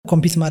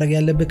ኮምፒት ማድረግ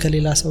ያለበት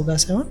ከሌላ ሰው ጋር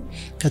ሳይሆን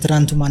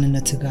ከትራንቱ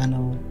ማንነት ጋር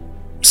ነው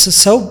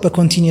ሰው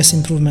በኮንቲኒየስ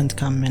ኢምፕሩቭመንት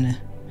ካመነ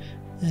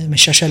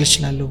መሻሻል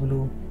ይችላል ብሎ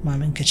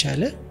ማመን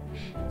ከቻለ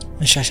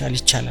መሻሻል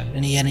ይቻላል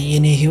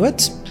የኔ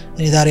ህይወት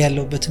እኔ ዛሬ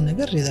ያለውበትን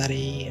ነገር የዛሬ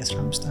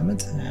 15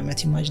 ዓመት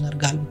ኢማጂን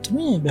አርጋል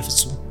ብትሉኝ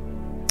በፍጹም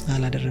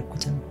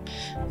አላደረኩትም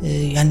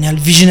ያን ያህል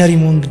ቪዥነሪ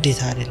መሆን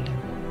ግዴታ አይደለም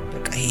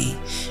በቃ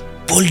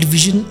ቦልድ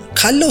ቪዥን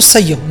ካለው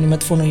ሰየው እኔ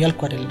መጥፎ ነው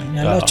ያልኩ አይደለም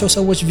ያላቸው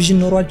ሰዎች ቪዥን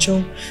ኖሯቸው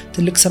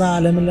ትልቅ ስራ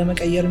ዓለምን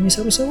ለመቀየር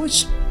የሚሰሩ ሰዎች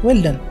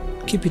ወልደን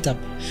ኪፕ ኢት አፕ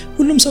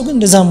ሁሉም ሰው ግን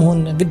እንደዛ መሆን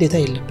ግዴታ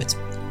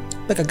የለበትም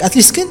በቃ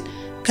አትሊስት ግን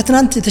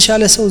ከትናንት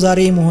የተሻለ ሰው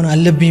ዛሬ መሆን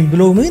አለብኝ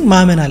ብሎ ምን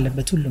ማመን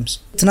አለበት ሁሉም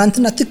ሰው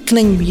ትናንትና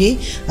ትክክለኛ ብዬ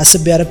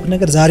አስብ ያረኩት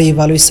ነገር ዛሬ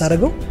ኢቫሉዌት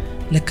ሳደርገው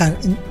ለካ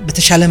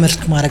በተሻለ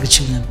መልክ ማድረግ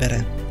ይችል ነበር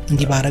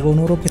እንዲ ባረገው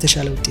ኖሮ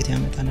የተሻለ ውጤት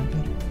ያመጣ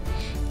ነበር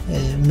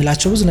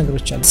ምላቸው ብዙ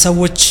ነገሮች አሉ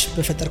ሰዎች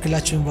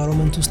በፈጠርክላቸው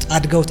environment ውስጥ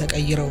አድገው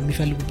ተቀይረው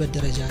የሚፈልጉበት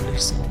ደረጃ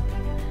ደርሰው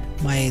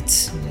ማየት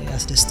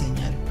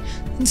ያስደስተኛል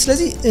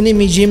ስለዚህ እኔ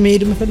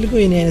መሄድ የምፈልገው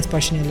የኔ አይነት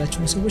ፓሽን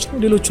ያላቸው ሰዎች ነው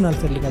ሌሎቹን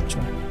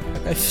አልፈልጋቸውም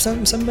በቃ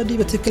somebody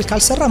በትክክል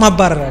ካልሰራ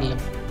ማባረር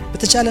አለበት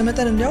በተቻለ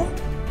መጠን እንዲያው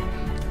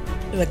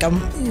በቃ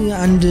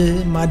አንድ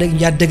ማደግ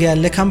ያደገ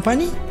ያለ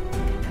ካምፓኒ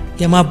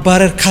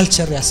የማባረር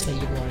ካልቸር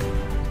ያስፈልገዋል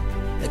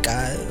በቃ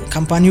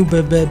ካምፓኒው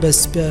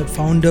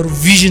በፋውንደሩ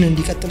ቪዥን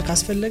እንዲቀጥል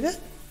ካስፈለገ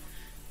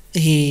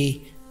ይሄ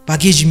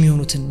ባጌጅ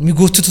የሚሆኑትን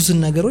የሚጎትቱትን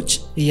ነገሮች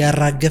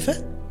ያራገፈ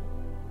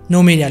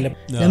ነው ሜል ያለ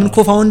ለምን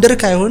ኮፋውንደር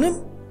ካይሆንም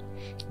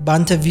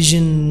ባንተ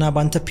ቪዥን እና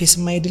ባንተ ፔስ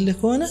ማይድልህ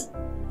ከሆነ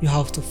you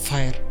have to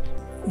fire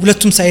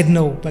ሁለቱም ሳይድ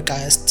ነው በቃ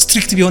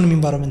ስትሪክት ቢሆንም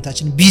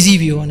ኢንቫይሮንመንታችን ቢዚ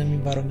ቢሆንም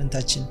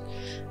ኢንቫይሮንመንታችን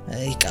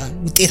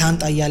ውጤት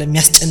አንጣ ያለ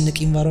የሚያስጨንቅ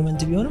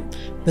ኢንቫይሮንመንት ቢሆንም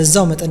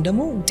በዛው መጠን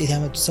ደግሞ ውጤት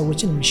ያመጡ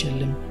ሰዎችን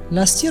የሚሸልም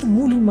ላስት ይር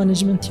ሙሉ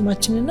ማኔጅመንት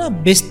ቲማችንና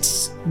ቤስት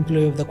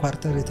ኤምፕሎይ ኦፍ ዘ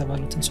ኳርተር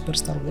የተባሉትን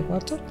ሱፐርስታር ኦፍ ዘ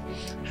ኳርተር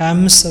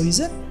 25 ሰው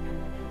ይዘን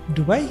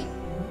ዱባይ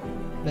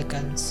በቃ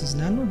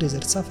ሲዝናኑ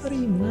ዴዘርት ሳፋሪ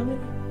ምናምን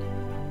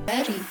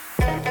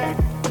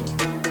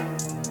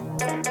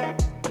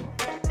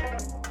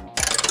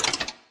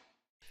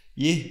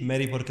ይህ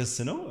መሪ ፖድካስት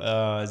ነው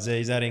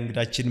ዛሬ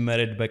እንግዳችን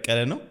መሪድ በቀለ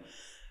ነው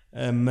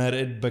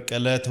መሪድ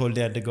በቀለ ተወልዶ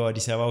ያደገው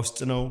አዲስ አበባ ውስጥ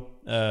ነው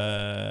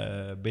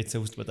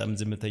ቤተሰብ ውስጥ በጣም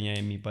ዝምተኛ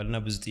የሚባልና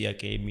ብዙ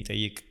ጥያቄ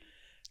የሚጠይቅ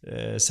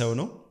ሰው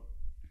ነው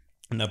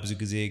እና ብዙ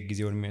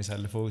ጊዜውን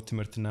የሚያሳልፈው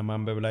ትምህርትና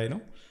ማንበብ ላይ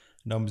ነው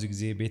እንዳውም ብዙ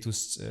ጊዜ ቤት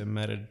ውስጥ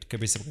መሪድ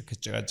ከቤተሰብ ጋር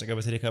ከተጨቃጨቀ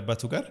በተለይ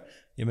ከአባቱ ጋር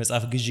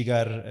የመጽሐፍ ግዢ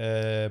ጋር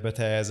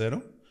በተያያዘ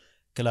ነው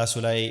ክላሱ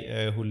ላይ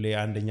ሁሌ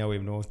አንደኛ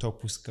ወይም ነው ቶፕ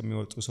ውስጥ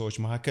ከሚወጡ ሰዎች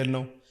መካከል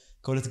ነው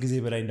ከሁለት ጊዜ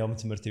በላይ እንዳውም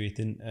ትምህርት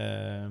ቤትን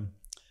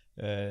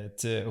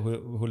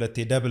ሁለቴ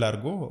ደብል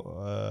አድርጎ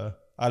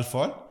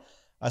አልፈዋል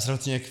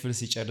 12ኛ ክፍል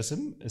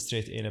ሲጨርስም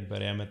ስትሬት ኤ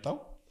ነበር ያመጣው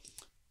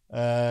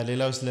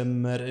ሌላው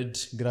ስለመርድ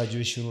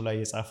ግራጁዌሽኑ ላይ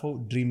የጻፈው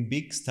ድሪም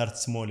ቢግ ስታርት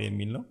ስሞል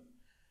የሚል ነው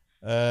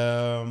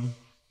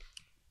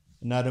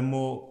እና ደግሞ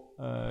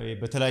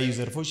በተለያዩ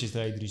ዘርፎች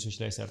የተለያዩ ድርጅቶች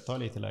ላይ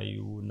ሰርተዋል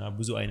የተለያዩና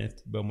ብዙ አይነት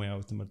በሙያው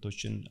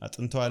ትምህርቶችን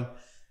አጥንተዋል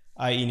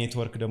አይ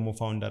ኔትወርክ ደግሞ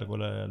ፋውንድ አድርጎ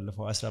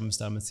ላለፈው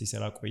 15 ዓመት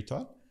ሲሰራ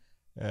ቆይተዋል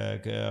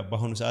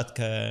በአሁኑ ሰዓት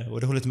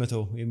ወደ 200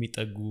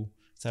 የሚጠጉ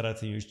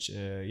ሰራተኞች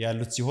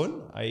ያሉት ሲሆን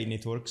አይ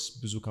ኔትወርክስ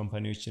ብዙ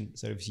ካምፓኒዎችን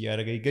ሰርቪስ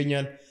ያደርጋ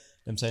ይገኛል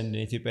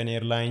ለምሳሌ ኢትዮጵያን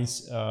ኤርላይንስ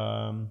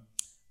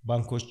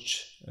ባንኮች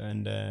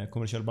እንደ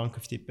ኮመርሻል ባንክ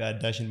ኦፍ ኢትዮጵያ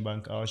ዳሽን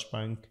ባንክ አዋሽ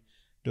ባንክ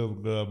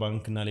ደቡብ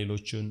ባንክ እና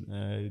ሌሎችን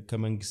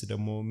ከመንግስት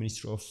ደግሞ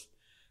ሚኒስትሪ ኦፍ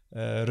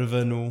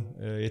ሪቨኑ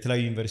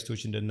የተለያዩ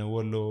ዩኒቨርሲቲዎች እንደነ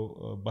ወሎ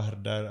ባህር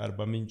ዳር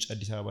አርባ ምንጭ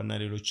አዲስ አበባ እና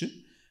ሌሎችን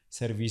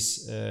ሰርቪስ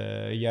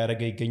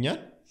ያደርጋ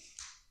ይገኛል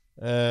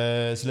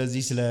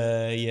ስለዚህ ስለ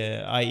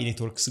የአይ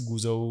ኔትወርክስ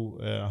ጉዞው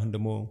አሁን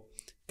ደግሞ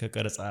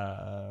ከቀረጻ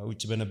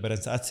ውጭ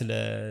በነበረን ሰዓት ስለ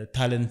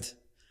ታለንት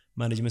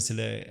ማኔጅመንት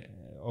ስለ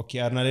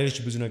ኦኬአር እና ሌሎች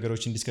ብዙ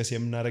ነገሮችን ዲስከስ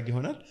የምናደርግ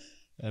ይሆናል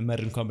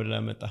መር እንኳን በደህና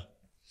መጣ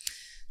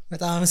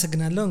በጣም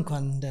አመሰግናለሁ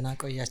እንኳን ደህና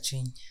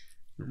ቆያችሁኝ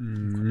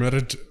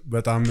መርድ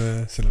በጣም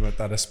ስለመጣ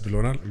ደስ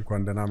ብሎናል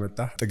እንኳን ደህና መጣ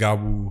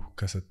ጥጋቡ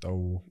ከሰጠው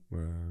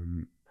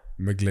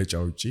መግለጫ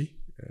ውጪ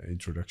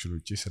ኢንትሮዳክሽን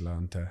ውጪ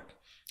ስለአንተ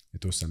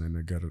የተወሰነ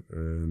ነገር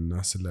እና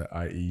ስለ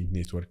አይ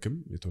ኔትወርክም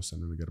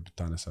የተወሰነ ነገር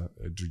ብታነሳ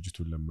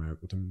ድርጅቱን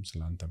ለማያውቁትም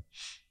ስላንተም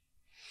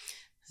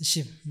እሺ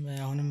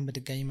አሁንም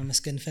በድጋሚ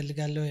መመስገን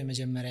ፈልጋለሁ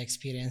የመጀመሪያ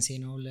ኤክስፒሪየንስ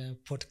ነው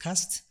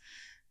ለፖድካስት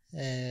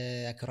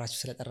አከራችሁ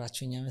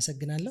ስለጠራችሁኝ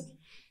አመሰግናለሁ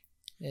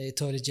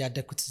ተወልጄ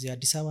ያደግኩት እዚህ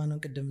አዲስ አበባ ነው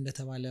ቅድም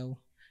እንደተባለው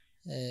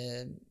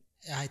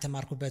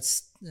ተማርኩበት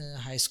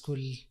ሃይ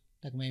ስኩል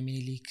ዳግማዊ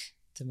ሚኒሊክ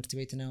ትምህርት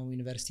ቤት ነው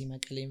ዩኒቨርሲቲ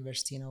መቀሌ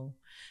ዩኒቨርሲቲ ነው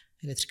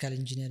ኤሌክትሪካል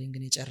ኢንጂነሪንግ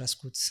ነው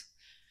የጨረስኩት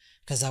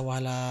ከዛ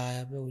በኋላ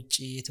በውጪ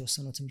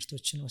የተወሰኑ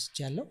ትምህርቶችን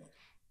ወስጃለሁ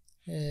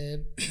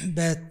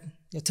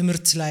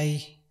በትምህርት ላይ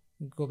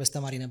ጎበዝ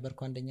ተማሪ ነበርኩ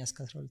አንደኛ እስከ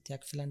 12ኛ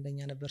ክፍል አንደኛ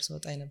ነበር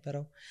ሰውጣ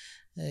የነበረው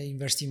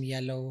ዩኒቨርሲቲም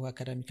ያለው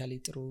አካዳሚካሊ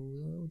ጥሩ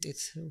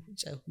ውጤት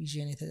ይዤ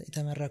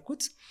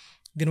የተመረኩት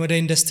ግን ወደ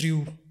ኢንዱስትሪው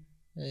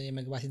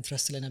የመግባት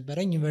ኢንትረስት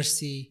ስለነበረኝ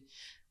ዩኒቨርሲቲ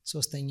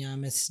 3ኛ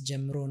ዓመት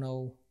ጀምሮ ነው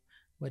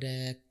ወደ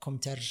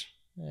ኮምፒውተር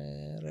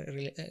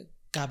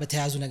ጋር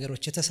በተያያዙ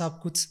ነገሮች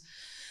የተሳብኩት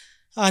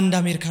አንድ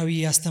አሜሪካዊ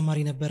አስተማሪ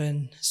ነበረን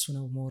እሱ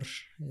ነው ሞር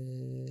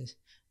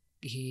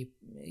ይሄ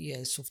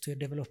የሶፍትዌር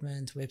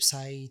ዴቨሎፕመንት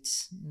ዌብሳይት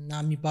እና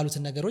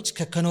የሚባሉትን ነገሮች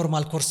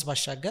ከኖርማል ኮርስ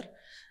ባሻገር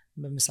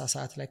በምሳ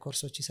ሰዓት ላይ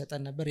ኮርሶች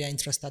ይሰጠን ነበር ያ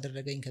ኢንትረስት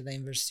አደረገኝ ከዛ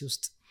ዩኒቨርሲቲ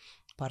ውስጥ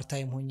ፓርት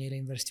ታይም ሆኜ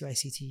ለዩኒቨርሲቲው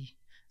ICT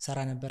ሰራ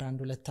ነበር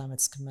 1-2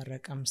 አመት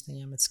እስከመረቅ 5ኛ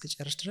አመት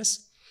እስከጨርስ ድረስ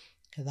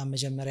ከዛ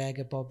መጀመሪያ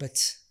ያገባውበት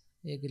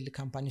የግል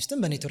ካምፓኒ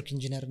ውስጥም በኔትወርክ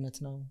ኢንጂነርነት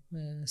ነው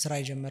ስራ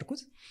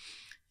የጀመርኩት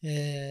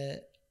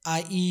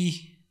IE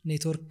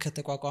ኔትወርክ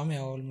ከተቋቋመ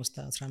ያው ኦልሞስት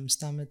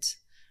 15 አመት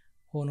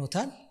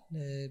ሆኖታል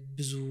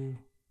ብዙ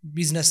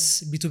ቢዝነስ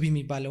B2B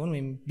የሚባለውን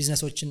ወይም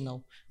ቢዝነሶችን ነው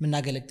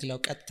ምናገለግለው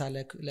ቀጥታ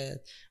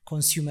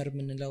ለኮንሱመር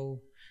ምንለው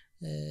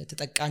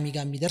ተጠቃሚ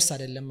ጋር የሚደርስ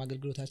አይደለም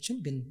አገልግሎታችን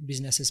ግን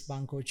ቢዝነስስ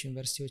ባንኮች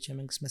ዩኒቨርሲቲዎች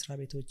የመንግስት መስሪያ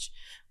ቤቶች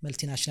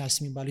መልቲናሽናልስ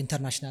የሚባሉ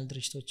ኢንተርናሽናል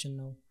ድርጅቶችን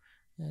ነው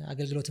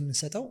አገልግሎት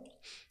የምንሰጠው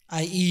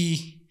IE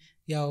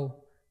ያው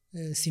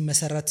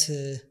ሲመሰረት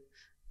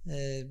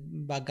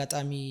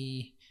በአጋጣሚ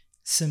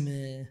ስም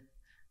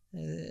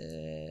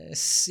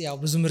ያው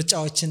ብዙ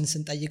ምርጫዎችን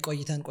ስንጠይቅ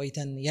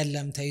ቆይተን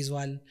የለም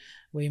ተይዟል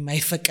ወይም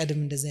አይፈቀድም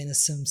እንደዚህ አይነት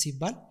ስም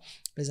ሲባል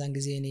በዛን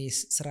ጊዜ እኔ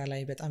ስራ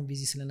ላይ በጣም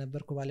ቢዚ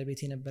ስለነበርኩ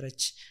ባለቤቴ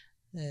ነበረች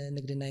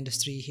ንግድና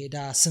ኢንዱስትሪ ሄዳ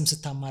ስም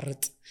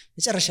ስታማርጥ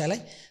መጨረሻ ላይ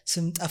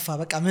ስም ጠፋ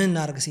በቃ ምን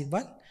እናርግ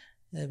ሲባል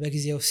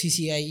በጊዜው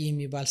CCIE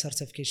የሚባል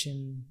ሰርቲፊኬሽን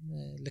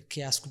ልክ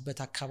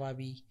ያስኩበት አካባቢ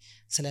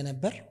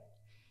ስለነበር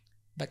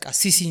በቃ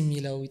CC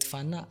የሚለው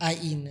ይጥፋና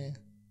IEን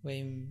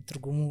ወይም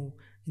ትርጉሙ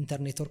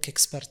ኢንተርኔት ወርክ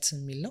ኤክስፐርት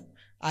የሚል ነው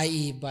IE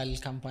ይባል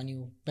ካምፓኒው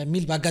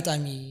በሚል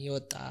በአጋጣሚ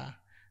የወጣ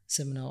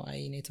ስም ነው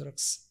IE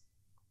ኔትወርክስ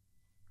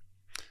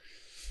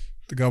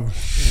ጥጋቡ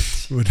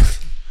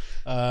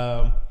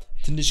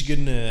ትንሽ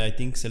ግን አይ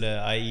ቲንክ ስለ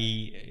IE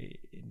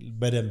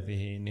በደንብ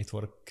ይሄ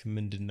ኔትወርክ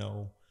ምንድነው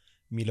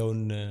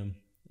ሚለውን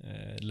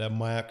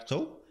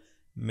ለማያቅተው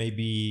ሜቢ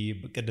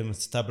በቀደም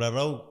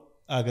ተታብራራው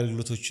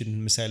አገልግሎቶችን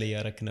ምሳሌ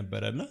ያረክ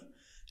ነበርና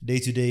ዴይ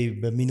ቱ ዴይ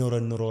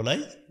በሚኖረን ኑሮ ላይ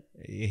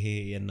ይሄ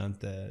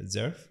የናንተ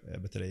ዘርፍ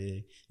በተለይ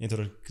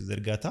ኔትወርክ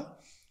ዝርጋታ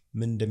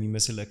ምን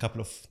እንደሚመስል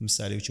ካፕል ኦፍ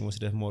ምሳሌዎችን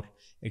ወስደህ ሞር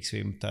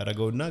ኤክስፕሌን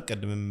የምታደርገውና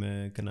ቀድምም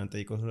ከናንተ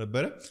ጠይቀው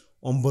ነበር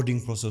ኦንቦርዲንግ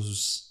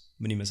ፕሮሰሱስ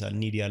ምን ይመስላል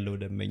ኒድ ያለው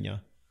ደንበኛ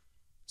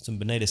እሱም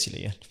ብናይ ደስ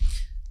ይለኛል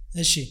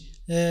እሺ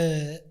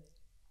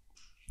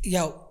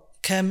ያው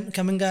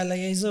ከምን ጋር ላይ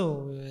ያይዘው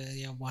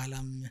ያው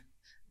በኋላም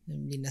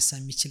ሊነሳ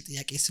የሚችል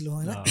ጥያቄ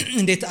ስለሆነ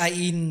እንዴት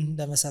IEን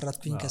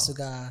እንደመሰረትኩኝ ከሱ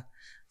ጋር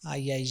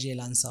አያይዤ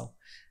ላንሳው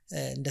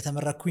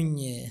እንደተመረኩኝ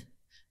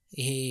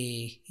ይሄ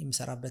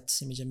የምሰራበት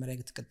የመጀመሪያ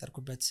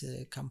የተቀጠርኩበት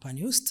ካምፓኒ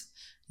ውስጥ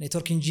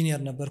ኔትወርክ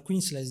ኢንጂነር ነበርኩኝ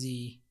ስለዚህ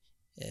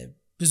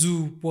ብዙ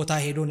ቦታ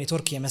ሄዶ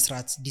ኔትወርክ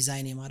የመስራት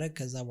ዲዛይን የማድረግ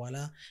ከዛ በኋላ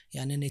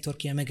ያንን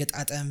ኔትወርክ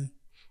የመገጣጠም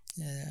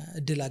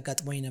እድል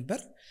አጋጥሞኝ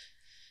ነበር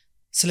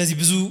ስለዚህ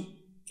ብዙ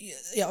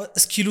ያው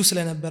ስኪሉ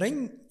ስለነበረኝ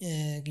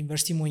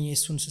ዩኒቨርሲቲ ሞኜ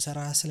እሱን ስሰራ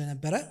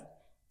ስለነበረ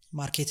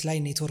ማርኬት ላይ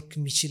ኔትወርክ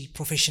የሚችል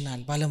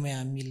ፕሮፌሽናል ባለሙያ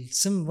የሚል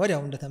ስም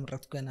ወዲያው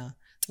እንደተመረጥኩ ገና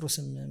ጥሩ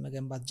ስም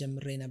መገንባት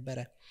ጀምሬ ነበር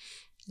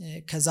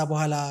ከዛ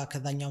በኋላ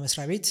ከዛኛው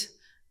መስሪያ ቤት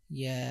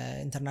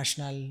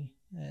የኢንተርናሽናል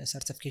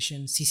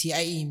ሰርቲፊኬሽን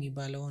CCIE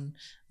የሚባለውን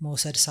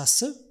መውሰድ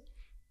ሳስብ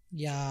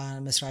ያ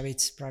መስሪያ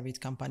ቤት ፕራይቬት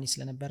ካምፓኒ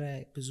ስለነበረ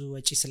ብዙ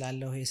ወጪ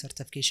ስላለው ይሄ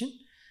ሰርቲፊኬሽን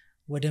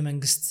ወደ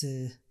መንግስት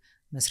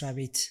መስሪያ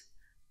ቤት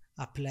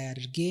አፕላይ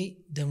አድርጌ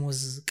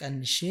ደሞዝ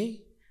ቀንሼ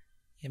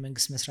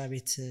የመንግስት መስሪያ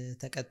ቤት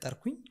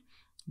ተቀጠርኩኝ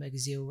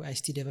በጊዜው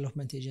ICT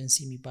Development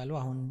Agency የሚባለው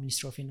አሁን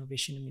Ministry of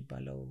Innovation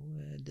የሚባለው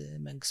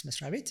መንግስት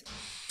መስሪያ ቤት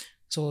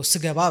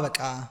ስገባ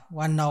በቃ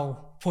ዋናው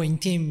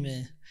ፖይንቴም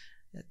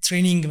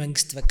ትሬኒንግ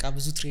መንግስት በቃ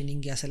ብዙ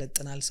ትሬኒንግ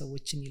ያሰለጥናል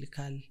ሰዎችን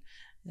ይልካል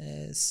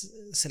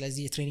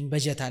ስለዚህ የትሬኒንግ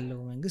በጀት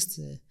አለው መንግስት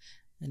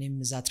እኔም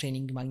እዛ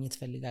ትሬኒንግ ማግኘት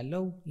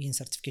ፈልጋለሁ ይሄን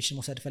ሰርቲፊኬሽን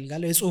መውሰድ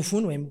ፈልጋለሁ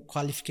የጽሁፉን ወይም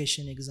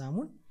ኳሊፊኬሽን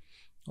ኤግዛሙን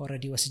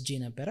ኦሬዲ ወስጄ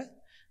ነበር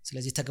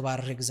ስለዚህ ተግባር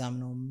ኤግዛም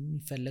ነው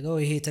የሚፈልገው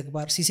ይሄ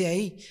ተግባር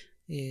CCIE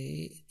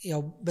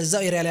ያው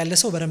በዛው ኤሪያ ላይ ያለ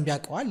ሰው በደንብ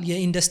ያውቀዋል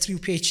የኢንዱስትሪው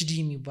PhD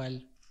የሚባል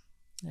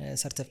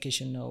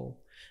ሰርቲፊኬሽን ነው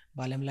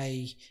በአለም ላይ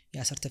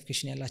ያ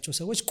ሰርቲፊኬሽን ያላቸው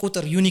ሰዎች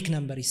ቁጥር ዩኒክ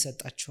ነምበር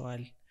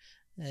ይሰጣቸዋል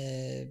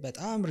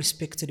በጣም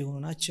ሪስፔክትድ የሆኑ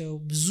ናቸው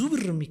ብዙ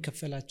ብር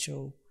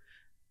የሚከፈላቸው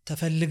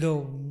ተፈልገው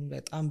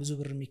በጣም ብዙ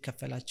ብር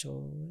የሚከፈላቸው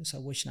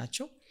ሰዎች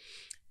ናቸው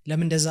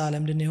ለምን እንደዛ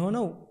ለምንድን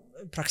የሆነው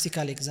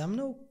ፕራክቲካል ኤግዛም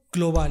ነው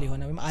ግሎባል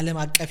የሆነ ወይም ዓለም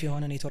አቀፍ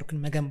የሆነ ኔትወርክን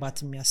መገንባት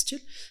የሚያስችል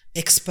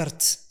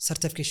ኤክስፐርት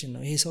ሰርቲፊኬሽን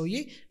ነው ይሄ ሰውዬ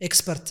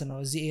ኤክስፐርት ነው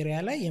እዚህ ኤሪያ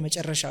ላይ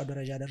የመጨረሻው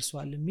ደረጃ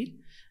ደርሷል የሚል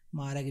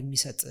ማዕረግ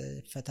የሚሰጥ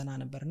ፈተና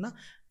ነበርና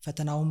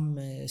ፈተናውም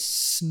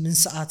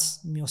 8 ሰዓት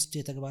የሚወስድ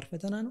የተግባር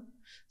ፈተና ነው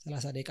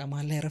 30 ደቂቃ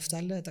መሃል ላይ ረፍት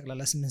አለ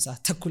ጠቅላላ 8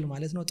 ሰዓት ተኩል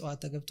ማለት ነው ጠዋት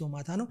ተገብቶ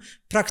ማታ ነው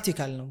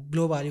ፕራክቲካል ነው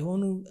ግሎባል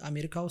የሆኑ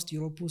አሜሪካ ውስጥ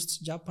ዩሮፕ ውስጥ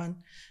ጃፓን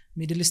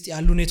ሚድል ኢስት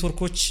ያሉ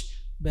ኔትወርኮች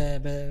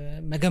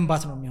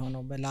በመገንባት ነው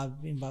የሚሆነው በላብ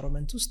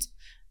ኢንቫይሮንመንት ውስጥ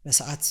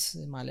በሰዓት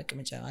ማለቅ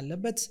መቻል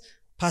አለበት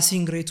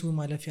ፓሲንግ ሬቱ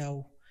ማለፊያው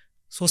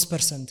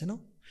 3% ነው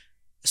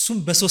እሱም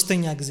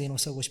በሶስተኛ ጊዜ ነው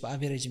ሰዎች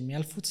በአቨሬጅ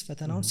የሚያልፉት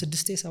ፈተናውን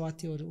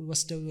 6-7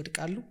 ወስደው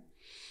ይወድቃሉ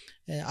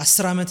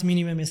 10 አመት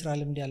ሚኒመም የስራ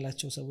ልምድ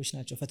ያላቸው ሰዎች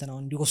ናቸው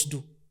ፈተናውን እንዲወስዱ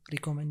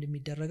ሪኮመንድ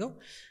የሚደረገው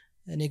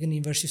እኔ ግን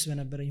ዩኒቨርሲቲ ውስጥ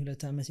በነበረኝ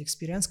 2 አመት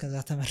ኤክስፒሪየንስ ከዛ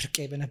ተመርቄ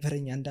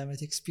በነበረኝ 1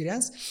 አመት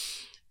ኤክስፒሪየንስ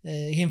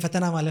ይሄን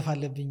ፈተና ማለፍ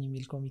አለብኝ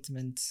የሚል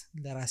ኮሚትመንት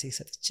ለራሴ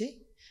ሰጥቼ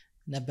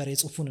ነበር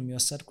የጽሁፉን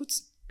የሚወሰድኩት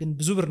ግን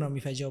ብዙ ብር ነው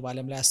የሚፈጀው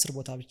በአለም ላይ 10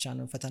 ቦታ ብቻ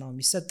ነው ፈተናው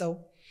የሚሰጠው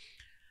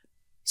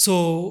ሶ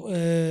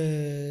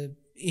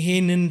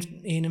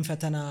ይሄንን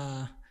ፈተና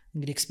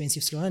እንግዲህ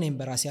ኤክስፔንሲቭ ስለሆነ እኔም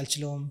በራሴ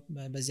አልችለውም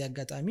በዚህ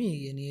አጋጣሚ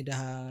እኔ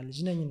ደሃ ልጅ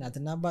ነኝ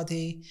እናትና አባቴ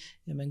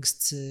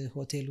የመንግስት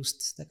ሆቴል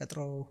ውስጥ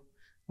ተቀጥረው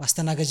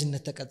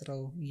ማስተናገጅነት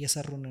ተቀጥረው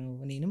እየሰሩ ነው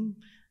እኔንም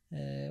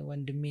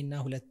ወንድሜና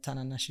 2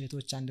 ታናናሽ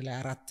እህቶች አንድ ላይ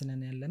 4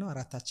 ነን ያለነው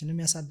አራታችንም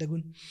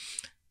ያሳደጉን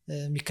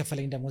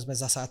የሚከፈለኝ ደሞዝ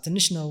በዛ ሰዓት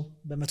ትንሽ ነው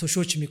በመቶ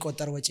ሺዎች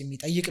የሚቆጠር ወጪ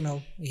የሚጠይቅ ነው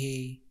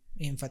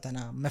ይሄን ፈተና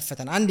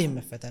መፈተን አንዴም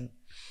መፈተን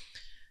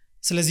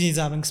ስለዚህ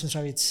ዛ መንግስት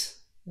መስሪያ ቤት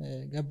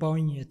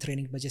ገባውኝ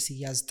ትሬኒንግ በጀት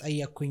ሲያዝ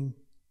ጠየቅኩኝ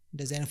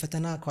እንደዚህ አይነት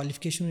ፈተና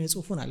ኳሊፊኬሽኑን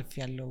የጽሁፉን አልፍ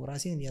ያለው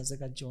ራሴን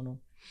ያዘጋጀው ነው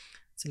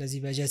ስለዚህ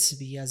በጀት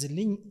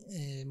ቢያዝልኝ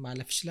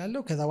ማለፍ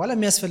ይችላልው ከዛ በኋላ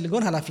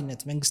የሚያስፈልገውን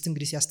ኃላፊነት መንግስት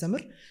እንግዲህ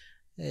ሲያስተምር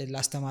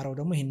ላስተማረው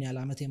ደግሞ ይሄን ያለ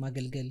አመት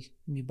የማገልገል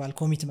የሚባል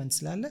ኮሚትመንት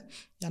ስላለ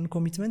ያን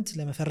ኮሚትመንት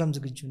ለመፈረም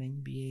ዝግጁ ነኝ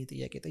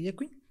ጥያቄ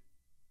ጠየቅኩኝ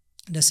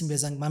ደስም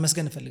በዛን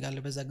ማመስገን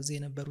እፈልጋለሁ በዛ ጊዜ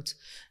የነበሩት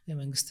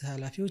የመንግስት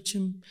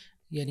ኃላፊዎችም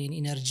የኔን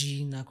ኢነርጂ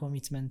እና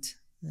ኮሚትመንት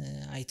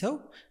አይተው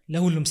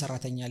ለሁሉም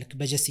ሰራተኛ ልክ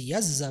በጀት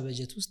ሲያዝ እዛ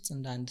በጀት ውስጥ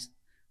እንደ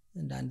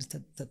አንድ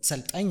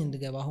ተሰልጣኝ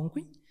እንድገባ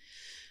ሆንኩኝ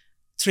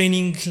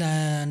ትሬኒንግ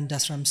ለአንድ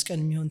 15 ቀን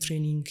የሚሆን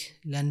ትሬኒንግ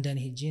ለንደን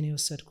ሄጄ ነው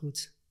የወሰድኩት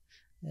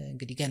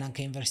እንግዲህ ገና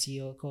ከዩኒቨርሲቲ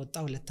ከወጣ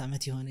 2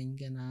 አመት የሆነኝ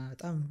ገና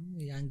በጣም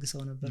ያንግ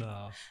ሰው ነበር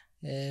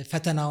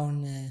ፈተናውን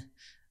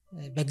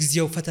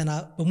በጊዜው ፈተና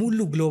በሙሉ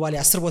ግሎባሊ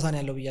 10 ቦታ ነው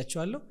ያለው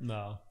ብያቸዋለሁ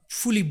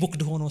ፉሊ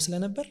ቡክድ ሆኖ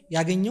ስለነበር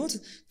ያገኘሁት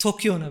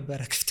ቶኪዮ ነበር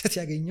ክፍተት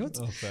ያገኘሁት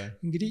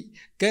እንግዲህ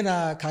ገና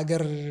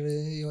ከሀገር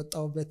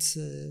የወጣውበት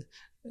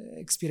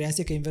ኤክስፒሪየንስ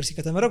ከዩኒቨርሲቲ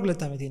ከተመረኩ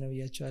 2 አመት ነው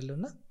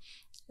ብያቸዋለሁና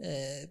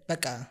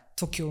በቃ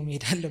ቶኪዮ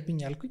መሄድ አለብኝ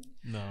አልኩኝ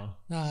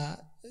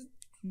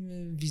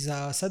ቪዛ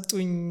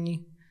ሰጡኝ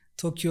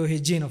ቶኪዮ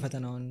ሄጄ ነው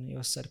ፈተናውን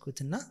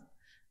የወሰድኩትና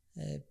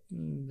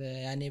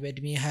ያኔ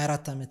በእድሜ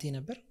 24 አመቴ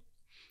ነበር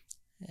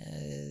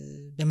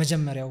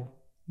በመጀመሪያው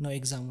ነው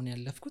ኤግዛሙን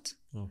ያለፍኩት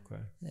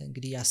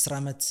እንግዲህ 10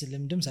 አመት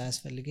ልምድም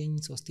ሳያስፈልገኝ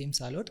 3ቴም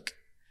ሳልወድቅ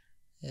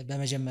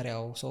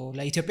በመጀመሪያው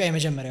ለኢትዮጵያ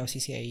የመጀመሪያው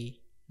CCIE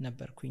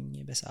ነበርኩኝ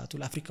በሰዓቱ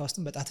ለአፍሪካ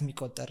ውስጥም በጣት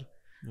የሚቆጠር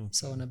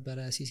ሰው ነበረ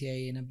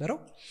CCIE የነበረው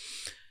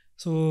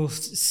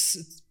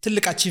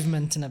ትልቅ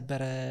አቺቭመንት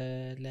ነበረ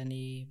ለኔ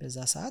በዛ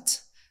ሰዓት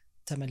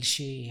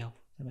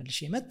ተመልሼ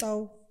መጣው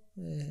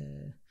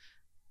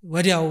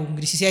ወዲያው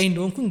እንግዲህ CCIE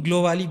እንደሆንኩኝ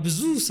ግሎባሊ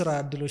ብዙ ስራ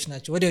እድሎች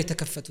ናቸው ወዲያው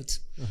የተከፈቱት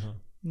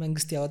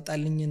መንግስት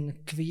ያወጣልኝን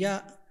ክፍያ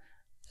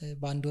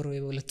በአንድ ወር ወይ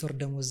በ2 ወር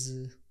ደሞዝ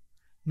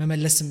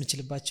መመለስ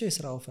የምችልባቸው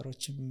የስራ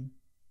ኦፈሮችም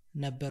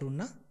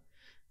ነበሩና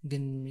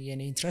ግን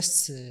የኔ ኢንትረስት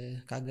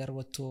ከሀገር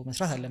ወጥቶ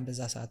መስራት አለን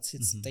በዛ ሰዓት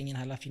የተሰጠኝን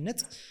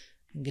ኃላፊነት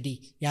እንግዲህ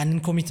ያንን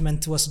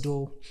ኮሚትመንት ወስዶ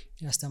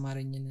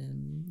ያስተማረኝን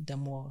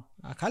ደሞ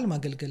አካል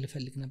ማገልገል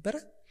ፈልግ ነበር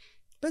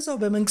በዛው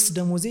በመንግስት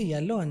ደሞዜ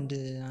ያለው አንድ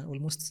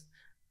ኦልሞስት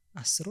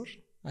 10 ወር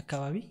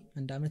አካባቢ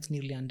 1 አመት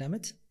ኒርሊ 1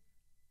 አመት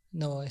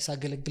ነው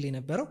ያሳገለግል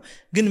የነበረው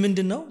ግን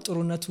ምንድነው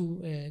ጥሩነቱ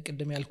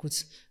ቅድም ያልኩት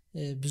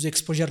ብዙ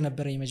ኤክስፖዠር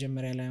ነበረኝ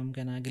መጀመሪያ ላይም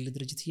ገና ግል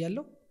ድርጅት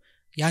ያለው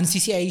ያን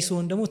CCIE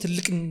ሲሆን ደግሞ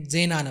ትልቅ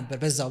ዜና ነበር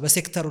በዛው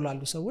በሴክተሩ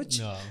ላሉ ሰዎች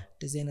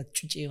እንደዚህ አይነት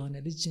ጩጬ የሆነ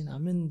ልጅ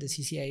አምን እንደ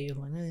CCIE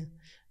የሆነ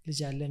ልጅ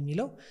አለ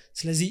የሚለው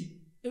ስለዚህ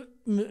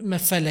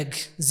መፈለግ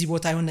እዚህ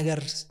ቦታ የሆነ ነገር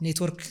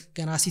ኔትወርክ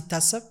ገና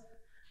ሲታሰብ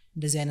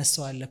እንደዚህ አይነት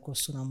ሰው አለ እኮ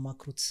እሱን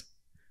አማክሩት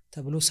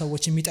ተብሎ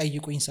ሰዎች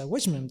የሚጠይቁኝ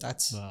ሰዎች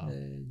መምጣት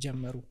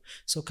ጀመሩ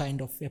kind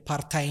of a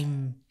part time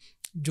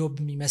job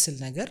የሚመስል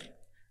ነገር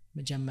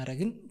መጀመረ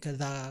ግን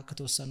ከዛ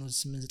ከተወሰኑ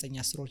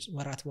 8-9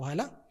 ወራት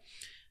በኋላ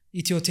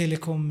ኢትዮ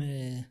ቴሌኮም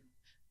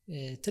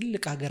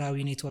ትልቅ ሀገራዊ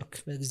ኔትወርክ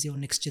በጊዜው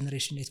ኔክስት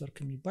ጄነሬሽን ኔትወርክ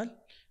የሚባል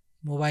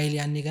ሞባይል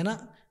ያኔ ገና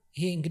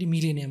ይሄ እንግዲህ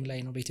ሚሊኒየም ላይ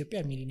ነው በኢትዮጵያ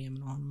ሚሊኒየም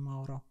ነው አሁን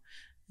ማውራው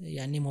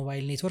ያኔ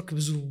ሞባይል ኔትወርክ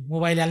ብዙ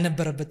ሞባይል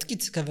ያልነበረበት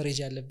ጥቂት ከቨሬጅ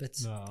ያለበት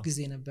ጊዜ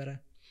ነበረ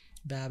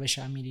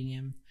በአበሻ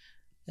ሚሊኒየም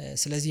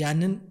ስለዚህ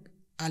ያንን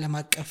ዓለም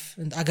አቀፍ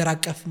አገር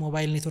አቀፍ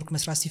ሞባይል ኔትወርክ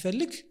መስራት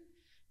ሲፈልግ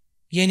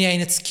የኔ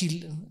አይነት ስኪል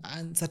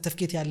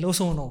ሰርቲፊኬት ያለው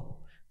ሰው ነው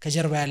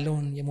ከጀርባ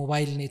ያለውን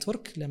የሞባይል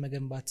ኔትወርክ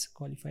ለመገንባት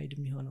ኳሊፋይድ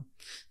የሚሆነው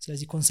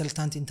ስለዚህ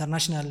ኮንሰልታንት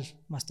ኢንተርናሽናል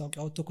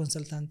ማስታወቂያ አውጥቶ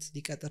ኮንሰልታንት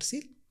ሊቀጥር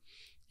ሲል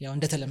ያው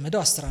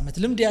እንደተለመደው 10 አመት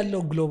ልምድ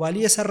ያለው ግሎባሊ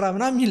የሰራ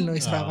ምናምን ሚል ነው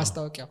የስራ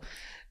ማስታወቂያው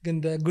ግን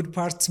the good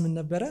part ምን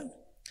ነበረ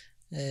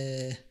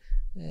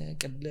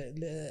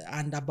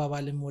አንድ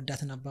አባባልም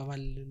ወዳትን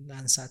አባባል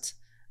ላንሳት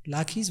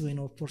luck is when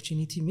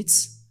opportunity meets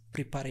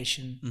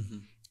preparation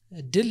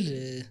ድል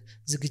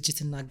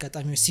ዝግጅትና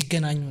አጋጣሚዎች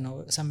ሲገናኙ ነው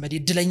somebody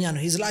እድለኛ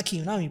ነው he's lucky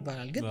ምናምን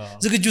ይባላል ግን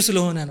ዝግጁ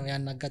ስለሆነ ነው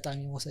ያን አጋጣሚ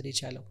መውሰድ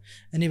የቻለው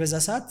እኔ በዛ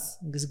ሰዓት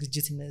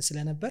ዝግጅት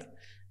ስለነበር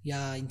ያ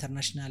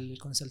ኢንተርናሽናል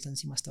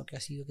ኮንሰልተንሲ ማስታወቂያ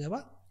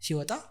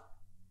ሲወጣ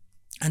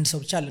አንድ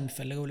ሰው ብቻ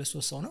ለሚፈልገው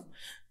ለሶስት ሰው ነው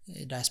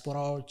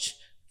ዳያስፖራዎች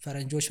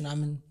ፈረንጆች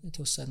ምናምን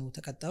ተወሰኑ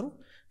ተቀጠሩ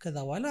ከዛ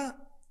በኋላ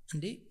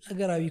እንዴ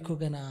ሀገራዊ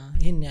ኮገና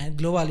ይሄን ያህል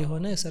ግሎባል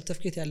የሆነ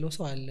ሰርቲፊኬት ያለው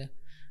ሰው አለ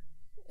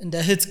እንደ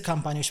እህት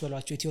ካምፓኒዎች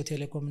በሏቸው ኢትዮ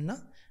ቴሌኮም እና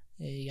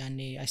ያኔ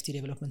ICT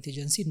Development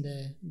Agency እንደ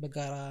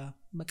በጋራ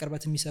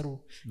መቀርበት የሚሰሩ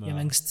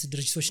የመንግስት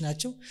ድርጅቶች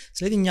ናቸው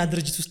ስለዚህ እኛ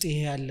ድርጅት ውስጥ ይሄ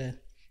ያለ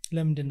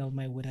ለምንድን ነው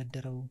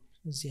የማይወዳደረው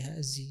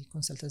እዚህ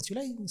ኮንሰልተንሲ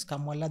ላይ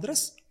እስካሟላ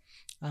ድረስ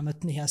አመት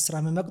ነው 10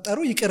 አመት መቁጠሩ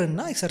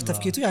ይቅርና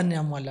ሰርቲፊኬቱ ያን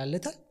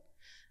ያሟላለታል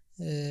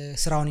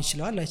ስራውን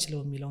ይችላል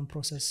አይችልም የሚለውን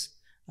ፕሮሰስ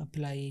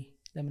አፕላይ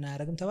ለምን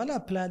አያረግም ተባለ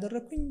አፕላይ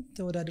አደረኩኝ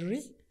ተወዳድሬ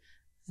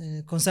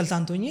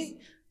ኮንሰልታንት ሆኜ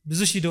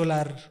ብዙ ሺህ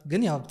ዶላር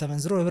ግን ያው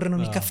ተመንዝሮ በብር ነው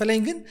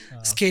የሚከፈለኝ ግን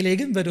ስኬሌ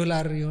ግን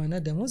በዶላር የሆነ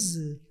ደሞዝ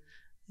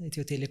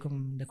ኢትዮ ቴሌኮም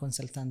እንደ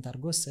ኮንሰልታንት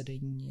አድርጎ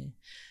ወሰደኝ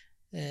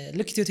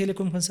ልክ ኢትዮ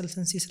ቴሌኮም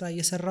ኮንሰልተንሲ ስራ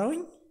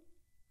እየሰራውኝ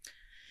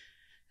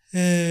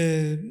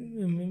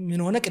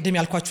ምን ሆነ ቅድም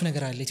ያልኳችሁ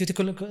ነገር አለ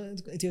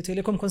ኢትዮ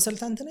ቴሌኮም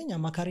ኮንሰልታንት ነኝ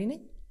አማካሪ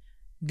ነኝ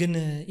ግን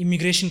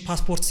ኢሚግሬሽን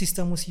ፓስፖርት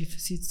ሲስተሙ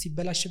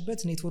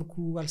ሲበላሽበት ኔትወርኩ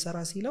አልሰራ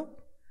ሲለው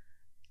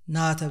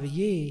ና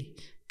ተብዬ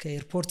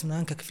ከኤርፖርት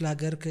ምናን ከክፍለ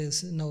ሀገር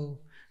ነው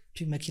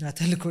መኪና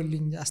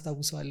ተልኮልኝ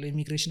አስታውሰዋለሁ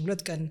ኢሚግሬሽን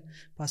 2 ቀን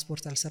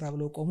ፓስፖርት አልሰራ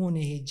ብሎ ቆሞ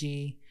ነው ሄጄ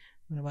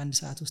በአንድ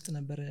ሰዓት ውስጥ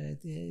ነበር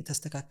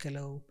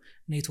የተስተካከለው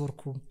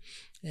ኔትወርኩ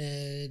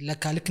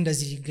ለካልክ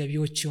እንደዚህ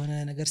ገቢዎች የሆነ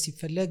ነገር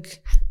ሲፈለግ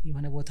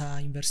የሆነ ቦታ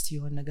ዩኒቨርሲቲ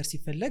የሆነ ነገር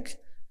ሲፈለግ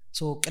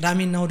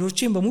ቅዳሜና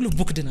እሁዶቼም በሙሉ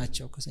ቡክድ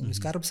ናቸው ከሰኞ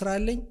እስከ ዓርብ ስራ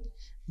አለኝ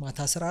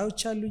ማታ ስራዎች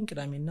አሉኝ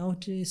ቅዳሜና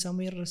እሁድ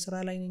ሰሜር ስራ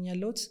ላይ ነኝ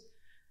ያለሁት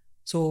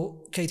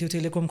ከኢትዮ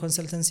ቴሌኮም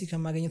ኮንሰልተንሲ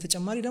ከማገኘው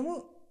ተጨማሪ ደግሞ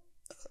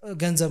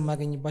ገንዘብ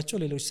ማገኝባቸው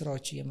ሌሎች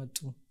ስራዎች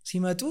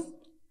ሲመጡ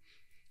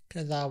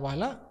ከዛ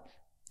በኋላ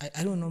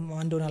I don't know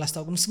አንዶና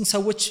አላስታውቅም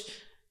ሰዎች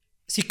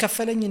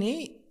ሲከፈለኝ እኔ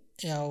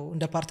ያው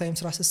እንደ ፓርት ታይም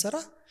ስራ ስሰራ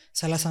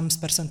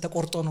 35%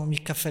 ተቆርጦ ነው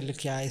የሚከፈልክ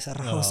ያ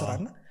የሰራው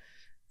ስራና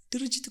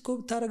ድርጅት እኮ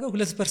ብታረጋው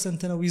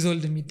 2% ነው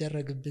ዊዞልድ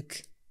የሚደረግብክ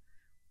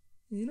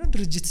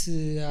ድርጅት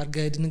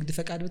አርጋድ ንግድ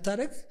ፈቃድ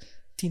ብታረግ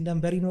ቲን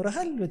ነምበር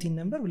ይኖርሃል በቲን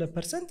ነምበር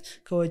 2%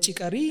 ከወጪ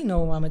ቀሪ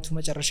ነው አመቱ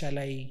መጨረሻ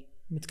ላይ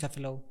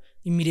የምትከፍለው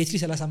immediately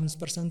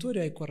 35%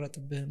 ወዲያው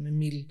አይቆረጥብህም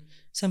የሚል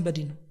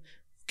somebody ነው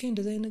ኦኬ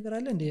እንደዛ አይነት ነገር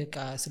አለ እንደ በቃ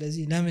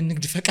ስለዚህ ለምን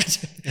ንግድ ፈቃድ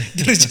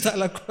ድርጅት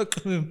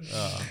አላቋቋምም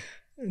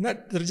እና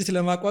ድርጅት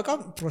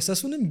ለማቋቋም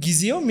ፕሮሰሱንም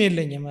ጊዜውም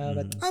የለኝም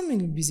በጣም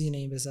ቢዚ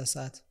ነኝ በዛ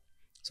ሰዓት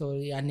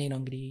ያኔ ነው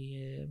እንግዲህ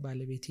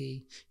ባለቤቴ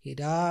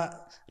ሄዳ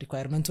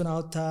ሪኳየርመንቱን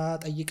አውጣ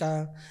ጠይቃ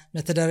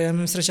መተዳደሪያ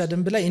መመስረቻ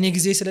ደንብ ላይ እኔ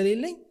ጊዜ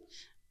ስለሌለኝ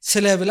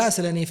ስለብላ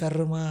ስለኔ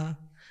ፈርማ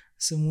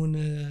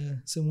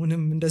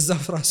ስሙንም እንደዛው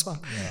ፍራሷ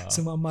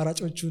ስም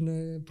አማራጮቹን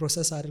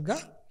ፕሮሰስ አድርጋ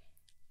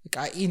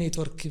ቃኢ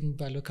ኔትወርክ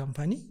የሚባለው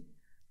ካምፓኒ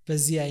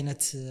በዚህ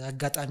አይነት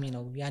አጋጣሚ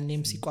ነው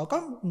ያኔም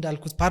ሲቋቋም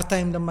እንዳልኩት ፓርት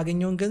ታይም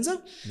ለማገኘውን ገንዘብ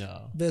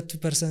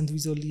በ2%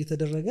 ዊዞል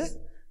እየተደረገ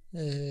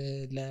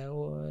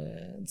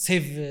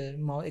ለሴቭ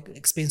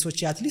ኤክስፔንሶች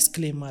አትሊስት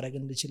ክሌም ማድረግ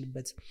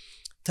እንድችልበት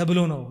ተብሎ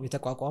ነው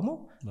የተቋቋመው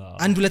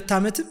 1-2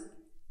 አመትም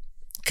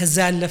ከዛ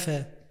ያለፈ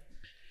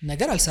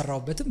ነገር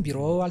አልሰራውበትም ቢሮ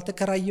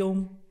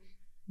አልተከራየውም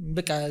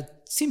በቃ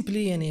ሲምፕሊ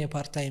እኔ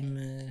ፓርት ታይም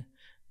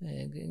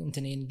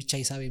እንትኔን ብቻ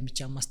ሂሳቤን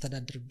ብቻ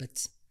ማስተዳድርበት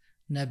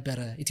ነበር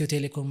ኢትዮ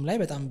ቴሌኮም ላይ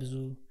በጣም ብዙ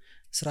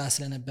ስራ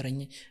ስለነበረኝ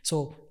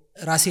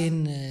ራሴን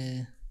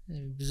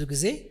ብዙ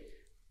ጊዜ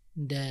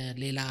እንደ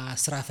ሌላ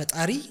ስራ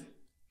ፈጣሪ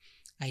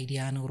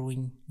አይዲያ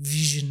ኖሮኝ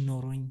ቪዥን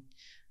ኖሮኝ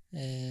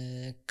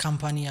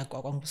ካምፓኒ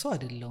ያቋቋምኩ ሰው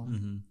አይደለም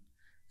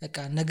በቃ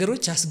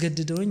ነገሮች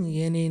አስገድደውኝ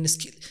የኔን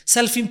ስኪል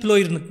ሰልፍ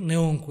ኢምፕሎይድ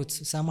ነው ሆንኩት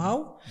somehow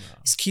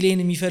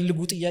ስኪሌን የሚፈልጉ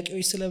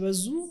ጥያቄዎች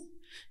ስለበዙ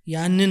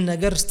ያንን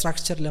ነገር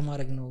ስትራክቸር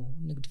ለማድረግ ነው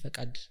ንግድ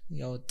ፈቃድ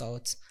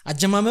ያወጣሁት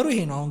አጀማመሩ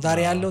ይሄ ነው አሁን ዛሬ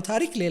ያለው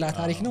ታሪክ ሌላ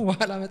ታሪክ ነው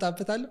በኋላ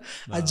መጣበታለሁ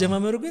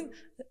አጀማመሩ ግን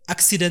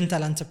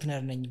አክሲደንታል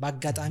አንትረፕረነር ነኝ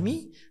በአጋጣሚ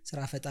ስራ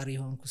ፈጣሪ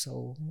ሆንኩ ሰው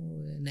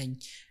ነኝ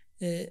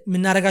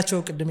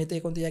ምናረጋቸው ቅድም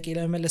የጠየቀውን ጥያቄ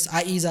ለመመለስ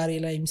አይ ዛሬ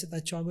ላይ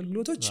የሚሰጣቸው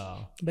አገልግሎቶች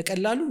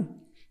በቀላሉ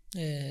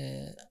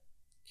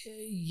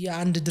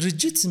የአንድ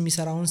ድርጅት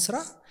የሚሰራውን ስራ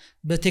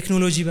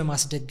በቴክኖሎጂ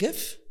በማስደገፍ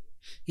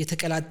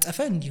የተቀላጠፈ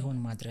እንዲሆን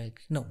ማድረግ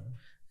ነው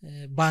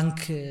ባንክ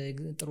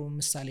ጥሩ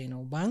ምሳሌ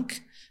ነው ባንክ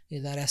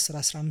የዛሬ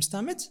 10-15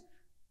 አመት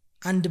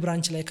አንድ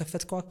ብራንች ላይ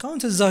ከፈትከው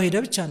አካውንት እዛው ሄደ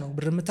ብቻ ነው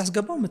ብር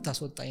የምታስገባው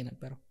የምታስወጣ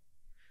የነበረው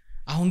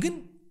አሁን ግን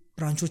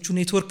ብራንቾቹ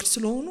ኔትወርክ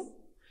ስለሆኑ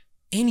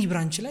ኤኒ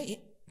ብራንች ላይ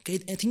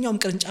የትኛውም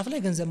ቅርንጫፍ ላይ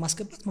ገንዘብ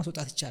ማስገባት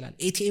ማስወጣት ይቻላል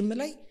ኤቲኤም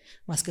ላይ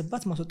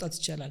ማስገባት ማስወጣት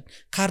ይቻላል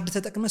ካርድ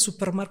ተጠቅመ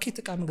ሱፐርማርኬት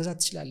ዕቃ መግዛት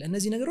ይችላል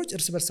እነዚህ ነገሮች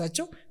እርስ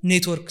በርሳቸው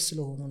ኔትወርክ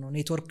ስለሆኑ ነው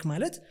ኔትወርክ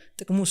ማለት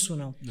ጥቅሙ እሱ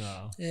ነው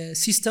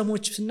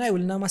ሲስተሞች ስናይ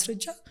ውልና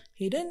ማስረጃ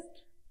ሄደን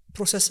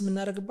ፕሮሰስ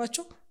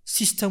የምናደርግባቸው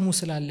ሲስተሙ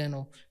ስላለ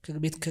ነው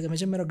ከቤት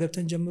ከመጀመሪያው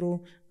ገብተን ጀምሮ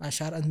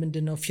አሻራ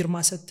ምንድነው ፊርማ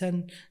ሰተን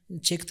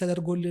ቼክ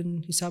ተደርጎልን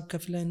ሂሳብ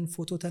ከፍለን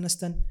ፎቶ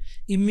ተነስተን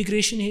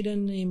ኢሚግሬሽን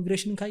ሄደን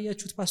ኢሚግሬሽን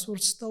ካያችሁት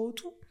ፓስፖርት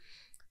ስታወጡ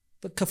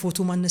ከፎቶ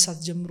ማነሳት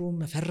ጀምሮ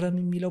መፈረም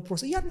የሚለው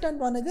ፕሮሰስ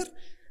ያንዳንዷ ነገር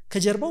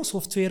ከጀርባው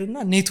ሶፍትዌር እና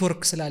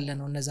ኔትወርክ ስላለ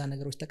ነው እነዛ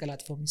ነገሮች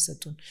ተቀላጥፈው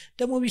የሚሰጡን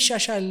ደግሞ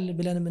ቢሻሻል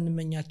ብለን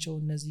የምንመኛቸው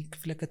እነዚህ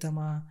ክፍለ ከተማ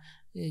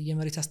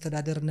የመሬት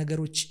አስተዳደር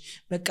ነገሮች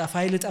በቃ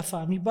ፋይል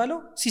ጠፋ የሚባለው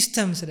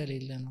ሲስተም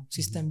ስለሌለ ነው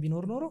ሲስተም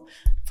ቢኖር ኖሮ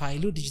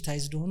ፋይሉ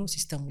ዲጂታይዝድ ሆኖ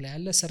ሲስተሙ ላይ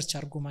ያለ ሰርች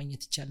አድርጎ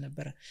ማግኘት ይቻል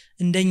ነበር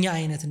እንደኛ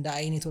አይነት እንደ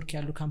አይ ኔትወርክ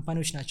ያሉ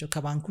ካምፓኒዎች ናቸው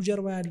ከባንኩ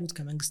ጀርባ ያሉት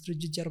ከመንግስት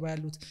ድርጅት ጀርባ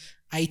ያሉት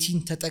አይቲን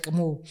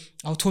ተጠቅሞ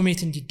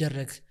አውቶሜት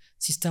እንዲደረግ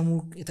ሲስተሙ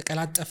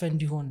የተቀላጠፈ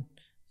እንዲሆን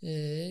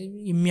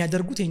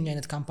የሚያደርጉት የኛ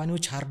አይነት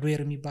ካምፓኒዎች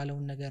ሃርድዌር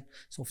የሚባለውን ነገር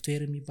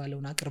ሶፍትዌር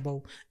የሚባለውን አቅርበው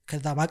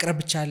ከዛ ማቅረብ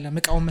ብቻ አይደለም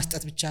እቃውን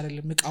መስጠት ብቻ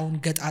አይደለም እቃውን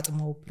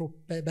ገጣጥመው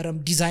በረም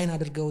ዲዛይን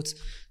አድርገውት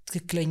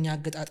ትክክለኛ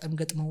አገጣጠም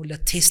ገጥመው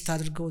ለቴስት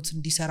አድርገውት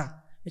እንዲሰራ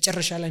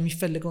መጨረሻ ላይ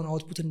የሚፈልገውን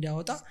አውትፑት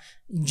እንዲያወጣ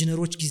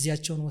ኢንጂነሮች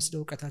ጊዜያቸውን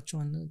ወስደው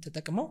እውቀታቸውን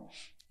ተጠቅመው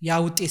ያ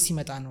ውጤት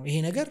ሲመጣ ነው ይሄ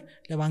ነገር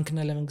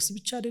ለባንክና ለመንግስት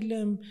ብቻ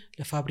አይደለም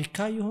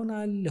ለፋብሪካ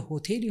ይሆናል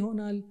ለሆቴል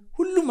ይሆናል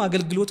ሁሉም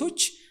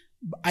አገልግሎቶች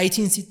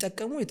አይቲን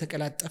ሲጠቀሙ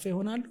የተቀላጠፈ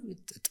ይሆናሉ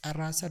ጠራ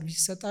ሰርቪስ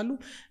ይሰጣሉ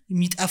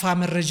የሚጠፋ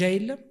መረጃ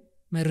የለም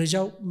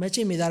መረጃው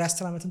መቼም የዛሬ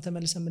 10 ዓመትም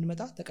ተመልሰን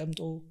ብንመጣ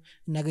ተቀምጦ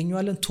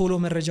እናገኘዋለን ቶሎ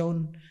መረጃውን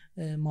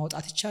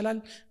ማውጣት ይቻላል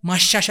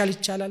ማሻሻል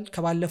ይቻላል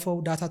ከባለፈው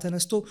ዳታ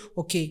ተነስቶ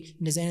ኦኬ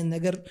እንደዚህ አይነት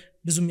ነገር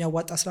ብዙም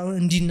ያዋጣ ስላልሆነ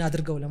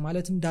እንዲናድርገው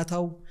ለማለትም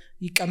ዳታው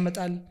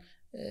ይቀመጣል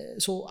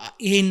ሶ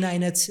ይሄን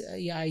አይነት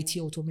የአይቲ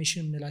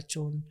አውቶሜሽን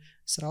እንላቸውን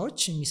ስራዎች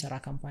የሚሰራ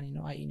ካምፓኒ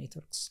ነው አይ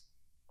ኔትወርክስ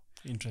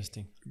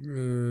ኢንትረስቲንግ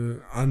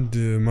አንድ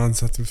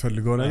ማንሳት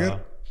የምፈልገው ነገር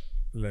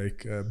ላይክ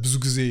ብዙ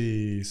ጊዜ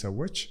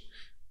ሰዎች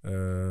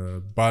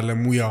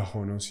ባለሙያ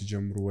ሆነው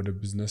ሲጀምሩ ወደ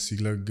ቢዝነስ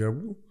ሲገቡ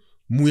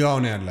ሙያው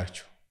ነው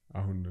ያላቸው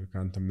አሁን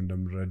ካንተም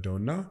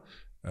እንደምረዳውና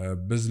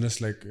ቢዝነስ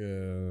ላይክ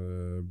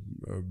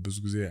ብዙ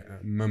ጊዜ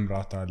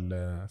መምራት አለ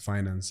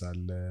ፋይናንስ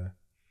አለ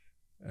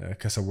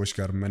ከሰዎች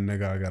ጋር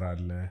መነጋገር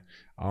አለ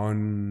አሁን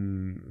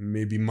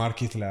ሜቢ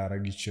ማርኬት ላይ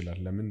ያረግ ይችላል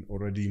ለምን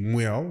ኦሬዲ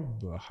ሙያው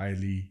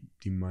ሃይሊ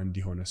ዲማንድ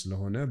ሆነ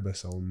ስለሆነ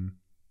በሰውም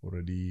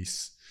ኦሬዲ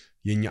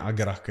የኛ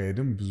አገር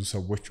አካሄድም ብዙ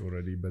ሰዎች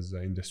ኦሬዲ በዛ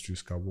ኢንደስትሪ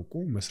ውስጥ ካወቁ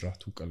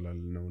መስራቱ ቀላል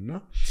ነውና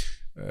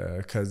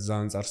ከዛ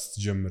አንፃር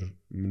ስትጀምር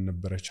ምን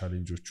ነበር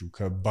ቻሌንጆቹ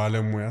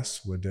ከባለሙያስ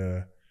ወደ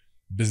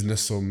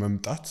ቢዝነስ ሰው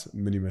መምጣት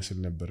ምን ይመስል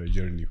ነበር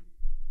ጀርኒው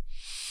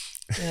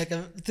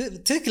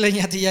ትክክለኛ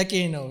ጥያቄ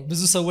ነው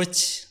ብዙ ሰዎች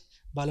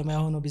ባለሙያ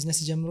ሆኖ ቢዝነስ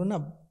ይጀምሩና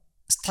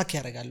ስታክ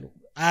ያደርጋሉ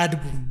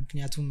አያድጉም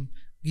ምክንያቱም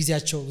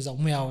ጊዜያቸው በዛው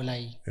ሙያው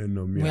ላይ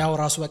ሙያው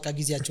ራሱ በቃ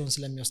ጊዜያቸውን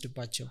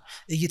ስለሚወስድባቸው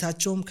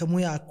እይታቸውም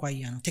ከሙያ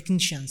አኳያ ነው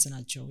ቴክኒሺያንስ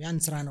ናቸው ያን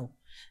ስራ ነው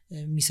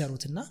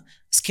የሚሰሩትና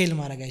ስኬል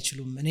ማድረግ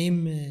አይችሉም እኔም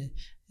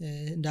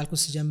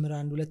እንዳልኩት ሲጀምር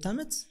 1-2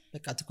 አመት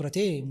በቃ ትኩረቴ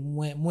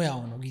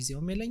ሙያው ነው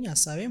ጊዜውም የለኝ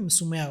ሐሳቤም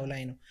እሱ ሙያው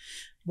ላይ ነው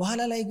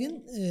በኋላ ላይ ግን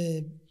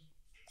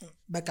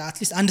በቃ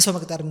አትሊስት አንድ ሰው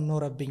መቅጠር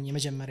ኖርብኝ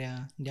የመጀመሪያ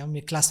እንዲያውም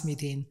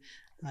የክላስሜቴን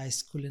ሃይ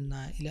ስኩል እና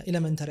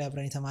ኤሌመንተሪ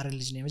አብረን የተማረን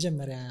ልጅ ነው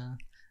መጀመሪያ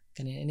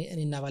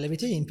እኔና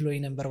ባለቤቴ ኤምፕሎይ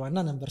ነምበር 1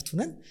 እና ነምበር 2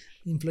 ነን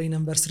ኤምፕሎይ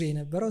ነምበር 3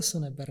 የነበረው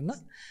እሱ ነበርና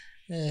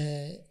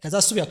ከዛ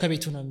እሱ ያው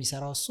ከቤቱ ነው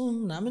የሚሰራው እሱ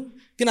ምናምን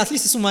ግን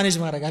አትሊስት እሱ ማኔጅ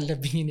ማድረግ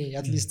አለብኝ እኔ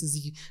አትሊስት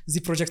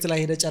እዚህ ፕሮጀክት ላይ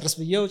ሄደ ጨርስ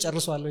ብዬው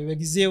ጨርሷለሁ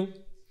በጊዜው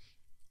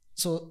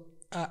ሶ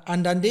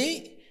አንዳንዴ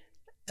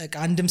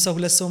አንድም ሰው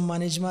ሁለት ሰው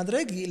ማኔጅ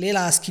ማድረግ ሌላ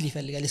ስኪል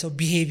ይፈልጋል የሰው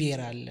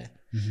ቢሄቪየር አለ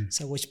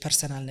ሰዎች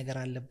ፐርሰናል ነገር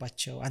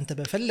አለባቸው አንተ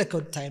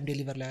በፈለከው ታይም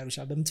ዴሊቨር ላይ ያርጉ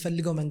ይችላል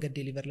በመትፈልገው መንገድ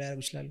ዴሊቨር ላይ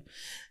ያርጉ ይችላል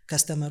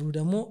ከስተመሩ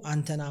ደግሞ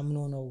አንተን አምኖ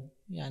ነው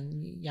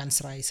ያን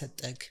ስራ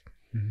ይሰጠግ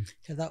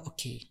ከዛ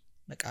ኦኬ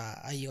በቃ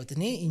አየሁት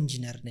እኔ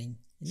ኢንጂነር ነኝ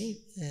እኔ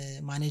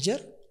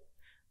ማኔጀር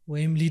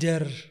ወይም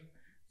ሊደር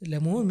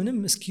ለመሆን ምንም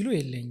ስኪሉ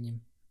የለኝም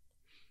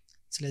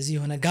ስለዚህ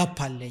የሆነ ጋፕ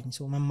አለኝ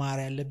ሶ መማር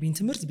ያለብኝ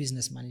ትምህርት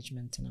ቢዝነስ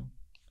ማኔጅመንት ነው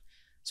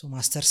ሶ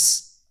ማስተርስ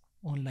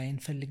ኦንላይን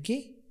ፈልጌ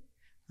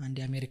አንድ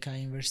የአሜሪካ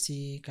ዩኒቨርሲቲ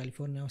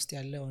ካሊፎርኒያ ውስጥ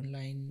ያለ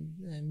ኦንላይን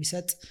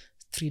የሚሰጥ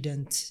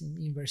ትሪደንት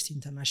ዩኒቨርሲቲ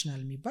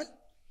ኢንተርናሽናል የሚባል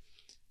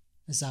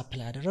እዛ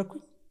አፕላይ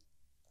አደረኩኝ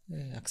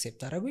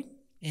አክሴፕት አደረጉኝ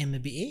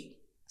ኤምቢኤ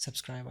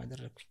ሰብስክራይብ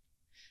አደረኩኝ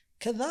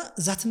ከዛ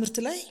እዛ ትምህርት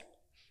ላይ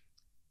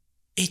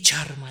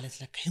ኤችአር ማለት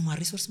ለካ ሂውማን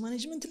ሪሶርስ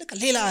ማኔጅመንት ለካ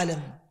ሌላ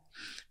ዓለም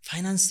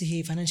ፋይናንስ ይሄ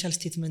ፋይናንሻል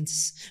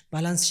ስቴትመንትስ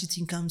ባላንስ ሺት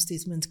ኢንካም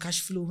ስቴትመንት ካሽ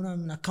ፍሎ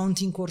ምናምን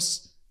አካውንቲንግ ኮርስ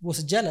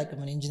ወስጄ አላውቅም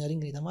እኔ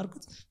ኢንጂነሪንግ ነው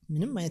የተማርኩት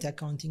ምንም አይነት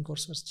አካውንቲንግ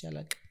ኮርስ ወስጄ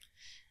አላውቅም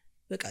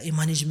በቃ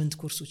የማኔጅመንት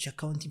ኮርሶች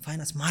አካውንቲንግ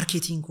ፋይናንስ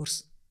ማርኬቲንግ ኮርስ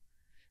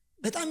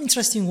በጣም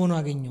ኢንትረስቲንግ ሆኖ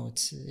አገኘሁት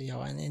ያው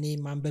እኔ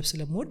ማንበብ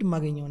ስለምወድ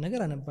ማገኘው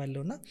ነገር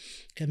አነባለውና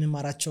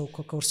ከመማራቸው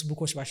ኮርስ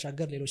ቡኮች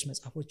ባሻገር ሌሎች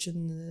መጽሐፎችን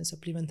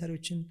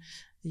ሰፕሊመንታሪዎችን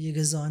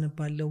እየገዛው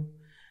አነባለው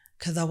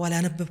ከዛ በኋላ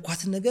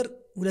ያነበብኳት ነገር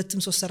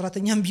 2-3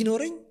 ሰራተኛም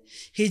ቢኖርኝ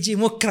ሄጄ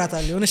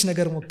ሞክራታለሁ የሆነች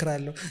ነገር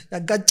ሞክራለሁ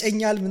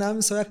ያጋጨኛል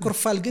ምናምን ሰው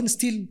ያኮርፋል ግን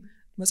ስቲል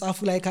መጽሐፉ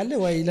ላይ ካለ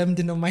ወይ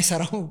ለምንድን ነው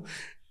የማይሰራው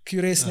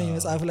ኩሪየስ ነኝ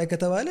መጽሐፉ ላይ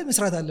ከተባለ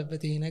መስራት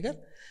አለበት ይሄ ነገር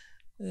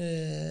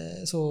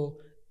ሶ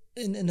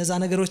እነዛ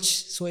ነገሮች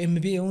ሶ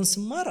ኤምቢኤውን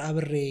ስማር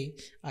አብሬ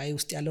አይ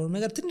ውስጥ ያለው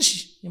ነገር ትንሽ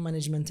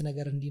የማኔጅመንት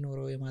ነገር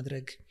እንዲኖረው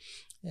የማድረግ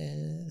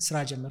ስራ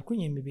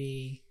ጀመርኩኝ ኤምቢኤ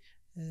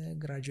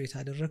ግራጁዌት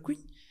አደረኩኝ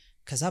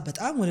ከዛ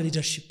በጣም ወደ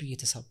ሊደርሺፕ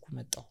እየተሳብኩ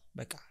መጣው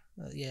በቃ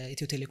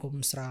የኢትዮ ቴሌኮም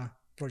ስራ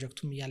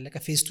ፕሮጀክቱም ያለቀ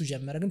ፌዝ 2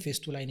 ጀመረ ግን ፌዝ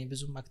 2 ላይ እኔ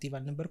ብዙም አክቲቭ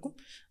አልነበርኩም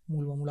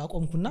ሙሉ በሙሉ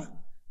አቆምኩና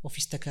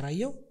ኦፊስ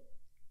ተከራየው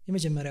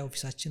የመጀመሪያ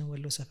ኦፊሳችን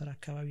ወሎ ሰፈር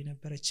አካባቢ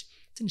ነበረች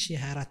ትንሽ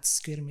የ24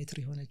 ስኩዌር ሜትር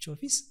የሆነች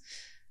ኦፊስ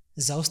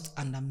እዛ ውስጥ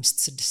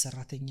 5-6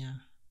 ሰራተኛ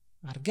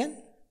አርገን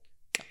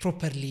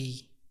ፕሮፐርሊ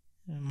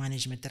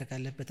ማኔጅ መደረግ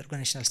አለበት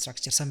ኦርጋናይዜሽናል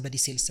ስትራክቸር somebody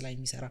ሴልስ ላይ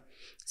የሚሰራ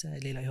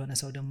ሌላ የሆነ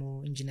ሰው ደግሞ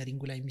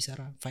ኢንጂነሪንግ ላይ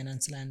የሚሰራ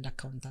ፋይናንስ ላይ አንድ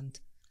አካውንታንት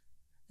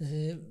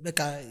በቃ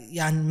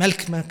ያን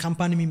መልክ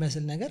ካምፓኒ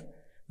የሚመስል ነገር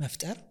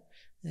መፍጠር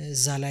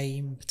እዛ ላይ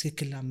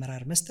ትክክል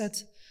አመራር መስጠት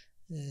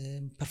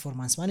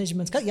ፐርፎርማንስ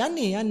ማኔጅመንት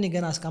ያኔ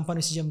ገና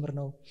ካምፓኒው ሲጀምር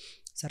ነው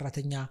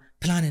ሰራተኛ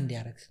ፕላን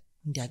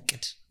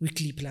እንዲያቅድ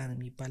ዊክሊ ፕላን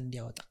የሚባል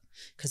እንዲያወጣ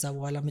ከዛ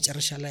በኋላ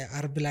መጨረሻ ላይ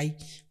አርብ ላይ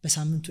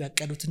በሳምንቱ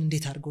ያቀዱትን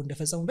እንዴት አድርገው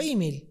እንደፈጸሙ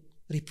በኢሜል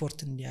ሪፖርት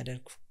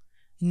እንዲያደርጉ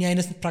እኛ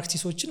አይነት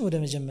ፕራክቲሶችን ወደ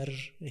መጀመር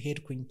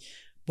ሄድኩኝ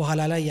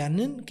በኋላ ላይ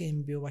ያንን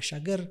ከኤምቢኦ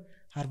ባሻገር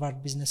ሃርቫርድ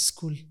ቢዝነስ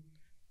ስኩል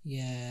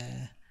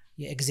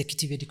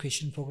የኤግዜኪቲቭ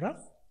ኤዱኬሽን ፕሮግራም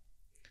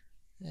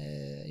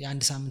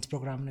የአንድ ሳምንት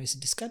ፕሮግራም ነው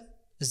የ6 ቀን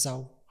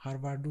እዛው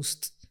ሃርቫርድ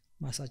ውስጥ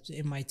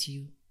MIT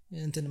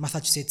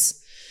ማሳቹሴትስ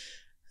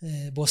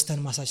ቦስተን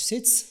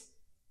ማሳቹሴትስ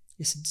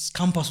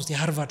ካምፓስ ውስጥ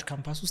የሃርቫርድ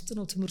ካምፓስ ውስጥ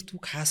ነው ትምርቱ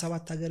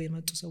ከ27 ሀገር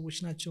የመጡ ሰዎች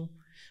ናቸው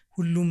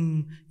ሁሉም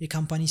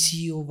የካምፓኒ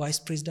ሲኢኦ ቫይስ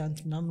ፕሬዚዳንት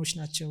ምናምኖች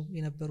ናቸው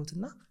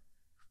የነበሩትና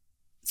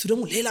እሱ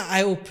ደግሞ ሌላ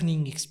አይ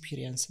ኦፕኒንግ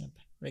ኤክስፒሪየንስ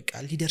ነበር በቃ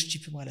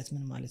ሊደርሺፕ ማለት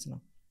ምን ማለት ነው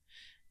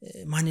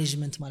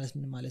ማኔጅመንት ማለት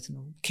ምን ማለት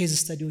ነው ኬዝ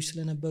ስታዲዎች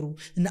ስለነበሩ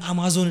እና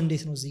አማዞን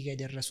እንዴት ነው እዚህ ጋር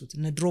ያደረሱት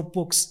እና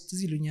ድሮፕቦክስ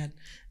እዚህ ይሉኛል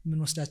ምን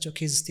ወስዳቸው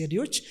ኬዝ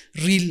ስታዲዎች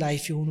ሪል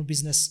ላይፍ የሆኑ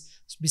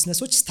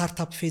ቢዝነሶች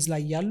ስታርታፕ ፌዝ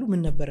ላይ ያሉ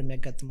ምን ነበር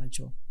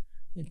የሚያጋጥማቸው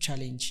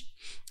ቻሌንጅ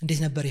እንዴት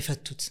ነበር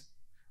የፈቱት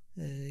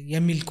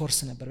የሚል ኮርስ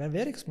ነበር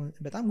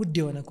በጣም ውድ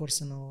የሆነ ኮርስ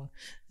ነው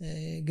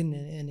ግን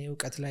እኔ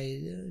ዕውቀት ላይ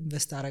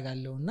ኢንቨስት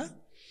አደርጋለሁና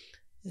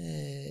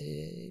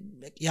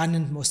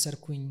ያንን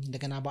ወሰድኩኝ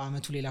እንደገና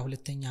በአመቱ ሌላ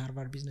ሁለተኛ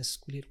ሃርቫርድ ቢዝነስ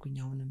ስኩል ሄድኩኝ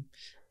አሁንም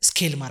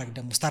ስኬል ማድረግ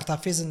ደግሞ ስታርታፕ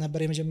ፌዝ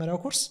ነበር የመጀመሪያው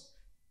ኮርስ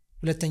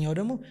ሁለተኛው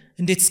ደግሞ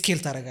እንዴት ስኬል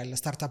ታደርጋለህ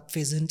ስታርታፕ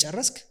ፌዝህን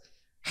ጨረስክ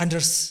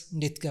ሃንድረስ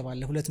እንዴት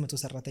ትገባለህ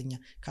 200 ሰራተኛ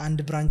ከአንድ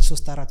ብራንች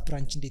 3-4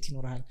 ብራንች እንዴት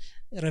ይኖርሃል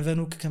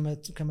ሬቨኑ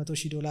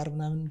 $100,000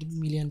 ምናምን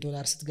ሚሊየን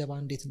ዶላር ስትገባ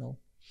እንዴት ነው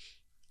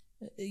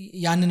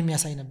ያንን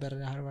የሚያሳይ ነበር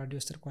ሃርቫርድ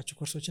የወሰድኳቸው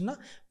ኮርሶችና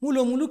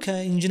ሙሉ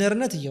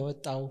ከኢንጂነርነት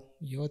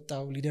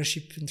እየወጣው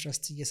ሊደርሺፕ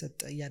ኢንትረስት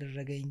እየሰጠ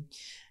ያደረገኝ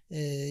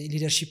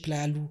ሊደርሺፕ ላይ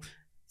ያሉ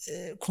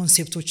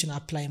ኮንሴፕቶችን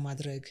አፕላይ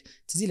ማድረግ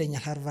ትዝ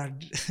ይለኛል ሃርቫርድ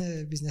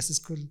ቢዝነስ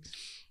ስኩል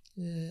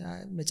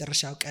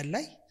መጨረሻው ቀን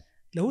ላይ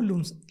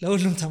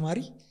ለሁሉም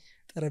ተማሪ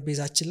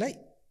ጠረጴዛችን ላይ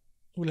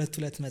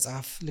ሁለት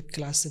መጽሐፍ ልክ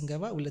ክላስ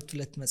እንገባ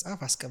ሁለት መጽሐፍ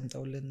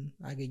አስቀምጠውልን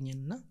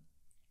አገኘንና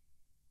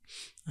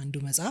አንዱ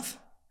መጽሐፍ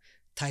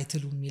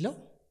ታይትሉ የሚለው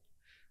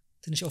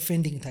ትንሽ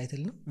ኦፌንዲንግ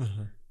ታይትል ነው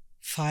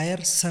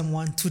fire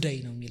someone today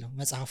ነው የሚለው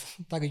መጽሐፉ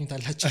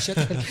ታገኙታላችሁ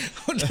ይሸጣል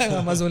ኦንላይን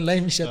አማዞን ላይ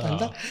ይሸጣል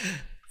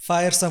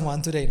fire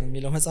someone today ነው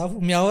የሚለው መጽሐፉ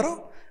የሚያወራው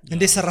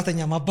እንዴት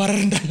ሰራተኛ ማባረር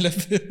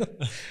እንዳለብህ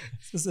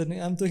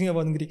I'm talking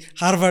about እንግዲህ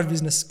ሃርቫርድ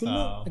ቢዝነስ ስኩል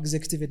ነው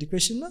ኤግዜኪቲቭ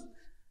ኤዱኬሽን ነው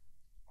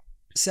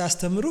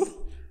ሲያስተምሩ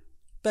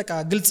በቃ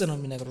ግልጽ ነው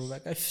የሚነግሩ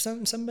በቃ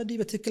somebody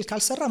በትክክል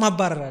ካልሰራ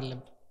ማባረር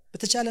አለበት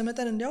በተቻለ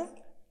መጠን እንዲያው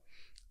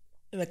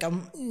በቃ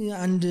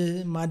አንድ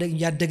ማደግ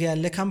ያደገ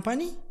ያለ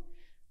ካምፓኒ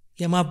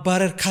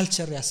የማባረር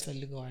ካልቸር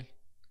ያስፈልገዋል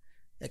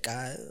በቃ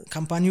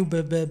ካምፓኒው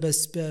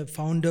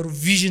በፋውንደሩ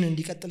ቪዥን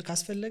እንዲቀጥል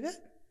ካስፈለገ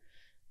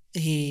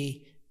ይሄ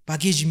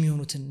ባጌጅ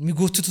የሚሆኑትን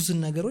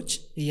የሚጎትቱትን ነገሮች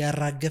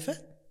ያራገፈ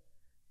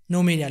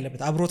ነው ሜል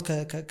ያለበት አብሮት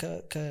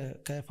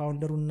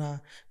ከፋውንደሩና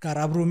ጋር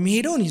አብሮ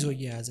የሚሄደውን ይዞ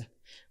እየያዘ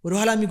ወደ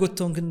ኋላ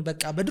የሚጎተውን ግን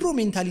በቃ በድሮ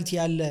ሜንታሊቲ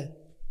ያለ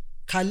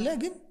ካለ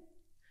ግን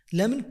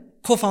ለምን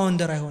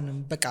ኮፋውንደር አይሆንም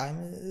በቃ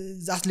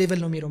ዛት ሌቨል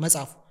ነው የሚለው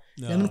መጽሐፉ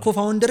ለምን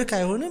ኮፋውንደር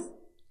ካይሆንም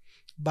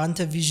ባንተ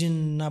ቪዥን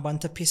እና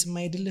ባንተ ፔስ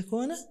ማይድልህ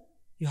ከሆነ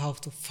you have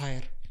to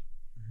fire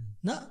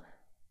ና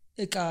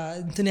በቃ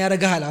እንትን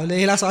ያረጋሃል አሁን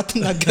ለሌላ ሰው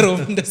አትናገረው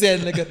እንደዚህ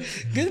አይነት ነገር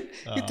ግን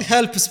it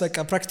helps በቃ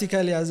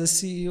practically as a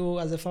CEO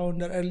as a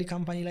founder early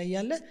company ላይ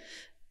ያለ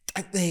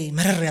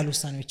መረር ያሉ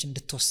ውሳኔዎች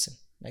እንድትወስን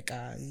በቃ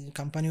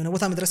ካምፓኒው ነው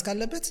ቦታ መድረስ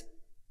ካለበት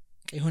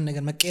የሆነ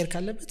ነገር መቀየር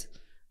ካለበት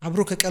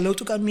አብሮ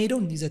ከቀለውጡ ጋር የሚሄደው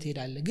እንዲዘት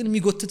ሄዳለ ግን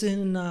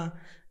የሚጎትትህንና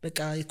በቃ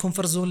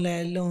ኮንፈርት ዞን ላይ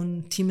ያለውን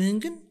ቲምህን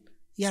ግን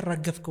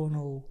ያራገፍከው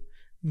ነው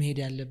መሄድ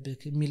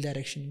ያለብህ የሚል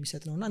ዳይሬክሽን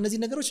የሚሰጥ ነውና እነዚህ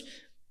ነገሮች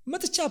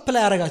መጥቻ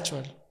አፕላይ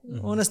ያረጋቸዋል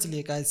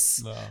honestly guys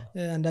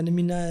አንዳንድ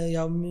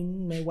ያው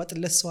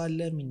የማይዋጥለት ሰው አለ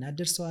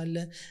የሚናደር ሰው አለ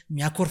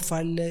የሚያኮርፍ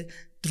አለ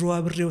ድሮ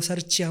አብሬው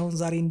ሰርቼ አሁን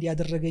ዛሬ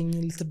እንዲያደረገኝ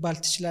ልትባል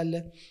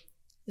ትችላለህ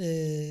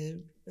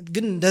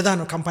ግን እንደዛ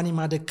ነው ካምፓኒ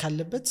ማደግ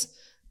ካለበት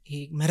ይሄ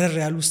መረር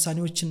ያሉ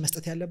ውሳኔዎችን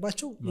መስጠት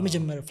ያለባቸው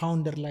የመጀመሪያ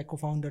ፋውንደር ላይ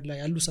ኮፋውንደር ላይ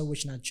ያሉ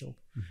ሰዎች ናቸው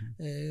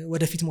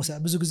ወደፊት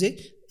ብዙ ጊዜ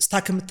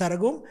ስታክ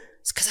የምታረገው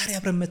እስከዛሬ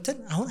አብረን መተን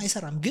አሁን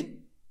አይሰራም ግን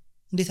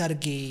እንዴት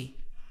አድርጌ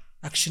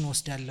አክሽን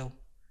ወስዳለሁ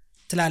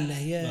ትላለህ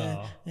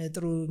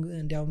የጥሩ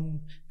እንዲያውም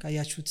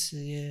ካያችሁት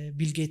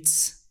የቢል ጌትስ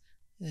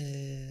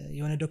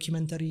የሆነ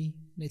ዶክመንተሪ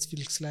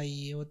ኔትፍሊክስ ላይ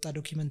የወጣ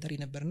ዶክመንተሪ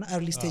ነበርና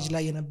early stage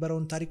ላይ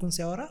የነበረውን ታሪኩን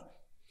ሲያወራ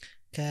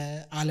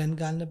ከአለን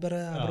ጋር ነበር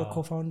አብሮ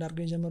ኮፋውንደር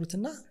አድርገው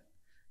የጀመሩትና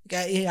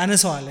ይሄ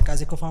አነሳዋል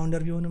ካዜ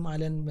ኮፋውንደር ቢሆንም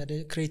አለን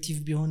ክሬቲቭ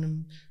ቢሆንም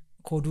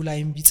ኮዱ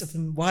ላይም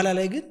ቢጽፍም በኋላ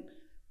ላይ ግን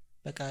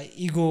በቃ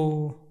ኢጎ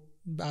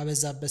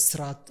አበዛበት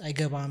ስራ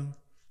አይገባም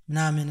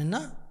ምናምንና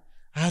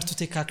I had to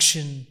take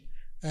action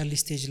early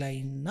stage ላይ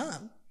እና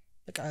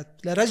በቃ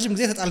ለረጅም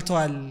ጊዜ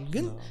ተጣልተዋል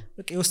ግን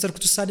በቃ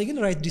የወሰድኩት ውሳኔ ግን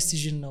ራይት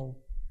ዲሲዥን ነው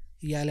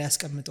ያለ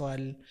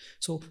ያስቀምጠዋል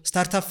ሶ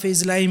ስታርታፕ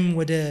ፌዝ ላይም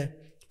ወደ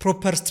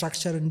ፕሮፐር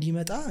ስትራክቸር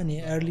እንዲመጣ እኔ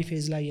early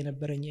ፌዝ ላይ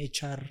የነበረኝ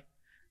HR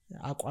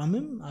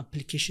አቋምም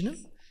አፕሊኬሽንም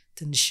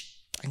ትንሽ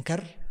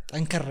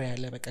ጠንከር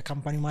ያለ በቃ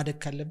ካምፓኒው ማደግ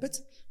ካለበት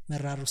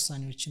መራር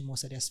ውሳኔዎችን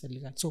መውሰድ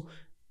ያስፈልጋል ሶ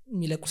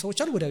የሚለቁ ሰዎች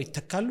አሉ ወዲያው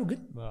ይተካሉ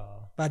ግን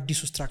በአዲሱ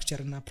ስትራክቸር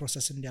እና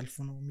ፕሮሰስ እንዲያልፉ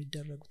ነው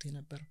የሚደረጉት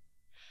የነበረው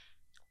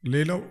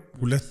ሌላው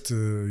ሁለት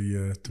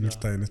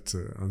የትምህርት አይነት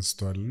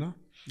አንስተዋልና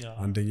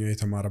አንደኛው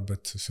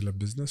የተማረበት ስለ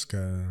ቢዝነስ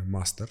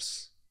ከማስተርስ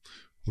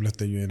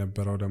ሁለተኛው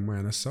የነበረው ደግሞ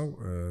ያነሳው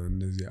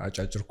እነዚህ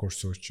አጫጭር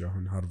ኮርሶች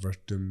አሁን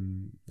ሃርቫርድም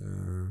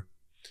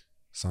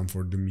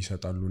ሳንፎርድም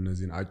ይሰጣሉ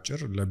እነዚህን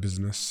አጭር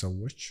ለቢዝነስ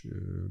ሰዎች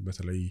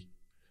በተለይ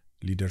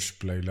ሊደርሺፕ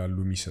ላይ ላሉ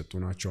የሚሰጡ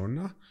ናቸውና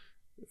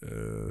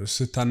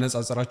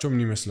ስታነጻጽራቸው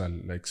ምን ይመስላል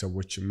ላይክ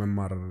ሰዎች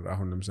መማር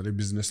አሁን ለምሳሌ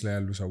ቢዝነስ ላይ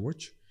ያሉ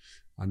ሰዎች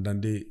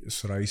አንዳንዴ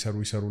ስራ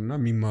ይሰሩና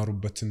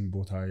የሚማሩበትን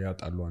ቦታ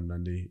ያጣሉ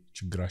አንዳንዴ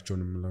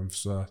ችግራቸውንም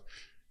ለመፍታት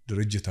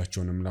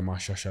ድርጅታቸውንም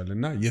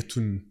ለማሻሻልና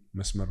የቱን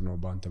መስመር ነው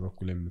በአንተ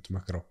በኩል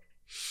የምትመክረው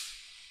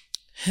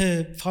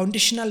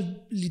ፋውንዴሽናል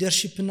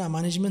ሊደርሺፕ እና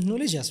ማኔጅመንት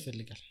ኖሌጅ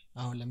ያስፈልጋል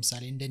አሁን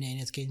ለምሳሌ እንደኔ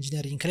አይነት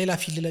ከኢንጂነሪንግ ከሌላ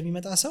ፊልድ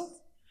ለሚመጣ ሰው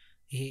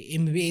ይሄ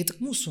MBA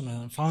ጥቅሙ እሱ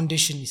ነው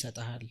ፋውንዴሽን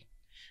ይሰጣል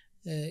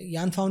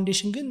ያን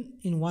ፋውንዴሽን ግን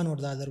in one or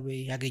the other way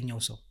ያገኘው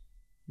ሰው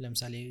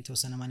ለምሳሌ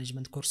የተወሰነ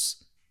ማኔጅመንት ኮርስ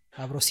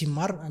አብሮ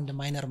ሲማር አንድ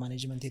ማይነር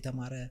ማኔጅመንት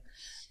የተማረ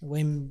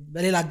ወይም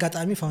በሌላ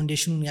አጋጣሚ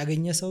ፋውንዴሽኑን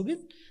ያገኘ ሰው ግን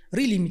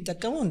ሪሊ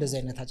የሚጠቀመው እንደዚህ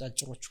አይነት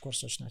አጫጭሮች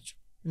ኮርሶች ናቸው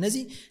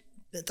እነዚህ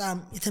በጣም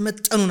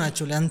የተመጠኑ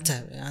ናቸው ለአንተ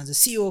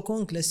CEO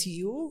ኮንክ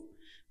ለCEO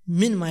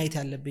ምን ማየት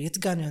ያለበት የት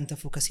ጋር ነው ያንተ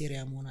ፎከስ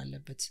ኤሪያ መሆን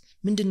አለበት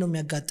ምንድነው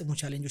የሚያጋጥሙ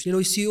ቻሌንጆች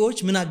ሌሎች CEOዎች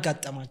ምን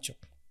አጋጠማቸው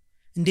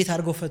እንዴት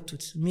አድርገው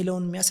ፈቱት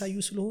የሚለውን የሚያሳዩ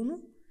ስለሆኑ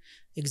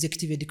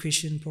ኤግዜኪቲቭ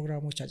ኤዱኬሽን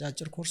ፕሮግራሞች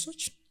አጫጭር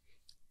ኮርሶች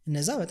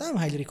እነዛ በጣም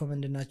ሃይሊ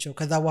ሪኮመንድ ናቸው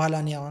ከዛ በኋላ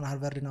ነው አሁን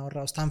ሃርቫርድን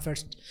አወራው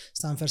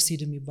ስታንፈርድ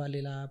ሲድ የሚባል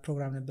ሌላ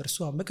ፕሮግራም ነበር እሱ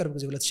አሁን በቅርብ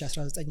ጊዜ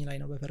 2019 ላይ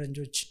ነው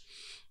በፈረንጆች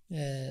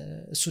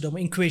እሱ ደግሞ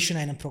ኢንኩቤሽን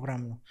አይነት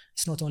ፕሮግራም ነው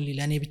it's not only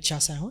ለኔ ብቻ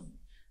ሳይሆን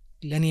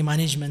ለኔ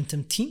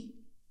ማኔጅመንትም ቲም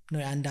ነው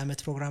የአንድ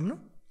አመት ፕሮግራም ነው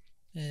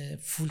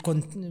ፉል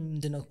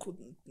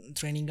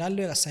ትሬኒንግ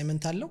አለው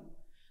አሳይመንት አለው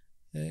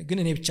ግን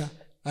እኔ ብቻ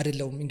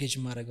አይደለም ኢንጌጅ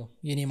ማድረገው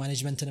የኔ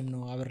ማኔጅመንትንም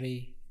ነው አብሬ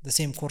the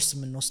same course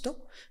የምንወስደው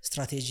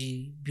ስትራቴጂ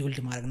ቢልድ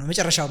ማድረግ ነው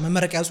መጨረሻው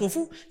መመረቂያ ጽሁፉ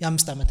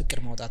የ5 አመት እቅድ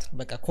ማውጣት ነው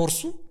በቃ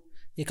ኮርሱ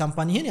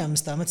የካምፓኒህን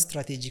የ5 አመት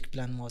ስትራቴጂክ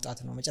ፕላን ማውጣት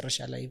ነው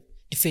መጨረሻ ላይ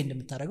ዲፌንድ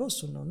የምታደርገው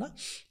እሱ ነውና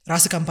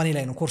ራስ ካምፓኒ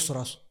ላይ ነው ኮርሱ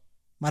ራሱ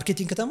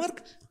ማርኬቲንግ ከተማርክ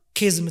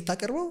ኬዝ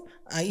የምታቀርበው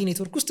አይ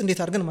ኔትወርክ ውስጥ እንዴት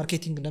አድርገን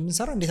ማርኬቲንግ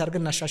እንደምንሰራ እንዴት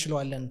አድርገን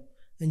እናሻሽለዋለን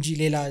እንጂ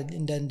ሌላ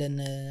እንደ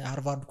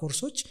ሃርቫርድ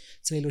ኮርሶች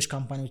ስለሌሎች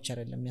ካምፓኒዎች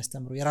አይደለም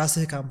የሚያስተምረው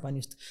የራስህ ካምፓኒ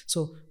ውስጥ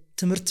ሶ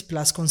ትምህርት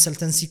ፕላስ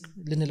ኮንሰልተንሲ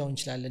ልንለው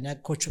እንችላለን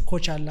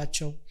ኮች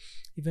አላቸው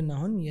ኢቭን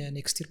አሁን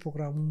የኔክስት ይር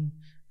ፕሮግራሙን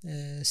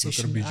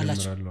ሴሽን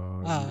አላቸው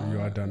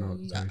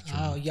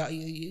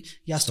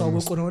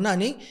ያስተዋወቁ ነውና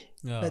እኔ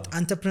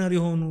አንትረፕረነር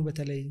የሆኑ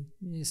በተለይ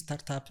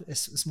ስታርታፕ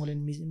ስሞል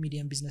ኤንድ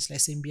ሚዲየም ቢዝነስ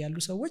ላይ ሴምቢ ያሉ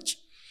ሰዎች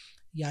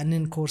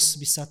ያንን ኮርስ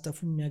ቢሳተፉ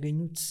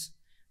የሚያገኙት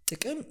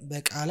ጥቅም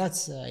በቃላት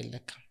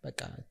አይለካም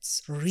በቃ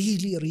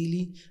ሪሊ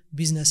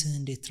ቢዝነስን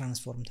እንዴት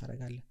ትራንስፎርም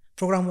ታደርጋለህ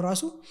ፕሮግራሙ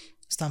ራሱ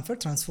ስታንፈርድ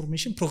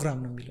ትራንስፎርሜሽን ፕሮግራም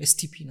ነው የሚለው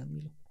STP ነው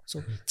የሚለው ሶ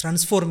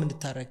ትራንስፎርም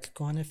እንድታረግ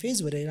ከሆነ ፌዝ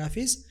ወደ ሌላ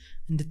ፌዝ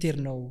እንድትሄድ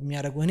ነው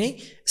የሚያደርገው እኔ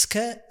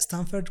እስከ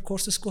ስታንፈርድ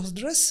ኮርስ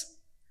ድረስ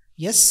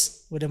yes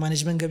ወደ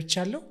ማኔጅመንት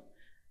ገብቻለሁ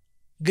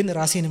ግን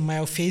ራሴን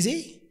የማየው ፌዜ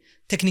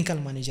ቴክኒካል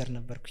ማኔጀር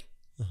ነበርኩኝ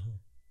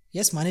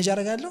yes ማኔጅ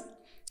አደርጋለሁ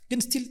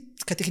ግን ስቲል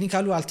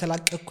ከቴክኒካሉ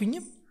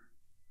አልተላቀቅኩኝም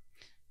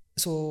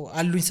ሶ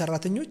አሉኝ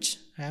ሰራተኞች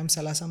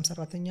 20-30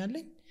 ሰራተኛ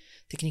አለኝ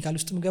ቴክኒካል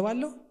ውስጥም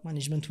ገባለሁ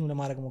ማኔጅመንቱን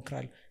ለማድረግ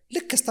ሞክራለሁ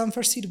ልክ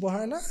ስታንፈርድ ሲድ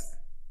በኋላ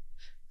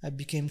I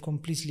became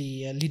completely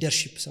a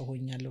leadership ሰው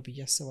ሆኛለሁ ብዬ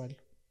አስባለሁ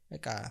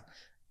በቃ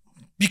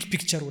ቢግ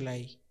ፒክቸሩ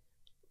ላይ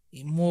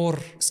ሞር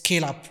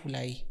ስኬል አፕ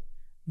ላይ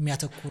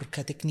የሚያተኩር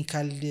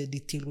ከቴክኒካል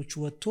ዲቴይሎች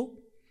ወጥቶ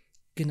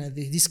ግን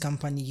this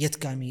company የት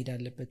ጋር መሄድ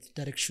አለበት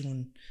ዳይሬክሽኑን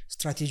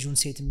ስትራቴጂውን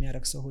ሴት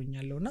የሚያደርግ ሰው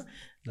ሆኛለሁና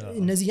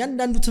እነዚህ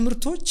ያንዳንዱ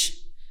ትምህርቶች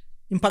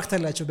ኢምፓክት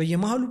አላቸው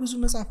በየመሃሉ ብዙ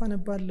መጽሐፍ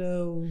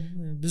አነባለሁ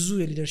ብዙ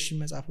የሊደርሺፕ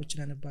መጽሐፎችን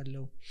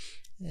አነባለሁ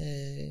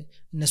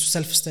እነሱ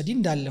ሰልፍ ስተዲ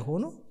እንዳለ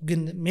ሆኖ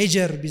ግን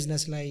ሜጀር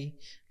ቢዝነስ ላይ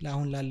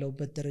ለአሁን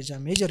ላለውበት ደረጃ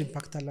ሜጀር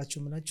ኢምፓክት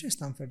አላቸው ማለት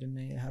ስታንፈርድ እና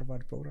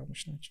የሃርቫርድ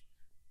ፕሮግራሞች ናቸው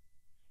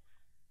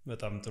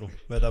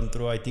በጣም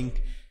ጥሩ አይ ቲንክ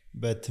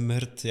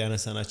በትምህርት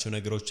ያነሳናቸው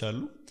ነገሮች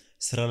አሉ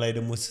ስራ ላይ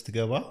ደግሞ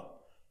ስትገባ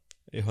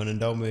ይሆን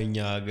እንዳው እኛ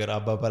ሀገር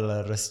አባባል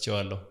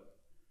ረስቼዋለሁ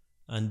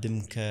አንድም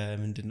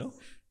ከምንድነው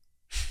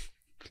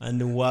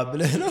አንድ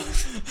ዋብለህ ነው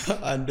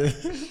አንድ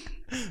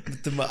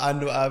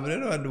አብለህ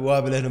ነው አንድ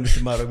ዋብለህ ነው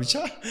የምትማረው ብቻ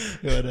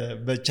የሆነ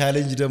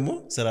በቻሌንጅ ደግሞ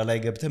ስራ ላይ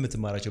ገብተህ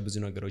የምትማራቸው ብዙ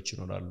ነገሮች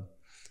ይኖራሉ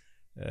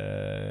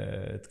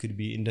it could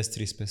be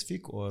industry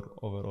specific or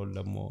overall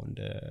ደግሞ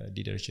እንደ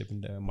leadership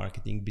እንደ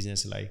marketing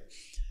business ላይ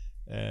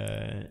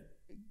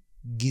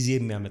ጊዜ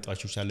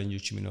የሚያመጣቸው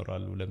ቻሌንጆች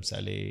ይኖራሉ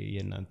ለምሳሌ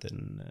የናንተን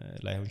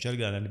ላይ ሆን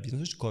ይችላል አንዳንድ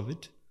ቢዝነሶች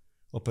ኮቪድ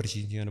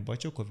ኦፖርቹኒቲ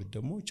የሆነባቸው ኮቪድ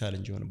ደግሞ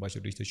ቻሌንጅ የሆነባቸው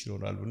ድርጅቶች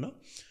ይኖራሉና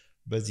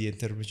በዚህ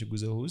ኢንተርፕረነር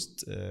ጉዞ ውስጥ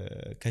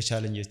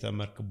ከቻሌንጅ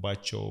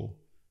የተማርክባቸው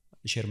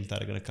ሼር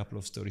የምታደርገን couple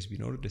of stories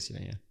ቢኖር ደስ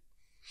ይለኛል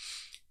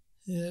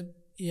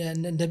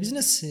እንደ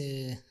ቢዝነስ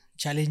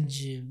ቻሌንጅ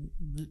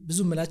ብዙ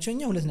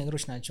መላቸውኛ ሁለት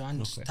ነገሮች ናቸው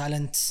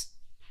አንድ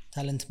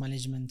ታለንት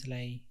ማኔጅመንት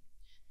ላይ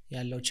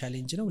ያለው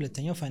ቻሌንጅ ነው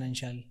ሁለተኛው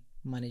ፋይናንሻል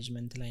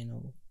ማኔጅመንት ላይ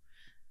ነው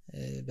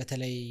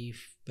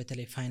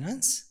በተለይ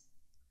ፋይናንስ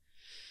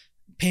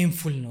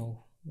ፔንፉል ነው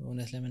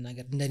እውነት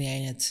ለመናገር እንደኔ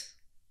አይነት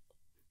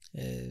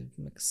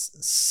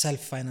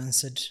ሰልፍ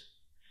ፋይናንስድ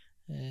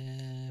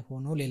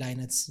ሆኖ ሌላ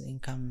አይነት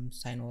ኢንካም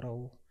ሳይኖረው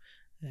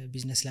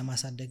ቢዝነስ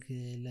ለማሳደግ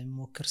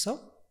ለሚሞክር ሰው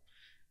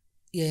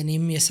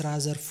የኔም የሥራ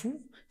ዘርፉ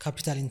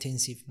ካፒታል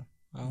ኢንቴንሲቭ ነው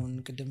አሁን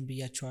ቅድም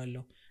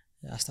ብያቸዋለሁ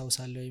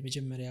አስተዋውሳለሁ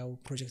የመጀመሪያው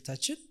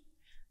ፕሮጀክታችን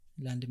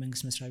ለአንድ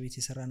መንግስት መስሪያ ቤት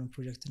የሰራነው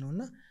ፕሮጀክት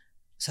ነውና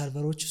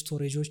ሰርቨሮች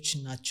ስቶሬጆች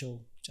ናቸው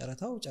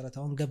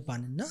ጨረታውን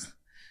ገባንና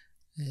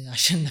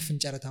አሸነፍን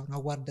ጨረታውን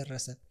አዋርድ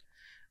ደረሰ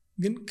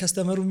ግን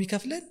ከስተመሩ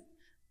የሚከፍለን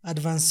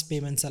አድቫንስ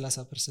ፔመንት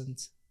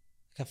 30%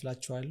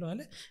 ከፍላቸዋለሁ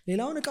አለ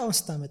ሌላውን እቃውን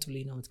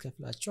ስታመጡልኝ ነው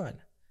የምትከፍላቸው አለ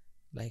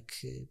ላይክ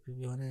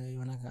የሆነ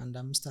አንድ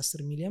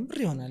 5-10 ሚሊዮን ብር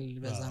ይሆናል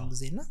በዛን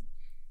ጊዜና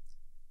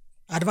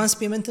አድቫንስ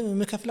ፔመንት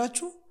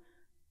የምከፍላችሁ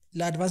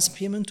ለአድቫንስ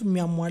ፔመንቱ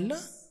የሚያሟላ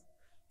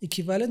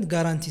ኢኩቫለንት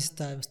ጋራንቲ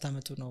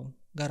ስታመጡ ነው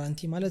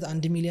ጋራንቲ ማለት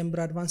 1 ሚሊዮን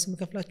ብር አድቫንስ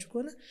የምከፍላችሁ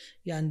ከሆነ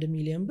የ1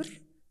 ሚሊዮን ብር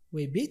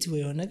ወይ ቤት ወይ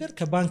የሆነ ነገር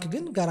ከባንክ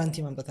ግን ጋራንቲ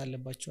ማምጣት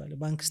አለባችሁ አለ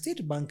ባንክ ስቴት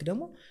ባንክ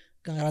ደግሞ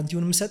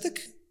ጋራንቲውን መስጠት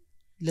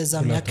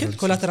ለዛም ያክል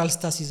ኮላተራል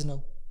ስታሲዝ ነው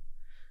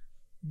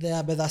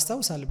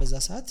በዛስታውሳል በዛ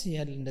ሰዓት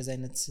ያለ እንደዚህ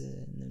አይነት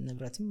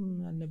ንብረትም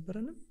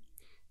አልነበረንም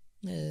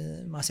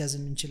ማስያዝ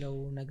የምንችለው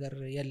ነገር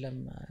የለም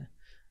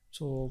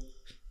ሶ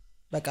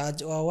በቃ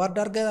ዋርድ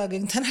አርገን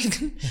አገኝተናል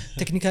ግን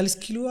ቴክኒካል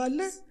ስኪሉ አለ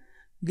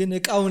ግን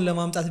እቃውን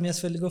ለማምጣት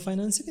የሚያስፈልገው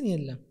ፋይናንስ ግን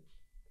የለም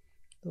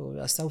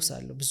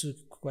አስተዋውሳለሁ ብዙ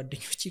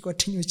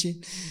ጓደኞቼ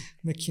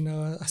መኪና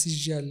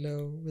አስይዣለሁ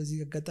በዚህ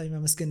አጋጣሚ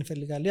ማመስገን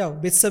እፈልጋለሁ ያው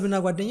ቤተሰብና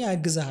ጓደኛ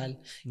ያግዛሃል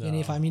የኔ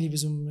ፋሚሊ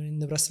ብዙም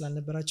ንብረት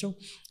ስላልነበራቸው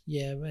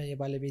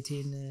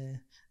የባለቤቴን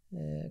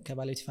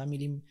ከባለቤቴ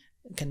ፋሚሊም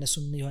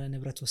ከነሱም የሆነ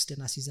ንብረት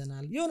ወስደን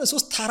አስይዘናል የሆነ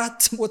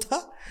 3-4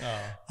 ቦታ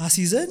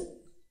አስይዘን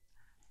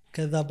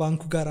ከዛ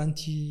ባንኩ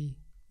ጋራንቲ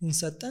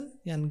እንሰጠን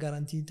ያን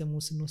ጋራንቲ ደግሞ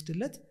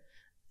ስንወስድለት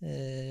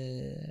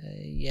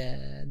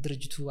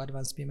የድርጅቱ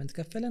አድቫንስ ፔመንት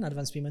ከፈለን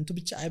አድቫንስ ፔመንቱ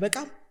ብቻ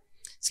አይበቃም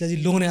ስለዚህ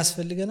ሎን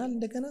ያስፈልገናል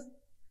እንደገና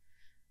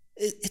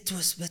it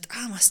was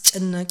በጣም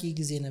አስጨናቂ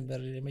ጊዜ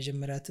ነበር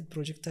የመጀመሪያ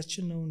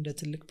ፕሮጀክታችን ነው እንደ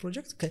ትልቅ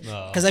ፕሮጀክት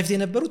ከዛ ፊት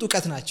የነበሩት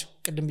ዕውቀት ናቸው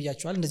ቅድም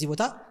ብያቸዋል እንደዚህ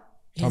ቦታ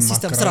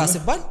ሲስተም ስራ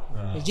ሲባል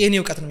የኔ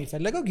ዕውቀት ነው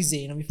የሚፈልገው ጊዜ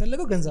ነው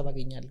የሚፈልገው ገንዘብ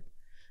አገኛለሁ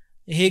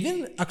ይሄ ግን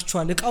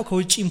አክቹዋሊ ዕቃው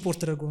ከውጪ ኢምፖርት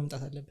ተደርጎ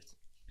መምጣት አለበት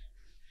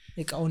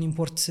ዕቃውን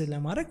ኢምፖርት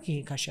ለማድረግ ይሄ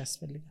ካሽ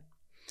ያስፈልጋል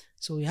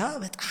ሶ ያ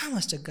በጣም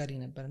አስቸጋሪ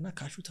ነበርና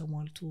ካሹ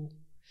ተሟልቶ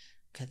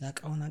ከዛ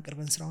ዕቃውን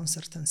አቅርበን ስራውን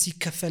ሰርተን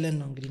ሲከፈለን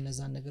ነው እንግዲህ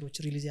እነዛን ነገሮች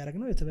ሪሊዝ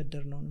ያደረግነው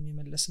የተበደርነው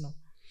የሚመለስነው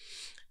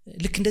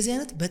ልክ እንደዚህ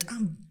አይነት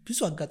በጣም ብዙ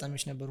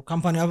አጋጣሚዎች ነበሩ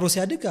ካምፓኒው አብሮ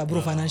ሲያድግ አብሮ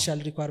ፋይናንሻል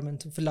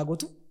ሪኳየርመንት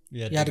ፍላጎቱ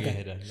ያድጋል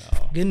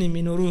ግን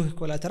የሚኖሩ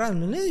ኮላተራል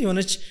ምን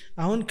የሆነች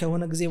አሁን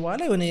ከሆነ ጊዜ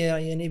በኋላ የሆነ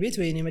የኔ ቤት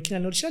ወይ የኔ መኪና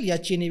ሊኖር ይችላል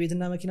ያቺ የኔ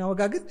ቤትና መኪና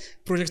ዋጋ ግን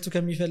ፕሮጀክቱ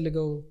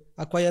ከሚፈልገው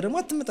አኳያ ደግሞ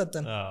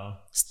አትመጣጣን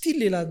ስቲል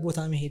ሌላ ቦታ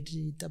መሄድ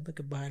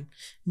ይጠበቅብሃል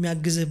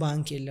የሚያግዝህ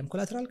ባንክ የለም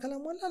ኮላተራል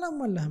ካላሟላ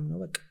አላሟላህም ነው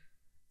በቃ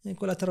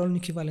ኮላተራሉን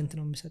ኢኩቫለንት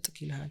ነው የሚሰጥክ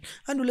ይልሃል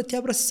አንድ ሁለት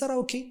ያብረስ ሰራ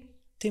ኦኬ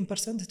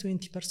 10%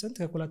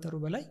 20% ከኮላተሩ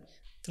በላይ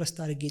ትረስት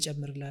አድርጌ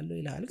ጨምርላለሁ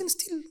ይልሃል ግን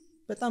ስቲል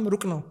በጣም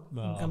ሩቅ ነው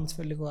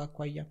ከምትፈልገው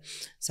አኳያ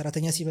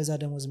ሰራተኛ ሲበዛ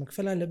ደሞዝ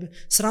መክፈል አለብህ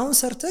ስራውን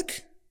ሰርተክ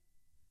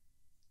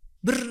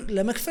ብር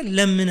ለመክፈል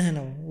ለምንህ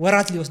ነው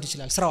ወራት ሊወስድ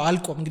ይችላል ስራው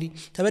አልቆም እንግዲህ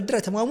ተበድረ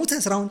ተማሙተ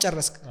ስራውን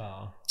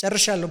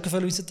ጨርሻለሁ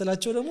ክፈሉኝ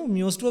ስትላቸው ደግሞ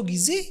የሚወስደው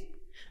ጊዜ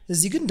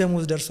እዚህ ግን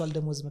ደሞዝ ደርሷል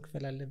ደሞዝ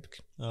መክፈል አለብክ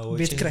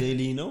ቤት ኪራይ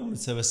ዴሊ ነው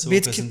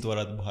ሰበሰበው ከስንት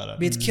ወራት በኋላ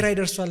ቤት ኪራይ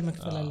ደርሷል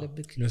መክፈል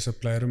አለብክ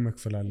ለሰፕላየር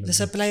መክፈል አለብክ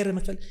ለሰፕላየር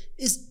መክፈል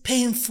is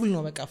painful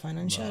ነው በቃ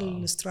ፋይናንሻል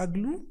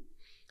ስትራግሉ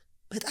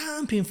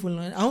በጣም ፔንፉል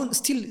ነው አሁን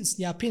ስቲል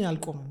ያ ፔን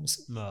አልቆመም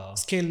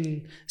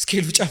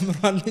ስኬሉ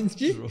ጨምሯል እንጂ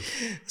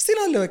ስቲል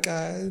አለ በቃ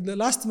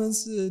ላስት መንስ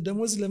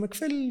ደሞዝ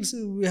ለመክፈል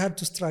we had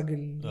to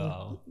struggle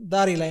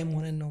ዳሪ ላይ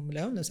ሆነን ነው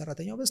ማለት ነው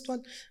ለሰራተኛው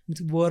በስቷል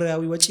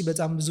በወራዊ ወጪ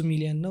በጣም ብዙ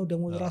ሚሊዮን ነው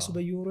ደሞዝ ራሱ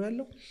በየወሩ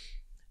ያለው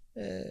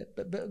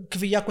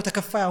ክፍያ እኮ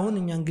ተከፋይ አሁን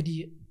እኛ እንግዲህ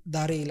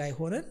ዳሪ ላይ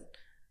ሆነን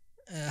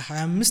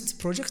 25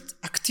 ፕሮጀክት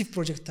አክቲቭ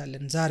ፕሮጀክት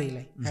አለን ዛሬ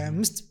ላይ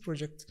 25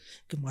 ፕሮጀክት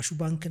ግማሹ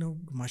ባንክ ነው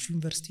ግማሹ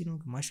ዩኒቨርሲቲ ነው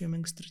ግማሹ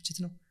የመንግስት ድርጅት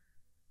ነው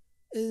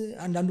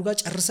አንዳንዱ ጋር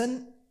ጨርሰን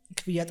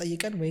ክፍያ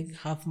ጠይቀን ወይ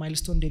ሃፍ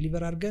ማይልስቶን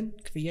ዴሊቨር አድርገን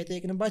ክፍያ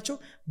ጠይቀንባቸው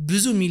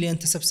ብዙ ሚሊዮን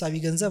ተሰብሳቢ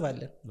ገንዘብ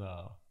አለን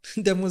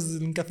ደሞዝ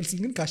ልንከፍል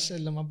ሲል ግን ካሽ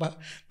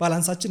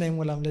ባላንሳችን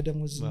አይሞላም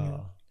ለደሞዝ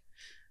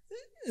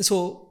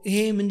ሶ ይሄ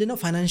ምንድነው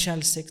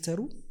ፋይናንሻል ሴክተሩ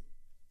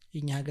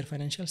የኛ ሀገር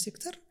ፋይናንሻል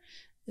ሴክተር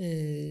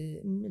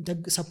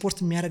ሰፖርት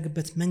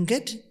የሚያደርግበት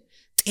መንገድ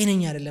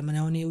ጤነኛ አይደለም እና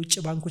አሁን የውጭ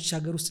ባንኮች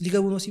ሀገር ውስጥ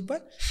ሊገቡ ነው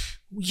ሲባል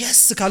yes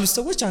ካሉ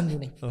ሰዎች አንዱ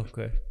ነኝ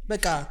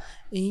በቃ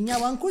የኛ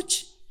ባንኮች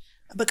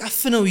በቃ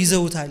አፍነው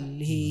ይዘውታል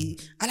ይሄ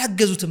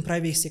አላገዙትም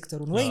ፕራይቬት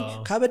ሴክተሩን ወይ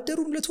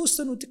ካበደሩም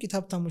ለተወሰኑ ጥቂት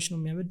ሀብታሞች ነው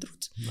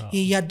የሚያበድሩት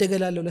ይሄ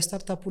ያደገላለው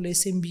ለስታርታፑ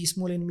ለኤስኤምቢ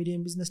ስሞል ኤንድ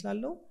ሚዲየም ቢዝነስ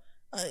ላለው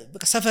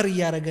በቃ ሰፈር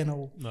ያያረገ ነው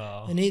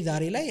እኔ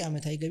ዛሬ ላይ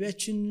አመታዊ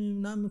ገቢያችን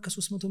ምናምን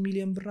ከ300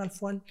 ሚሊዮን ብር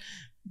አልፏል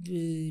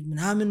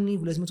ምናምን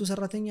 200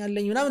 ሰራተኛ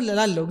አለኝ ምናምን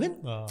ላለው ግን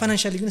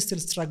ፋይናንሻሊ ግን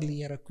ስቲል ስትራግል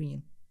ያረኩኝ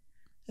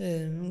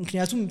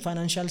ምክንያቱም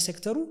ፋይናንሻል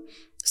ሴክተሩ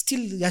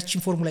ስቲል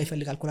ያቺን ፎርሙላ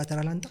ይፈልጋል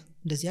ኮላተራል አንጣ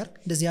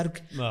እንደዚህ አርግ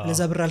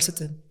ለዛ ብር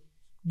አልሰጥም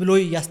ብሎ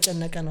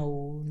ያስጨነቀ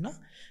ነውና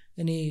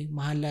እኔ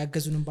መሐል ላይ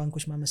ያገዙንን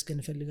ባንኮች ማመስገን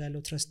ፈልጋለሁ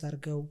ትረስት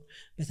አርገው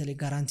በተለይ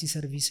ጋራንቲ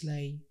ሰርቪስ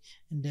ላይ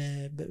እንደ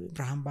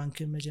ብርሃን ባንክ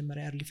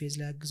መጀመሪያ አርሊ ፌዝ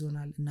ላይ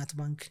ያግዞናል እናት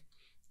ባንክ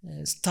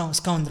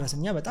ስካውን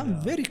ድረስኛ በጣም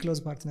ቬሪ ክሎዝ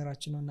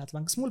ፓርትነራችን ነው እናት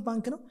ባንክ ስሞል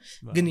ባንክ ነው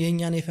ግን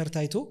የኛን ኤፈርት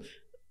አይቶ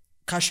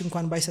ካሽ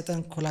እንኳን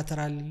ባይሰጠን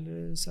ኮላተራል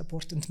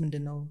ሰፖርት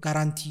ምንድነው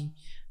ጋራንቲ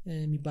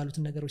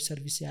የሚባሉትን ነገሮች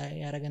ሰርቪስ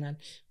ያረጋናል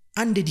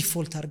አንድ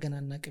ዲፎልት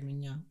አርገናል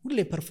ናቅምኛ ሁሌ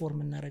ፐርፎርም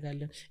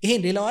እናረጋለን ይሄ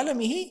ሌላው ዓለም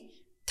ይሄ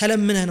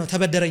ተለምነህ ነው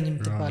ተበደረኝ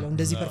የምትባለው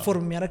እንደዚህ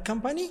ፐርፎርም የሚያረግ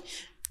ካምፓኒ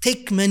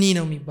ቴክ መኒ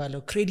ነው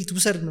የሚባለው ክሬዲት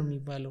ውሰድ ነው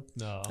የሚባለው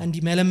አንዲ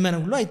መለመነ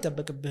ሁሉ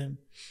አይተበቅብህም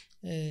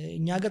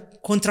እኛ ሀገር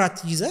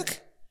ኮንትራክት ይዘህ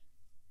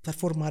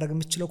ፐርፎርም ማድረግ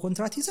የምትችለው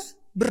ኮንትራክት ይዘህ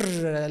ብር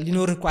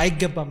ሊኖርህ እኮ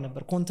አይገባም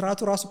ነበር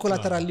ኮንትራክቱ ራሱ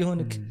ኮላተራል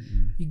ሊሆንክ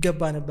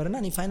ይገባ ነበርና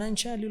እኔ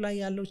ፋይናንሻሊ ላይ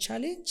ያለው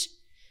ቻሌንጅ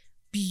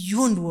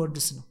ቢዮንድ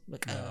ወርድስ ነው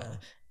በቃ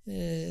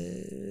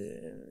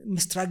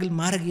መስትራግል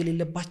ማድረግ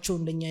የሌለባቸው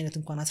እንደኛ አይነት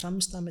እንኳን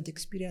 15 አመት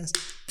ኤክስፒሪየንስ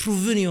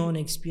ፕሩቭን የሆነ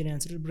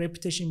ኤክስፒሪየንስ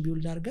ሬፑቴሽን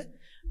ቢልድ አድርገ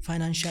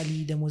ፋይናንሻሊ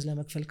ደሞዝ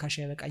ለመክፈል ካሽ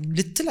ያበቃኝ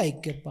ልትል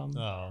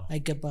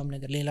አይገባም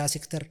ነገር ሌላ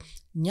ሴክተር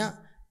እኛ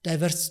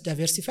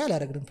ዳይቨርሲፋይ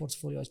አላደረግንም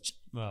ፖርትፎሊዮዎች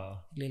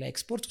ሌላ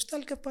ኤክስፖርት ውስጥ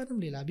አልገባንም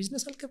ሌላ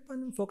ቢዝነስ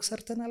አልገባንም ፎከስ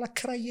ሰርተን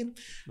አላከራየንም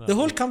the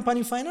whole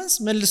company finance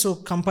መልሶ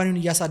ካምፓኒውን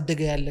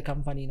እያሳደገ ያለ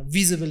ካምፓኒ ነው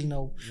ቪዚብል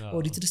ነው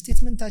ኦዲትድ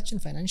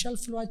ስቴትመንታችን ፋይናንሻል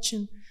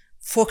ፍሎአችን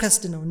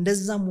ፎከስድ ነው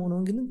እንደዛም ሆኖ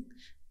ግን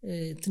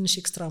ትንሽ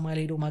ኤክስትራ ማይል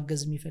ሄዶ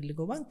ማገዝ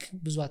የሚፈልገው ባንክ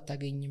ብዙ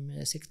አታገኝም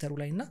ሴክተሩ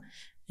ላይና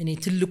እኔ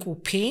ትልቁ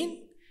ፔን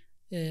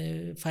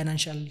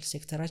ፋይናንሻል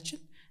ሴክተራችን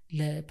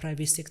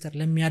ለፕራይቬት ሴክተር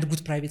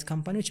ለሚያድጉት ፕራይቬት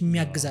ካምፓኒዎች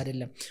የሚያግዝ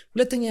አይደለም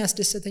ሁለተኛ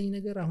ያስደሰተኝ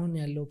ነገር አሁን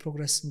ያለው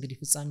ፕሮግረስ እንግዲህ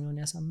ፍጻሜውን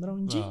ያሳምረው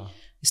እንጂ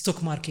ስቶክ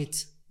ማርኬት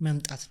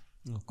መምጣት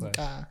በቃ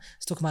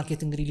ስቶክ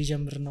ማርኬት እንግዲህ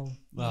ሊጀምር ነው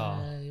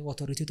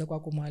ኦቶሪቲው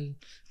ተቋቁሟል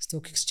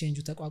ስቶክ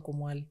ኤክስቼንጁ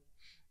ተቋቁሟል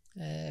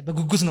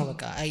በጉጉት ነው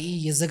በቃ አይ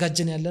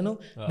የዘጋጀን ያለ ነው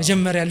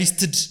መጀመሪያ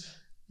ሊስትድ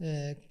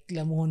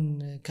ለመሆን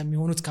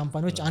ከሚሆኑት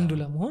ካምፓኒዎች አንዱ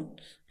ለመሆን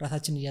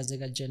ራሳችን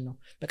ያዘጋጀን ነው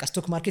በቃ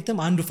ስቶክ ማርኬትም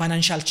አንዱ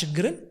ፋይናንሻል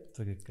ችግርን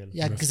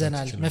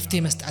ያግዘናል መፍትሄ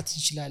መስጣት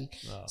ይችላል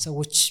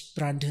ሰዎች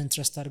ብራንድህን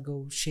ትረስት አድርገው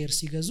ሼር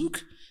ሲገዙክ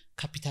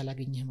ካፒታል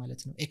ያገኘህ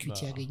ማለት ነው ኢኩዊቲ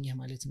ያገኘህ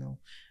ማለት ነው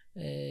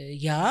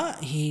ያ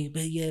ይሄ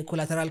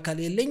የኮላተራል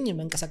ካለኝ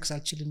መንቀሳቀስ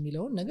አልችልም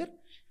የሚለውን ነገር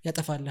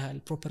ያጠፋልሃል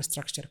ፕሮፐር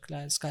ስትራክቸር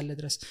ክላስ ካለ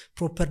ድረስ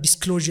ፕሮፐር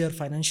ዲስክሎዠር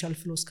ፋይናንሻል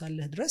ፍሎስ ካለ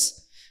ድረስ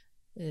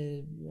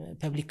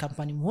ፐብሊክ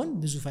ካምፓኒ መሆን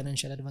ብዙ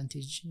ፋይናንሻል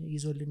አድቫንቴጅ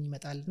ይዞልን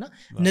ይመጣልና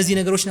እነዚህ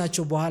ነገሮች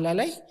ናቸው በኋላ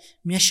ላይ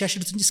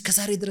የሚያሻሽሉት እንጂ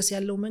እስከዛሬ ድረስ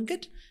ያለው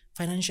መንገድ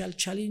ፋይናንሻል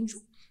ቻሌንጁ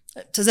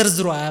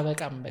ተዘርዝሮ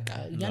አያበቃም በቃ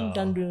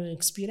ያንዳንዱ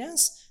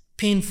ኤክስፒሪየንስ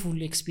ፔንፉል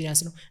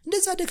ኤክስፒሪየንስ ነው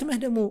እንደዛ ደክመህ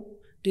ደግሞ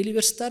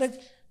ዴሊቨር ስታደርግ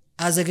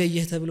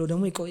አዘገየህ ተብሎ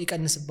ደግሞ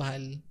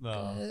ይቀንስብሃል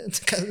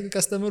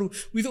ከስተመሩ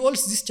with all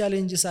these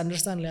challenges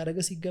understand ሊያደርግ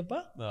ሲገባ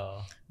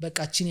በቃ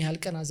እቺን ያህል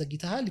ቀን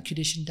አዘግይተሃል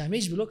liquidation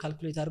damage ብሎ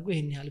ካልኩሌት አድርጎ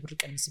ይሄን ያህል ብር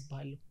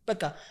ቀንስብሃል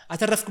በቃ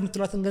አተረፍኩ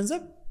የምትሏትን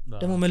ገንዘብ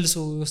ደግሞ መልሶ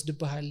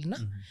ይወስድብሃልና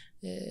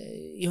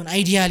ይሁን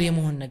አይዲያል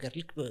የመሆን ነገር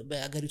ልክ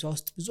በአገሪቷ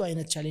ውስጥ ብዙ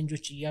አይነት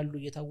ቻሌንጆች ያሉ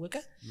እየታወቀ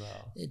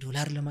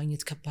ዶላር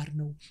ለማግኘት ከባድ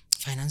ነው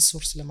ፋይናንስ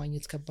ሶርስ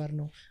ለማግኘት ከባድ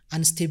ነው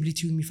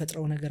አንስቴቢሊቲው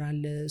የሚፈጥረው ነገር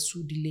አለ እሱ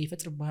ዲሌይ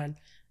ይፈጥርብሃል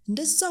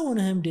እንደዛ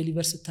ሆነህም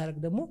ዴሊቨር ስታደርግ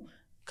ደግሞ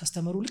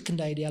ከስተመሩ ልክ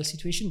እንደ አይዲያል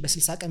ሲቹዌሽን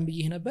በ60 ቀን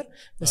ብዬ ነበር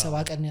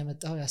በ70 ቀን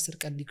ያመጣው የ10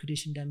 ቀን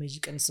ሊኩዊዴሽን ዳሜጅ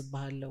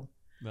ቀንስብሃለው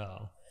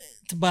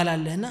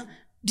ትባላለህና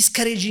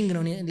ዲስከሬጂንግ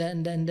ነው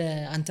እንደ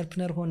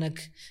አንተርፕረነር ሆነክ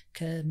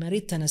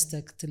ከመሬት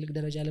ተነስተክ ትልቅ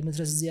ደረጃ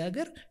ለመድረስ እዚህ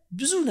ሀገር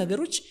ብዙ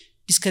ነገሮች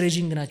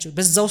ዲስከሬጂንግ ናቸው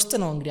በዛ ውስጥ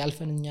ነው እንግዲህ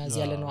አልፈንኛ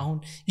እዚህ ያለ ነው አሁን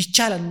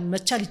ይቻላል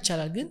መቻል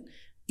ይቻላል ግን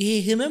ይሄ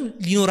ህመም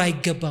ሊኖር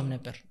አይገባም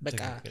ነበር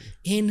በቃ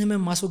ይሄን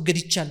ህመም ማስወገድ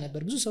ይቻል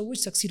ነበር ብዙ ሰዎች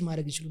ሰክሲድ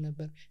ማድረግ ይችሉ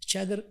ነበር እቺ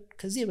ሀገር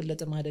ከዚህ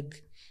የበለጠ ማደግ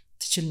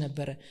ትችል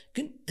ነበር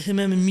ግን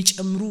ህመም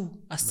የሚጨምሩ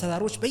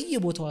አሰራሮች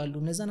በየቦታው አሉ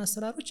እነዛን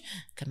አሰራሮች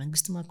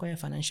ከመንግስት ማቋያ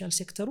ፋይናንሻል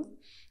ሴክተሩ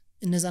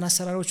እነዛን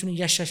አሰራሮችን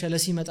ያሻሻለ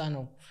ሲመጣ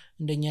ነው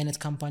እንደኛ አይነት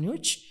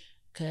ካምፓኒዎች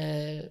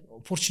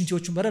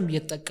ከኦፖርቹኒቲዎቹን በረም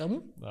እየተጠቀሙ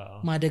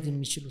ማደግ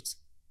የሚችሉት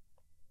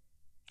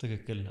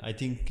ትክክል አይ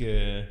ቲንክ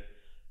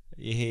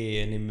ይሄ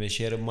እኔም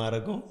ሼር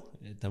ማረጋው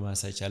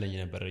ተማሳይ ቻሌንጅ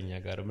ነበርኛ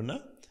ጋርምና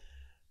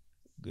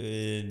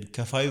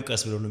ከፋዩ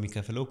ቀስ ብሎ ነው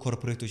የሚከፍለው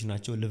ኮርፖሬቶች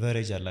ናቸው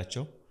ሊቨሬጅ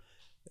አላቸው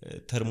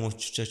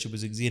ተርሞቻቸው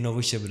ብዙ ጊዜ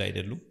ኖቬሽብል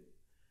አይደሉም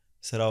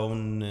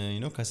ስራውን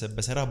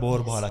በሰራ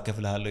በወር በኋላ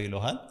ከፍልሃለሁ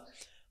ይለዋል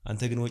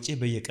አንተ ግን ወጪ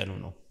በየቀኑ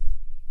ነው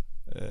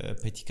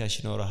ፔቲ ካሽ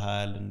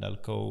ይኖርሃል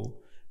እንዳልከው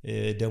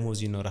ደሞዝ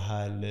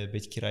ይኖርሃል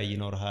ቤት ኪራይ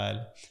ይኖርሃል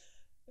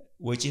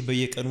ወጪ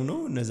በየቀኑ ነው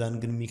እነዛን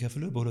ግን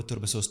የሚከፍለው በሁለት ወር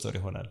በሶስት ወር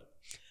ይሆናል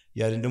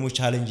ያን ደግሞ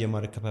ቻሌንጅ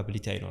የማድረግ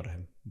ካፓቢሊቲ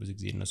አይኖርህም ብዙ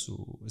ጊዜ እነሱ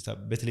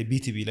በተለይ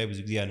ቢቲቢ ላይ ብዙ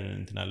ጊዜ ያንን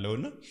እንትን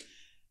አለውና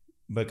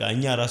በቃ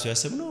እኛ ራሱ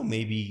ያሰብነው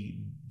ሜቢ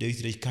ዴይ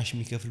ቱ ዴይ ካሽ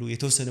የሚከፍሉ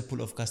የተወሰነ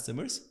ፑል ኦፍ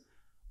ካስተመርስ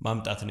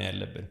ማምጣት ነው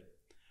ያለብን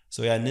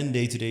ሶ ያንን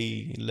ዴይ ቱ ዴይ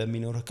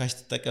ለሚኖር ካሽ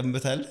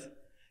ተጠቀምበታል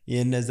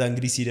የነዛ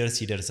እንግዲህ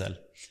ይደርሳል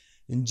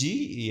እንጂ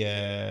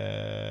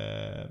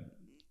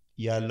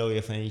ያለው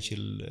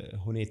የፋይናንሻል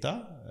ሁኔታ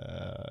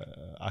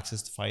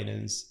access to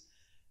finance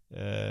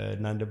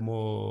እና ደግሞ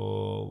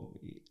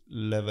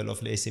level of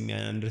SME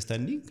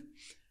understanding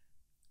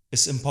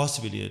is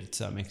impossible to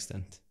some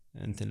extent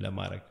እንትን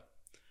ለማድረግ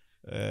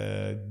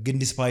ግን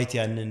despite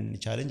ያንን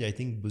challenge I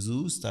think ብዙ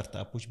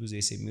ስታርታፖች ብዙ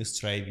SMEs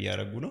strive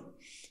ያደርጉ ነው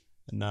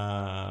እና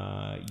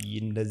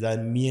እንደዛ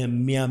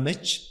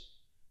የሚያመች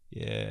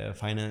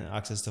የፋይናንስ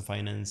access to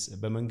finance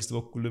በመንግስት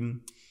በኩልም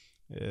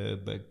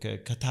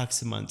ከታክስ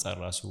አንፃር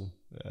ራሱ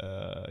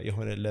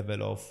የሆነ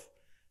level of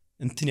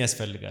እንትን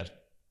ያስፈልጋል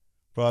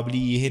probably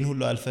ይሄን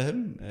ሁሉ አልፈህም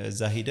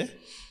እዛ ሄደ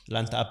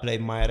ላንተ አፕላይ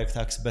ማይረክ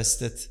ታክስ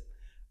በስተት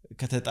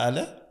ከተጣለ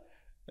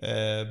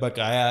በቃ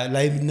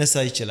ላይ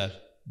ቢነሳ ይችላል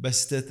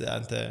በስተት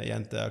አንተ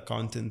ያንተ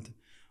አካውንታንት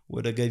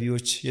ወደ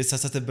ገቢዎች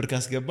የተሳሳተ ብር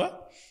ካስገባ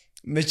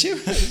መቼም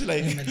ላይ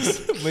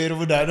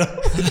በርሙዳ ነው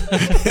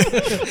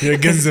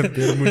የገንዘብ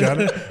በርሙዳ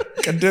ነው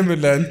ቀደም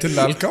ለእንትን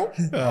ላልከው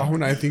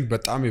አሁን I think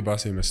በጣም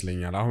ይባሰ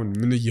ይመስለኛል አሁን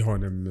ምን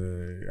እየሆነም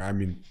I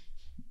mean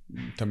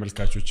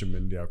ተመልካቾችም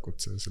እንዲያውቁት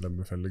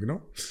ስለምፈልግ ነው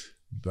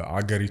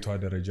በአገሪቷ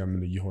ደረጃ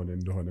ምን እየሆነ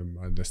እንደሆነም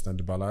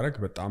አንደርስታንድ ባላረክ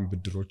በጣም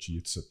ብድሮች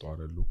እየተሰጡ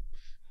አይደሉ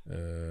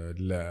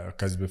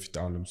ለከዚህ በፊት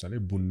አሁን ለምሳሌ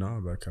ቡና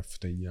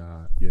በከፍተኛ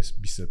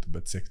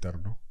ቢሰጥበት ሴክተር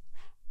ነው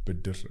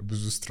ብድር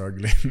ብዙ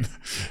ስትራግል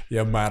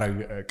የማያረግ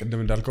ቅድም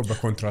እንዳልከው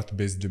በኮንትራክት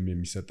ቤዝድም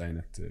የሚሰጥ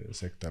አይነት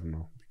ሴክተር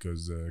ነው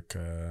because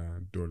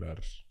ከዶላር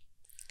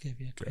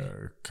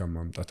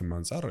ከማምጣት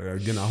አንፃር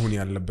ግን አሁን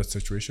ያለበት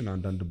ሲቹዌሽን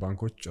አንዳንድ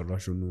ባንኮች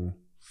ጭራሹኑ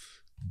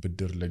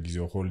ብድር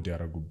ለጊዜው ሆልድ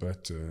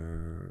ያረጉበት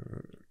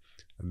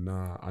እና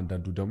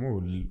አንዳንዱ ደግሞ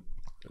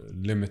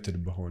ሊሚትድ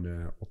በሆነ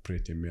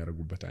ኦፕሬት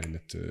የሚያደርጉበት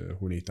አይነት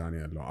ሁኔታ ነው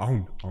ያለው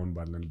አሁን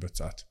ባለንበት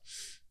ሰዓት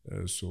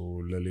ሶ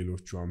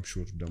ለሌሎቹ አም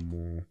ሹር ደግሞ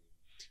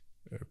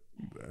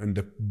እንደ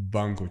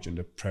ባንኮች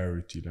እንደ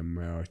ፕራዮሪቲ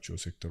ለማያቸው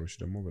ሴክተሮች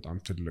ደግሞ በጣም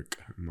ትልቅ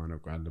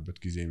ማነቆ ያለበት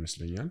ጊዜ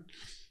ይመስለኛል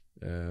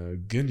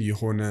ግን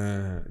የሆነ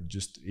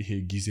just ይሄ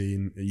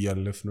ጊዜን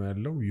እያለፍ ነው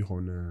ያለው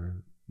የሆነ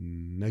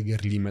ነገር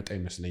ሊመጣ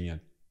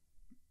ይመስለኛል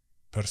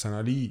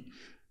ፐርሰናሊ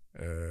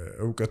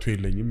እውቀቱ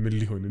የለኝም ምን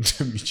ሊሆን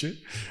እንደሚችል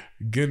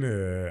ግን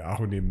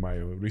አሁን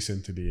የማየው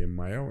ሪሰንትሊ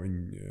የማየው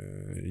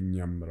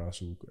እኛም ራሱ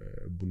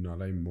ቡና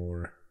ላይ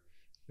more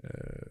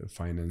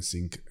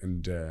financing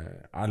እንደ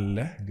አለ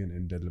ግን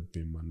እንደ ልብ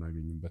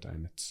የማናገኝበት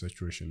አይነት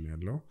ሲቹዌሽን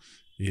ያለው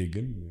ይሄ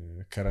ግን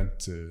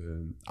ከረንት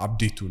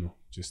አፕዴቱ ነው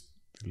just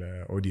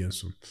ለኦዲየንሱ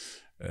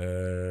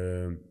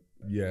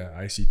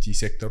የአይሲቲ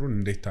ሴክተሩን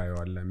እንዴት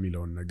ታየዋለ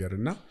የሚለውን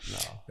ነገርና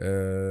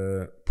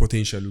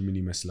ፖቴንሻሉ ምን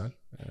ይመስላል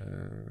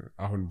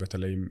አሁን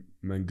በተለይ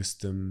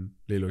መንግስትም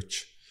ሌሎች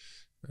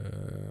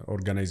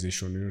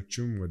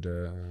ኦርጋናይዜሽኖችም ወደ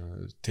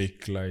ቴክ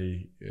ላይ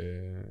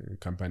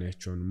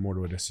ካምፓኒያቸውን ሞር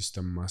ወደ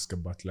ሲስተም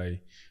ማስገባት ላይ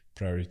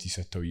ፕራዮሪቲ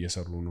ሰጥተው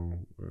እየሰሩ ነው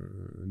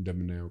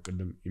እንደምናየው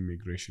ቅድም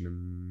ኢሚግሬሽንም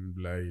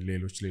ላይ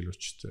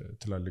ሌሎች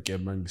ትላልቅ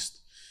የመንግስት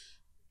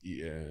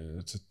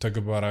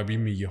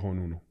ተግባራቢም እየሆኑ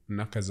ነው እና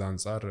ከዛ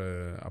አንፃር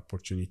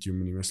ኦፖርቹኒቲው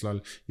ምን ይመስላል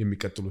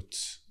የሚቀጥሉት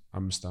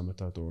 5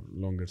 አመታት or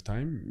longer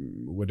time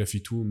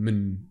ወደፊቱ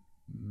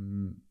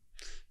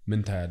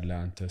ምን ታያለ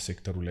አንተ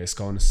ሴክተሩ ላይ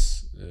እስካሁንስ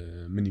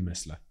ምን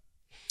ይመስላል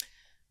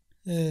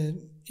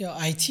ያው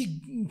አይቲ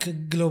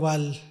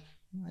ግሎባል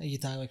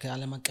እይታ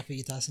ከዓለም አቀፍ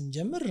እይታ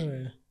ስንጀምር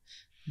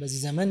በዚህ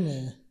ዘመን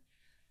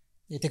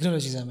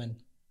የቴክኖሎጂ ዘመን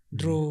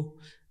ድሮ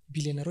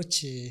ቢሊየነሮች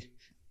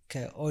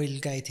ከኦይል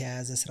ጋር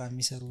የተያያዘ ስራ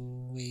የሚሰሩ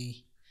ወይ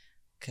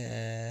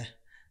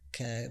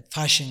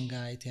ከፋሽን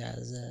ጋር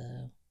የተያያዘ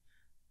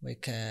ወይ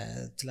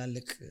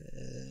ከትላልቅ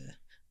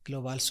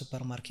ግሎባል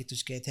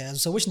ሱፐርማርኬቶች ጋር የተያያዙ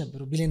ሰዎች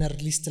ነበሩ ቢሊየነር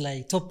ሊስት ላይ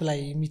ቶፕ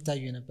ላይ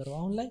የሚታዩ የነበረው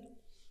አሁን ላይ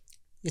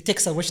የቴክ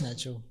ሰዎች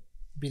ናቸው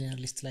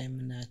ቢሊየነር ሊስት ላይ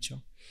የምናያቸው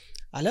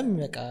ዓለም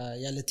በቃ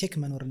ያለ ቴክ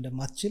መኖር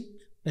እንደማትችል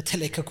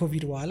በተለይ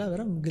ከኮቪድ በኋላ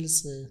በጣም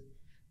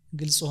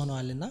ግልጽ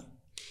ሆኗልና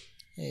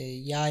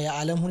ያ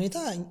የዓለም ሁኔታ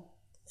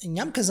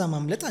እኛም ከዛ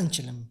ማምለጥ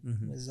አንችልም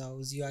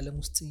እዚሁ ዓለም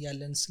ውስጥ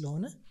ያለን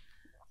ስለሆነ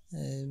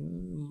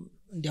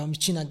እንዲያውም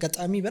እቺን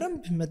አጋጣሚ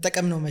በረምብ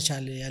መጠቀም ነው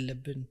መቻል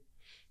ያለብን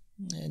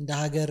እንደ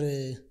ሀገር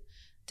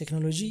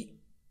ቴክኖሎጂ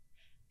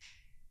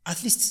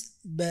አትሊስት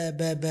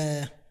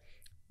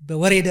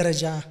በወሬ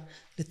ደረጃ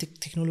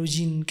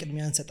ለቴክኖሎጂን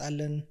ቅድሚያ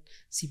እንሰጣለን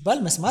ሲባል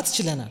መስማት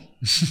ይችላል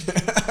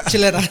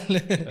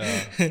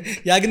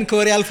ያ ግን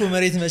ከወሬ አልፎ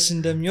መሬት መች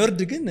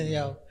እንደሚወርድ ግን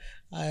ያው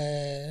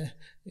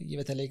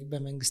በተለይ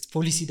በመንግስት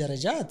ፖሊሲ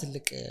ደረጃ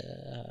ትልቅ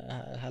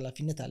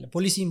ኃላፊነት አለ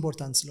ፖሊሲ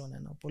ኢምፖርታንት ስለሆነ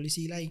ነው ፖሊሲ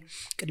ላይ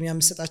ቅድሚያ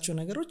መስጠታቸው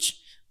ነገሮች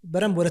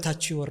በረም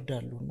ወደታች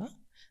ይወርዳሉና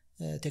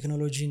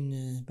ቴክኖሎጂን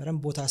በረም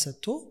ቦታ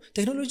ሰጥቶ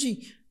ቴክኖሎጂ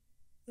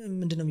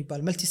ምንድነው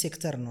የሚባል መልቲ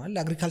ሴክተር ነው አይደል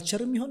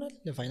አግሪካልቸርም ይሆናል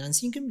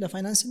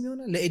ለፋይናንስም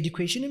ይሆናል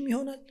ለኤዱኬሽንም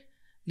ይሆናል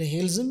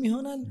ለሄልዝም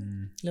ይሆናል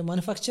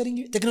ለማኑፋክቸሪንግ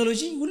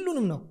ቴክኖሎጂ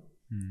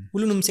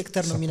ሁሉንም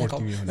ሴክተር ነው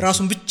የሚነካው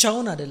ራሱን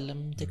ብቻውን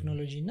አይደለም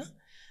ቴክኖሎጂና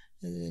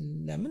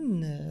ለምን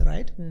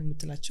ራይድ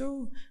የምትላቸው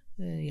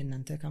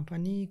የናንተ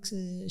ካምፓኒ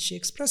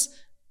ኤክስፕረስ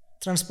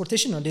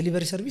ትራንስፖርቴሽን ነው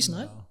ዴሊቨሪ ሰርቪስ ነው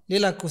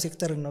ሌላ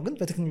ሴክተር ነው ግን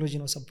በቴክኖሎጂ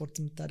ነው ሰፖርት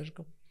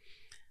የምታደርገው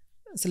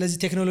ስለዚህ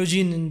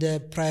ቴክኖሎጂን እንደ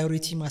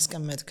ፕራዮሪቲ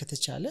ማስቀመጥ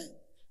ከተቻለ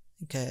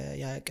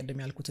ከያቀደም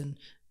ያልኩትን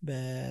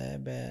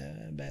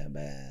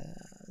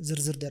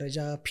በዝርዝር ደረጃ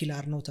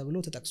ፒላር ነው ተብሎ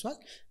ተጠቅሷል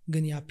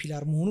ግን ያ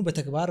ፒላር መሆኑ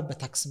በተግባር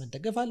በታክስ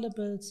መደገፍ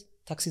አለበት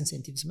ታክስ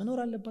ኢንሴንቲቭስ መኖር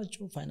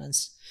አለባቸው ፋይናንስ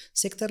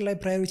ሴክተር ላይ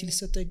ፕራዮሪቲ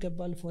ሊሰጠው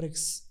ይገባል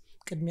ፎሬክስ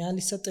ቅድሚያ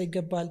ሊሰጠው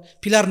ይገባል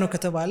ፒላር ነው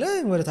ከተባለ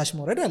ወደ ታች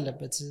መውረድ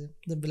አለበት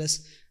ብለስ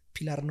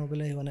ፒላር ነው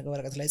ብለ የሆነ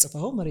ወረቀት ላይ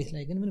ጽፈው መሬት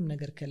ላይ ግን ምንም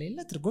ነገር ከሌለ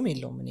ትርጉም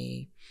የለውም እኔ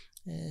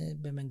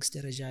በመንግስት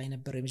ደረጃ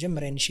የነበረው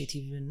የመጀመሪያ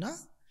ኢኒሺዬቲቭ እና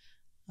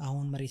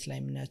አሁን መሬት ላይ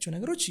የምናያቸው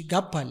ነገሮች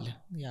ጋፕ አለ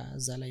ያ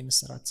እዛ ላይ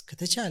መሰራት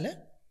ከተቻለ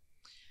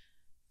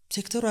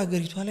ሴክተሩ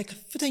ሀገሪቷ ላይ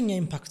ከፍተኛ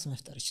ኢምፓክት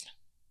መፍጠር ይችላል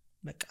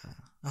በቃ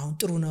አሁን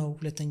ጥሩ ነው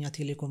ሁለተኛ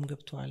ቴሌኮም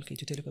ገብቷል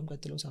ከኢትዮ ቴሌኮም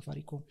ቀጥሎ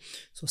ሳፋሪኮም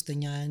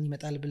ሶስተኛ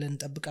ይመጣል ብለን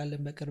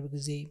እንጠብቃለን በቅርብ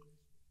ጊዜ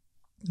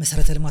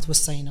መሰረተ ልማት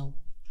ወሳኝ ነው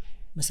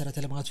መሰረተ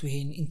ልማቱ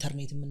ይሄን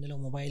ኢንተርኔት የምንለው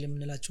ሞባይል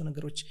የምንላቸው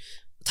ነገሮች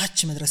ታች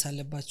መድረስ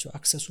አለባቸው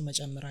አክሰሱ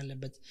መጨመር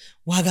አለበት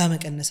ዋጋ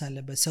መቀነስ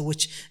አለበት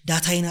ሰዎች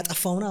ዳታዬን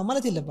አጠፋውና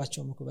ማለት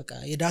የለባቸውም እኮ በቃ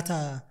የዳታ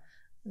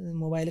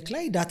ሞባይል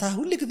ላይ ዳታ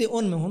ሁሉ ጊዜ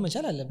ኦን መሆን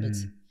መቻል አለበት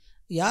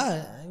ያ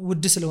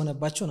ውድ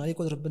ስለሆነባቸው ነው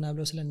ይቆጥርብና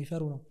ብለው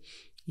ስለሚፈሩ ነው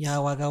ያ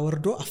ዋጋ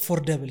ወርዶ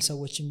አፎርደብል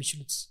ሰዎች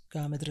የሚችሉት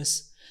ጋር መድረስ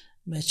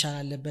መቻል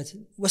አለበት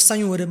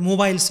ወሳኙ ወደ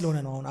ሞባይል ስለሆነ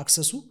ነው አሁን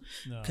አክሰሱ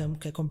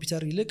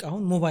ከኮምፒውተር ይልቅ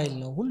አሁን ሞባይል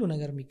ነው ሁሉ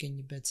ነገር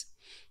የሚገኝበት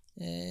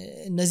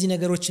እነዚህ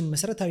ነገሮችን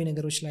መሰረታዊ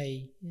ነገሮች ላይ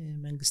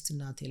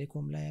መንግስትና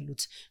ቴሌኮም ላይ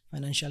ያሉት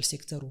ፋይናንሻል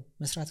ሴክተሩ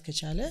መስራት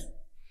ከቻለ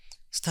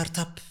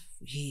ስታርታፕ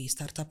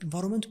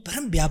ኢንቫይሮንመንት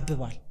በረምብ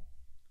ያብባል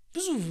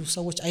ብዙ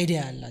ሰዎች አይዲያ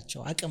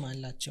ያላቸው አቅም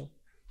አላቸው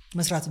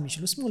መስራት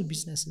የሚችሉ ስሞል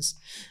ቢዝነስስ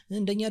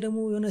እንደኛ ደግሞ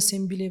የሆነ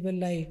ሴምቢ ሌቨል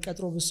ላይ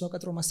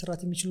ቀጥሮ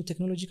ማሰራት የሚችሉ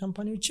ቴክኖሎጂ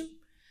ካምፓኒዎችም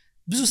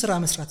ብዙ ስራ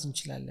መስራት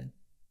እንችላለን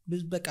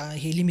በቃ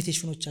ይሄ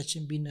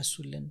ሊሚቴሽኖቻችን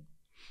ቢነሱልን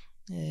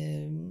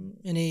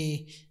እኔ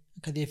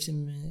ከዴፍትም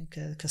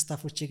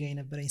ከስታፎቼ ጋር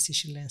የነበረኝ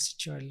ሴሽን ላይ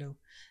አንስቼዋለሁ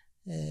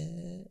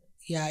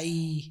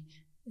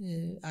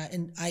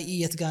አይ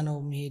የት ጋር ነው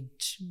መሄድ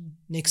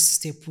ኔክስት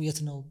ስቴፕ የት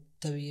ነው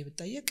ተብዬ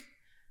ብጠየቅ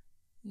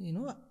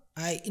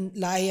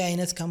ለአይ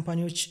አይነት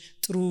ካምፓኒዎች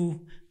ጥሩ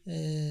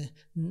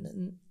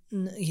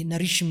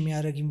ነሪሽ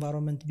የሚያደርግ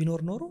ኢንቫይሮንመንት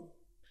ቢኖር ኖሮ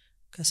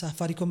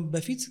ከሳፋሪኮም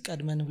በፊት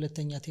ቀድመን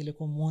ሁለተኛ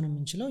ቴሌኮም መሆን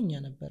የምንችለው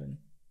እኛ ነበርን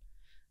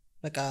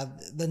በቃ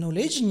the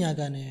knowledge እኛ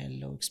ጋር ነው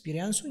ያለው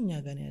ኤክስፒሪየንሱ እኛ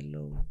ጋር ነው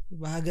ያለው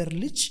በሀገር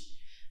ልጅ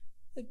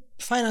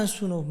ፋይናንሱ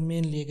ነው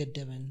ሜንሊ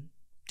የገደበን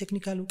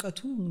ቴክኒካል ዕውቀቱ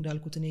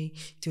እንዳልኩት እኔ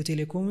ኢትዮ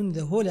ቴሌኮምን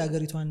the whole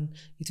ሀገሪቷን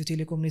ኢትዮ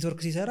ቴሌኮም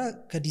ኔትወርክ ሲሰራ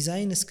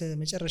ከዲዛይን እስከ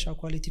መጨረሻ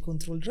ኳሊቲ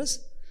ኮንትሮል ድረስ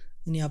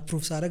እኔ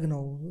አፕሩቭ ሳደርግ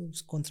ነው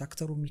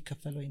ኮንትራክተሩ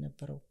የሚከፈለው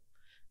የነበረው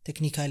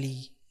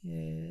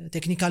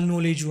ቴክኒካል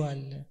ኖሌጁ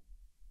አለ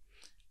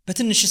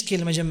በትንሽ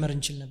ስኬል መጀመር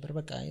እንችል ነበር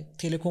በቃ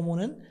ቴሌኮም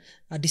ሆነን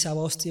አዲስ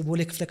አበባ ውስጥ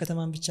የቦሌ ክፍለ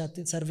ከተማን ብቻ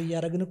ሰርቭ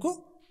ያደረግን እኮ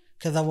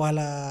ከዛ በኋላ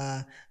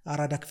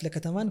አራዳ ክፍለ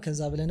ከተማን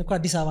ከዛ ብለን እኮ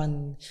አዲስ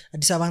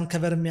አበባን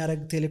ከቨር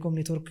የሚያደርግ ቴሌኮም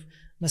ኔትወርክ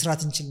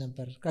መስራት እንችል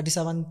ነበር አዲስ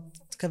አበባን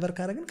ከቨር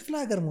ካደረግን ክፍለ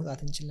ሀገር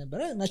መውጣት እንችል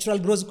ነበር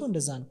ናቹራል ግሮዝ እኮ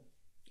እንደዛ ነው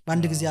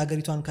በአንድ ጊዜ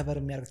ሀገሪቷን ከቨር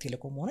የሚያደርግ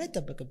ቴሌኮም ሆነ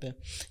አይጠበቅብህም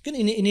ግን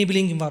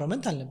ኢኔብሊንግ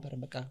ኢንቫይሮንመንት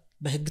አልነበረም በቃ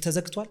በህግ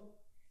ተዘግቷል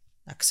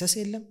አክሰስ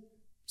የለም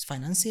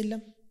ፋይናንስ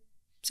የለም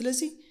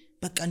ስለዚህ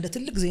በቃ እንደ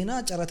ትልቅ ዜና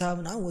ጨረታ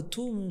ምናምን ወጥቶ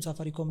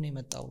ሳፋሪኮም ነው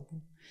የመጣው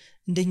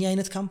እንደኛ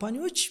አይነት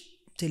ካምፓኒዎች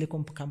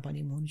ቴሌኮም ካምፓኒ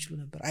መሆን ይችላል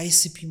ነበር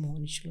አይኤስፒ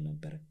መሆን ይችላል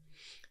ነበር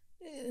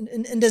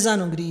እንደዛ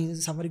ነው እንግዲህ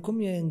ሳፋሪኮም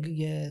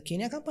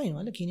የኬንያ ካምፓኒ ነው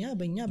ማለት ኬንያ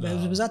በእኛ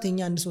በህዝብ ብዛት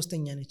የኛ 1/3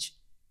 ነች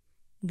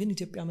ግን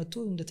ኢትዮጵያ መጥቶ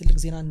እንደ ትልቅ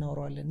ዜና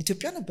እናወራዋለን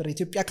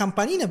ኢትዮጵያ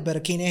ካምፓኒ ነበር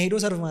ኬንያ ሄዶ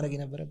ሰርቭ ማድረግ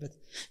የነበረበት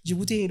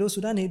ጅቡቲ ሄዶ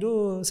ሱዳን ሄዶ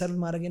ሰርቭ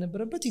ማድረግ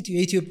የነበረበት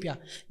የኢትዮጵያ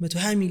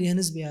 120 ሚሊዮን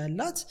ህዝብ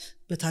ያላት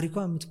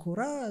በታሪኳ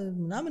የምትኮራ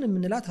ምናምን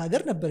የምንላት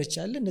ሀገር ነበረች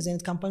ያለ እንደዚህ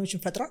አይነት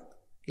ካምፓኒዎችን ፈጥራ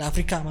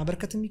ለአፍሪካ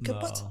ማበርከት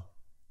የሚገባት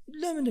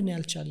ለምንድን ነው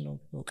ያልቻልነው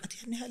ወቀት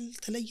ያን ያህል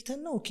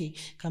ተለይተን ነው ኦኬ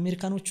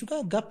ከአሜሪካኖቹ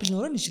ጋር ጋፕ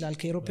ሊኖረን ይችላል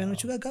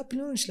ከአውሮፓኖቹ ጋር ጋፕ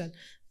ሊኖረን ይችላል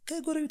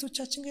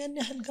ከጎረቤቶቻችን ጋር ያን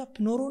ያህል ጋፕ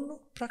ኖሮን ነው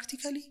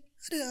ፕራክቲካሊ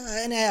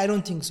I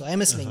don't think so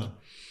አይመስለኝም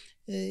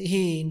ይሄ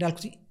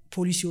እንዳልኩት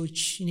ፖሊሲዎች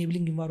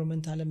ኢኔብሊንግ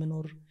ኢንቫይሮንመንት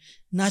አለመኖር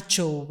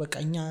ናቸው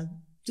በቃኛ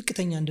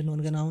ዝቅተኛ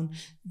እንድንሆን ገና አሁን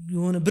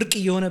የሆነ ብርቅ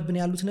እየሆነብን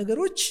ያሉት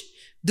ነገሮች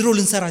ድሮ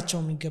ልንሰራቸው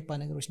የሚገባ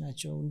ነገሮች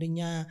ናቸው እንደኛ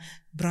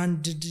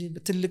ብራንድ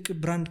ትልቅ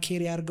ብራንድ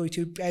ኬሪ ያርገው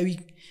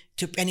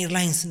ኢትዮጵያን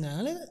ኤርላይንስ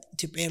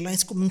ኢትዮጵያ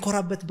ኤርላይንስ እኮ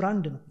ምንኮራበት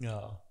ብራንድ ነው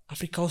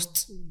አፍሪካ ውስጥ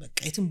በቃ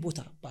የትም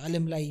ቦታ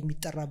በአለም ላይ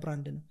የሚጠራ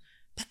ብራንድ ነው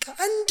በቃ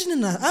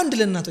አንድ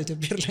ለናቶ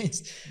ኢትዮጵያ ኤርላይንስ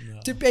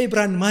ኢትዮጵያዊ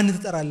ብራንድ ማን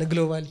ተጠራለ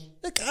ግሎባሊ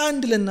በቃ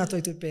አንድ ለናቶ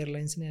ኢትዮጵያ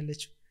ኤርላይንስ ነው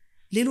ያለችው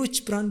ሌሎች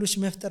ብራንዶች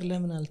መፍጠር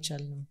ለምን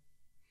አልቻልንም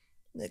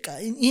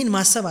ይሄን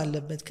ማሰብ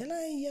አለበት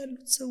ከላይ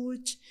ያሉት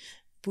ሰዎች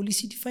ፖሊሲ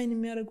ዲፋይን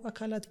የሚያደርጉ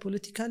አካላት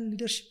ፖለቲካል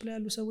ሊደርሺፕ ላይ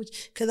ያሉ ሰዎች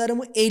ከዛ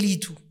ደግሞ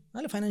ኤሊቱ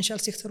ማለት ፋይናንሻል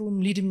ሴክተሩን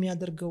ሊድ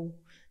የሚያደርገው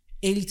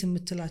ኤሊት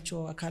የምትላቸው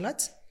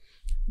አካላት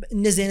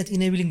እነዚህ አይነት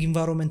ኢኔብሊንግ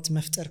ኢንቫይሮንመንት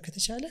መፍጠር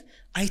ከተቻለ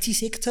አይቲ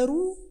ሴክተሩ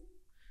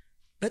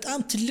በጣም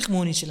ትልቅ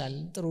መሆን ይችላል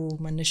ጥሩ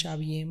መነሻ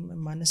ብዬ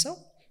ማነሳው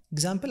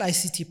ኤግዛምፕል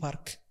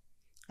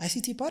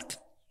አይሲቲ ፓርክ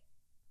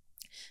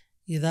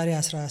የዛሬ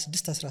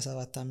 16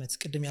 17 አመት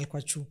ቅድም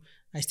ያልኳችሁ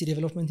ICT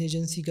Development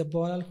Agency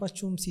ገባዋል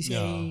አልኳችሁም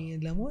CCIE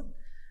ለሞን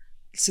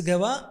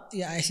ስገባ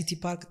የአይሲቲ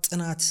ፓርክ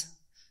ጥናት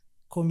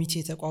ኮሚቴ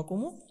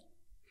ተቋቁሞ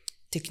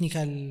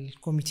ቴክኒካል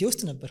ኮሚቴ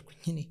ውስጥ ነበርኩኝ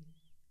እኔ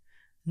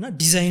እና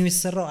ዲዛይኑ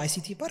የተሰራው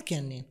አይሲቲ ፓርክ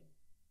ያኔ ነው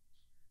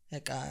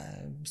በቃ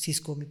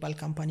ሲስኮ የሚባል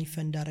ካምፓኒ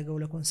ፈንድ አደረገው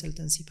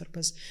ለኮንሰልተንሲ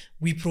ፐርፐስ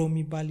ዊፕሮ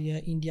የሚባል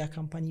የኢንዲያ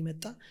ካምፓኒ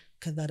መጣ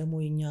ከዛ ደግሞ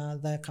የኛ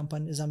ዛ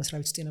ካምፓኒ እዛ መስሪያ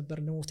ቤት ውስጥ የነበር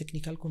ደግሞ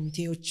ቴክኒካል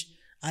ኮሚቴዎች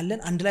አለን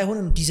አንድ ላይ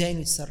ሆነን ዲዛይኑ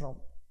የተሰራው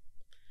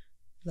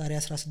ዛሬ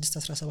 16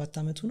 17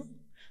 አመቱ ነው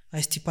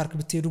አይሲቲ ፓርክ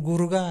ብትሄዱ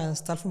ጎሮጋ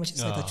ስታልፉ መቼ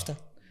ሳይታችሁታል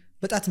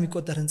በጣት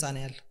የሚቆጠር ህንጻ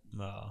ነው ያለው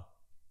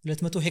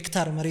 200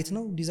 ሄክታር መሬት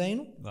ነው ዲዛይኑ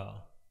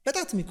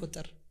በጣት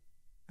የሚቆጠር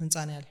ህንጻ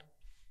ነው ያለው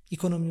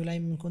ኢኮኖሚው ላይ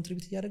ምን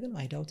ኮንትሪቢዩት ያደርገ ነው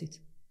አይዳውት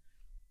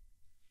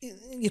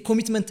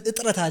የኮሚትመንት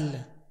እጥረት አለ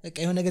በቃ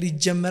የሆነ ነገር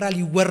ይጀመራል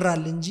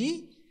ይወራል እንጂ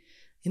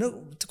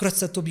ትኩረት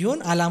ሰጥቶ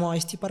ቢሆን አላማው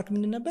አይሲቲ ፓርክ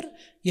ምን ነበር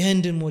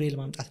የህንድን ሞዴል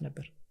ማምጣት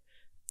ነበር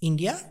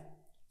ኢንዲያ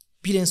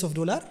ቢሊየንስ ኦፍ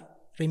ዶላር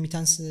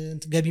ሬሚታንስ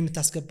ገቢ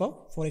የምታስገባው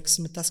ፎሬክስ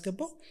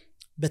የምታስገባው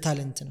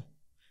በታለንት ነው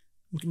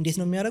እንዴት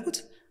ነው የሚያደርጉት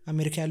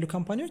አሜሪካ ያሉ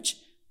ካምፓኒዎች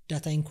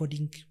ዳታ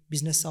ኢንኮዲንግ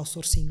ቢዝነስ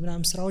አውትሶርሲንግ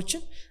ምናምን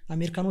ስራዎችን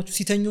አሜሪካኖቹ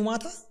ሲተኙ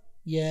ማታ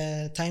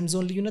የታይም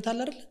ዞን ልዩነት አለ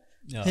አይደል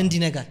ህንድ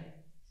ይነጋል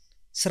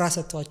ስራ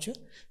ሰጥቷቸው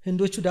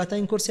ህንዶቹ ዳታ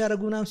ኢንኮድ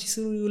ሲያደርጉ ምናምን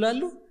ሲሰሩ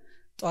ይውላሉ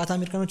ጠዋት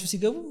አሜሪካኖቹ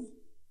ሲገቡ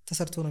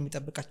ተሰርቶ ነው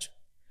የሚጠብቃቸው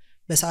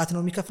በሰዓት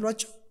ነው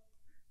የሚከፍሏቸው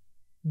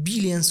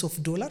ቢሊየንስ ኦፍ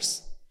ዶላርስ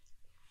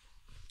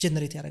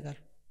ጀነሬት ያደርጋሉ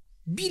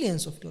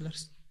ቢሊየንስ ኦፍ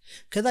ዶላርስ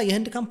ከዛ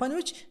የህንድ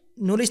ካምፓኒዎች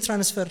ኖሌጅ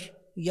ትራንስፈር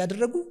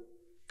ያደረጉ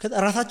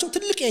ከራሳቸው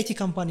ትልቅ የአይቲ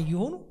ካምፓኒ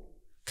ይሆኑ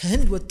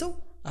ከህንድ ወጥተው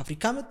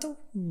አፍሪካ መጥተው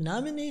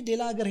ምናምን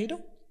ሌላ ሀገር ሄደው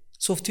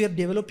ሶፍትዌር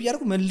ዴቨሎፕ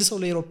ያደርጉ መልሰው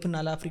ለዩሮፕና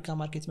ለአፍሪካ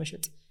ማርኬት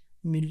መሸጥ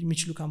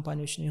የሚችሉ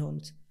ካምፓኒዎች ነው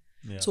የሆኑት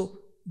ሶ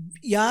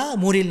ያ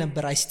ሞዴል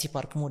ነበር አይሲቲ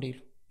ፓርክ ሞዴሉ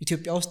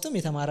ኢትዮጵያ ውስጥም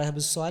የተማረ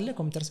ብዙ ሰው አለ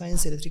ኮምፒውተር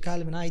ሳይንስ ኤሌክትሪካል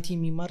እና አይቲ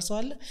የሚማር ሰው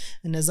አለ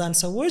እነዛን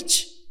ሰዎች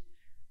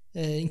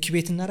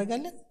ኢንኩቤት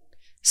እናደርጋለን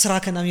ስራ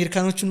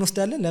ከአሜሪካኖቹ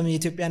እንወስዳለን ለምን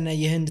የኢትዮጵያና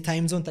የህንድ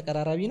ታይም ዞን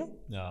ተቀራራቢ ነው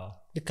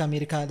ልክ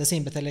አሜሪካ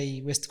ለሴም በተለይ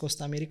ዌስት ኮስት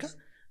አሜሪካ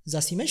እዛ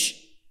ሲመሽ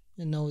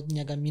ነው እኛ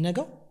ጋር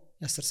የሚነጋው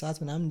የ10 ሰዓት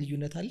ምናምን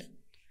ልዩነት አለ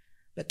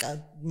በቃ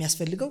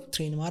የሚያስፈልገው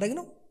ትሬን ማድረግ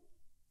ነው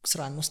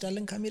ስራ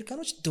እንወስዳለን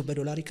ከአሜሪካኖች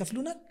በዶላር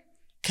ይከፍሉናል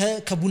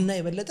ከቡና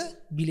የበለጠ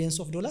ቢሊየንስ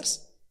ኦፍ ዶላርስ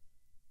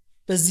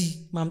በዚህ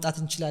ማምጣት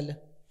እንችላለን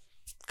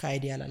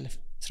ከአይዲያ ያላለፈ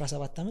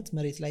 17 አመት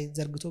መሬት ላይ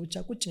ዘርግቶ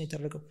ብቻ ቁጭ ነው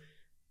የተደረገው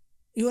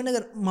ይሄው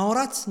ነገር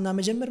ማውራት እና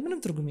መጀመር ምንም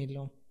ትርጉም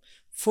የለውም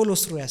ፎሎ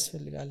ስሩ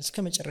ያስፈልጋል እስከ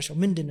መጨረሻው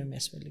ምንድነው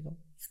የሚያስፈልገው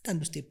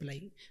አንዱ ስቴፕ ላይ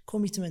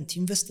ኮሚትመንት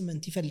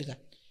ኢንቨስትመንት ይፈልጋል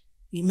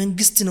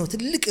መንግስት ነው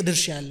ትልቅ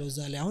ድርሻ ያለው እዛ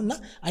ላይ አሁንና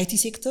አይቲ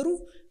ሴክተሩ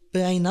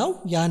በአይናው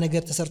ያ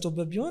ነገር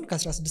ተሰርቶበት ቢሆን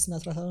ከ16 እና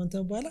 17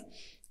 በኋላ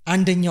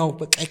አንደኛው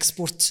በቃ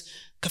ኤክስፖርት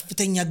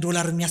ከፍተኛ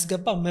ዶላር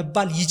የሚያስገባ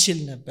መባል ይችል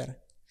ነበር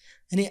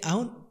እኔ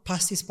አሁን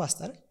ፓስቲስ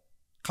ፓስታር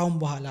ካሁን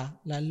በኋላ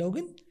ላለው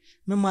ግን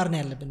መማር ነው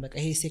ያለብን በቃ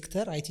ይሄ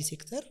ሴክተር አይቲ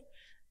ሴክተር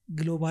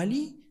ግሎባሊ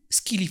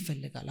ስኪል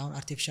ይፈልጋል አሁን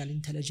አርቲፊሻል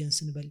ኢንተለጀንስ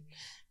እንበል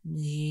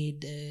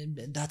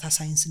ዳታ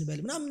ሳይንስ እንበል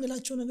ምናምን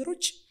እንላቸው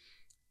ነገሮች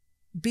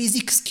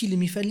ቤዚክ ስኪል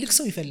የሚፈልግ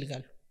ሰው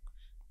ይፈልጋሉ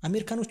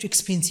አሜሪካኖቹ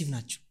ኤክስፔንሲቭ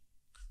ናቸው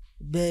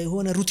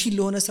በሆነ ሩቲን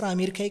ለሆነ ስራ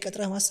አሜሪካ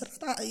ይቀጥራ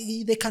ማሰራት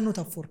they cannot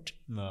afford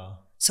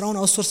ስራውን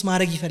አውትሶርስ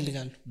ማድረግ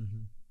ይፈልጋሉ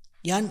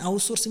ያን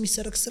አውትሶርስ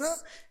የሚሰረክ ስራ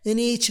እኔ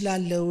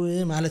እችላለሁ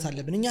ማለት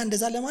አለብን እኛ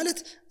እንደዛ ለማለት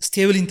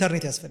ስቴብል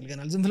ኢንተርኔት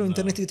ያስፈልገናል ዝም ብሎ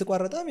ኢንተርኔት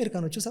እየተቋረጠ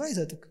አሜሪካኖቹ ስራ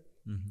አይሰጡክ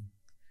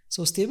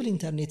ሶ ስቴብል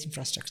ኢንተርኔት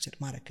ኢንፍራስትራክቸር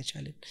ማድረግ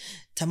ከቻለን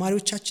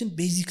ተማሪዎቻችን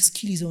ቤዚክ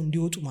ስኪል ይዘው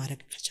እንዲወጡ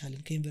ማድረግ ከቻለን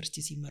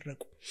ከዩኒቨርሲቲ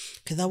ሲመረቁ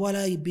ከዛ በኋላ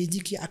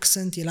ቤዚክ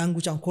የአክሰንት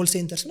የላንጉጅ አን ኮል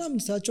ሴንተርስ ምናምን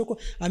ታቸው እኮ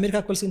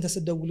አሜሪካ ኮል ሴንተር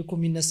ሲደውል እኮ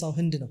የሚነሳው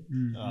ህንድ ነው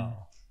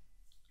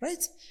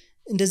ራይት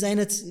እንደዛ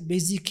አይነት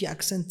ቤዚክ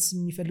የአክሰንት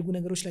የሚፈልጉ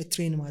ነገሮች ላይ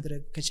ትሬን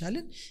ማድረግ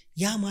ከቻለን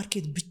ያ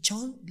ማርኬት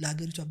ብቻውን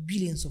ለሀገሪቷ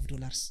ቢሊየንስ ኦፍ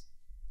ዶላርስ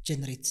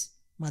ጀነሬት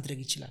ማድረግ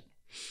ይችላል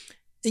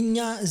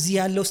እኛ እዚህ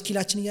ያለው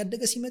ስኪላችን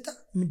እያደገ ሲመጣ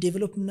ምን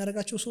ዴቨሎፕ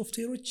የምናደርጋቸው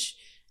ሶፍትዌሮች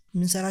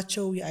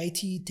ምንሰራቸው የአይቲ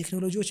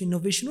ቴክኖሎጂዎች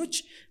ኢኖቬሽኖች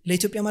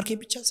ለኢትዮጵያ ማርኬት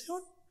ብቻ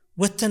ሳይሆን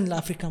ወተን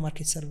ለአፍሪካ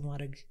ማርኬት ሰርቭ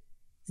ማድረግ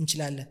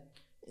እንችላለን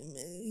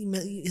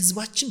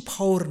ህዝባችን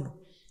ፓወር ነው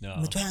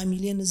 120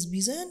 ሚሊዮን ህዝብ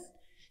ይዘን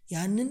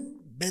ያንን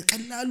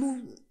በቀላሉ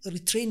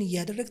ትሬን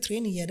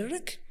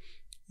እያደረግ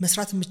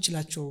መስራት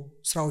የምንችላቸው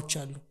ስራዎች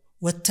አሉ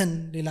ወተን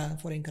ሌላ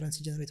ፎሬን ከረንሲ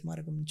ጀነሬት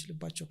ማድረግ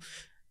የምንችልባቸው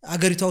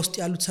አገሪቷ ውስጥ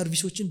ያሉት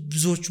ሰርቪሶችን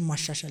ብዙዎቹን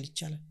ማሻሻል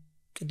ይቻላል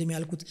ቅድም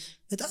ያልኩት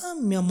በጣም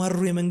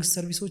የሚያማርሩ የመንግስት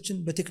ሰርቪሶችን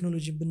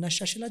በቴክኖሎጂ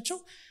ብናሻሽላቸው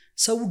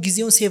ሰው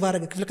ጊዜውን ሴቭ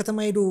አደረገ ክፍለ ከተማ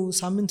ሄዶ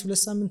ሳምንት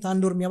 2 ሳምንት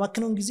አንድ ወር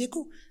የሚያባክነውን ጊዜ እኮ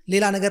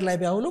ሌላ ነገር ላይ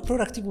ቢያውለው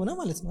ፕሮዳክቲቭ ሆነ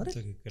ማለት ነው አይደል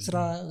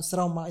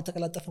ስራው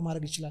የተቀላጠፈ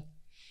ማድረግ ይችላል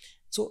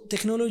ሶ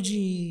ቴክኖሎጂ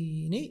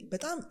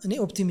እኔ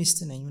ኦፕቲሚስት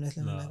ነኝ ማለት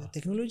ለማለት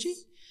ቴክኖሎጂ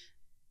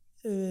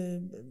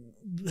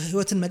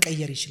ህይወትን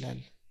መቀየር ይችላል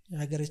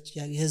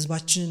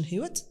የህዝባችንን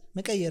ህይወት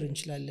መቀየር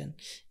እንችላለን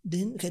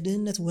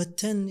ከድህነት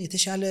ወተን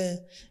የተሻለ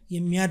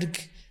የሚያድግ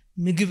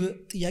ምግብ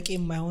ጥያቄ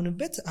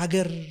የማይሆንበት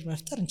ሀገር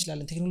መፍጠር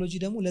እንችላለን ቴክኖሎጂ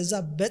ደግሞ ለዛ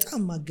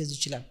በጣም ማገዝ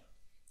ይችላል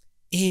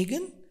ይሄ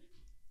ግን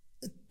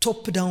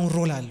ቶፕ ዳውን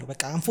ሮል አለው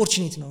በቃ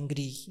አንፎርቹኔት ነው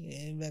እንግዲህ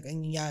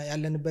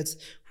ያለንበት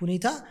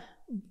ሁኔታ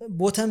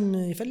ቦተም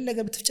የፈለገ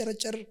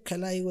ብትፍጨረጨር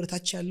ከላይ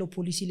ወደታች ያለው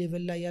ፖሊሲ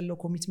ሌቨል ላይ ያለው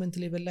ኮሚትመንት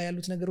ሌቨል ላይ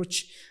ያሉት ነገሮች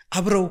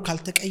አብረው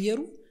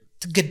ካልተቀየሩ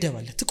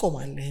ትገደባለህ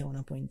ትቆማለህ የሆነ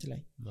ፖይንት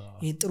ላይ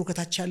ይሄ ጥሩ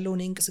ከታች ያለው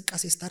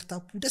እንቅስቃሴ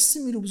ስታርታፑ ደስ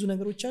የሚሉ ብዙ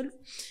ነገሮች አሉ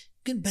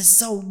ግን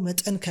በዛው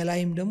መጠን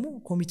ከላይም ደግሞ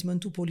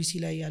ኮሚትመንቱ ፖሊሲ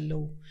ላይ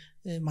ያለው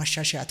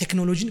ማሻሻያ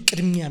ቴክኖሎጂን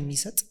ቅድሚያ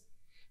የሚሰጥ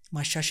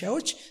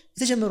ማሻሻያዎች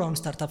የተጀመሩ አሁን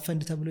ስታርታፕ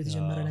ፈንድ ተብሎ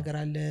የተጀመረ ነገር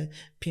አለ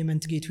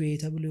ፔመንት ጌትዌይ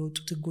ተብሎ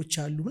የወጡት ህጎች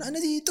አሉ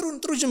እነዚህ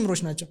ጥሩ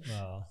ጅምሮች ናቸው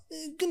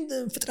ግን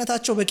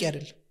ፍጥነታቸው በቂ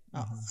አይደል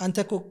አንተ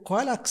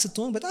ከኋላ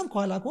ስትሆን በጣም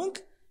ከኋላ ከሆንክ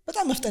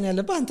በጣም መፍጠን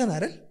ያለበት አንተ ነህ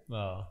አይደል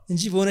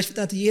እንጂ በሆነች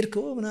ፍጥነት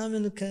እየሄድከው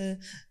ምናምን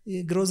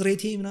ከግሮዝ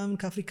ሬቴ ምናምን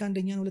ከአፍሪካ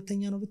አንደኛ ነው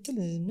ሁለተኛ ነው ብትል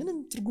ምንም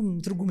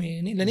ትርጉም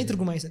ለኔ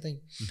ትርጉም አይሰጠኝ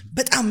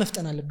በጣም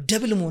መፍጠን አለበት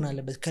ደብል መሆን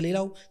አለበት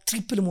ከሌላው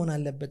ትሪፕል መሆን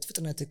አለበት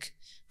ፍጥነትክ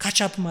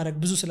ካቻፕ ማድረግ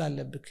ብዙ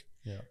ስላለብክ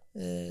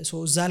ሶ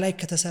እዛ ላይ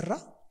ከተሰራ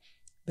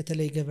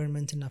በተለይ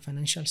ገቨርንመንት እና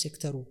ፋይናንሻል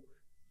ሴክተሩ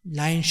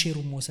ላይን ሼሩ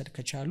መውሰድ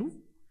ከቻሉ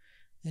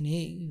እኔ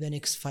the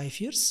next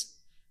 5 years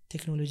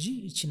ቴክኖሎጂ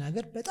እቺን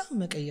ሀገር በጣም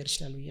መቀየር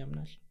ይችላል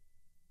ያምናል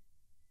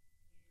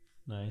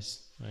ናይስ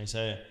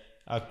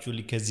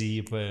actually ከዚህ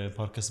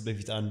ፖድካስት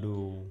በፊት አንዱ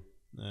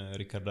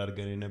ሪከርድ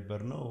አድርገን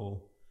የነበር ነው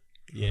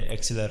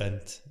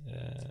የኤክሰለረንት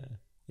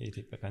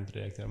የኢትዮጵያ ካንትሪ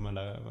ዳይሬክተር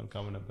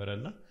መልካሙ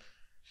ነበርና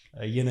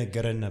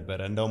እየነገረን ነበር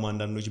እንደውም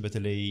አንዳንዶች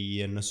በተለይ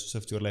የነሱ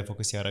ሶፍትዌር ላይ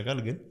ፎከስ ያደርጋል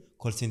ግን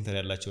ኮል ሴንተር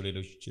ያላቸው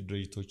ሌሎች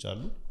ድርጅቶች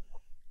አሉ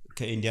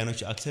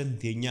ከኢንዲያኖች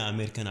አክሰንት የኛ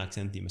አሜሪካን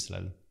አክሰንት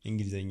ይመስላል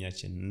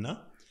እንግሊዘኛችን እና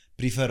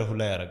ፕሪፈር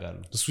ሁላ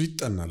ያደርጋሉ እሱ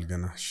ይጠናል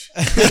ገናሽ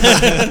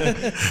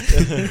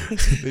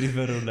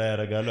ፕሪፈር ሁላ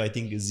ያደርጋሉ አይ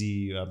ቲንክ እዚህ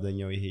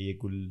አብዛኛው ይሄ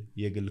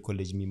የግል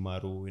ኮሌጅ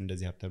የሚማሩ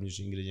እንደዚህ ሀብታሞች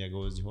እንግሊዘኛ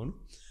ጎበዝ ሆኑ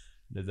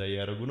ለዛ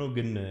ያረጉ ነው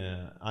ግን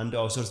አንድ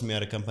አውትሶርስ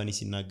የሚያደርግ ካምፓኒ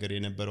ሲናገር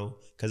የነበረው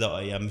ከዛ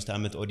የ5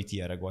 አመት ኦዲት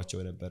ያደረጓቸው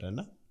ነበርና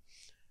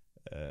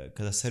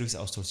ከዛ ሰርቪስ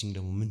አውትሶርሲንግ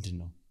ደግሞ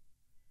ምንድነው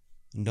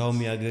እንደውም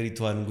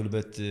ያገሪቷን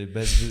ጉልበት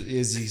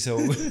በዚህ ሰው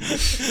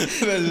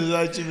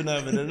በዛች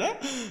ምናምንና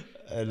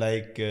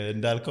ላይክ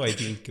እንዳልከው አይ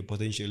ቲንክ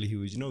ፖቴንሻሊ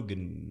ሂውጅ ነው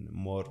ግን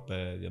ሞር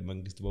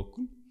በመንግስት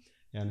በኩል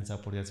ያን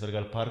ሰፖርት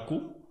ያስፈልጋል ፓርኩ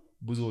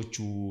ብዙዎቹ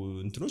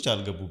እንትኖች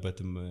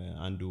አልገቡበትም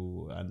አንድ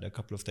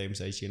couple of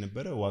times አይቼ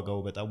ነበር ዋጋው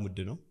በጣም ውድ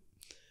ነው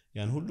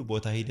ያን ሁሉ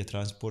ቦታ ሄደ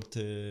ትራንስፖርት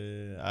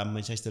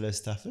አመቻች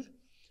ተለስታፍ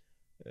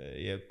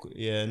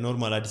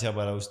የኖርማል አዲስ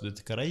አበባ ውስጥ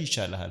ልትከራይ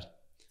ይቻላል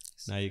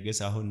እና ይገስ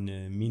አሁን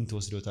ሚንት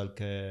ወስዶታል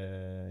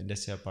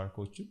ከኢንዱስትሪያል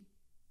ፓርኮቹ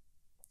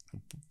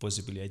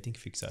possibly I think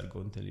fix አድርገው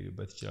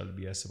እንተሊበት ይችላል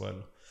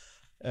ቢያስባለሁ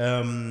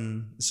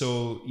so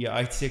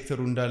የአይቲ ሴክተሩ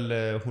እንዳለ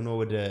ሆኖ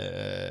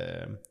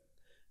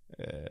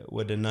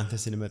ወደ እናንተ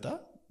ስንመጣ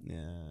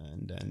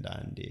እንደ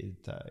አንድ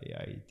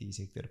የአይቲ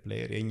ሴክተር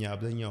ፕሌየር የኛ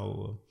አብዛኛው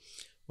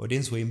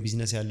ኦዲየንስ ወይም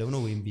ቢዝነስ ያለው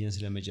ነው ወይም ቢዝነስ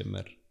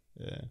ለመጀመር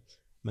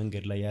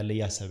መንገድ ላይ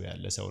ያሰበ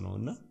ያለ ሰው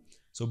ነውና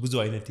so ብዙ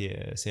አይነት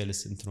የሴልስ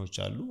እንትኖች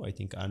አሉ I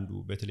think አንዱ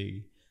በተለይ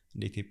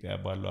እንደ ኢትዮጵያ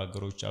ባሉ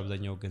ሀገሮች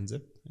አብዛኛው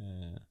ገንዘብ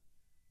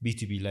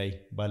B2B ላይ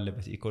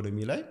ባለበት ኢኮኖሚ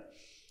ላይ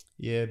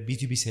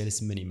የB2B ሴልስ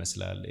ምን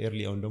ይመስላል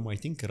early on ደግሞ I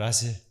think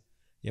ራስህ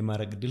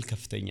የማረግ ድል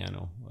ከፍተኛ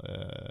ነው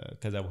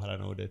ከዛ በኋላ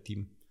ነው ወደ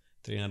ቲም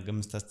ትሬን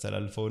አድርገን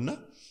ተስተላልፈውና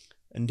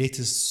እንዴት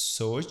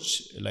ሰዎች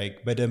ላይክ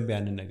በደንብ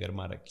ያንን ነገር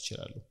ማድረግ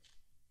ይችላሉ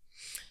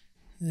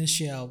እሺ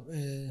ያው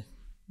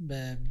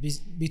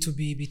በB2B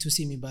B2C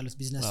የሚባሉት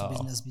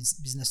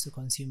ቢዝነስ ቱ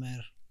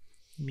ኮንሱመር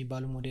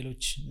የሚባሉ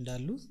ሞዴሎች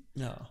እንዳሉ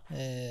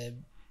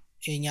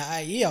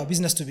ያው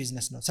ቢዝነስ ቱ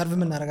ቢዝነስ ነው ሰርቭ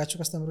የምናደርጋቸው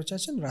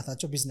ከስተመሮቻችን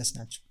ራሳቸው ቢዝነስ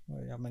ናቸው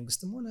ያው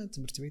መንግስትም ሆነ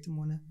ትምህርት ቤትም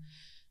ሆነ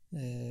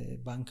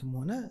ባንክም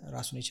ሆነ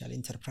ራሱን የቻለ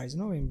ኢንተርፕራይዝ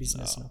ነው ወይም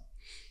ቢዝነስ ነው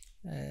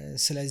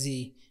ስለዚህ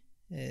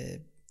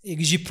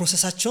የግዢ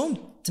ፕሮሰሳቸው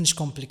ትንሽ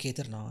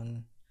ኮምፕሊኬትድ ነው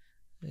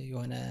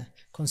የሆነ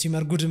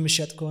ኮንሱመር ጉድ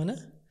የሚሸጥ ከሆነ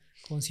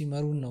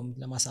ኮንሱመሩን ነው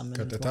ለማሳመን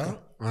ከተታ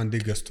አንዴ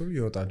ገዝቶ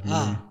ይወጣል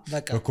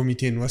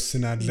በኮሚቴ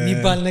እንወስናለን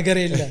የሚባል ነገር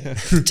የለም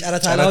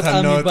ጨረታ ላውጣ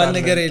የሚባል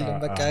ነገር የለም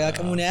በቃ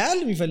ያቅሙን ያያል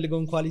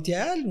የሚፈልገውን ኳሊቲ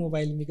ያያል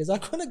ሞባይል የሚገዛ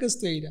ከሆነ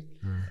ገዝቶ ይሄዳል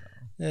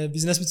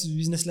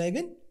ቢዝነስ ላይ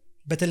ግን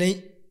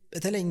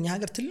በተለይ እኛ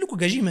ሀገር ትልቁ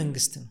ገዢ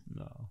መንግስት ነው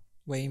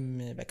ወይም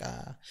በቃ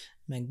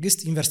መንግስት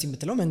ዩኒቨርሲቲ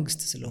የምትለው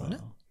መንግስት ስለሆነ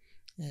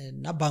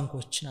እና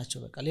ባንኮች ናቸው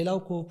በቃ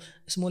ሌላውኮ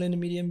ስሞል ኤንድ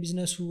ሚዲየም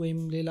ቢዝነሱ ወይም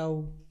ሌላው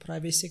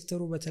ፕራይቬት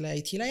ሴክተሩ በተለይ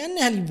አይቲ ላይ ያን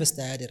ያህል ኢንቨስት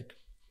አያደርግም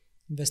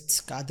ኢንቨስት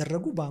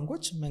ካደረጉ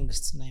ባንኮች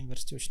መንግስትና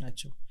ዩኒቨርሲቲዎች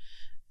ናቸው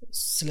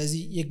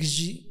ስለዚህ የግዢ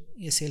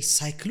የሴልስ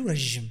ሳይክሉ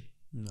ረጅም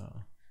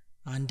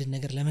አንድ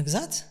ነገር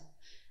ለመግዛት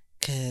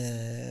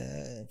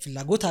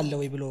ከፍላጎት አለ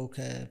ወይ ብሎ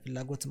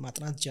ከፍላጎት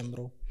ማጥናት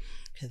ጀምሮ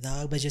ከዛ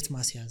በጀት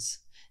ማስያዝ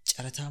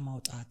ጨረታ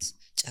ማውጣት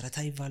ጨረታ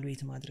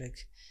ኢቫሉዌት ማድረግ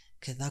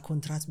ከዛ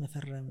ኮንትራክት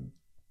መፈረም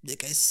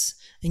because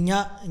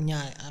እኛ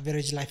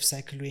average life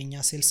cycle የኛ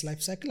sales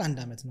life cycle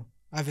 1 አመት ነው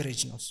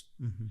average ነው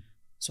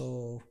so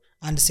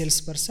አንድ ሴልስ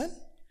ፐርሰን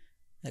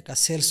በቃ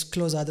ሴልስ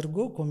ክሎዝ አድርጎ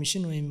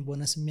ኮሚሽን ወይም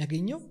ቦነስ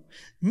የሚያገኘው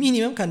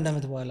ሚኒመም ከአንድ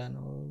አመት በኋላ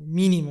ነው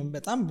ሚኒመም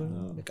በጣም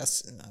በቃ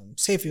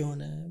ሴፍ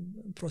የሆነ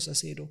ፕሮሰስ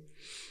ሄዶ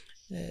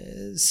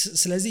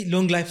ስለዚህ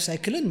ሎንግ ላይፍ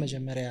ሳይክልን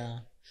መጀመሪያ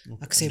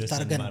አክሴፕት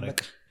አድርገን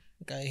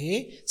በቃ ይሄ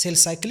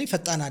ሴልስ ሳይክል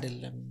ፈጣን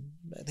አይደለም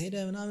ሄደ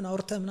ምናምን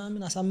አውርተ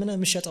ምናምን አሳምነ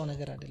የምትሸጠው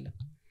ነገር አይደለም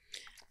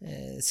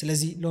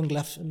ስለዚህ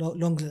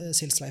ሎንግ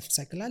ሴልስ ላይፍ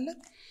ሳይክል አለ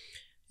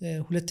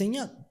ሁለተኛ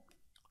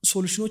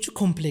ሶሉሽኖቹ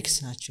ኮምፕሌክስ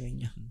ናቸው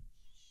እኛ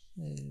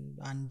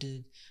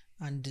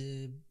አንድ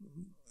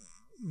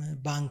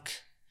ባንክ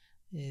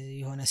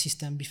የሆነ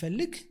ሲስተም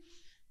ቢፈልግ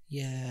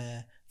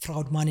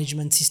የፍራውድ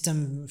ማኔጅመንት ሲስተም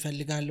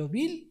ፈልጋለሁ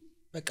ቢል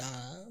በቃ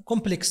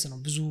ኮምፕሌክስ ነው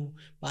ብዙ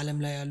በአለም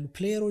ላይ ያሉ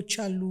ፕሌየሮች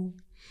አሉ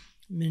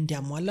ምን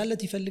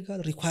እንዲያሟላለት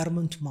ይፈልጋል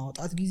ሪኳየርመንቱ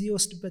ማውጣት ጊዜ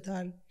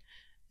ይወስድበታል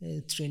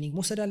ትሬኒንግ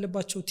መውሰድ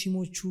አለባቸው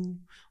ቲሞቹ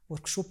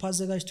ወርክሾፕ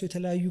አዘጋጅቶ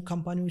የተለያዩ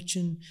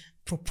ካምፓኒዎችን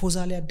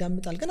ፕሮፖዛል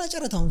ያዳምጣል ገና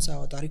ጨረታውን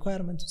ሳያወጣ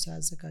ሪኳየርመንቱን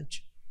ሳያዘጋጅ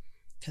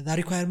ከዛ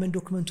ሪኳየርመንት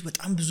ዶክመንቱ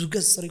በጣም ብዙ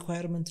ገጽ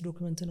ሪኳየርመንት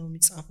ዶክመንት ነው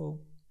የሚጻፈው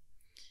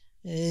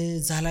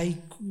ዛላይ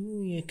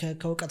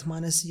ከውቀት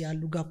ማነስ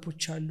ያሉ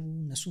ጋፖች አሉ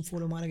እነሱን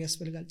ፎሎ ማድረግ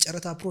ያስፈልጋል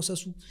ጨረታ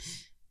ፕሮሰሱ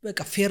በቃ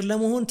ፌር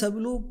ለመሆን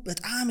ተብሎ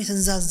በጣም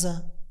የተንዛዛ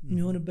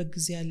የሚሆንበት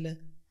ጊዜ አለ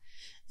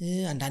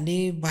አንዳንዴ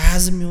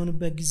ባያዝም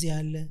የሚሆንበት ጊዜ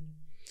አለ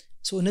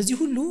ሶ እነዚህ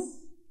ሁሉ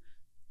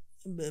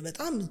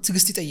በጣም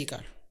ትግስት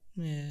ይጠይቃሉ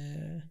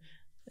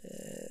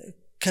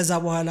ከዛ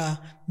በኋላ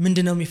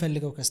ምንድነው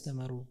የሚፈልገው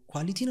ከስተመሩ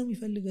ኳሊቲ ነው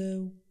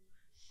የሚፈልገው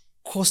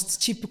ኮስት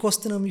ቺፕ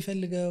ኮስት ነው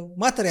የሚፈልገው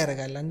ማተር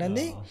ያደርጋል አንዳንዴ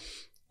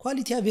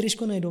ኳሊቲ አቨሬጅ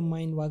ኮን አይ ዶንት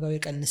ማይንድ ዋጋው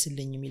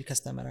ይቀንስልኝ የሚል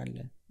ከስተመር አለ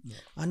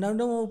አንዳንዱ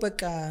ደግሞ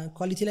በቃ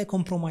ኳሊቲ ላይ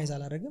ኮምፕሮማይዝ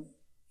አላደርግም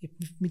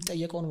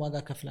የሚጠየቀውን ዋጋ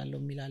ከፍላለሁ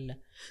የሚል አለ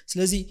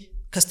ስለዚህ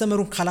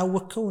ከስተመሩን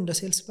ካላወቀው እንደ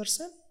ሴልስ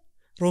ፐርሰን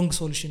ሮንግ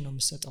ሶሉሽን ነው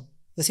የምትሰጠው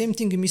the same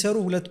thing የሚሰሩ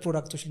ሁለት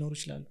ፕሮዳክቶች ሊኖሩ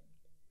ይችላሉ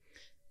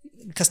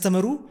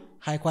ከስተመሩ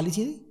ሃይ ኳሊቲ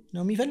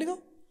ነው የሚፈልገው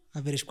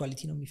አቨሬጅ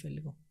ኳሊቲ ነው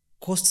የሚፈልገው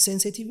ኮስት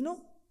ሴንሲቲቭ ነው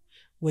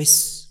ወይስ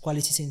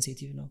ኳሊቲ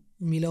ሴንሲቲቭ ነው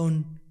የሚለውን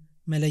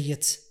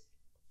መለየት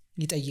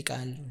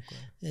ይጠይቃል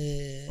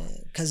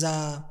ከዛ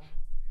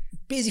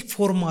ቤዚክ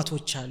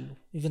ፎርማቶች አሉ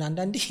ኢቭን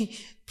አንዳንዴ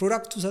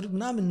ፕሮዳክቱ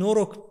ምናምን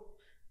ኖሮክ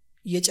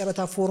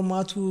የጨረታ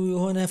ፎርማቱ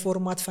የሆነ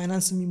ፎርማት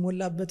ፋይናንስ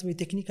የሚሞላበት ወይ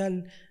ቴክኒካል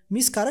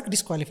ሚስ ካረክ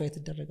ዲስኳሊፋይ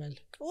ተደረጋል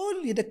ኦል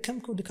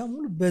የደከምከው ድካም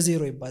ሁሉ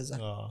በዜሮ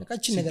ይባዛል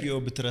በቃችን ነገር ሲፒኦ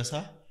ብትረሳ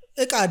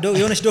እቃ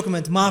የሆነች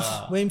ዶክመንት ማፍ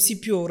ወይም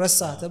ሲፒኦ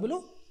ረሳ ተብሎ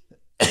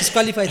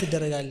ዲስኳሊፋይ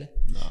ተደረጋል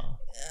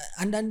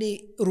አንዳንዴ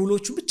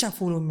ሩሎቹ ብቻ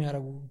ፎሎ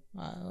የሚያረጉ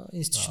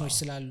ኢንስቲትዩሽኖች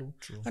ስላሉ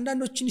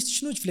አንዳንዶች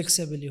ኢንስቲትዩሽኖች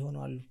ፍሌክሲብል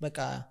ይሆናሉ በቃ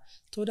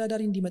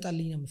ተወዳዳሪ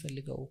እንዲመጣልኝ ነው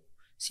የምፈልገው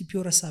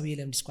ሲፒኦ ረሳብ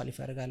የለም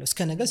ዲስኳሊፋይ ያደርጋለሁ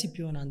እስከ ነገ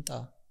ሲፒኦን አንጣ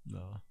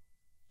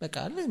በቃ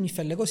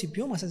የሚፈልገው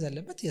ሲፒኦ ማሰዝ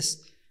ያለበት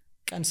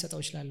ቀን ሰጣው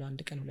ይችላል አንድ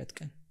ቀን ሁለት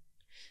ቀን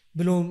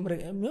ብሎ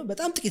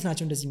በጣም ጥቂት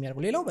ናቸው እንደዚህ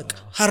የሚያደርጉ ሌላው በቃ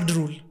ሃርድ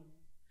ሩል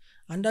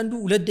አንዳንዱ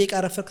 2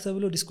 ደቂቃ ረፈክ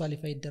ተብሎ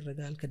ዲስኳሊፋይ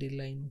ይደረጋል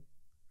ከዴድላይኑ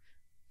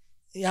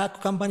ያ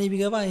ካምፓኒ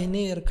ቢገባ እኔ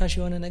ርካሽ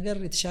የሆነ ነገር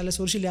የተሻለ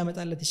ሶሉሽን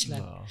ሊያመጣለት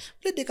ይችላል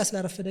 2 ደቂቃ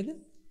ስላረፈደ ግን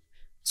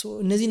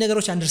እነዚህ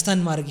ነገሮች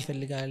አንደርስታንድ ማድረግ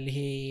ይፈልጋል ይሄ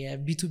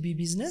ቢ2ቢ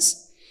ቢዝነስ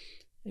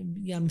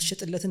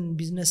ያምሽጥለትን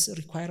ቢዝነስ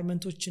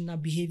ሪኳየርመንቶች እና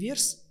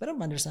ቢሄቪየርስ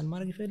በደንብ አንደርስታንድ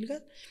ማድረግ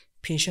ይፈልጋል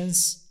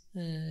ፔሸንስ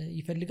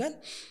ይፈልጋል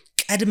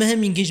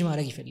ቀድመህም ኢንጌጅ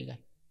ማድረግ ይፈልጋል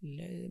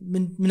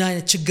ምን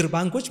አይነት ችግር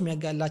ባንኮች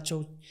የሚያጋላቸው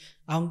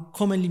አሁን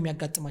ኮመንሊ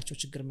የሚያጋጥማቸው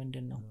ችግር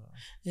ምንድነው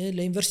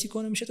ለዩኒቨርሲቲ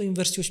ኮን የሚሸጠው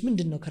ዩኒቨርሲቲዎች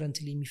ምንድነው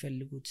ከረንትሊ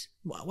የሚፈልጉት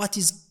what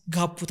is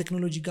ጋፑ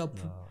ቴክኖሎጂ ጋፑ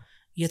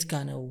የት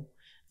ጋር ነው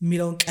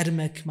የሚለውን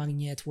ቀድመክ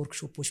ማግኘት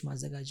ወርክሾፖች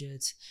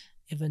ማዘጋጀት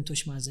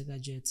ኢቨንቶች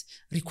ማዘጋጀት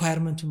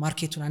ሪኳየርመንቱ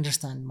ማርኬቱን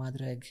አንደርስታንድ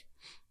ማድረግ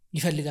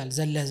ይፈልጋል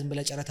ዘለህ ዝም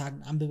ብለህ ጨረታ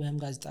አንብበህም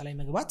ጋዜጣ ላይ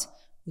መግባት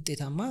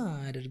ውጤታማ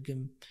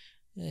አያደርግም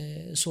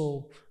ሶ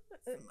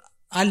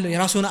አለ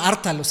የራሱን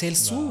አርት አለው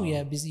ሴልሱ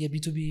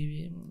የቢ2ቢ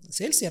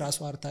ሴልስ የራሱ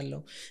አርት አለው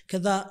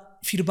ከዛ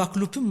ፊድባክ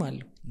ሉፕም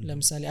አለው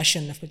ለምሳሌ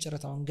አሸነፍከ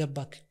ጨረታውን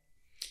ገባክ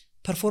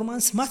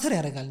ፐርፎርማንስ ማተር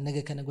ያደርጋል ነገ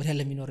ከነገ ወዲያ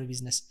ለሚኖር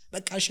ቢዝነስ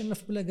በቃ አሸነፍ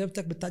ብለህ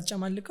ገብተክ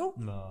ብታጫማልቀው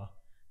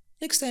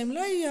ኔክስት ታይም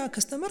ላይ ያ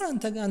ከስተመር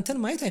አንተን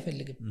ማየት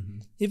አይፈልግም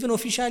ኢቭን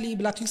ኦፊሻሊ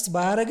ብላክ ሊስት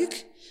ባያረግክ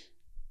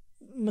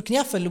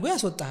ምክንያት ፈልጎ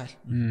ያስወጣሃል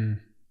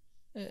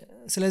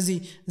ስለዚህ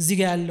እዚህ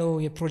ጋር ያለው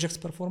የፕሮጀክት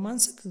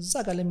ፐርፎርማንስ እዛ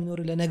ጋር ለሚኖር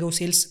ለነገው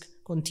ሴልስ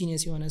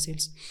ኮንቲኒየስ የሆነ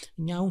ሴልስ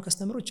እኛ አሁን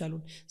ከስተመሮች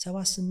አሉን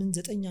 7 8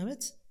 9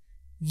 አመት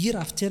year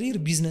after year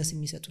ቢዝነስ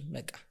የሚሰጡን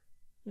በቃ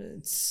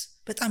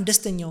በጣም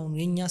ደስተኛው ነው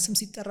የኛ ስም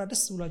ሲጠራ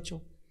ደስ ብሏቸው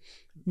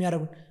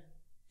የሚያረጉን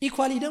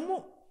ኢኳሊ ደግሞ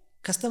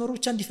ከስተመሮች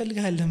ብቻ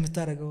እንዲፈልግህ አይደለም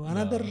የምታረገው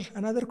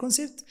another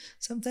concept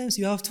sometimes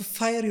you have to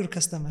fire your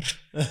customer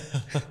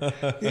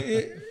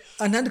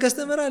አንድ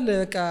ከስተመር አለ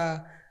በቃ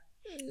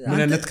ምን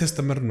አይነት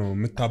ከስተመር ነው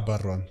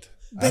የምታባረው አንተ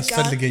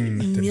አስፈልገኝም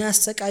ምትል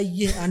የሚያሰቃይ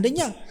አንደኛ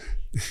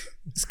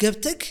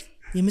እስገብተክ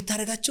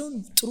የምታረጋቸውን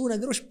ጥሩ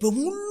ነገሮች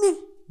በሙሉ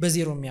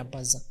በዜሮ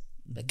የሚያባዛ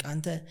በቃ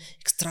አንተ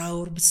ኤክስትራ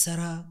ወር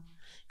ብትሰራ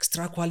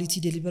ኤክስትራ ኳሊቲ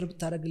ዴሊቨር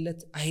ብታረግለት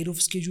አሄድ ኦፍ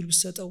ስኬጁል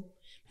ብትሰጠው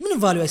ምንም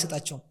ቫልዩ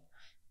አይሰጣቸውም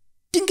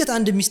ድንገት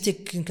አንድ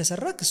ሚስቴክ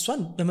ከሰራክ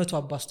እሷን በመቶ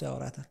አባስቶ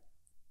ያወራታል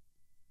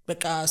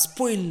በቃ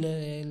ስፖይል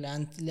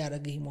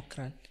ሊያደርግህ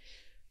ይሞክራል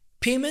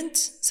ፔመንት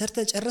ሰርተ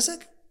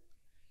ጨረሰክ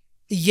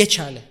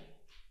እየቻለ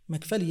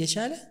መክፈል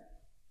እየቻለ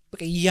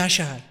በቃ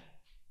ያሻሃል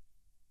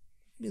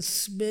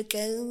በቃ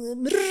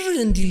ምርር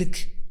እንዲልክ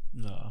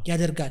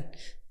ያደርጋል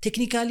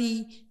ቴክኒካሊ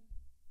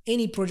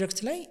ኤኒ ፕሮጀክት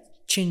ላይ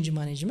ቼንጅ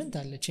ማኔጅመንት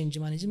አለ ቼንጅ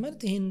ማኔጅመንት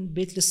ይሄን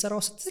ቤት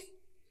ልሰራው ስትል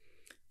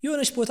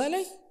የሆነች ቦታ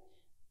ላይ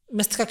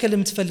መስተካከል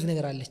የምትፈልግ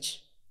ነገር አለች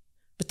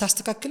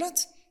ብታስተካክላት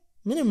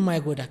ምንም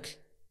የማይጎዳክ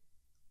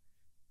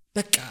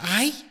በቃ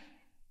አይ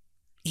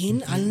ይሄን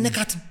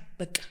አልነካትም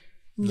በቃ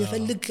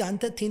የፈልግ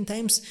አንተ 10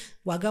 ታይምስ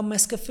ዋጋ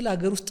የማያስከፍል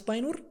አገር ውስጥ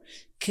ባይኖር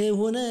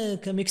ከሆነ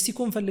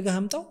ከሜክሲኮን ፈልገህ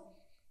አምጣው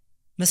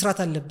መስራት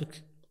አለብክ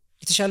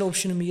የተሻለ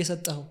ኦፕሽንም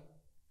እየሰጠው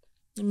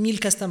ሚል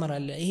ከስተመር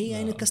አለ ይሄ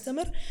አይነት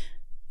ከስተመር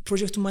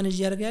ፕሮጀክቱ ማኔጅ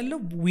ያደርጋ ያለው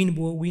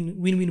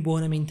ዊን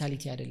በሆነ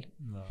ሜንታሊቲ አይደለም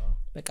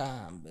በቃ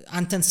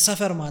አንተን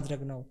ሰፈር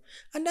ማድረግ ነው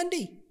አንዳንዴ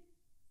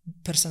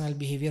ፐርሰናል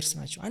ቢሄቪየርስ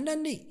ናቸው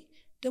አንዳንዴ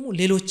ደግሞ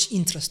ሌሎች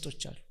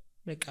ኢንትረስቶች አሉ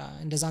በቃ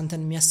እንደዛ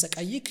አንተን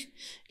የሚያሰቃይክ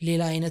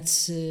ሌላ አይነት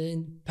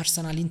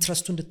ፐርሰናል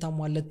ኢንትረስቱ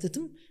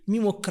እንድታሟለትም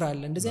የሚሞክራል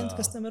እንደዚህ አይነት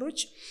ከስተመሮች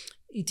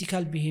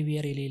ኢቲካል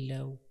ቢሄቪየር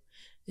የሌለው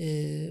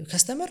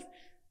ከስተመር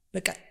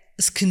በቃ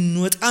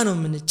እስክንወጣ ነው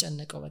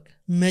የምንጨነቀው በቃ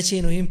መቼ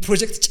ነው ይሄን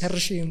ፕሮጀክት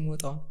ጨርሼ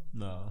የምወጣው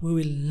we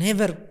will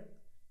never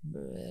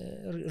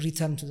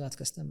return to that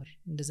customer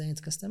እንደዚህ አይነት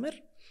ከስተመር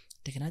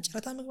እንደገና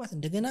ጨረታ መግባት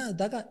እንደገና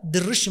ዳጋ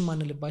ድርሽ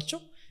ማንልባቸው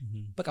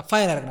በቃ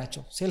ፋየር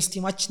ያደርግናቸው ሴልስ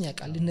ቲማችን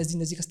ያውቃል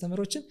እነዚህ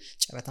ከስተመሮችን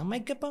ጨረታ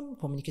ማይገባም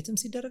ኮሙኒኬትም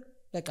ሲደረግ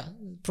በቃ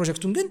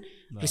ፕሮጀክቱን ግን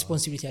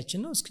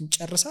ሪስፖንሲቢሊቲያችን ነው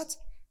እስክንጨርሳት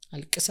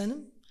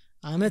አልቀሰንም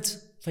አመት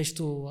ፈሽቶ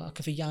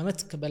ከፍያ አመት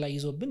ከበላይ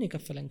ይዞብን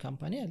የከፈለን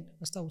ካምፓኒ አለ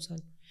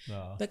አስተዋውሳለሁ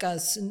በቃ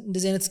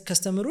እንደዚህ አይነት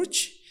ከስተመሮች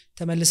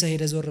ተመልሰው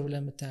ሄደ ዞር ብለ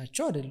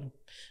መታያቸው አይደለም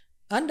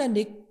አንዳንዴ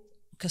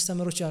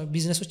ከስተመሮች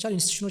ቢዝነሶች አሉ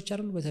ኢንስቲትዩሽኖች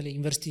አሉ በተለይ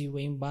ዩኒቨርሲቲ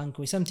ወይም ባንክ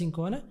ወይ something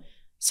ከሆነ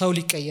ሰው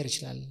ሊቀየር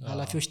ይችላል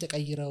ኃላፊዎች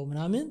ተቀይረው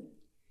ምናምን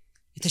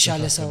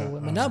የተሻለ ሰው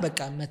እና በቃ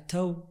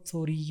መተው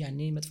ሶሪ ያኔ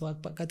መጥፎ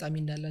አጋጣሚ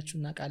እንዳላችሁ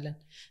እናቃለን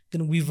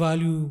ግን we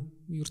value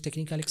your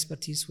technical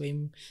expertise ወይም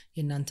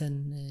የናንተን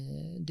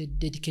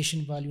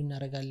dedication value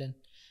እናረጋለን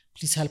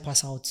please help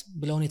us out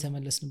ብለውን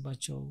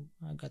የተመለስንባቸው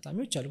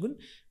አጋጣሚዎች አሉ ግን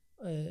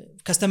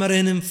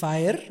ከስተመርህንም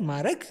ፋየር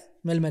ማድረግ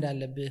መልመድ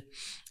አለብህ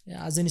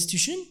as an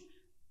institution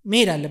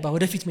መሄድ አለብህ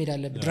ወደፊት መሄድ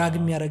አለብህ ድራግ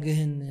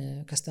የሚያረግህን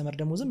ከስተመር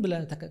ደግሞ ዝም ብለ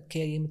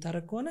ተከከየ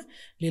የምታረግ ከሆነ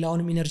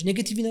ሌላውንም ኢነርጂ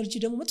ኔጌቲቭ ኢነርጂ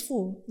ደግሞ መጥፎ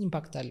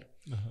ኢምፓክት አለው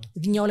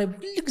እዚህኛው ላይ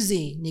ሁሉ ጊዜ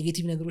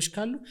ኔጌቲቭ ነገሮች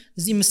ካሉ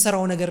እዚህ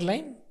የምሰራው ነገር ላይ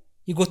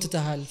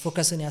ይጎትተሃል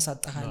ፎከስን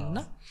ያሳጣሃልና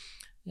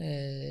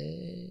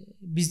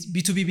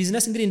ቢ2ቢ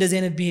ቢዝነስ እንግዲህ እንደዚህ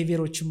አይነት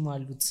ቢሄቪየሮችም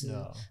አሉት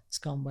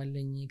እስካሁን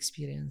ባለኝ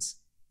ኤክስፒሪየንስ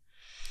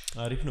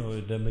አሪፍ ነው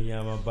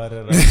ደንበኛ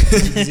ማባረር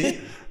ጊዜ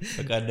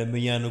በቃ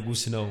ደንበኛ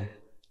ንጉስ ነው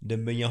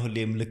ደንበኛ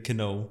ሁሌም ልክ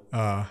ነው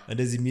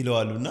እንደዚህ የሚለው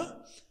አሉና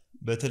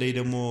በተለይ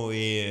ደግሞ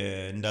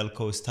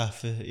እንዳልከው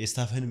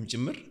የስታፍህንም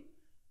ጭምር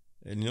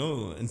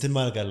እንትን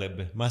ማድረግ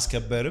አለብህ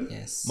ማስከበርም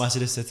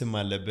ማስደሰትም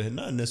አለብህና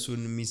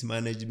እነሱን ሚስ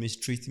ማኔጅ ሚስ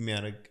ትሪት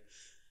የሚያደርግ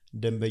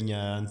ደንበኛ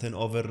አንተን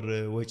ኦቨር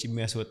ወጪ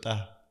የሚያስወጣ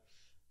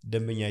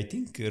ደንበኛ አይ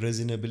ቲንክ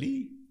ሪዝነብሊ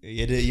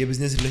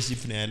የቢዝነስ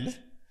ሪሌሽንሺፕ ነው ያለ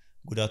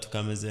ጉዳቱ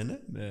ካመዘነ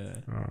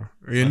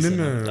ይሄንን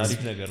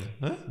ታሪክ ነገር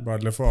ነው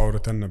ባለፈው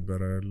አውርተን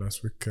ነበር ላስት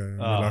ዊክ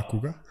መላኩ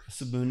ጋር እሱ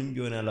በምንም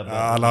ቢሆን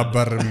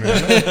አላባረም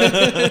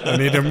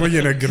እኔ ደግሞ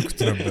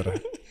እየነገርኩት ነበር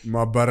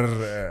ማባረር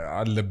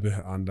አለብህ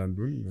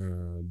አንዳንዱን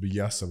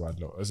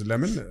ብያስባለሁ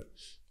ለምን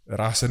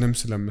ራስንም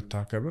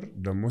ስለምታከብር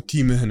ደግሞ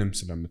ቲምህንም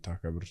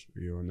ስለምታከብር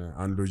የሆነ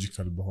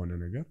አንሎጂካል በሆነ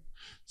ነገር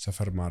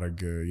ሰፈር ማድረግ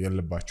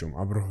የለባቸውም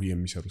አብረው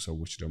የሚሰሩ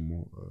ሰዎች ደግሞ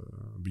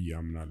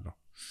ብያምናለሁ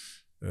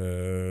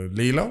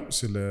ሌላው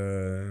ስለ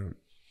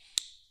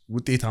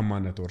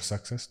ውጤታማነት or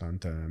success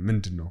አንተ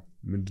ምንድነው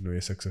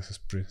የሰክሰስ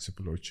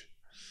ፕሪንሲፕሎች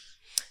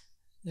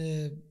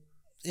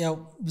ያው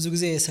ብዙ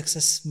ጊዜ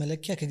የሰክሰስ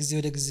መለኪያ ከጊዜ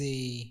ወደ ጊዜ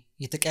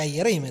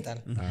የተቀያየረ ይመጣል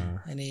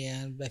እኔ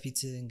በፊት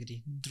እንግዲህ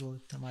ድሮ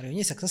ተማሪ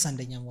ሆኜ ሰክሰስ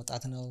አንደኛ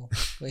መውጣት ነው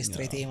ወይ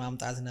ስትሬት ኤ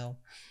ማምጣት ነው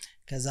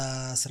ከዛ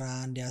ስራ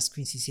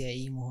እንዲያስኩኝ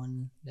CCIE መሆን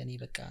ለኔ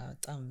በቃ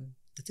በጣም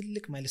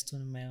ትልቅ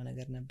ማይልስቶን የማየው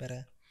ነገር ነበረ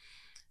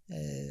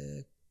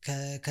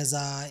ከዛ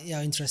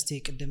ያው ኢንትረስቴ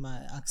ቅድም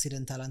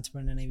አክሲደንታል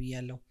አንትረፕረነር ነኝ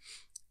ብያለሁ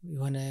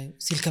የሆነ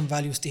ሲሊኮን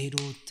ቫሊ ውስጥ ሄዶ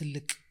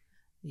ትልቅ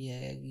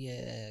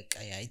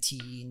የአይቲ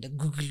እንደ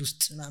ጉግል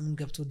ውስጥ ምናምን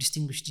ገብቶ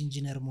ዲስቲንጉይሽድ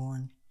ኢንጂነር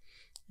መሆን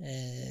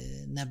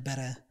ነበረ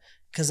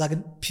ከዛ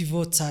ግን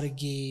ፒቮት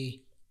አድርጌ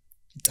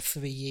ጥፍ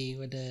ብዬ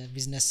ወደ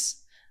ቢዝነስ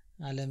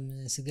ዓለም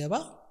ስገባ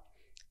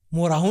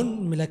ሞር አሁን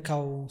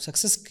ምለካው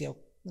ሰክሰስ ያው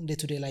እንደ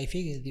ቱዴይ ላይፌ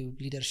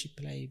ሊደርሺፕ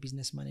ላይ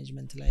ቢዝነስ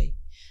ማኔጅመንት ላይ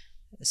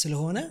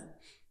ስለሆነ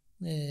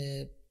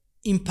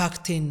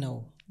ኢምፓክቴን ነው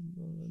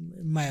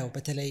ማየው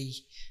በተለይ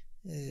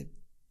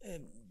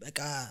በቃ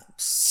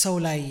ሰው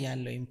ላይ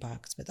ያለው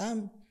ኢምፓክት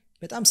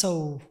በጣም ሰው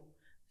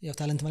ያው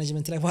ታለንት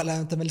ማኔጅመንት ላይ በኋላ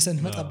ተመልሰን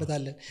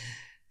እንመጣበታለን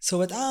ሰው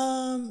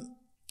በጣም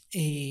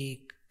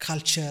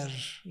ካልቸር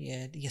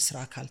የስራ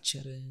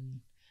ካልቸርን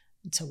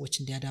ሰዎች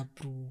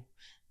እንዲያዳብሩ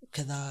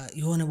ከዛ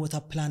የሆነ ቦታ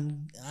ፕላን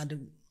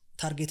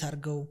ታርጌት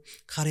አድርገው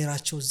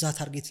ካሪራቸው እዛ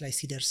ታርጌት ላይ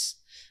ሲደርስ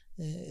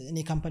እኔ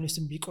ካምፓኒ ውስጥ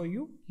ቢቆዩ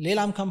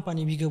ሌላም ካምፓኒ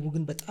ቢገቡ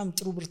ግን በጣም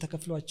ጥሩ ብር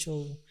ተከፍሏቸው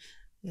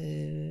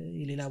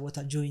የሌላ ቦታ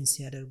ጆይን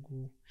ሲያደርጉ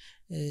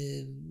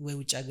ወይ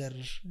ውጭ ሀገር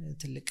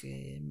ትልቅ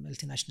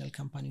መልቲናሽናል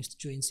ካምፓኒ ውስጥ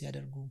ጆይን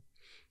ሲያደርጉ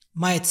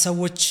ማየት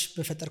ሰዎች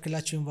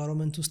በፈጠርክላቸው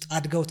ኤንቫይሮንመንት ውስጥ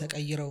አድገው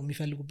ተቀይረው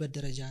የሚፈልጉበት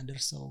ደረጃ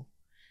ደርሰው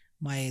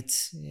ማየት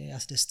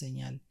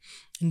ያስደስተኛል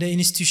እንደ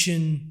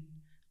ኢንስቲትዩሽን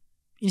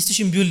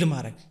ቢልድ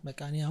ማድረግ በቃ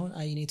እኔ አሁን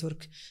አይ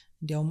ኔትወርክ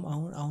እንዲያውም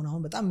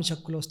አሁን በጣም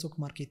መቸኩለው ስቶክ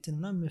ማርኬትን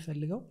እና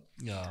የምፈልገው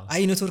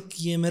አይ ኔትወርክ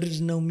የመርድ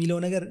ነው የሚለው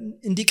ነገር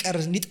እንዲቀር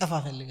እንዲጠፋ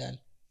ፈልጋል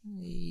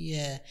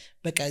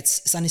በቃ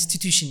it's an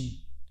institution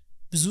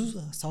ብዙ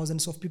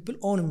thousands of people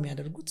own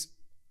የሚያደርጉት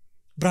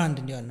ብራንድ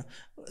እንዲሆን ነው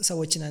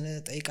ሰዎችን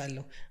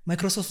ጠይቃለሁ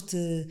ማይክሮሶፍት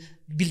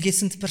ቢል ጌትስ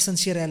ስንት ፐርሰንት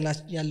ሼር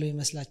ያለው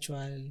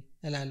ይመስላችኋል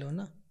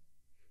እላለሁና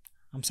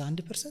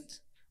 51%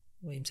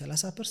 ወይም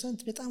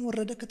 30% በጣም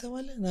ወረደ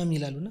ከተባለ ናም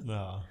ይላሉና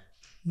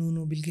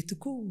ኖ ቢል ጌት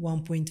እኮ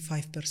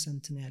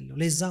 1.5% ነው ያለው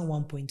ለዛ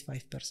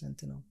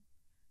 1.5% ነው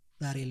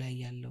ዛሬ ላይ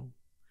ያለው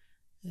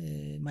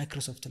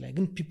ማይክሮሶፍት ላይ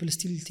ግን people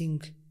still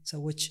think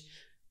ሰዎች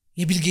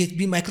የቢል ጌት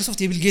ማይክሮሶፍት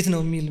የቢል ጌት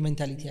ነው የሚል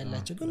ሜንታሊቲ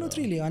ያላቸው ግን not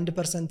really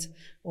 1%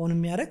 ኦን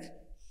የሚያደርግ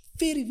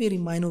very very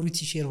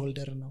minority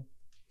shareholder ነው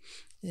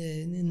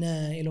እነ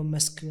ኤሎን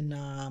መስክ እና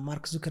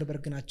ማርክ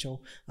ዙከርበርግ ናቸው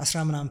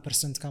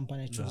 10%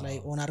 ካምፓኒያቸው ላይ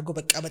ኦን አድርገው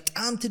በቃ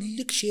በጣም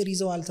ትልቅ ሼር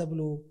ይዘዋል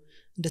ተብሎ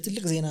እንደ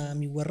ትልቅ ዜና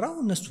የሚወራው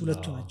እነሱ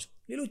ሁለቱ ናቸው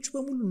ሌሎቹ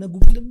በሙሉ እነ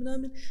ጉግል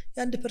ምናምን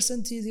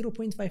የ1%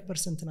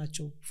 0.5%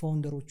 ናቸው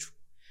ፋውንደሮቹ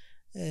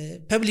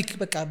ፐብሊክ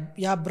በቃ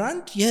ያ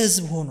ብራንድ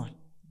የህዝብ ሆኗል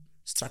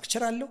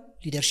ስትራክቸር አለው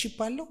ሊደርሺፕ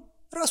አለው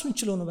ራሱን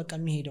ችሎ ነው በቃ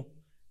የሚሄደው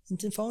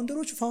እንትን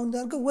ፋውንደሮቹ ፋውንድ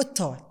አድርገው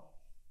ወጥተዋል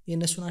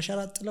የነሱን አሻራ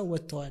ጥለው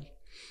ወጥተዋል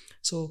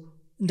ሶ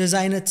እንደዛ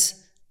አይነት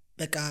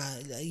በቃ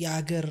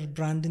የሀገር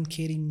ብራንድን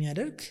ኬሪ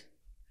የሚያደርግ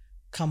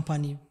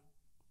ካምፓኒ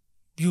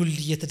ቢውልድ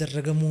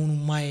እየተደረገ መሆኑ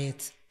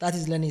ማየት that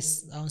is ለኔስ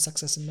አሁን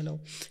ሰክሰስ ምለው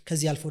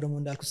ከዚህ አልፎ ደግሞ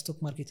እንዳልኩት ስቶክ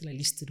ማርኬት ላይ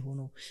ሊስትድ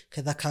ሆኖ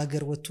ከዛ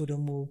ከሀገር ወጥቶ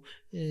ደግሞ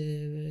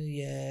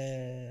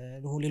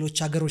የሌሎች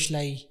ሀገሮች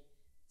ላይ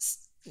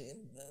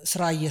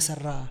ስራ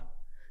እየሰራ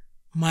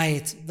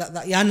ማየት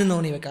ያን ነው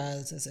እኔ በቃ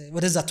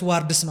ወደዛ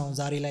ትዋርድስ ነው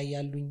ዛሬ ላይ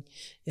ያሉኝ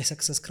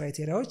የሰክሰስ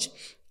ክራይቴሪያዎች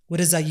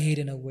ወደዛ እየሄደ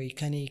ነው ወይ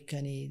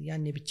ከኔ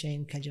ያኔ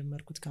ብቻዬን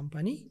ከጀመርኩት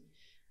ካምፓኒ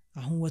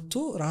አሁን ወጥቶ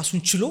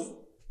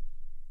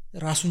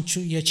ራሱን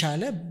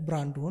የቻለ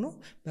ብራንድ ሆኖ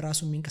በራሱ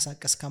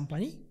የሚንቀሳቀስ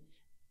ካምፓኒ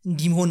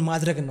እንዲሆን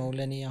ማድረግ ነው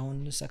ለኔ አሁን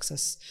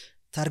ሰክሰስ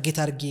ታርጌት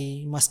አርጌ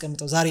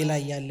ማስቀምጠው ዛሬ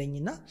ላይ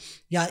ያለኝና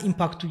ያ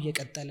ኢምፓክቱ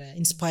እየቀጠለ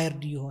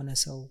ኢንስፓየርድ የሆነ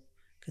ሰው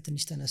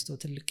ከትንሽ ተነስቶ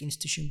ትልቅ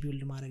ኢንስቲትዩሽን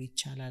ቢልድ ማድረግ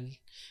ይቻላል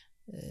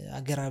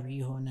አገራቢ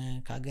የሆነ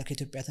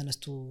ከኢትዮጵያ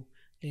ተነስቶ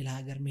ሌላ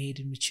ሀገር መሄድ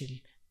የሚችል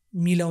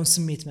ሚላውን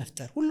ስሜት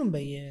መፍጠር ሁሉም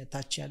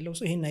በየታች ያለው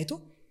ሰው ይሄን አይቶ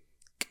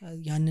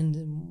ያንን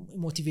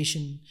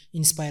ሞቲቬሽን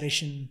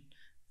ኢንስፓይሬሽን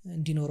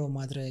እንዲኖረው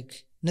ማድረግ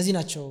እነዚህ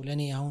ናቸው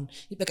ለኔ አሁን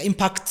በቃ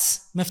ኢምፓክት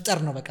መፍጠር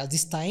ነው በቃ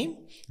this time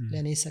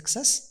ለኔ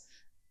ሰክሰስ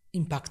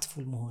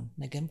ኢምፓክትፉል መሆን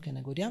ነገም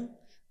ከነገወዲያም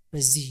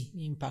በዚህ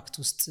ኢምፓክት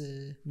ውስጥ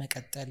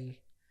መቀጠል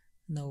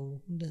ነው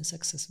እንደ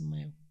ሰክሰስ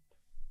ማየው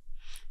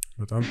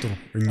በጣም ጥሩ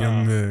እኛም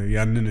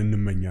ያንን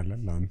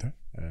እንመኛለን ለአንተ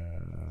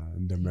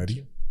እንደ መሪ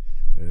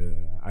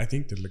I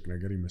think ትልቅ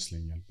ነገር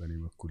ይመስለኛል በኔ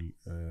በኩል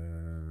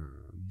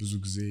ብዙ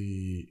ጊዜ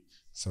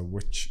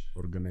ሰዎች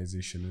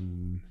ኦርጋናይዜሽንን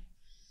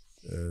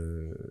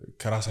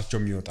ከራሳቸው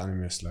የሚወጣ ነው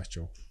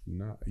የሚመስላቸው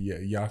እና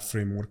ያ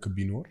ፍሬምወርክ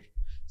ቢኖር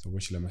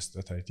ሰዎች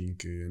ለመስጠት I think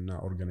እና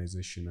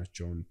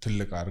ኦርጋናይዜሽናቸውን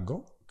ትልቅ አድርገው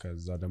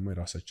ከዛ ደግሞ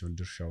የራሳቸውን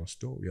ድርሻ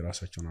ወስደው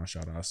የራሳቸውን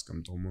አሻራ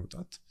አስቀምጠው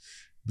መውጣት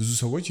ብዙ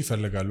ሰዎች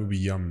ይፈልጋሉ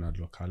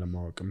በያምናለሁ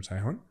ካለማወቅም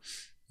ሳይሆን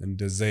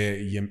እንደዛ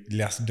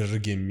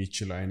ሊያስደርግ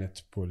የሚችል አይነት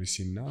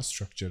ፖሊሲና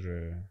ስትራክቸር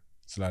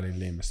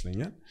ስላሌለ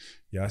ይመስለኛል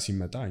ያ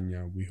ሲመጣ እኛ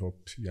we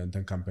hope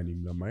ያንተን ካምፓኒም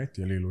ለማየት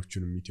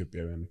የሌሎችንም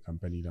ኢትዮጵያውያን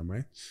ካምፓኒ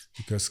ለማየት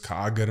because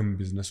ከአገርም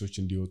ቢዝነሶች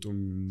እንዲወጡ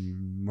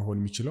መሆን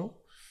የሚችለው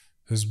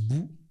ህዝቡ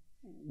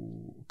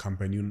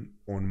ካምፓኒውን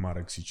ኦን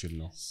ማድረግ ሲችል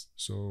ነው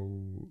so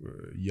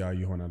ያ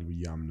ይሆናል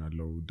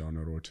በያምናለሁ down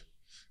the road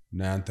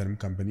እና ያንተንም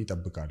ካምፓኒ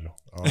ጠብቃለሁ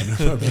አሁን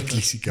ፐብሊክሊ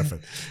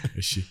ሲከፈት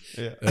እሺ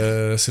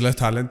ስለ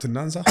ታለንት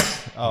እናንሳ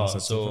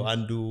so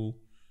አንዱ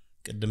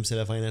ቅድም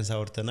ስለ ፋይናንስ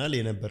አወርተናል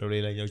የነበረው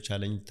ሌላኛው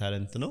ቻሌንጅ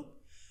ታለንት ነው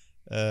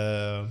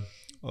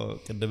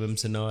ቅድምም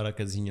ስናወራ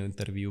ከዚህኛው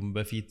ኢንተርቪውም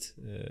በፊት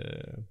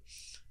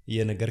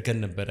የነገርከን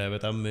ነበረ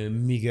በጣም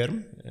የሚገርም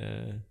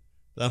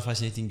በጣም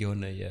ፋሲኔቲንግ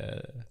የሆነ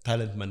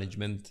የታለንት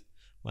ማኔጅመንት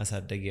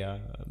ማሳደጊያ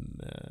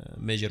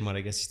ሜጀር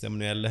ማድረጊያ ሲስተም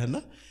ነው ያለህና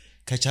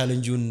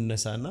ከቻሌንጁን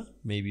ነሳና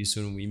ሜቢ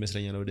እሱን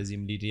ይመስለኛል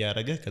ወደዚህም ሊድ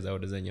ያረገ ከዛ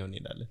ወደዛኛው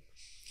እንሄዳለን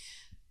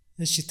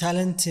እሺ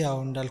ታለንት ያው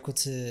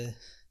እንዳልኩት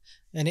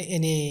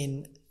እኔ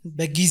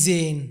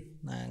በጊዜን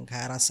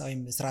ከ24 ሰዓት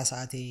ወይም 10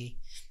 ሰዓቴ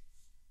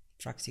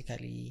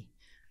ፕራክቲካሊ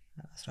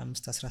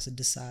 15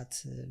 16 ሰዓት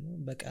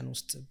በቀን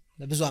ውስጥ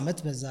ለብዙ አመት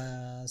በዛ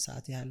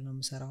ሰዓት ያህል ነው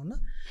የምሰራውና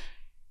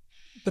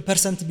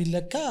በፐርሰንት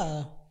ቢለካ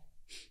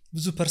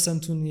ብዙ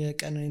ፐርሰንቱን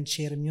የቀንን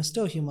ሼር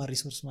የሚወስደው human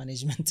resource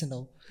management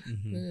ነው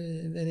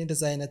እኔ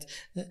እንደዛ አይነት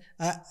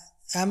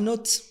I'm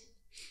not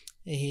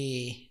ይሄ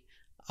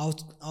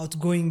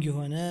outgoing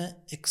የሆነ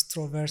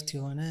extrovert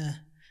የሆነ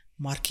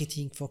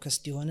ማርኬቲንግ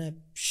ፎከስድ የሆነ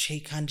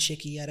ሃንድ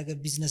ሼክ ያደረገ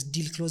ቢዝነስ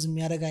ዲል ክሎዝ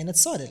የሚያደርግ አይነት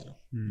ሰው አይደለም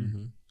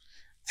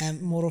I'm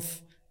more of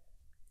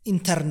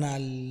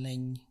internal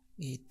ነኝ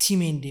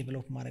ቲሜን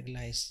ዴቨሎፕ ማድረግ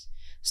ላይ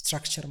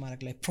ስትራክቸር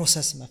ማድረግ ላይ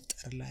ፕሮሰስ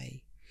መፍጠር ላይ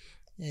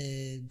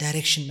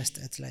ዳይሬክሽን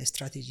መስጠት ላይ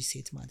ስትራቴጂ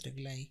ሴት ማድረግ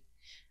ላይ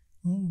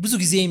ብዙ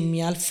ጊዜ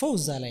የሚያልፈው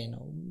እዛ ላይ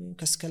ነው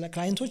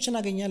ክላይንቶችን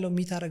አገኛለሁ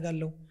ሚት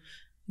አደርጋለሁ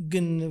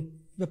ግን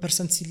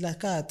በፐርሰንት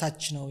ሲላካ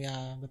ታች ነው ያ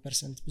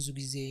በፐርሰንት ብዙ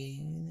ጊዜ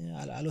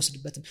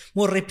አልወስድበትም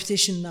ሞር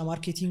ሬፑቴሽን እና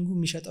ማርኬቲንጉ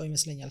የሚሸጠው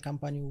ይመስለኛል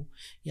ካምፓኒው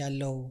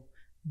ያለው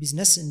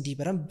ቢዝነስ እንዲህ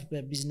በረምብ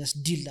በቢዝነስ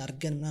ዲል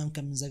አድርገን ምናምን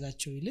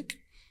ከምንዘጋቸው ይልቅ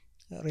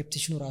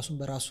ሬፑቴሽኑ ራሱን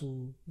በራሱ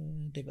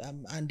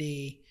አንዴ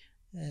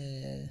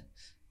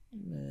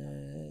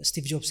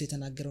ስቲቭ ጆብስ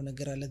የተናገረው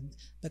ነገር አለ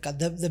በቃ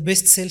the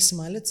best sales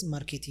ማለት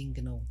ማርኬቲንግ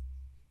ነው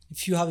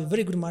if you have a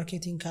very good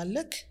marketing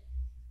ካለክ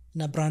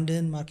እና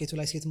ብራንድን ማርኬቱ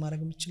ላይ ሴት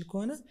ማድረግ የምትችል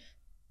ከሆነ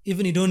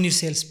even you don't need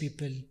sales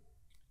people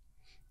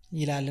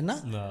ይላልና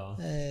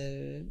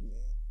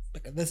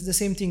በቃ the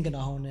same thing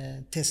ነው አሁን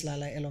ቴስላ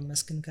ላይ ኤሎን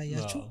መስክን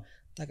ካያችሁ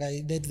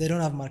they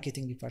don't have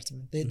marketing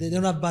department they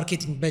don't have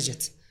marketing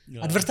budget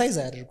advertise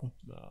አያደርጉም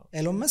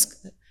ኤሎን መስክ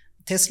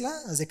Tesla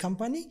as a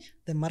company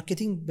the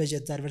marketing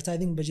budget the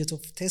advertising budget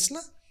of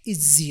Tesla is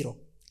zero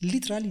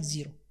literally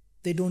zero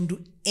they don't do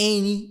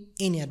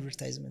any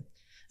advertisement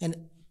and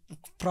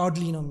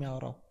proudly ነው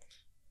የሚያወራው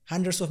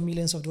hundreds of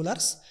millions of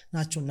dollars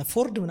ናቸው እና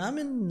ፎርድ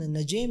ምናምን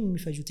እና ጄም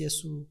የሚፈጁት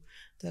የሱ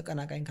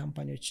ተቀናቃኝ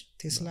ካምፓኒዎች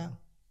Tesla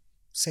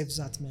saves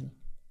that money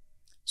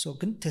so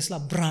ግን Tesla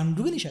ብራንዱ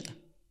ግን ይሸጣል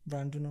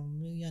ብራንዱ ነው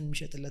ያን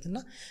የሚሸጥለትና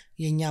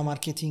የኛ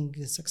ማርኬቲንግ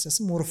ሰክሰስ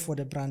ሞር ፎር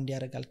ዘ ብራንድ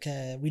ያደርጋል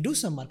we do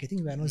some marketing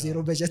we are no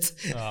zero budget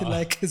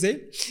like say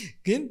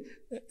ግን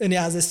እኔ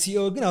as a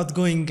CEO ግን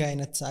outgoing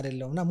አይነት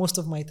አይደለምና most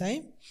of my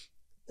time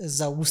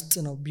እዛ ውስጥ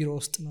ነው ቢሮ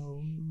ውስጥ ነው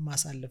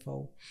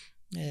ማሳልፈው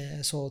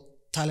so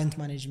talent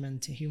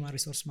management human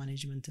resource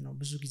management ነው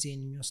ብዙ ጊዜ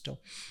የሚወስደው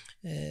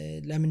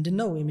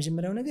ለምንድነው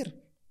የመጀመሪያው ነገር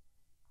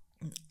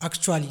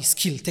actually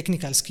skill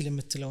technical skill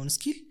የምትለውን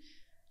skill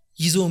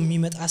ይዞ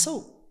የሚመጣ ሰው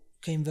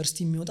ከዩኒቨርሲቲ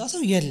የሚወጣ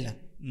ሰው የለም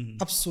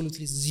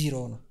absolutely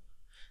zero ነው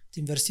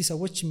ዩኒቨርሲቲ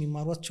ሰዎች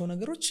የሚማሯቸው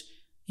ነገሮች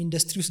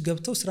ኢንደስትሪ ውስጥ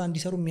ገብተው ስራ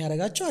እንዲሰሩ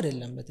የሚያደርጋቸው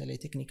አይደለም በተለይ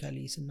ቴክኒካሊ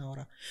ስናወራ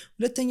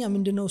ሁለተኛ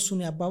ምንድነው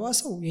እሱን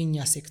ያባባሰው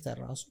የኛ ሴክተር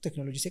ራሱ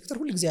ቴክኖሎጂ ሴክተር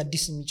ሁሉ ጊዜ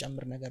አዲስ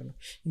የሚጨምር ነገር ነው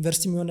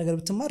ዩኒቨርሲቲ የሚሆን ነገር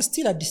ብትማር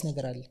ስቲል አዲስ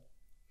ነገር አለ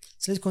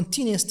ስለዚህ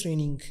continuous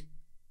training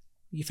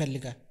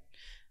ይፈልጋል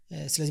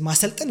ስለዚህ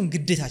ማሰልጠን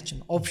ግዴታችን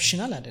ነው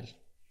ኦፕሽናል አይደለም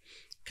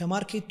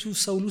ከማርኬቱ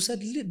ሰው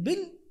ልውሰድ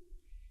ብል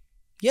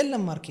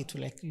የለም ማርኬቱ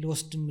ላይ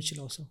ሊወስድ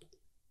የምችለው ሰው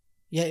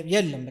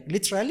የለም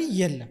ሊትራሊ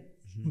የለም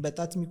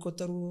በጣት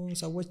የሚቆጠሩ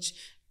ሰዎች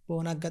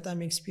በሆነ አጋጣሚ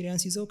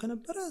ኤክስፒሪየንስ ይዘው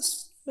ከነበረ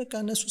በቃ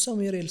እነሱ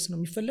ሰሜሪያልስ ነው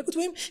የሚፈልጉት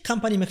ወይም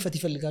ካምፓኒ መክፈት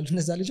ይፈልጋሉ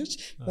እነዛ ልጆች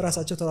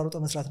በራሳቸው ተራርጦ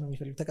መስራት ነው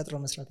የሚፈልጉት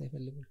ተቀጥረው መስራት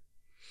አይፈልጉም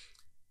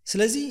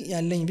ስለዚህ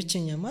ያለኝ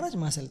ብቸኛ አማራጭ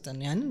ማሰልጠን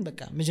ያንን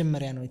በቃ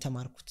መጀመሪያ ነው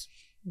የተማርኩት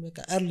በቃ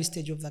early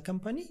stage of the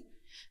company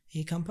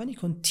ይሄ ካምፓኒ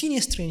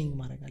continuous training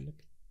ማድረግ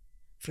አለበት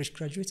ፍሬሽ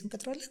ግራጁዌት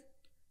እንቀጥራለን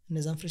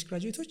እነዛን ፍሬሽ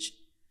ግራጁዌቶች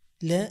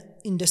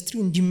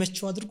ለኢንደስትሪው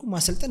እንዲመቸው አድርጉ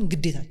ማሰልጠን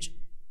ግዴታችን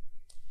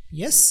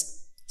yes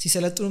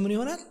ሲሰለጥኑ ምን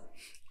ይሆናል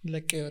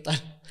ለቀ ይወጣል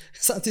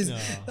that is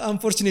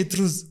unfortunate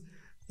truth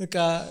በቃ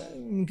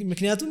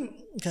ምክንያቱም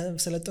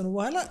ከሰለጠኑ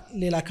በኋላ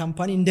ሌላ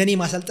ካምፓኒ እንደኔ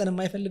ማሰልጠን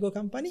የማይፈልገው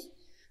ካምፓኒ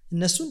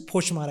እነሱን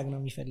ፖች ማድረግ ነው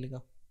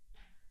የሚፈልገው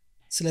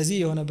ስለዚህ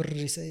የሆነ ብር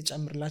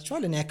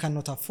ይጨምርላቸዋል እኔ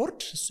cannot afford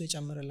እሱ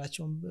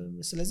ይጨምርላቸው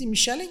ስለዚህ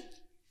የሚሻለኝ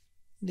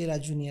ሌላ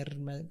ጁኒየር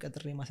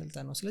ቀጥሬ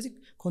ማሰልጠን ነው ስለዚህ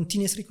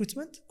continuous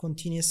recruitment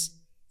continuous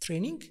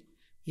training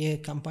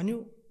የካምፓኒው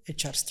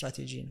HR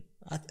ስትራቴጂ ነው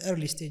at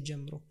early stage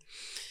ጀምሮ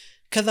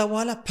ከዛ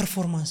በኋላ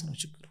ፐርፎርማንስ ነው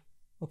ችግሩ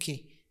ኦኬ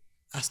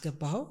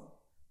አስገባው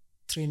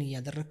ትሬኒንግ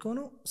ያደረከው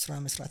ነው ስራ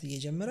መስራት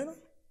እየጀመረ ነው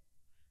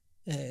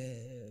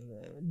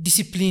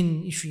ዲሲፕሊን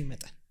ኢሹ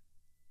ይመጣል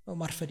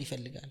ማርፈድ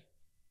ይፈልጋል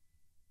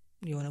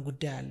የሆነ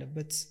ጉዳይ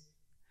አለበት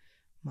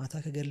ማታ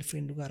ከገርል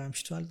ፍሬንዱ ጋር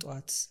አምሽቷል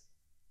ጧት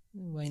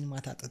ወይን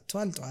ማታ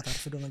ጠጥቷል ጧት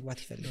አርፍዶ መግባት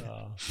ይፈልጋል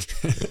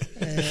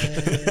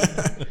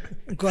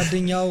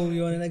ጓደኛው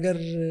የሆነ ነገር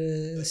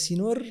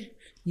ሲኖር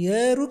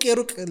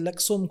የሩቅ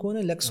ለቅሶም ከሆነ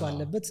ለቅሶ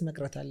አለበት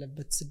መቅረት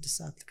አለበት 6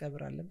 ሰዓት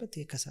ልቀብር አለበት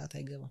የከሰዓት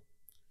አይገባም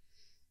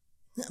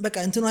በቃ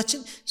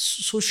እንትናችን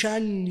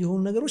ሶሻል የሆኑ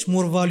ነገሮች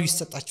ሞር ቫልዩ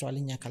ይሰጣቸዋል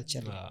እኛ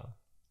ካልቸር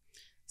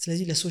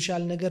ስለዚህ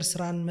ለሶሻል ነገር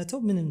ስራን መተው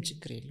ምንም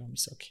ችግር የለውም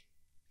ኦኬ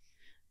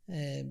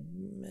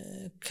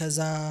ከዛ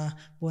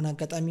በሆነ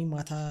አጋጣሚ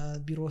ማታ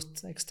ቢሮ ውስጥ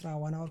ኤክስትራ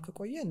 1 hour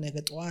ከቆየ ነገ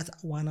ጧት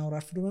 1 hour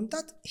አርፍዶ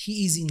መምጣት he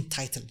is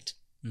entitled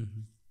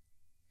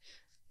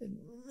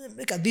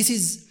በቃ this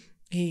is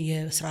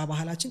የስራ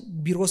ባህላችን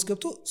ቢሮ ውስጥ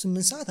ገብቶ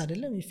 8 ሰዓት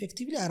አይደለም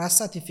ኢፌክቲቭሊ 4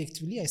 ሰዓት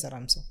ኢፌክቲቭሊ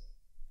አይሰራም ሰው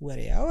ወሬ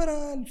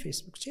ያወራል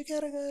ፌስቡክ ቼክ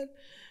ያደርጋል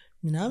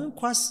ምናምን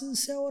ኳስ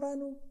ሲያወራ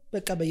ነው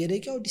በቃ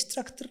በየደቂቃው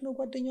ዲስትራክተር ነው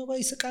ጓደኛው ጋር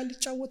ይስቃል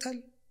ይጫወታል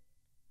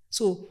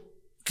ሶ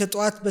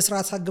ከጧት በስራ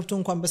ሰዓት ገብቶ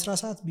እንኳን በስራ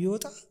ሰዓት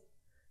ቢወጣ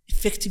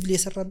ኢፌክቲቭሊ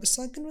የሰራበት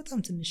ሰዓት ግን በጣም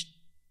ትንሽ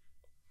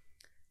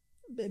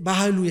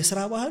ባህሉ የስራ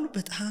ባህሉ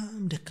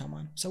በጣም ደካማ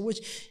ነው ሰዎች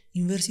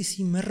ዩኒቨርሲቲ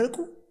ሲመረቁ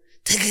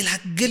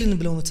ተገላገልን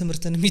ብለው ነው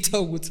ትምህርትን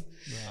የሚታውቁት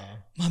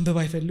ማንበብ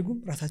አይፈልጉም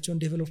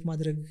ራሳቸውን ዴቨሎፕ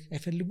ማድረግ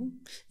አይፈልጉም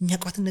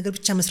የሚያቋትን ነገር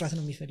ብቻ መስራት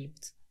ነው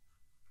የሚፈልጉት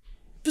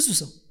ብዙ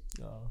ሰው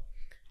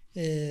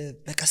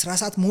በቃ ስራ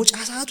ሰዓት መውጫ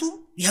ሰዓቱ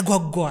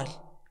ያጓጓዋል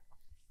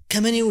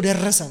ከመኔው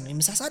ደረሰ ነው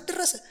የምሳ ሰዓት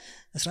ደረሰ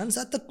 11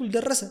 ሰዓት ተኩል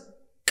ደረሰ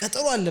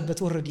ቀጠሮ አለበት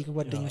ኦሬዲ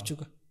ከጓደኞቹ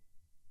ጋር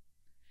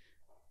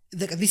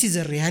this is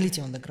a reality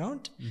on the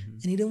ground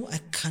እኔ ደግሞ I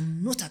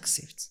cannot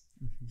accept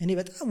እኔ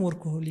በጣም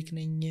ወርኮሆሊክ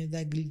ነኝ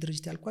ዳግል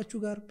ድርጅት ያልኳችሁ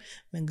ጋር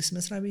መንግስት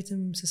መስሪያ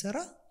ቤትም ስሰራ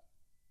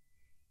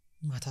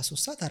ማታ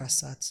 3 ሰዓት 4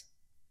 ሰዓት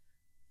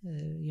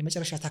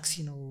የመጨረሻ ታክሲ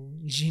ነው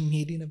ጂም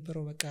ሄዲ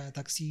ነበረው በቃ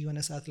ታክሲ የሆነ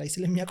ሰዓት ላይ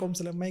ስለሚያቆም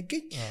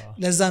ስለማይገኝ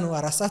ለዛ ነው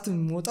 4 ሰዓት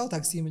የምወጣው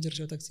ታክሲ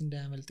የመጨረሻው ታክሲ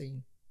እንዳያመልጠኝ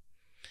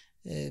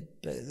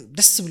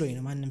ደስ ብሎኝ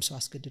ነው ማንንም ሰው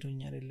አስገድዶኝ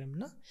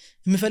አይደለምና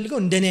የምፈልገው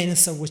እንደኔ አይነት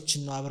ሰዎች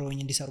ነው አብረውኝ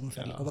እንዲሰሩ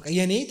የምፈልገው በቃ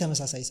የኔ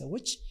ተመሳሳይ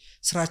ሰዎች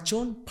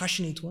ስራቸውን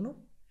ፓሽኔት ሆነው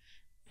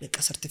በቃ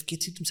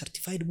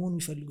ሰርቲፋይድ መሆን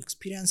የሚፈልጉ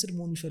ኤክስፒሪየንስድ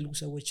መሆን የሚፈልጉ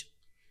ሰዎች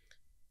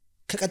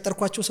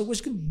ከቀጠርኳቸው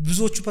ሰዎች ግን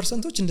ብዙዎቹ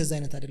ፐርሰንቶች እንደዛ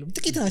አይነት አይደሉም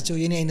ጥቂት ናቸው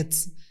የኔ አይነት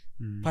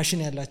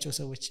ፓሽን ያላቸው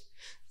ሰዎች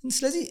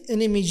ስለዚህ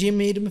እኔ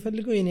መሄድ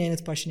የምፈልገው የኔ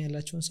አይነት ፓሽን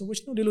ያላቸውን ሰዎች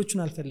ነው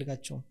ሌሎቹን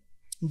አልፈልጋቸውም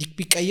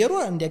እንዲቀየሩ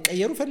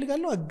እንዲያቀየሩ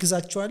ፈልጋለሁ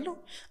አግዛቸዋለሁ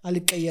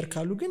አልቀየር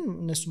ካሉ ግን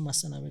እነሱን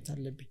ማሰናበት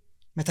አለብኝ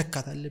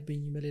መተካት አለብኝ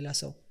በሌላ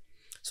ሰው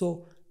ሶ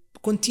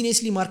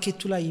ኮንቲኒየስሊ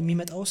ማርኬቱ ላይ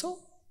የሚመጣው ሰው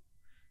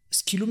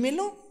ስኪሉም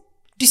የለው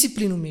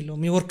ዲሲፕሊኑም የለው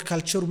የወርክ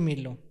ካልቸሩም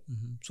የለው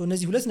ሶ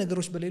እነዚህ ሁለት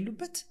ነገሮች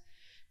በሌሉበት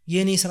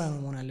የኔ ስራ ነው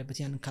መሆን አለበት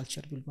ያንን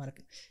ካልቸር ቢልድ ማድረግ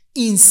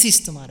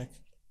ኢንሲስት ማድረግ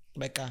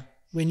በቃ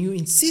when you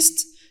insist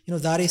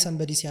ዛሬ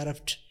somebody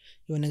ሲያረፍድ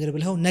የሆነ ነገር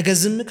ብለው ነገ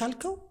ዝም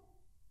ካልከው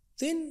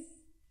then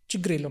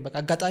ችግር የለውም በቃ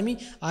አጋጣሚ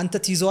አንተ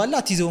ትይዘዋለህ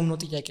አትይዘውም ነው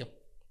ጥያቄው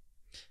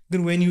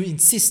ግን when you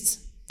insist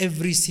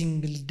every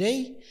single day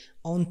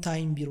on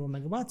time ቢሮ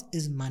መግባት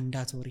is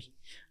mandatory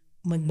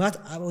መግባት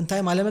on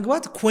time አለ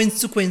መግባት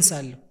consequence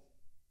አለው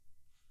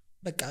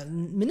በቃ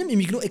ምንም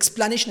የሚግኖ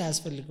ኤክስፕላኔሽን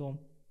አያስፈልገውም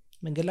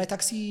መንገድ ላይ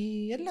ታክሲ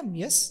የለም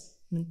yes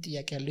ምን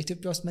ጥያቄ አለው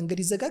ኢትዮጵያ ውስጥ መንገድ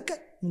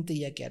ይዘጋጋል ምን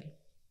ጥያቄ አለው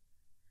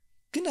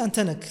ግን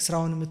አንተ ነክ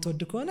ስራውን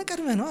የምትወድ ከሆነ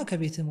ቀድመህ ነው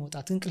ከቤት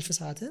መውጣት እንቅልፍ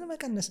ሰዓትን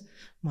መቀነስ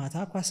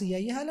ማታ ኳስ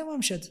ያያህ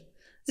አለማምሸት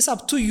it's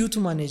up to you to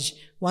manage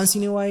once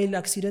in a while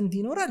accident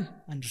ይኖራል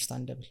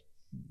understandable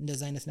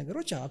እንደዛ አይነት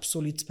ነገሮች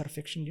absolute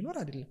perfection ይኖር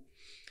አይደለም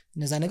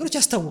እነዛ ነገሮች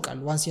ያስታውቃሉ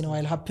once in a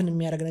while happen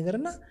የሚያደርግ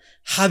ነገርና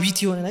habit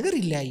የሆነ ነገር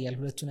ይለያያል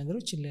ሁለቱ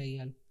ነገሮች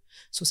ይለያያሉ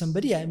so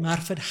somebody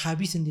ማርፈድ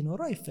habit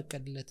እንዲኖረው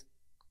አይፈቀድለት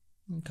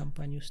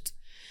ካምፓኒ ውስጥ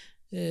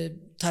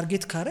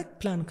ታርጌት ካረክ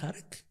ፕላን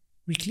ካረክ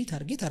ዊክሊ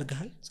ታርጌት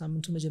አርጋሃል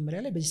ሳምንቱ መጀመሪያ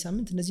ላይ በዚህ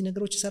ሳምንት እነዚህ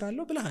ነገሮች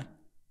እሰራለሁ ብለሃል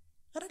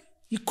አይደል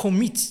you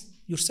commit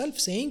yourself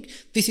saying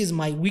this is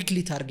my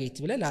weekly target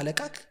ብለ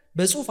ለአለቃክ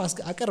በጽሁፍ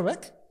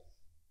አቀርበክ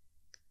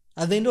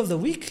at the end of the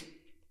week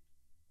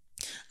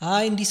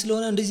እንዲህ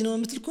ስለሆነ እንደዚህ ነው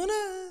የምትል ከሆነ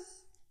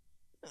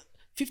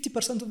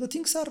 50% of the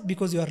things are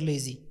because you are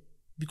lazy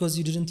because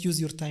you didn't use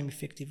your time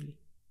effectively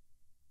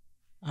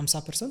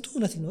 50%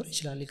 እውነት ሊኖር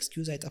ይችላል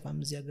ኤክስኪውዝ አይጠፋም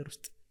እዚህ ሀገር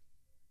ውስጥ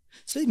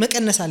ስለዚህ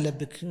መቀነስ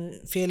አለብክ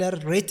ፌለር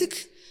ሬትክ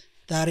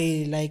ዛሬ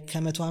ላይ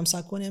ከ150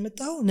 ከሆነ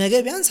ያመጣው ነገ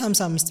ቢያንስ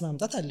 55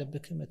 ማምጣት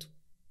አለብክ 100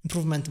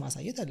 ኢምፕሩቭመንት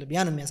ማሳየት አለብህ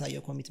ያን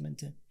የሚያሳየው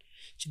ኮሚትመንት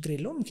ችግር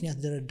የለውም ምክንያት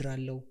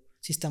ደረድራለሁ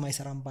ሲስተም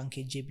አይሰራም ባንክ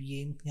ጄቢኤ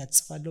ምክንያት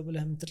ጽፋለሁ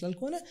ብለህ የምትላል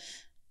ከሆነ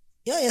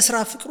ያ የስራ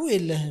ፍቅሩ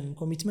የለህም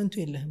ኮሚትመንቱ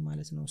የለህም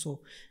ማለት ነው ሶ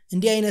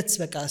እንዲህ አይነት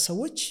በቃ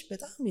ሰዎች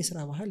በጣም የስራ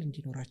ባህል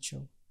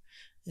እንዲኖራቸው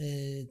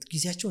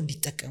ጊዜያቸው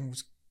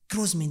እንዲጠቀሙት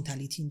ግሮዝ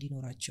ሜንታሊቲ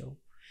እንዲኖራቸው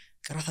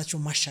ቀራታቸው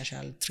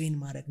ማሻሻል ትሬን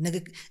ማድረግ ነገ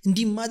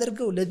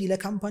እንዲማደርገው ለዚህ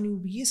ለካምፓኒው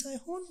ብዬ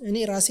ሳይሆን እኔ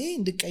ራሴ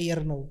እንድቀየር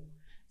ነው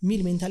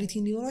ሚል ሜንታሊቲ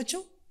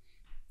እንዲኖራቸው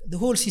the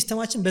whole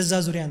ሲስተማችን በዛ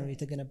ዙሪያ ነው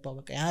የተገነባው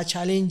በቃ ያ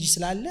ቻሌንጅ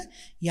ስላለ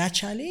ያ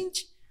ቻሌንጅ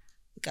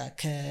በቃ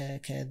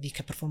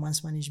ከፐርፎርማንስ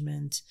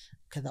ማኔጅመንት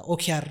ከዛ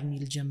OKR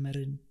ሚል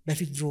ጀመርን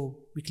በፊት ድሮ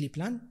ዊክሊ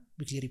ፕላን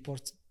ዊክሊ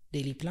ሪፖርት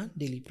ዴይሊ ፕላን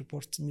ዴይሊ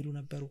ሪፖርት ሚሉ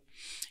ነበሩ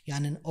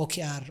ያንን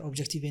OKR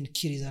ኦብጀክቲቭ ኤንድ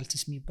ኪ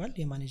ሪዛልትስ የሚባል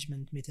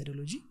የማኔጅመንት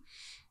ሜቶዶሎጂ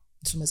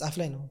እሱ መጽሐፍ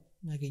ላይ ነው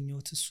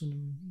ያገኘሁት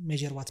እሱንም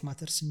ሜጀር ዋት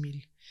ማተርስ ሚል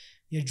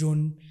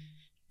የጆን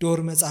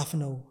ዶር መጽሐፍ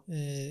ነው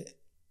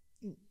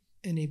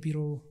እኔ ቢሮ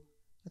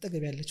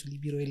አጠገብ ያለችው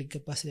ቢሮ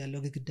የልገባ ያለው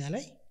ግድግዳ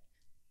ላይ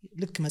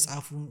ልክ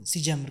መጽሐፉ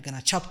ሲጀምር ገና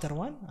ቻፕተር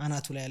 1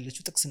 አናቱ ላይ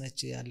ያለችው ጥቅስ ነች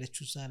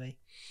ያለችው እዛ ላይ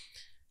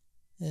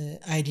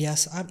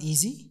ideas are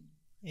easy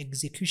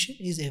execution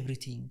is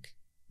everything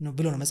ነው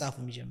ብሎ ነው መጽሐፉ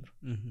የሚጀምረው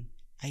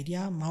አይዲያ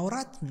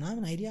ማውራት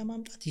ምናምን አይዲያ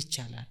ማምጣት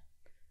ይቻላል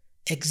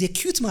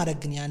ኤግዜኪዩት ማድረግ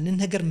ግን ያንን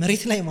ነገር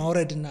መሬት ላይ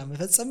ማውረድና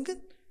መፈጸም ግን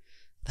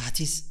that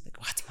is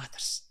what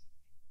matters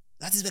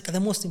that is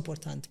the most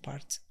important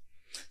part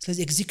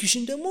ስለዚህ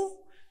ኤግዚኪዩሽን ደግሞ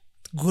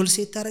ጎል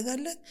ሴት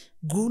ታደርጋለህ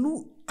ጎሉ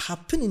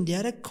happen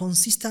እንዲያደርግ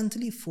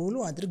consistently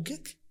follow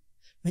አድርገህ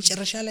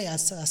መጨረሻ ላይ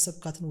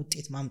አሰብካትን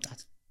ውጤት ማምጣት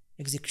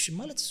ኤግዚኪዩሽን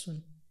ማለት እሱ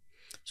ነው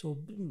ሶ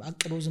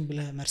አቅዶ ዝም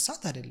ብለህ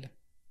መርሳት አይደለም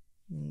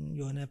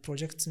የሆነ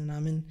ፕሮጀክት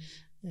ምናምን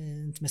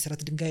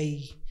መሰረት ድንጋይ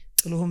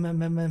ጥሎ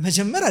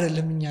መጀመር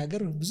አይደለም እኛ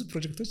ሀገር ብዙ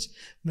ፕሮጀክቶች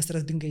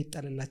መሰረት ድንጋይ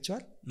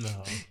ይጣልላቸዋል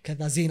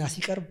ከዛ ዜና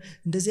ሲቀርብ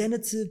እንደዚህ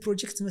አይነት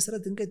ፕሮጀክት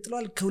መሰረት ድንጋይ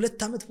ጥሏል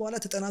ከ2 አመት በኋላ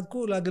ተጠናቆ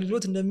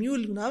ለአገልግሎት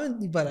እንደሚውል ምናምን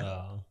ይባላል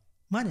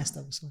ማን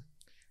ያስታውሰዋል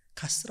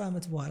ከ10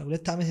 አመት በኋላ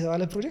 2 አመት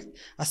የተባለ ፕሮጀክት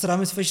 10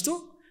 አመት ፈጅቶ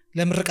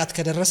ለምርቃት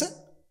ከደረሰ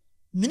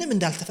ምንም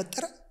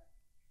እንዳልተፈጠረ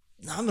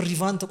ናም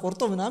ሪቫን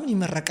ተቆርጦ ምናምን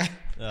ይመረቃል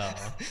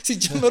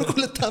ሲጀመር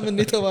 2 አመት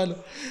ነው የተባለው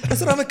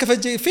 10 አመት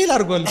ከፈጀ ፌል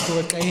አድርጓል እኮ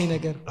በቃ ይሄ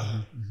ነገር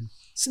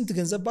ስንት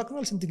ገንዘብ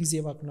ባክኗል ስንት ጊዜ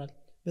ባክኗል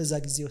በዛ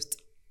ጊዜ ውስጥ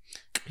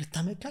 2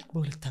 አመት ካልክ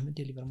በ2 አመት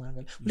ዴሊቨር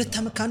ማድረግ 2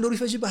 አመት ካንድ ወር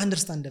ይፈጅ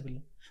በአንደርስታንደብል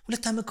ነው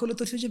 2 አመት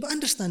ከ2 ወር ይፈጅ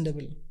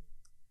በአንደርስታንደብል ነው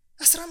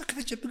 10 አመት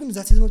ከፈጀብህ ግን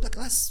ዛት ይዘው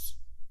ተቀላስ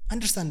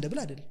አንደርስታንደብል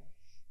አይደለም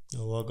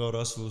ዋጋው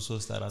ራሱ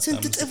 3 4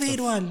 ስንት ጥፍ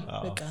ሄዷል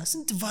በቃ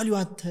ስንት ቫልዩ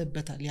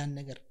አተበታል ያን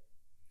ነገር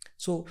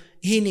ሶ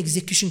ይሄን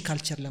ኤግዚኪዩሽን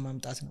ካልቸር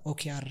ለማምጣት ነው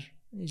OKR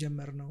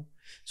የጀመርነው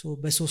ሶ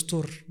በ3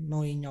 ወር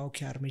ነው የኛ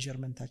OKR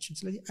ሜዠርመንታችን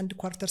ስለዚህ አንድ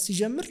ኳርተር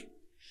ሲጀምር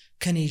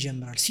ከኔ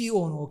ይጀምራል ሲኦ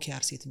ነው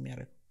OKR ሴት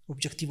የሚያደርግ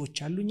ኦብጀክቲቮች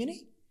አሉኝ እኔ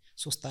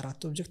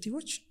 3-4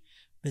 ኦብጀክቲቮች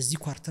በዚህ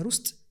ኳርተር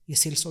ውስጥ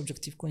የሴልስ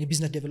ኦብጀክቲቭ ከሆነ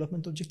የቢዝነስ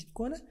ዴቨሎፕመንት ኦብጀክቲቭ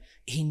ከሆነ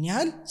ይሄን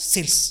ያህል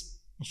ሴልስ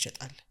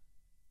እንሸጣለን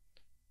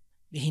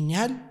ይሄን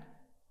ያህል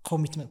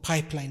ኮሚትመንት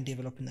ፓይፕላይን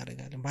ዴቨሎፕ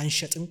እናደርጋለን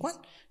ባንሸጥ እንኳን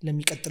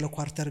ለሚቀጥለው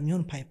ኳርተር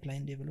የሚሆን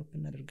ፓይፕላይን ዴቨሎፕ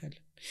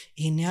እናደርጋለን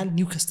ይሄን ያህል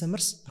ኒው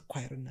ከስተመርስ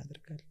አኳየር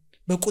እናደርጋለን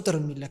በቁጥር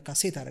የሚለካ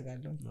ሴት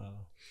አደርጋለሁ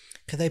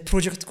ከዛ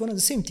ፕሮጀክት ከሆነ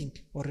the same thing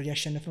ኦሬዲ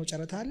ያሸነፍነው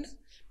ጨረታ አለ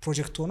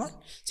ፕሮጀክት ሆኗል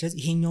ስለዚህ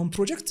ይሄኛውን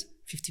ፕሮጀክት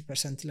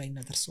 50% ላይ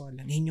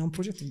እናደርሰዋለን ይሄኛውን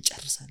ፕሮጀክት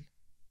እንጨርሳለን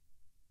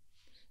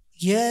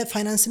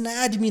የፋይናንስ እና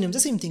አድሚንም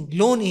the same thing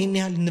ሎን ይሄን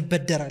ያህል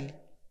እንበደራለን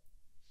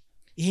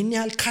ይሄን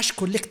ያህል ካሽ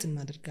ኮሌክት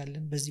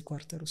እናደርጋለን በዚህ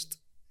ኳርተር ውስጥ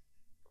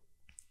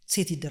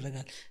ሴት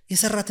ይደረጋል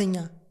የሰራተኛ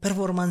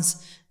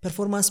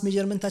ፐርፎርማንስ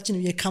ሜዠርመንታችን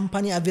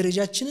የካምፓኒ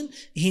አቨሬጃችንን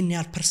ይሄን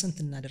ያህል ፐርሰንት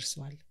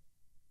እናደርሰዋለን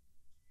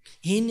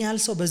ይሄን ያህል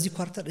ሰው በዚህ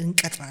ኳርተር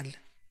እንቀጥራለን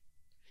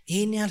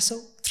ይሄን ያህል ሰው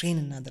ትሬን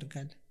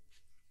እናደርጋለን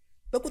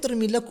በቁጥር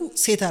የሚለኩ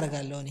ሴት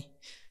አደርጋለሁ እኔ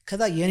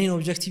ከዛ የኔን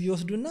ኦብጀክቲቭ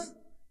ይወስዱና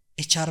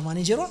ኤችአር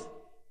ማኔጀሯ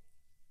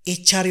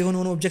ኤችአር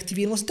የሆነውን ኦብጀክቲቭ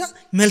ይወስዳ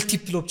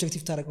መልቲፕል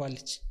ኦብጀክቲቭ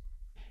ታደርጋለች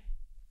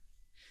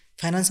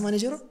ፋይናንስ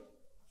ማኔጀሯ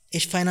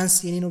ፋይናንስ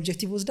የኔን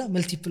ኦብጀክቲቭ ወስዳ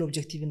መልቲፕል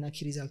ኦብጀክቲቭ እና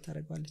ኪ ሪዛልት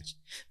ታደርጋለች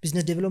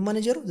ቢዝነስ ዴቨሎፕመንት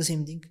ማኔጀሩ the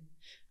same thing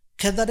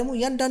ከዛ ደግሞ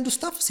ያንዳንዱ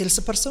ስታፍ ሴልስ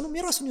ፐርሰኑም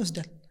የራሱን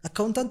ይወስዳል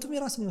አካውንታንቱም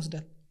የራሱን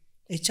ይወስዳል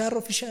ኤችአር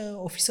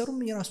ኦፊሰሩም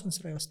የራሱን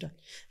ስራ ይወስዳል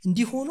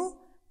እንዲህ ሆኖ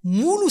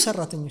ሙሉ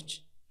ሰራተኞች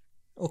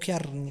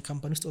OKR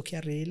ካምፓኒ ውስጥ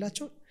OKR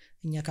የሌላቸው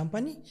እኛ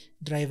ካምፓኒ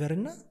ድራይቨር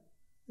እና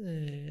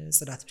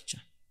ጽዳት ብቻ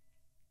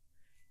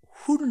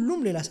ሁሉም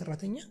ሌላ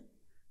ሰራተኛ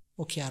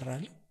OKR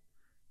አለው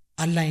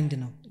አላይንድ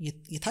ነው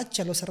የታች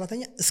ያለው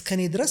ሰራተኛ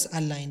እስከኔ ድረስ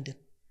አላይንድ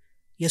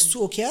የሱ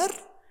OKR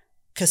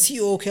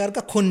ከሲኦ OKR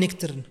ጋር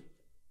ኮኔክትድ ነው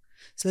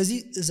ስለዚህ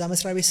እዛ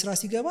መስሪያ ቤት ስራ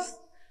ሲገባ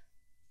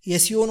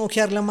የሲኦን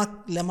OKR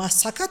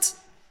ለማሳካት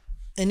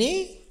እኔ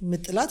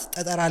ምጥላት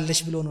ጠጠራለሽ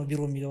ብሎ ነው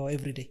ቢሮ የሚገባው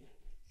ኤቭሪ ዴይ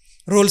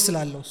ሮል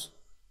ስላለው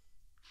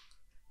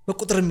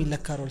በቁጥር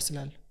የሚለካ ሮል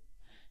ስላለው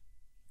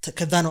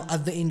ከዛ ነው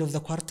at the end of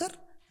the quarter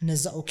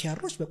እነዛ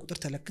OKRዎች በቁጥር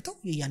ተለክተው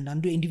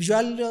የእያንዳንዱ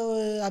ኢንዲቪጁዋል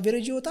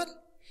አቨሬጅ ይወጣል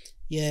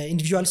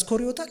የኢንዲቪጁዋል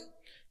ስኮር ይወጣል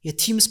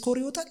የቲም ስኮር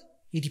ይወጣል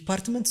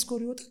የዲፓርትመንት ስኮር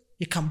ይወጣል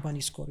የካምፓኒ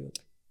ስኮር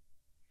ይወጣል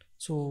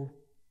ሶ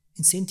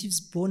ኢንሴንቲቭስ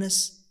ቦነስ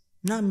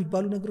እና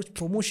የሚባሉ ነገሮች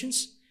ፕሮሞሽንስ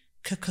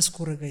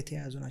ከስኮር ጋር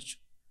የተያያዙ ናቸው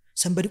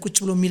ሰንበዲ ቁጭ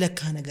ብሎ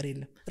የሚለካ ነገር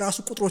የለም ራሱ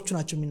ቁጥሮቹ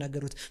ናቸው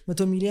የሚናገሩት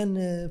 100 ሚሊዮን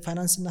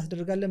ፋይናንስ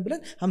እናደርጋለን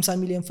ብለን 50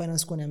 ሚሊዮን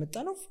ፋይናንስ ኮን ያመጣ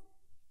ነው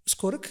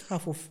ስኮርክ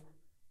half of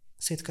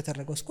ሴት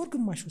ከተደረገው ስኮር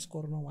ግማሹ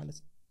ስኮር ነው ማለት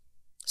ነው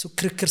ሶ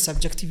ክርክር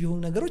ሰብጀክቲቭ የሆኑ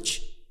ነገሮች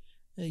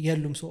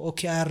የሉም ሶ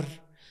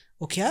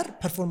OKR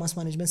ፐርፎርማንስ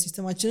ማኔጅመንት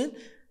ሲስተማችንን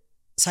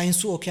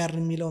ሳይንሱ OKR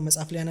የሚለው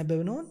መጽሐፍ ላይ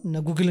ያነበብነው እና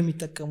ጉግል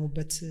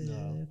የሚጠቀሙበት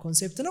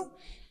ኮንሴፕት ነው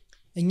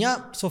እኛ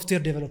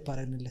ሶፍትዌር ዴቨሎፕ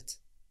አደረግንለት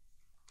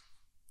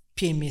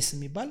PMS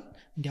የሚባል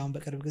እንዲያውም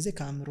በቅርብ ጊዜ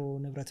ከአእምሮ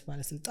ንብረት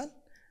ባለስልጣን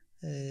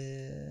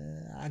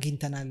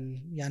አግኝተናል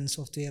ያን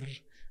ሶፍትዌር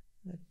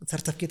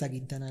ሰርቲፊኬት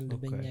አግኝተናል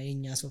በእኛ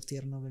የኛ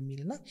ሶፍትዌር ነው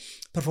በሚልና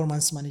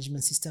ፐርፎርማንስ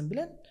ማኔጅመንት ሲስተም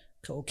ብለን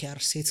ከOKR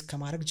ሴት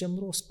ከማድረግ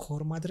ጀምሮ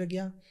ስኮር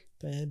ማድረጊያ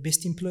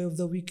ቤስት ኤምፕሎይ ኦፍ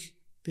ዘ ዊክ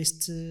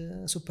ቤስት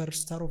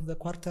ሱፐርስታር ኦፍ ዘ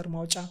ኳርተር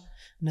ማውጫ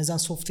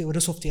እነዛን ሶፍትዌር ወደ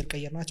ሶፍትዌር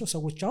ቀየርናቸው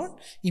ሰዎች አሁን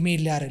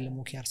ኢሜይል ላይ አይደለም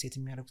OKR ሴት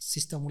የሚያደርጉት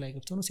ሲስተሙ ላይ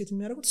ገብተው ነው ሴት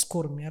የሚያደርጉት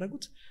ስኮር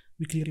የሚያደርጉት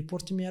ዊክሊ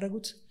ሪፖርት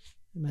የሚያደርጉት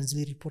መንዝሊ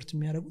ሪፖርት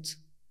የሚያደርጉት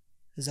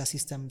እዛ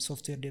ሲስተም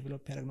ሶፍትዌር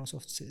ዴቨሎፕ ያደርግነው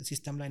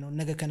ሲስተም ላይ ነው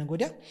ነገ ከነገ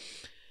ወዲያ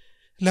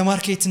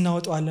ለማርኬት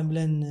እናወጣዋለን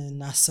ብለን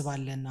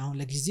እናስባለን አሁን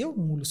ለጊዜው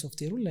ሙሉ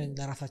ሶፍትዌሩን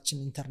ለራሳችን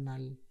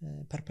ኢንተርናል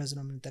ፐርፐዝ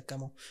ነው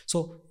የምንጠቀመው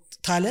ሶ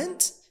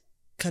ታለንት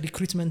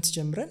ከሪክሩትመንት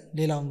ጀምረን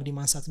ሌላው እንግዲህ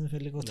ማንሳት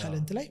የምፈልገው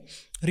ታለንት ላይ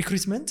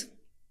ሪክሩትመንት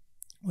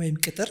ወይም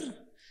ቅጥር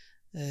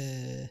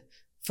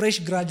ፍሬሽ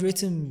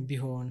ግራጁዌትም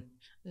ቢሆን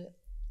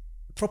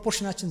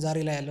ፕሮፖርሽናችን ዛሬ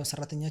ላይ ያለው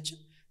ሰራተኛችን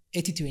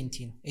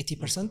 80-20 ነው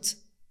 80%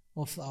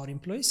 of our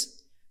employees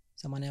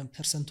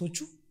 80%ዎቹ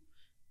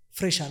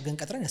ፍሬሽ አድርገን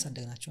ቀጥረን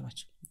ያሳደግናቸው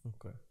ናቸው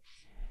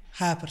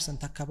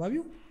 20%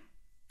 አካባቢው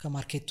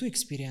ከማርኬቱ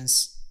ኤክስፒሪየንስ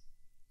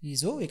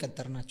ይዞ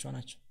የቀጠርናቸው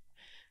ናቸው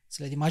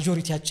ስለዚህ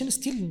ማጆሪቲያችን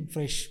ስቲል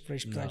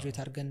ፍሬሽ ግራጁዌት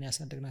አድርገን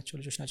ያሳደግናቸው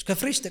ልጆች ናቸው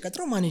ከፍሬሽ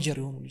ተቀጥረው ማኔጀር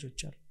የሆኑ ልጆች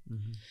አሉ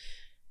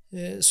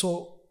ሶ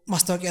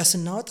ማስታወቂያ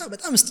ስናወጣ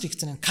በጣም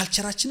ስትሪክት ነን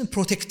ካልቸራችንን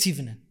ፕሮቴክቲቭ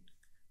ነን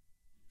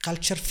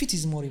ካልቸር ፊት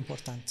ኢዝ ሞር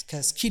ኢምፖርታንት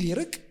ከስኪል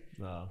ይርቅ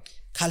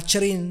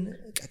ካልቸሬን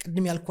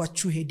ቀድም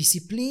ያልኳችሁ ይሄ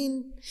ዲሲፕሊን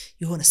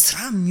የሆነ ስራ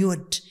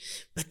የሚወድ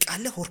በቃ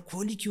አለ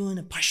ወርኮሊክ የሆነ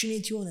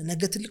ፓሽኔት የሆነ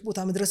ነገ ትልቅ ቦታ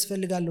መድረስ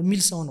ፈልጋለሁ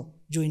ሚል ሰው ነው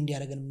ጆይን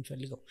እንዲያደርገን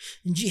የምንፈልገው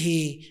እንጂ ይሄ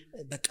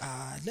በቃ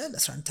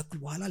ለ11 ተኩል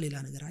በኋላ ሌላ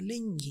ነገር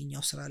አለኝ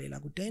ይሄኛው ስራ ሌላ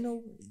ጉዳይ ነው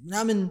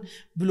ምናምን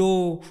ብሎ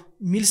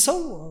ሚል ሰው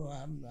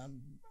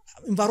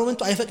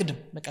ኢንቫይሮንመንቱ አይፈቅድም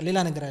በቃ ሌላ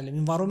ነገር አይደለም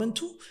ኢንቫይሮንመንቱ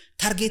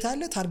ታርጌት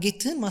አለ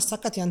ታርጌትህን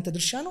ማሳካት ያንተ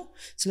ድርሻ ነው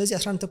ስለዚህ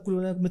 11 ተኩል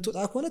የምትወጣ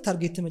ከሆነ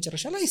ታርጌት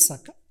መጨረሻ ላይ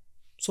ይሳካ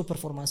ሶ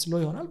ፐርፎርማንስ ሎ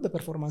ይሆናል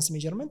በፐርፎርማንስ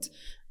ሜጀርመንት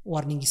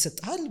ዋርኒንግ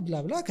ይሰጣል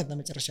ብላ ብላ ከዛ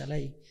መጨረሻ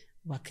ላይ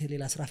ባክህ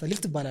ሌላ ስራ ፈልግ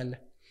ትባላለህ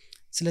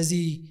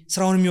ስለዚህ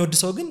ስራውን የሚወድ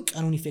ሰው ግን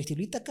ቀኑን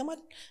ኢፌክቲቭሊ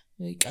ይጠቀማል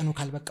ቀኑ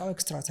ካልበቃው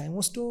ኤክስትራ ታይም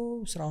ወስዶ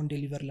ስራውን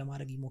ዴሊቨር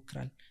ለማድረግ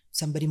ይሞክራል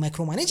somebody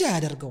ማይክሮ ማኔጅ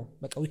አያደርገው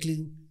በቃ ዊክሊ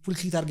ፉል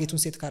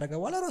ታርጌቱን ሴት ካደረገ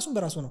በኋላ ራሱን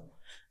በራሱ ነው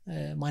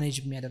ማኔጅ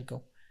የሚያደርገው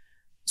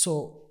ሶ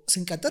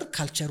ስንቀጥር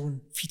ካልቸሩን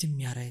ፊት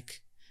የሚያደርግ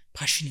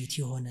ፓሽኔት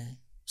የሆነ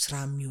ስራ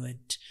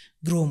የሚወድ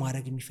ግሮ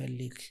ማድረግ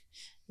የሚፈልግ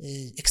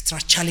ኤክስትራ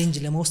ቻሌንጅ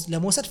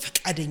ለመውሰድ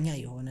ፈቃደኛ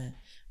የሆነ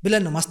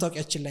ብለን ነው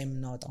ማስታወቂያችን ላይ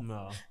የምናወጣው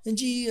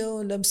እንጂ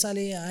ለምሳሌ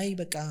አይ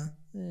በቃ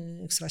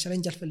ኤክስትራ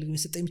ቻሌንጅ አልፈልግም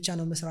የሰጠኝ ብቻ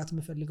ነው መስራት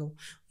የምፈልገው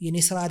የኔ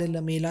ስራ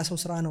አይደለም የሌላ ሰው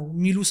ስራ ነው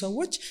የሚሉ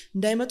ሰዎች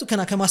እንዳይመጡ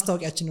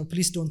ከማስታወቂያችን ነው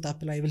ፕሊዝ ዶንት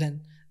አፕላይ ብለን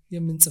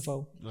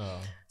የምንጽፈው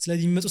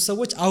ስለዚህ የሚመጡት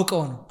ሰዎች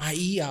አውቀው ነው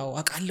አው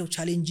አቃለው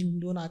ቻሌንጅ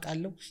እንደሆነ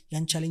አቃለው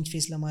ያን ቻሌንጅ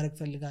ፌስ ለማድረግ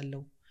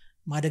ፈልጋለሁ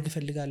ማደግ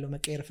ፈልጋለሁ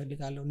መቀየር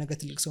ፈልጋለሁ ነገ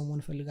ትልቅ ሰው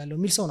መሆን ፈልጋለሁ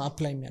ሚል ሰው ነው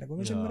አፕላይ የሚያደርገው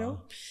መጀመሪያው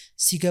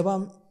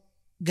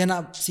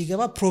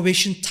ሲገባ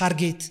ፕሮቤሽን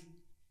ታርጌት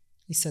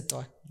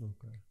ይሰጠዋል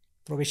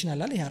ፕሮቤሽን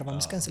አላለ ይሄ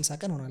 45 ቀን 60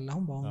 ቀን ሆናል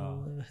አሁን በአሁኑ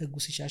ህጉ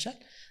ሲሻሻል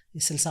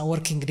የ60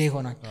 ወርኪንግ ዴይ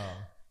ሆናል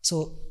ሶ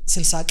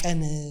 60 ቀን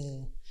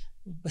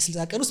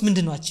በ60 ቀን ውስጥ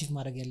ምንድነው አቺቭ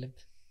ማድረግ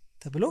ያለበት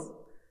ተብሎ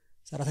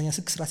ሰራተኛ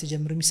ስራ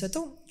ሲጀምር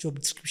የሚሰጠው ጆብ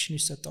ዲስክሪፕሽን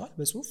ይሰጠዋል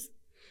በጽሁፍ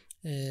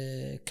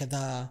ከዛ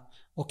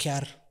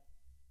ኦኬአር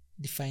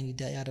ዲፋይን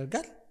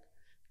ያደርጋል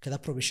ከዛ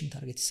ፕሮቤሽን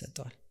ታርጌት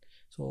ይሰጠዋል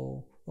ሶ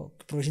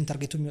ፕሮቤሽን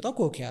ታርጌቱ የሚወጣው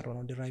ከኦኬአር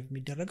ነው ዲራይቭ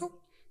የሚደረገው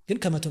ግን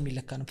ከመቶ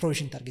የሚለካ ነው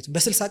ፕሮቤሽን ታርጌቱ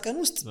በ60 ቀን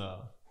ውስጥ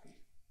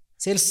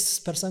ሴልስ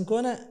ፐርሰን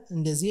ከሆነ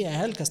እንደዚህ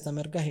ያህል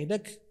ከስተመር ጋር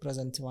ሄደክ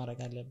ፕሬዘንት ማድረግ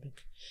አለብክ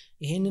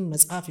ይሄንን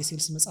መጽሐፍ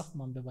የሴልስ መጽሐፍ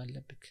ማንበብ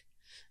አለብክ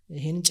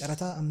ይሄንን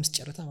ጨረታ 5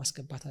 ጨረታ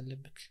ማስገባት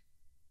አለብክ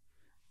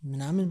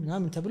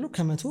ምናምን ተብሎ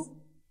ከመቶ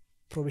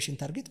ፕሮቤሽን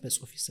ታርጌት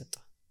በጽሁፍ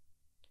ይሰጣል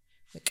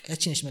በቃ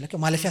ያቺነሽ መለከ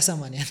ማለፊያ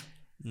 80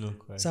 ነው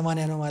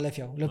 80 ነው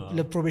ማለፊያው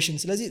ለፕሮቤሽን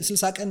ስለዚህ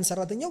 60 ቀን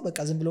ሰራተኛው በቃ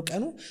ዝም ብሎ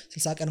ቀኑ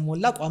 60 ቀን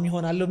ሞላ ቋሚ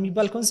ሆናለው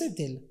የሚባል ኮንሴፕት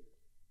የለም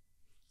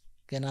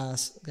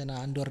ገና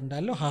አንድ ወር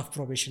እንዳለው ሃፍ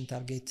ፕሮቤሽን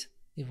ታርጌት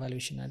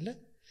ኢቫሉዌሽን አለ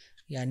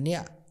ያኔ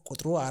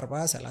ቁጥሩ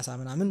 40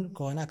 30 ምናምን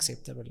ከሆነ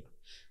አክሴፕተብል ነው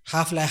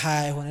ሃፍ ላይ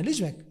 20 የሆነ ልጅ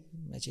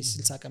መቼ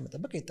 60 ቀን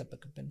መጠበቅ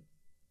አይጠበቅብን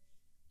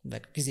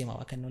በቃ ጊዜ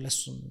ማባከን ነው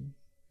ለሱም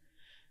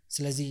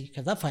ስለዚህ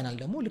ከዛ ፋይናል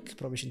ደግሞ ልክ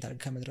ፕሮቤሽን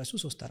ታርጌት ከመድረሱ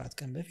 3-4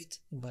 ቀን በፊት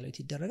ኢቫሉዌት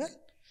ይደረጋል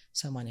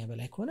 80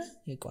 በላይ ከሆነ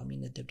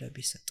የቋሚነት ደብዳቤ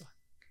ይሰጣል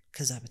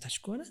ከዛ በታች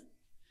ከሆነ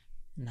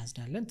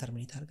እናዝዳለን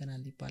ተርሚኔት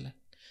አድርገናል ይባላል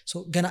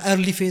ሶ ገና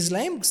early phase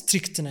ላይም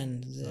ስትሪክት ነን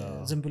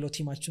ዝም ብሎ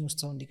ቲማችን ውስጥ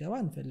ሰው እንዲገባ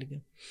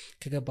አንፈልግም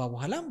ከገባ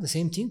በኋላም the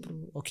same thing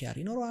ኦኬአር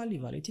ይኖራል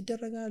ኢቫሉዌት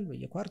ይደረጋል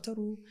በየኳርተሩ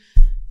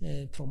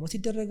ፕሮሞት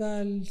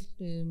ይደረጋል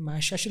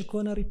ማሻሽል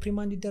ከሆነ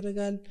ሪፕሪማንድ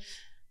ይደረጋል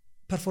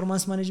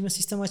ፐርፎርማንስ ማኔጅመንት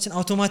ሲስተማችን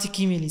አውቶማቲክ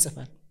ኢሜል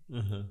ይጽፋል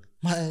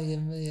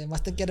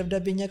ማስጠንቀቂያ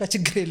ደብዳቤኛ ጋር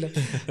ችግር የለም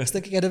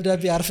ማስጠንቀቂያ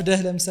ደብዳቤ አርፍደህ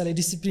ለምሳሌ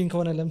ዲሲፕሊን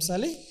ከሆነ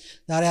ለምሳሌ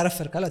ዛሬ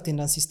አረፈርካል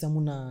አቴንዳንስ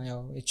ሲስተሙና ያው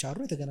ኤችአር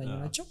የተገናኙ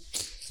ናቸው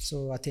ሶ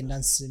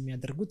አቴንዳንስ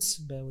የሚያደርጉት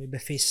ወይ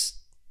በፌስ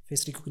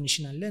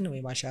ሪኮግኒሽን አለ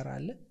ወይ ባሻራ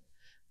አለ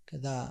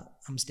ከዛ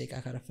 5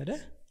 ደቂቃ ካረፈደ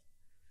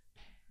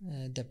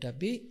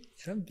ደብዳቤ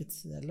ረምብት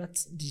ያላት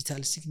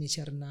ዲጂታል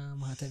ሲግኔቸር እና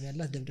ማህተም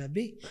ያላት ደብዳቤ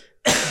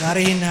ዛሬ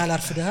ይሄን ያህል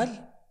አርፍደሃል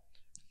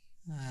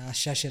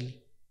አሻሽል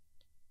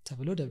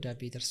ተብሎ ደብዳቤ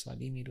ይደርሳል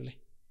ኢሜሉ ላይ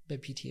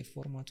በፒቲኤፍ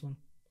ፎርማት ሆኖ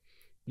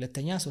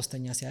ሁለተኛ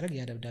ሶስተኛ ሲያደርግ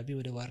ያ ደብዳቤ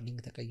ወደ ዋርኒንግ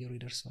ተቀይሮ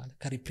ይደርሳል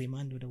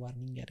ከሪፕሪማንድ ወደ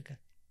ዋርኒንግ ያድጋል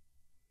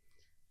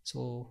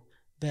ሶ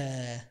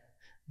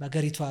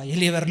በአገሪቷ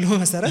የሌበር ሎ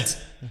መሰረት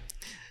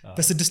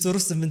በ6 ወር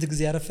ውስጥ 8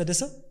 ጊዜ ያረፈደ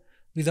ሰው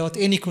without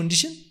any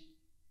condition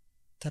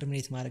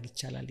ተርሚኔት ማድረግ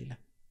ይቻላል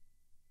ይላል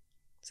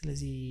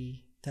ስለዚህ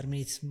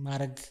ተርሚኔት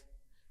ማድረግ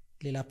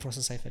ሌላ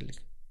ፕሮሰስ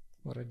አይፈልግም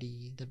ኦሬዲ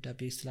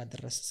ደብዳቤ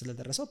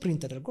ስለደረሰው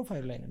ፕሪንት ተደርጎ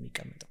ፋይል ላይ ነው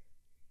የሚቀመጠው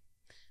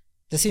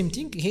the same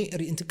thing ይሄ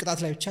ቅጣት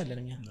ላይ ብቻ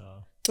አይደለም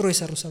ጥሩ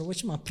የሰሩ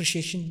ሰዎችም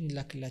አፕሪሺዬሽን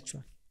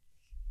ይላክላቸዋል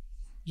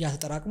ያ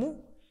ተጠራቅሞ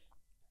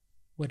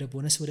ወደ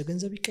ቦነስ ወደ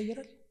ገንዘብ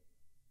ይቀየራል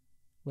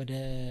ወደ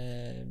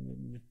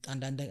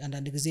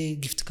አንዳንድ ጊዜ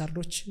ጊፍት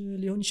ካርዶች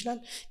ሊሆን ይችላል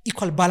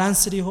ኢኳል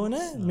ባላንስድ የሆነ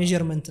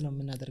ሜዠርመንት ነው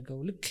የምናደርገው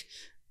ልክ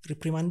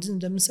ሪፕሪማንድ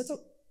እንደምንሰጠው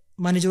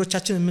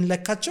ማኔጀሮቻችን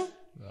የምንለካቸው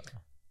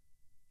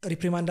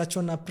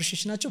ሪፕሪማንዳቸውና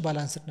አፕሪሺዬሽናቸው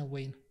ባላንስድ ነው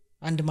ወይ ነው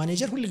አንድ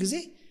ማኔጀር ሁሉ ጊዜ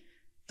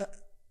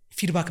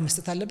ፊድባክ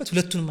መስጠት አለበት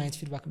ሁለቱንም አይነት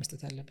ፊድባክ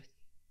መስጠት አለበት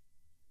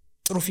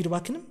ጥሩ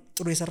ፊድባክንም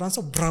ጥሩ የሰራን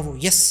ሰው ብራቮ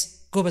yes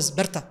ጎበዝ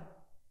በርታ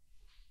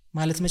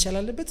ማለት መቻል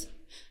አለበት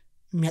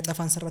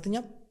የሚያጠፋን ሰራተኛ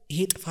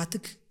ይሄ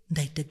ጥፋትክ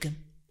እንዳይደገም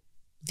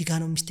ዲጋ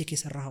ነው ሚስቴክ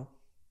የሰራው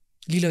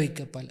ሊለው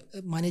ይገባል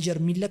ማኔጀር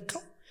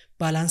የሚለካው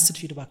ባላንስድ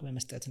ፊድባክ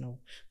በመስጠት ነው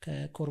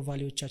ከኮር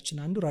ቫልዩዎቻችን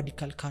አንዱ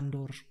ራዲካል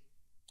ካንዶር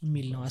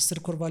የሚል ነው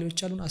 10 ኮር ቫልዩዎች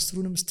አሉን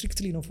 10ንም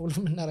ስትሪክትሊ ነው ፎሎ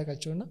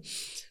እናረጋቸውና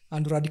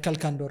አንዱ ራዲካል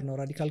ካንዶር ነው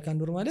ራዲካል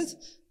ካንዶር ማለት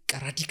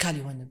ራዲካል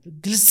የሆነ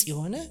ግልጽ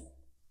የሆነ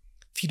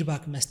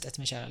ፊድባክ መስጠት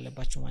መቻል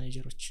አለባቸው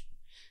ማኔጀሮች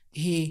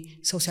ይሄ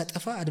ሰው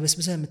ሲያጠፋ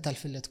አድበስብሰህ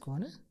የምታልፍለት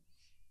ከሆነ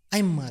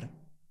አይማርም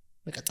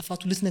በቃ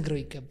ጥፋቱ ልትነግረው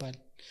ይገባል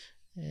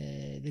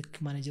ልክ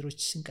ማኔጀሮች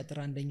ስንቀጥራ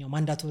አንደኛው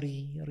ማንዳቶሪ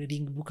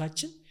ሪዲንግ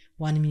ቡካችን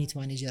 1 ሚኒት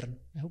ማኔጀር ነው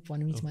አይ ሆፕ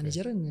 1 ሚኒት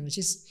ማኔጀርን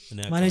መቼስ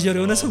ማኔጀር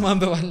የሆነ ሰው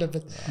ማንበብ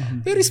አለበት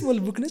ቬሪ ስሞል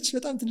ቡክ ነች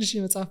በጣም ትንሽ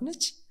መጽሐፍ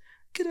ነች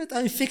ግን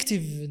በጣም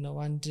ኢፌክቲቭ ነው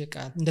አንድ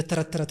ቃ እንደ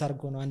ተረተረት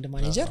አድርጎ ነው አንድ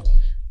ማኔጀር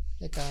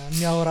በቃ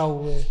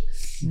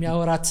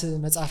የሚያወራት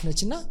መጽሐፍ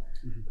ነችና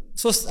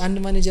ሶስት አንድ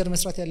ማኔጀር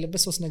መስራት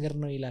ያለበት ሶስት ነገር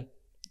ነው ይላል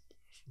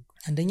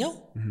አንደኛው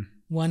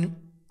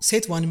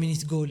ሴት 1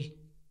 ሚኒት ጎል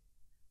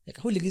በቃ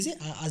ሁሉ ጊዜ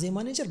አዜ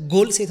ማኔጀር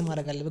ጎል ሴት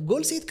ማድረግ አለበት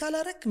ጎል ሴት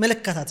ካላረክ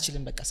መለካት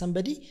አትችልም በቃ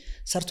ሰንበዲ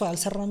ሰርቶ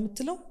አልሰራ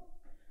የምትለው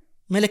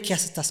መለኪያ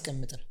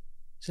ስታስቀምጥ ነው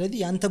ስለዚህ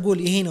ያንተ ጎል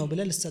ይሄ ነው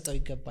ብለ ልትሰጠው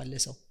ይገባል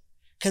ሰው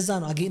ከዛ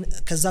ነው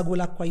ከዛ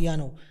ጎል አቋያ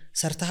ነው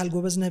ሰርተሃል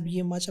ጎበዝ ነህ ብዬ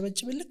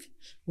ማጨበጭብልክ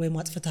ወይ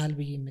ማጥፈታል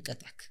ብዬ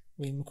መቀጣክ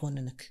ወይ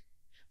መኮንነክ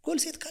ጎል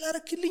ሴት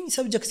ካላረክልኝ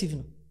ሰብጀክቲቭ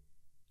ነው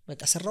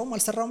በቃ ሰራውም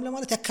አልሰራውም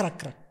ለማለት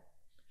ያከራክራል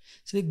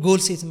ስለዚህ ጎል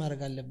ሴት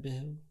ማድረግ አለብህ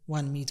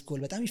 1 ሚኒት ጎል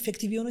በጣም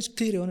ኢፌክቲቭ የሆነች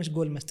ክሊር የሆነች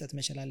ጎል መስጠት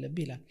መቻል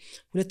አለብህ ይላል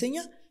ሁለተኛ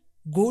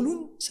ጎሉን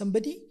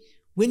somebody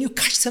when you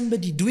catch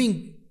somebody doing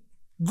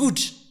good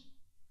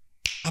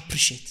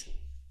appreciate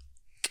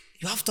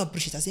you have to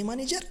appreciate as a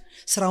manager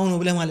ስራው ነው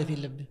ብለ ማለፍ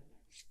የለብህ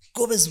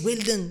ጎበዝ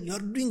well done you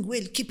are doing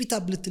well keep it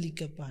up ልትል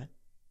ይገባል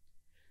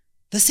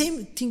the same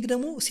thing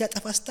ደግሞ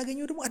ሲያጠፋ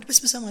ስታገኘው ደግሞ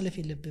አድበስብሰ ማለፍ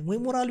የለብህ ወይ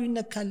ሞራሉ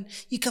ይነካል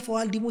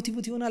ይከፋዋል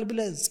ዲሞቲቬት ይሆናል ብለ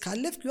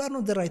ካለፍክ you are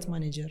not the right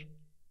manager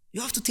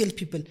you have to tell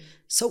people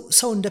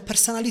so እንደ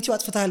ፐርሰናሊቲው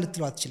አጥፍታል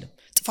ልትለው አትችልም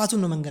ጥፋቱን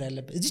ነው መንገር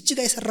ያለበት እዚች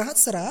ጋር የሰራሃት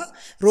ስራ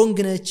ሮንግ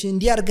ነች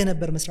እንዲያርገ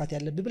ነበር መስራት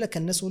ያለብህ ብለ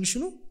ከነ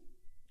ሶሉሽኑ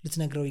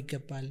ልትነግረው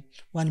ይገባል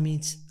 1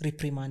 ሚኒት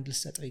ሪፕሪማንድ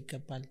ልትሰጠው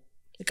ይገባል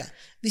በቃ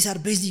these are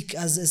basic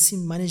as a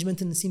management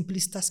and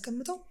simplicity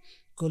ታስቀምጠው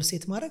ጎል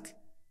ሴት ማድረግ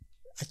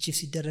አቺቭ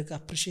ሲደረግ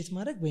አፕሪሺየት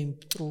ማድረግ ወይም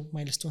ጥሩ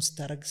ማይልስቶን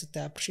ስታረግ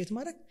ስታይ አፕሪሺየት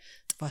ማድረግ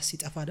ጥፋት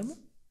ሲጠፋ ደግሞ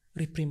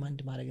ሪፕሪማንድ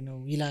ማድረግ ነው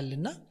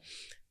ይላልና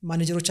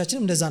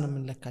ማኔጀሮቻችንም እንደዛ ነው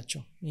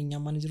የምንለካቸው የኛ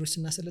ማኔጀሮች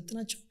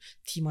ስናሰለጥናቸው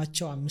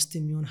ቲማቸው 5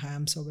 የሚሆን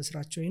 20 ሰው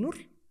በስራቸው ይኖር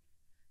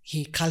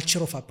ይሄ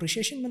ካልቸር ኦፍ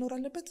አፕሪሺየሽን መኖር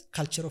አለበት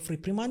ካልቸር ኦፍ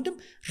ሪፕሪማንድም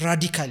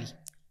ራዲካሊ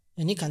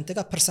እኔ ካንተ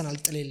ጋር ፐርሰናል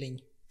ጥለለኝ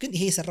ግን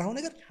ይሄ የሰራው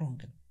ነገር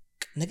ሮንግ ነው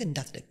ነገ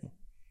እንዳትደግሞ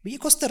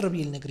በየኮስተር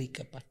ቢል ነገር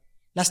ይገባል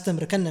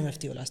ላስተምር ከነ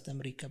መፍትሄው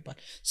ላስተምር ይገባል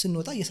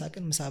ስንወጣ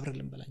የሳቅን መሳብር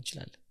ልንበላ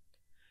እንችላለን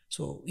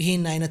ሶ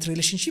ይሄን አይነት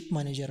ሪሌሽንሺፕ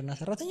ማኔጀር እና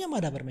ሰራተኛ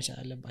ማዳበር መቻል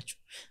አለባቸው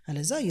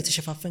አለዛ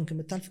የተሸፋፈንክ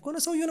መታልፍ ከሆነ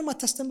ሰው የሆነ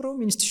ማታስተምረው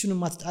ኢንስቲትዩሽን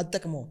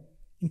ማጣጠቅመው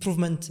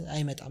ኢምፕሩቭመንት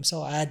አይመጣም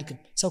ሰው አያድግም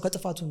ሰው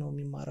ከጥፋቱ ነው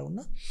የሚማረውና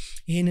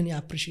ይሄንን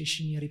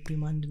የአፕሪሺየሽን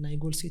የሪፕሪማንድ እና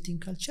የጎል ሴቲንግ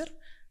ካልቸር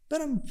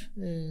በረምብ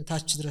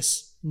ታች ድረስ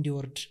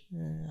እንዲወርድ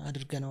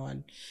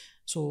አድርገናል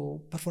ሶ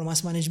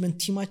ፐርፎርማንስ ማኔጅመንት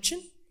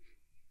ቲማችን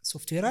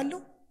ሶፍትዌር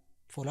አለው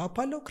ፎሎ አፕ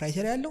አለው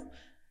ክራይቴሪያ አለው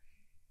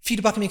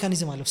ፊድባክ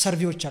ሜካኒዝም አለው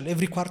ሰርቬዎች አሉ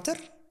ኤቭሪ ኳርተር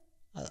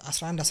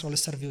 11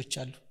 12 ሰርቬዎች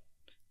አሉ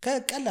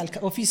ከቀላል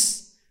ከኦፊስ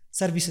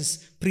ሰርቪስስ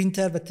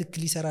ፕሪንተር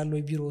በትክክል ይሰራል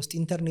ወይ ቢሮ ውስጥ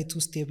ኢንተርኔት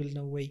ውስጥ ስቴብል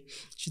ነው ወይ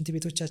ሽንት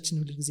ቤቶቻችን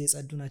ሁሉ ጊዜ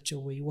ጸዱ ናቸው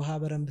ወይ ውሃ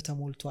በረምብ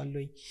ተሞልቷል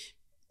ወይ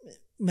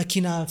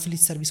መኪና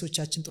ፍሊት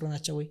ሰርቪሶቻችን ጥሩ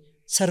ናቸው ወይ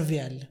ሰርቬ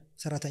አለ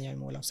ሰራተኛው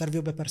የሚሞላው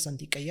ሰርቬው በፐርሰንት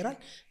ይቀየራል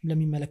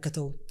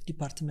ለሚመለከተው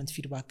ዲፓርትመንት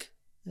ፊድባክ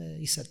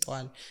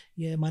ይሰጣል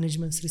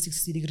የማኔጅመንት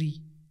 360 ዲግሪ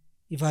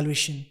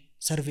ኢቫሉዌሽን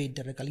ሰርቬይ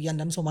ይደረጋል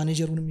እያንዳንዱ ሰው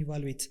ማኔጀሩንም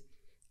ኢቫሉዌት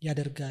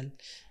ያደርጋል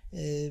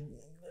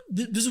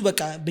ብዙ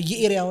በቃ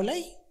በየኤሪያው ላይ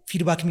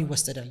ፊድባክ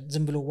የሚወሰዳል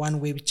ዝም ብሎ ዋን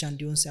ዌይ ብቻ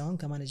እንዲሆን ሳይሆን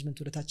ከማኔጅመንት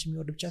ወደ ታች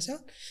የሚወርድ ብቻ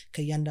ሳይሆን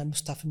ከእያንዳንዱ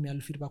ስታፍም ያሉ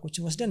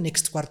ፊድባኮችን ወስደን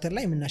ኔክስት ኳርተር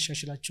ላይ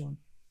የምናሻሽላቸውን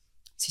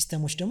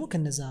ሲስተሞች ደግሞ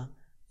ከነዛ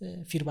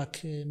ፊድባክ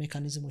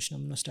ሜካኒዝሞች ነው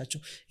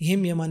የምንወስዳቸው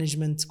ይሄም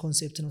የማኔጅመንት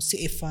ኮንሴፕት ነው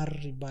CFR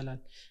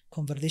ይባላል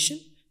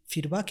ኮንቨርሴሽን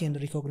ፊድባክ ኤንድ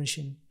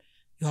ሪኮግኒሽን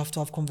you have to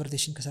have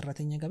conversation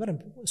ከሰራተኛ ጋር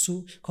እሱ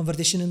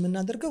ኮንቨርሴሽን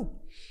የምናደርገው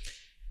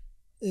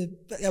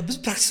ብዙ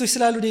ፕራክቲሶች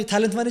ስላሉ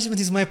ታለንት ማኔጅመንት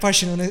is my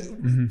passion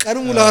ቀኑ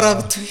ሙሉ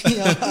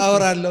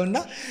አወራለሁና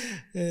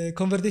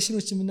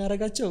ኮንቨርሴሽኖች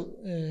የምናደርጋቸው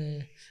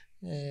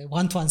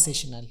one to one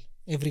ሴሽናል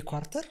every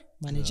quarter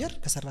ማኔጀር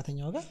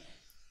ከሰራተኛው ጋር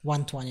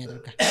one to one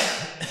ያደርጋል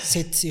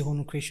ሴት የሆኑ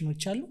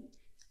ኩዌሽኖች አሉ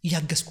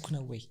ያገስኩክ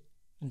ነው ወይ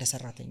እንደ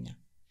ሰራተኛ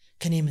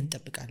ከኔ ምን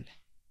ተጠብቃለህ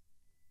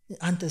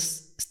አንተ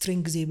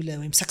ስትሪንግ ዜ ብለ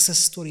ወይም ሰክሰስ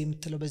ስቶሪ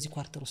የምትለው በዚህ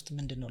ኳርተር ውስጥ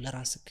ምንድነው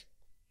ለራስክ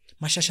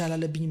ማሻሻል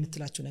አለብኝ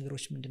የምትላቸው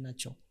ነገሮች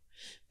ምንድናቸው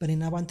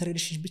በኔና ባንተ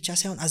ሪሌሽንሺፕ ብቻ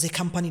ሳይሆን አዘ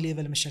ካምፓኒ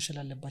ሌቨል መሻሻል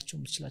አለባቸው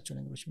የምትላቸው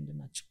ነገሮች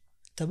ምንድናቸው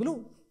ተብሎ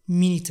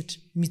ሚኒትድ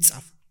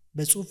የሚጻፍ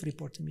በጽሁፍ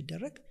ሪፖርት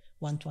የሚደረግ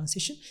one to one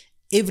session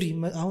every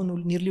አሁን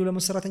ኒርሊ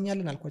ለመስራተኛ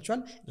አለን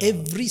አልኳቸዋል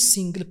every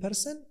single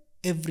person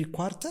every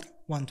quarter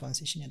ዋን ቱ ዋን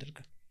ሴሽን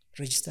ያደርጋል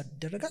ሬጂስተር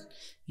ይደረጋል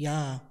ያ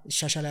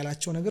ሻሻል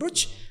ያላቸው ነገሮች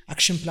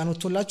አክሽን ፕላን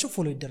ወጥቶላቸው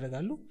ፎሎ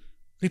ይደረጋሉ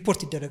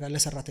ሪፖርት ይደረጋል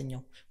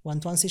ለሰራተኛው ዋን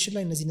ቱ ዋን ሴሽን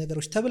ላይ እነዚህ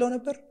ነገሮች ተብለው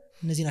ነበር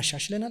እነዚህን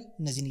አሻሽለናል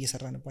እነዚህን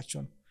እየሰራንባቸው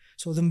ነው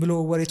ሶ ዝም ብሎ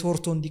ወሬ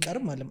ተወርቶ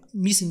እንዲቀርም ማለት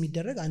ሚስ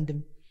የሚደረግ አንድም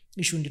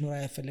ኢሹ እንዲኖር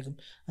አይፈልግም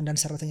አንዳንድ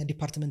ሰራተኛ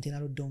ዲፓርትመንቴን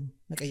አልወደውም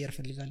መቀየር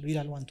ፈልጋለሁ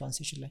ይላል ዋን ቱ ዋን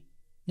ሴሽን ላይ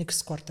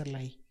ኔክስት ኳርተር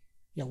ላይ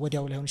ያ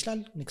ወዲያው ላይ ሆነ ይችላል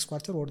ኔክስት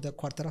ኳርተር ኦር ዘ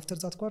ኳርተር አፍተር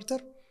ዛት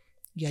ኳርተር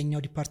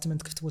ያኛው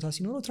ዲፓርትመንት ክፍት ቦታ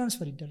ሲኖረው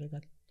ትራንስፈር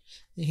ይደረጋል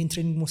ይሄን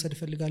ትሬኒንግ መውሰድ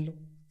ፈልጋለሁ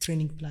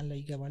ትሬኒንግ ፕላን ላይ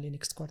ይገባል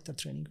ኔክስት ኳርተር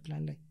ትሬኒንግ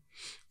ፕላን ላይ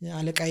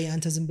አለቃይ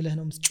አንተ ዝም ብለህ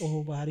ነው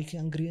የምትጮኸው ባህሪ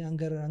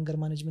አንገር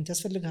ማኔጅመንት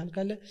ያስፈልጋል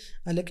ካለ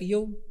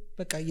አለቅየው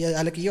በቃ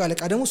አለቅየው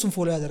አለቃ ደግሞ እሱን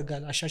ፎሎ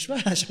ያደርጋል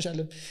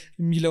አሻሽለም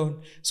የሚለውን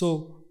ሶ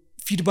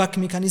ፊድባክ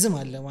ሜካኒዝም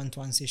አለ ዋን ቱ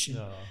ዋን ሴሽን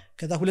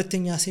ከዛ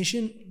ሁለተኛ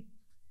ሴሽን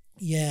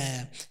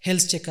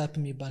የሄልዝ ቼክአፕ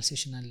የሚባል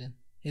ሴሽን አለን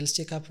ሄልዝ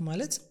ቼክአፕ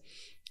ማለት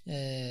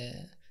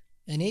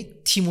እኔ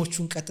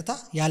ቲሞቹን ቀጥታ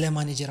ያለ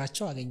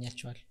ማኔጀራቸው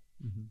አገኛቸዋል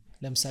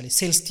ለምሳሌ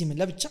ሴልስ ቲም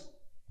ለብቻ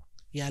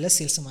ያለ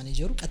ሴልስ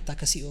ማኔጀሩ ቀጥታ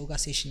ከሲኦ ጋር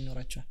ሴሽን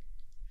ይኖራቸዋል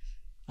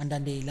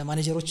አንዳንዴ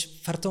ለማኔጀሮች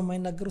ፈርተው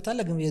የማይናገሩት አለ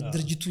ግን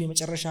የድርጅቱ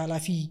የመጨረሻ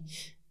ኃላፊ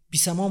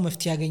ቢሰማው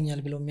መፍትሄ ያገኛል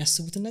ብለው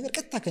የሚያስቡትን ነገር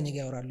ቀጥታ ከኔ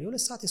ጋር ያወራሉ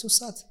የ2 ሰዓት የ3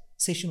 ሰዓት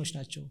ሴሽኖች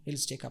ናቸው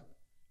ሄልዝ ቼክአፕ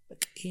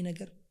በቃ ይሄ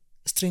ነገር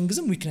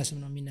ስትሬንግዝም ዊክነስም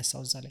ነው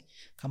የሚነሳው እዛ ላይ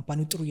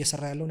ካምፓኒው ጥሩ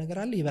እየሰራ ያለው ነገር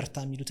አለ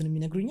ይበርታ የሚሉትንም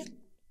ይነግሩኛል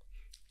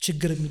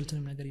ችግር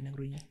የሚሉትንም ነገር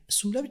ይነግሩኛል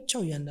እሱም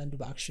ለብቻው ያንዳንዱ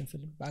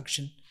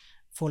በአክሽን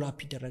ፎሎ አፕ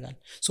ይደረጋል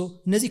ሶ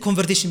እነዚህ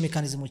ኮንቨርሴሽን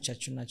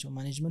ሜካኒዝሞቻችን ናቸው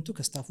ማኔጅመንቱ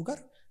ከስታፉ ጋር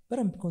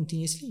በረምብ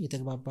ኮንቲኒየስሊ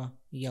እየተግባባ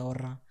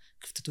እያወራ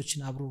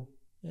ክፍተቶችን አብሮ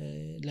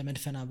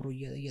ለመድፈን አብሮ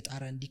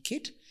እየጣረ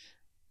እንዲኬድ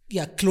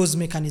ያ ክሎዝ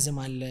ሜካኒዝም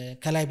አለ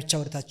ከላይ ብቻ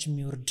ወደታች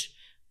የሚወርድ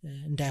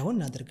እንዳይሆን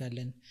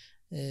እናደርጋለን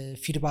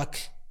ፊድባክ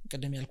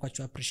ቀደም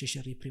ያልኳቸው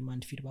አፕሪሺዬሽን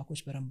ሪፕሪማንድ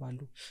ፊድባኮች በረምብ አሉ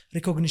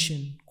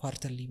ሪኮግኒሽን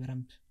ኳርተርሊ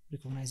በረምብ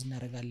ሪኮግናይዝ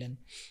እናደርጋለን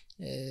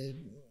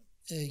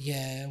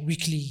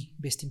የዊክሊ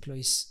ቤስት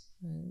ኤምፕሎይስ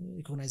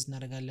ሪኮግናይዝ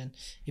እናደርጋለን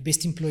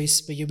የቤስት ኤምፕሎይስ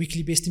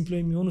በየዊክሊ ቤስት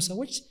ኤምፕሎይ የሚሆኑ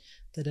ሰዎች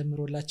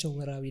ተደምሮላቸው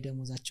ወራዊ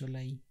ደሞዛቸው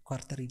ላይ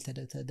ኳርተርሊ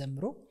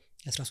ተደምሮ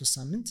የ13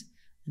 ሳምንት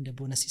እንደ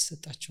ቦነስ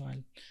ይሰጣቸዋል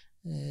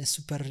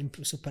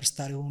ሱፐር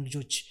ስታር የሆኑ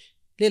ልጆች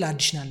ሌላ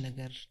አዲሽናል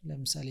ነገር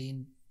ለምሳሌ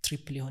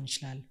ትሪፕ ሊሆን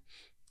ይችላል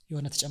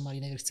የሆነ ተጨማሪ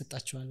ነገር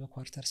ይሰጣቸዋል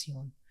በኳርተር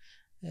ሲሆን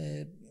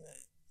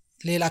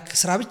ሌላ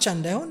ስራ ብቻ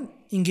እንዳይሆን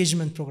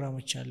ኢንጌጅመንት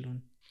ፕሮግራሞች አሉን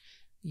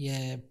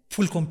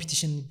የፑል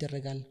ኮምፒቲሽን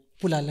ይደረጋል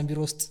ፑል አለን ቢሮ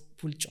ውስጥ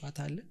ፑል ጨዋታ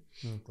አለ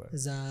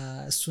እዛ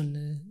እሱን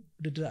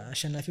ውድድር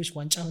አሸናፊዎች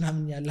ዋንጫ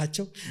ምናምን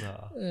ያላቸው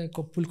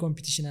ፑል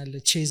ኮምፒቲሽን አለ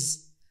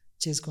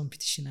ቼዝ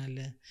ኮምፒቲሽን አለ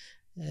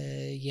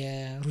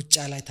የሩጫ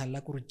ላይ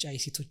ታላቁ ሩጫ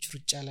የሴቶች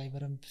ሩጫ ላይ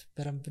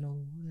በረምብ ነው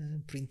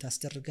ፕሪንት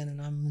አስደርገን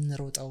ምናምን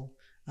የምንሮጠው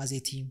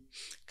አዜቲም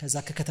ከዛ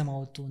ከከተማ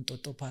ወጥቶ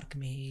እንጦጦ ፓርክ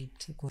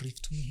መሄድ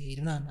ኮሪፍቱ መሄድ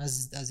ምናምን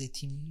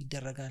አዜቲም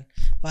ይደረጋል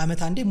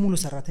በአመት አንዴ ሙሉ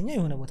ሰራተኛ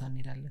የሆነ ቦታ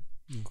እንሄዳለን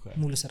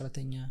ሙሉ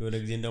ሰራተኛ የሆነ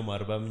ጊዜ እንደውም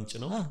 40 ምንጭ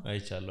ነው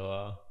አይቻለሁ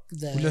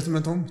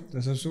 200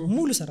 ተሰብስቦ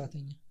ሙሉ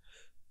ሰራተኛ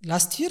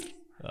ላስት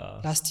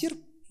ይር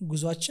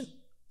ጉዟችን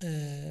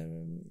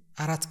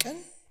 4 ቀን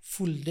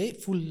ፉል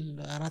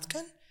 4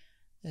 ቀን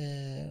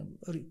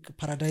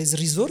ፓራዳይዝ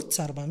ሪዞርት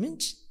 40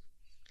 ምንጭ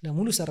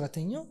ለሙሉ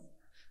ሰራተኛው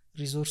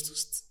ሪዞርት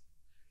ውስጥ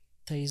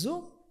ተይዞ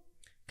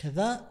ከዛ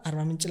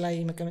 40 ምንጭ ላይ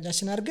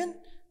መቀመጫችን አድርገን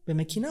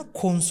በመኪና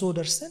ኮንሶ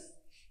ደርሰን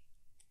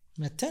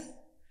መተን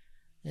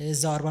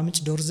እዛው 40 ምንጭ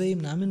ዶርዘይ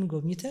ምናምን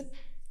ጎብኝተን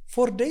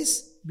 4 days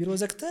ቢሮ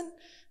ዘግተን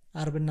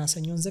አርብና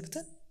ሰኞን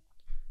ዘግተን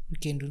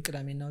ዊኬንዱን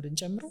ቅዳሜና እሁድን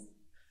ጨምሮ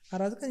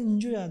 4 ቀን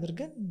ኢንጆይ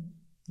አድርገን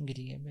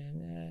እንግዲህ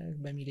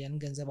በሚሊየን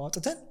ገንዘብ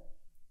አውጥተን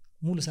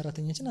ሙሉ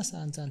ሰራተኛችን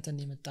አንተን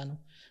የመጣ ነው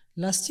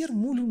ላስት ይር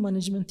ሙሉ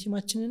ማኔጅመንት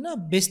ቲማችንና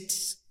ቤስት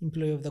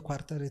ኤምፕሎይ ኦፍ ዘ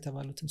ኳርተር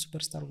የተባሉትን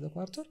ሱፐርስታር ኦፍ ዘ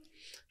ኳርተር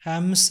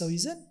 25 ሰው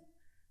ይዘን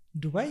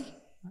ዱባይ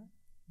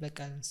በቃ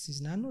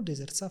ሲዝናኑ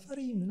ዴዘርት ሳፋሪ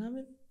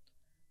ምናምን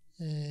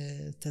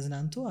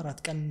ተዝናንቶ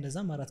 4 ቀን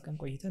እንደዛም 4 ቀን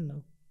ቆይተን ነው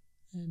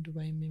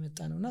ዱባይ የመጣ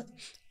ነውና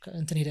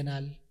እንትን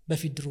ሄደናል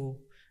በፊት ድሮ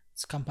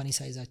ካምፓኒ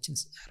ሳይዛችን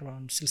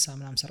around 60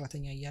 ምናምን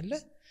ሰራተኛ እያለ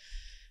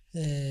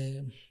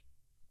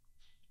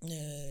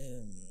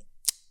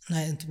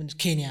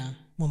ኬንያ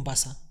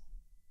ሞምባሳ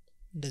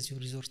እንደዚሁ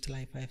ሪዞርት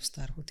ላይ 5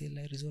 ስታር ሆቴል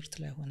ላይ ሪዞርት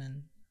ላይ ሆነን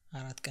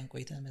 4 ቀን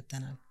ቆይተን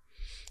መተናል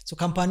ሶ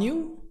ካምፓኒው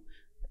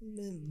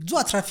ብዙ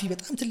አትራፊ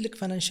በጣም ትልቅ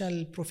ፋይናንሻል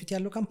ፕሮፊት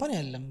ያለው ካምፓኒ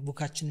አይደለም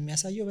ቡካችን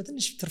የሚያሳየው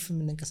በትንሽ ትርፍ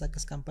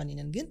የምንንቀሳቀስ ካምፓኒ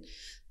ነን ግን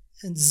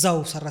እዛው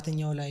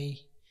ሰራተኛው ላይ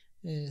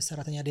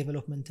ሰራተኛ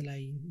ዴቨሎፕመንት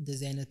ላይ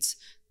እንደዚህ አይነት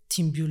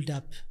ቲም ቢልድ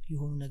አፕ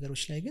የሆኑ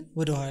ነገሮች ላይ ግን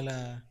ወደ ኋላ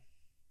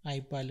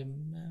አይባልም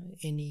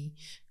ኤኒ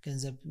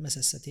ገንዘብ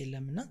መሰሰት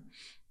የለምና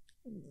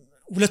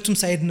ሁለቱም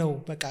ሳይድ ነው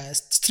በቃ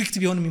ስትሪክት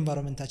ቢሆንም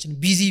ኢንቫይሮንመንታችን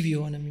ቢዚ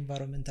ቢሆንም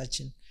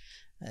ኢንቫይሮንመንታችን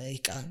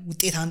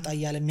ውጤት አንጣ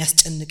ያለ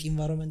የሚያስጨንቅ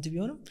ኢንቫይሮንመንት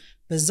ቢሆንም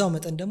በዛው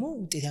መጠን ደግሞ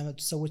ውጤት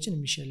ያመጡት ሰዎችን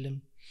የሚሸልም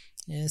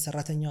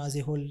ሰራተኛው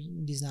አዜሆል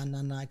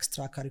ዲዛይንና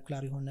ኤክስትራ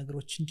ካሪኩላር የሆኑ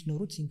ነገሮች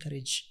እንዲኖሩት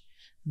ኢንከሬጅ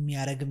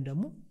የሚያረግም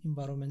ደግሞ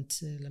ኢንቫይሮንመንት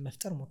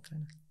ለመፍጠር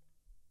ሞክረናል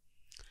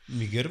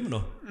የሚገርም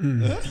ነው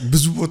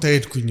ብዙ ቦታ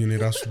ሄድኩኝ እኔ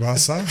ራሱ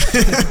በሐሳብ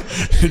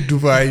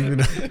ዱባይ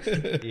ምና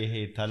ይሄ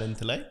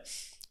ታለንት ላይ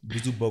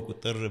ብዙ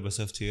በቁጥር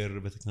በሶፍትዌር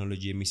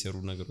በቴክኖሎጂ የሚሰሩ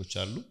ነገሮች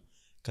አሉ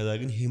ከዛ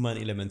ግን ሂውማን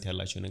ኤሌመንት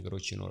ያላቸው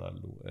ነገሮች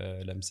ይኖራሉ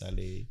ለምሳሌ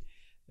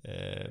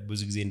ብዙ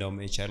ጊዜ እንዳውም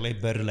ኤችአር ላይ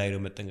በር ላይ ነው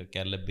መጠንቀቅ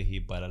ያለብህ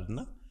ይባላልና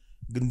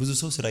ግን ብዙ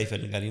ሰው ስራ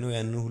ይፈልጋል ነው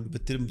ያን ሁሉ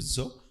ብትልም ብዙ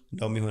ሰው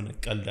እንዳውም የሆነ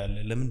ቀልድ አለ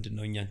ለምንድን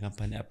ነው እኛ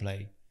ካምፓኒ አፕላይ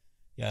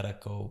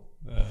ያረከው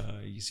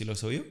ሲለው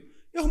ሰውየው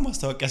ያው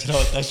ማስታወቂያ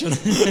ስላወጣችሁ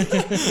ነው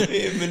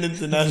ምን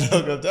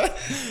እንትናለው ገብቷል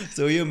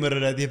ሰውየው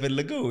መረዳት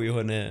የፈለገው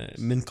የሆነ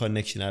ምን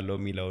ኮኔክሽን አለው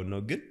የሚለው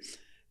ነው ግን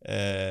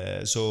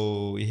ሶ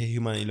ይሄ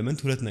ሂውማን ኤሌመንት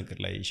ሁለት ነገር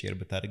ላይ ሼር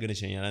ብታደርገን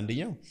ይችላል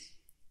አንደኛው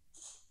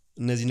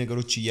እነዚህ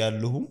ነገሮች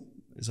ያሉሁም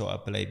ሰው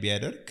አፕላይ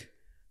ቢያደርግ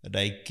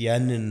ላይክ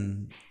ያንን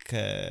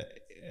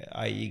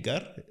ከአይ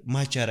ጋር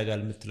ማች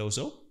ያረጋል የምትለው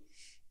ሰው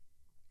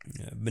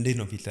እንዴት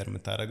ነው ፊልተር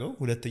የምታረገው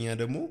ሁለተኛ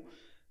ደግሞ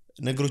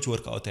ነገሮች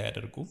ወርክ አውት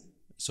ያደርጉ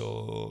ሶ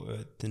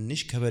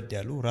ትንሽ ከበድ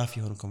ያሉ ራፍ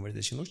የሆኑ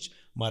ኮንቨርሴሽኖች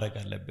ማድረግ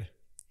አለብህ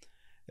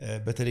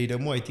በተለይ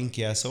ደግሞ አይ ቲንክ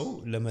ያ ሰው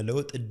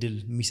ለመለወጥ እድል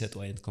የሚሰጡ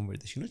አይነት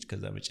ኮንቨርሴሽኖች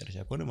ከዛ መጨረሻ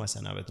ከሆነ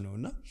ማሰናበት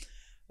ነውና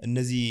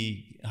እነዚህ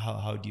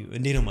how do you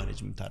እንዴት ነው ማኔጅ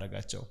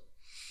የምታረጋቸው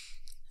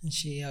እሺ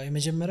ያው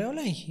የመጀመሪያው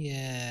ላይ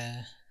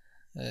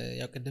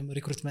ያው ቀደም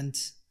ሪክሩትመንት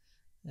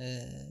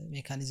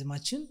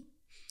ሜካኒዝማችን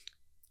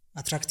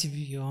አትራክቲቭ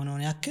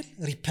የሆነውን ያክል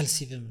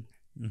ሪፐልሲቭም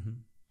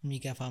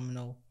የሚገፋም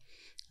ነው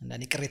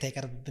አንዳንዴ ቅሬታ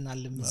ይቀርብብናል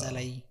እዛ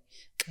ላይ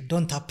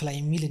ዶንት አፕላይ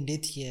የሚል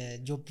እንዴት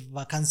የጆብ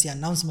ቫካንሲ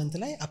አናውንስመንት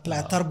ላይ አፕላይ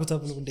አታርጉ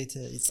ተብሎ እንዴት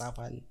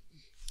ይጻፋል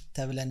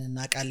ተብለን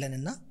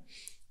እናቃለንና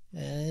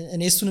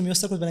እኔ እሱንም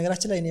የወሰድኩት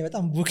በነገራችን ላይ እኔ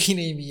በጣም ቡኪ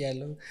ነኝ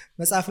ብያለሁ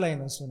መጽሐፍ ላይ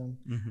ነው እሱንም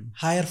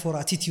hire for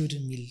attitude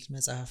የሚል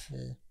መጽሐፍ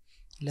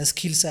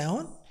ለስኪል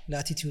ሳይሆን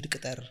ለአቲቲዩድ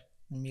ቅጠር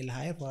የሚል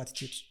hire for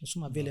attitude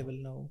እሱም available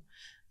ነው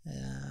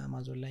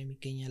አማዞን ላይ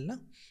የሚገኛልና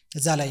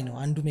እዛ ላይ ነው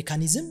አንዱ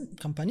ሜካኒዝም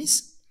ካምፓኒስ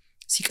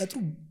ሲቀጥሩ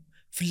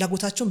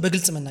ፍላጎታቸውን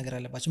በግልጽ መናገር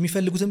አለባቸው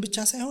የሚፈልጉትን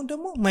ብቻ ሳይሆን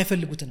ደግሞ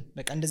የማይፈልጉትን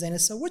በቃ እንደዚህ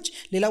አይነት ሰዎች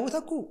ሌላ ቦታ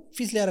እኮ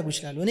ፊት ሊያረጉ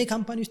ይችላሉ እኔ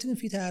ካምፓኒ ውስጥ ግን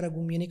ፊት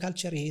አያረጉም የኔ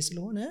ካልቸር ይሄ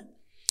ስለሆነ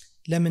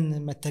ለምን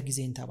መተህ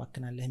ጊዜን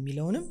ታባክናለህ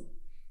የሚለውንም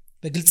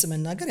በግልጽ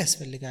መናገር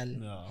ያስፈልጋል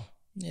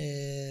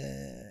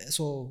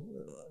ሶ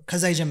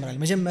ከዛ ይጀምራል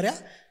መጀመሪያ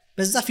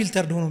በዛ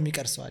ፊልተርድ ሆኖ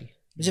የሚቀርሰዋል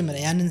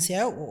መጀመሪያ ያንን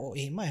ሲያየው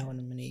ይሄማ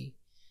አይሆንም እኔ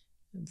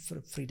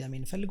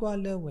ፍሪደምን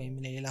ፈልገዋለሁ ወይም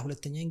ሌላ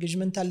ሁለተኛ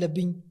ኢንጌጅመንት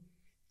አለብኝ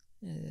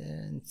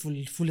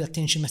ፉል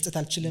አቴንሽን መስጠት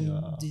አልችልም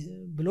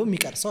ብሎ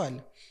የሚቀርሰው አለ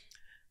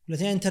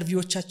ሁለተኛ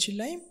ኢንተርቪዎቻችን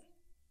ላይ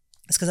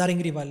እስከዛሬ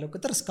እንግዲህ ባለው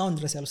ቁጥር እስካሁን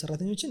ድረስ ያሉ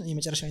ሰራተኞችን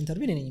የመጨረሻ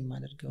ኢንተርቪው እኔ ነኝ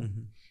የማደርገው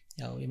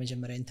ያው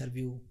የመጀመሪያ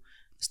ኢንተርቪው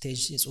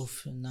ስቴጅ የጽሁፍ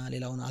እና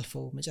ሌላውን አልፎ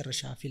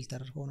መጨረሻ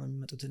ፊልተር ሆኖ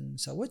የሚመጡትን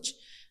ሰዎች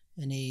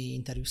እኔ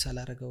ኢንተርቪው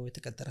ሳላረገው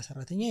የተቀጠረ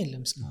ሰራተኛ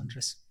የለም እስካሁን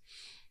ድረስ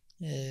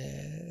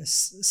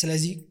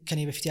ስለዚህ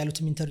ከኔ በፊት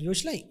ያሉትም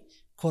ኢንተርቪዎች ላይ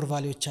ኮር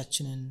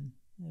ቫልዩዎቻችንን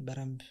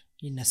በረምብ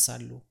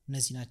ይነሳሉ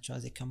እነዚህ ናቸው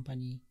አዘ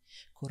ካምፓኒ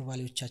ኮር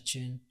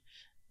ቫልዩዎቻችን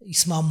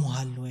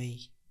ይስማሙሃል ወይ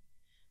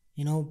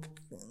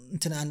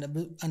እንትና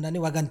አንዳንዴ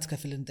ዋጋ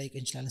እንድትከፍል እንጠይቅ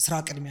እንችላለን ስራ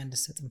ቅድሚያ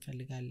እንድትሰጥ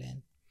እንፈልጋለን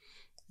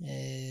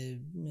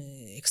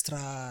ኤክስትራ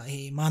ይሄ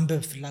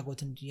ማንበብ ፍላጎት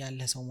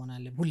ያለ ሰው መሆን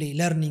አለ ሁሌ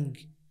ለርኒንግ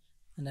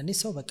አንዳንዴ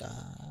ሰው በቃ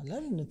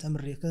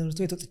ተምሬ ከትምህርት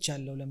ቤት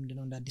ወጥቻለሁ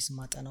ለምንድነው እንደ አዲስ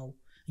ማጠናው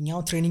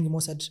እኛው ትሬኒንግ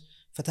መውሰድ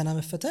ፈተና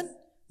መፈተን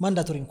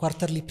ማንዳቶሪ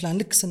ኳርተርሊ ፕላን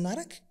ልክ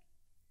ስናረግ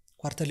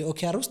ኳርተርሊ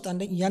ኦኬአር ውስጥ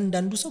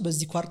ያንዳንዱ ሰው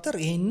በዚህ ኳርተር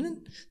ይሄንን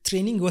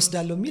ትሬኒንግ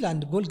ወስዳለሁ የሚል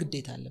አንድ ጎል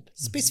ግዴታ አለበት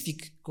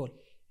ስፔሲፊክ ጎል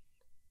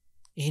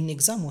ይሄን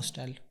ኤግዛም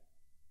ወስዳለሁ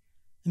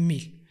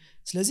የሚል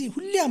ስለዚህ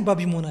ሁሌ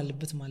አንባቢ መሆን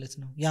አለበት ማለት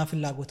ነው ያ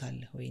ፍላጎት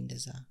አለ ወይ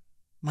እንደዛ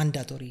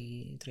ማንዳቶሪ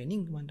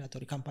ትሬኒንግ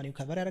ማንዳቶሪ ካምፓኒው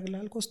ከቨር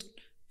ያደርግልሃል ኮስቱ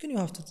ግን you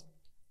have to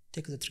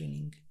take the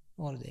training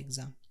or the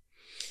exam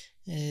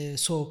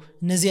ሶ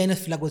እነዚህ አይነት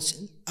ፍላጎት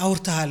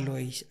አውርተሃል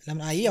ወይ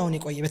ለምን አይ አሁን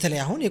የቆየ በተለይ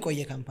አሁን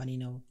የቆየ ካምፓኒ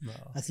ነው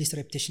አትሊስት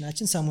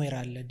ሬፑቴሽናችን ሰምዌር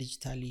አለ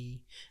ዲጂታሊ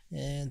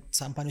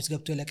ካምፓኒውስ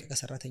ገብቶ የለቀቀ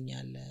ሰራተኛ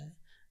አለ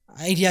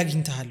አይዲያ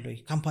አግኝተሃል ወይ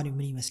ካምፓኒው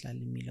ምን ይመስላል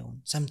የሚለውን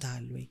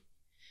ሰምተሃል ወይ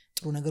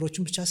ጥሩ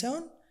ነገሮችን ብቻ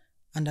ሳይሆን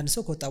አንዳንድ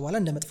ሰው ከወጣ በኋላ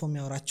እንደመጥፎ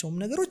የሚያወራቸውም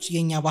ነገሮች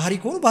የኛ ባህሪ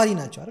ከሆኑ ባህሪ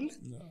ናቸው አይደል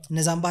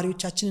እነዛን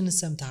ባህሪዎቻችንን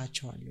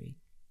ሰምተሃቸዋል ወይ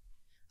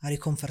አሪ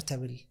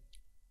ኮምፎርታብል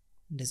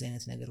እንደዚህ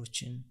አይነት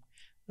ነገሮችን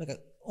በቃ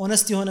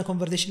ኦነስት የሆነ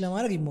ኮንቨርሴሽን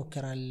ለማድረግ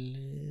ይሞከራል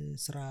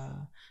ስራ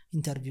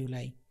ኢንተርቪው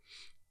ላይ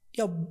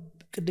ያው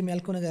ቅድም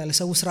ያልከው ነገር አለ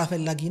ሰው ስራ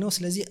ፈላጊ ነው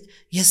ስለዚህ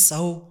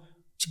የሳው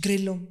ችግር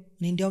የለውም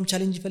እኔ እንዲያውም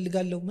ቻሌንጅ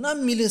ይፈልጋለሁ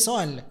ምናምን የሚል ሰው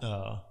አለ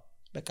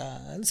በቃ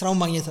ስራውን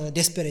ማግኘት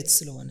ዴስፐሬት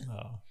ስለሆነ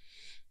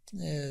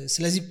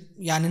ስለዚህ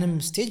ያንንም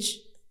ስቴጅ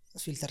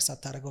ፊልተር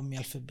ሳታረገው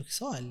የሚያልፍብህ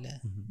ሰው አለ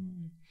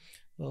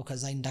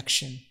ከዛ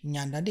ኢንዳክሽን እኛ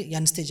አንዳንዴ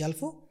ያን ስቴጅ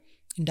አልፎ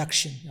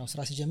ኢንዳክሽን ያው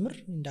ስራ ሲጀምር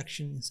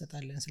ኢንዳክሽን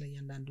እንሰጣለን ስለ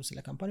ያንዳንዱ ስለ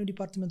ካምፓኒው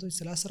ዲፓርትመንቶች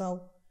ስለ ስራው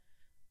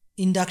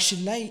ኢንዳክሽን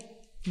ላይ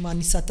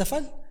ማን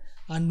ይሳተፋል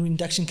አንዱ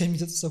ኢንዳክሽን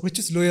ከሚሰጡ ሰዎች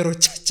ውስጥ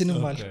ሎየሮቻችንም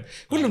አሉ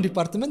ሁሉም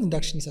ዲፓርትመንት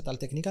ኢንዳክሽን ይሰጣል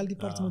ቴክኒካል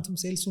ዲፓርትመንቱም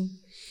ሴልሱም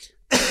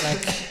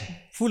ላይክ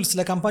ፉል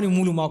ስለ ካምፓኒው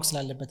ሙሉ ማወቅ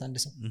ስላለበት አንድ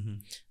ሰው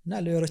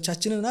እና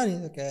ሎየሮቻችንን እና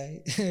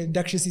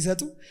ኢንዳክሽን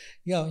ሲሰጡ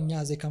ያው እኛ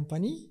አዘ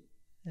ካምፓኒ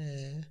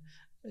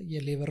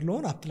የሌበር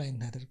ሎን አፕላይ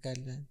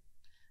እናደርጋለን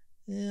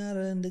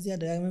እንደዚህ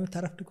አደጋም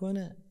ተራፍድ ከሆነ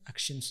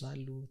አክሽንስ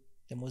አሉ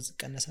ደሞዝ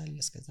ቀነሳል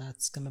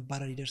እስከ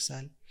መባረር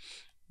ይደርሳል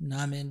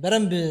ናምን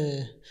በረምብ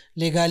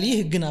ሌጋሊ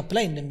ህግን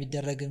አፕላይ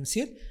እንደሚደረግም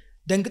ሲል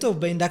ደንግጦ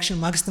በኢንዳክሽን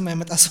ማግስት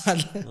የማይመጣ ሰው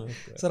አለ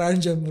ስራን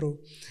ጀምሮ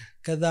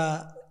ከዛ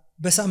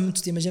በሳምንት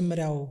ውስጥ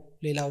የመጀመሪያው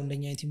ሌላው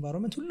እንደኛ አይነት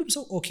ኢንቫይሮንመንት ሁሉም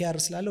ሰው ኦኬአር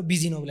ስላለው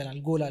ቢዚ ነው ብለናል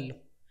ጎል አለው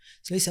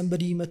ስለዚህ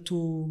somebody መጥቶ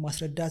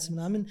ማስረዳት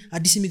ምናምን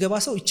አዲስ የሚገባ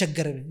ሰው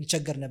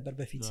ይቸገር ነበር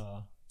በፊት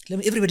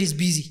ለምን everybody is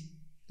busy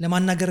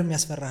ለማናገርም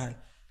ያስፈራሃል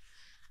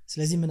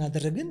ስለዚህ ምን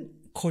አደረግን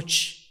ኮች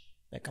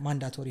በቃ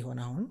ማንዳቶሪ ሆነ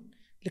አሁን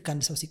ልክ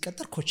አንድ ሰው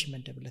ሲቀጠር ኮች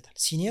ይመደብለታል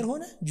ሲኒየር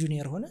ሆነ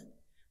ጁኒየር ሆነ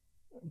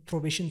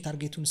ፕሮቤሽን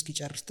ታርጌቱን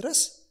እስኪጨርስ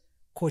ድረስ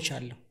ኮች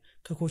አለው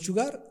ከኮቹ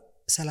ጋር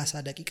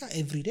 30 ደቂቃ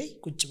ኤቭሪ ዴይ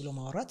ቁጭ ብሎ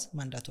ማውራት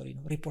ማንዳቶሪ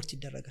ነው ሪፖርት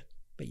ይደረጋል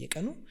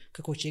በየቀኑ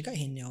ከኮቼ ጋር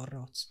ይሄን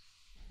ያወራሁት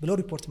ብሎ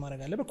ሪፖርት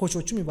ማድረግ አለበት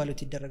ኮቾቹም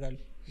ኢቫሉዌት ይደረጋሉ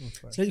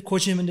ስለዚህ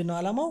ኮች ምንድነው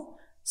አላማው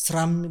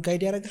ስራም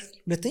ጋይድ ያደርጋል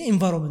ሁለተኛ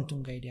ኢንቫይሮንመንቱን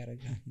ጋይድ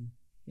ያደርጋል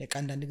ለካ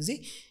አንዳንድ ጊዜ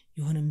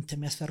የሆነ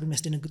የሚያስፈሩ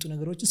የሚያስደነግጡ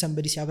ነገሮችን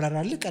somebody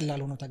ሲያብራራልህ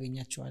ቀላል ሆኖ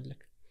ታገኛቸዋለህ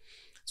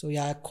so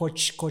ያ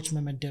ኮች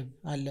መመደብ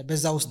አለ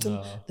በዛ ውስጥም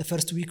the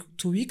first week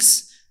 2 weeks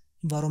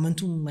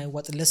ኢንቫይሮንመንቱ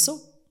የማይዋጥለት ሰው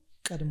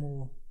ቀድሞ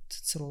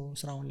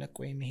ስራውን ለቆ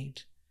የሚሄድ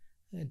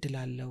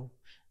እድላለው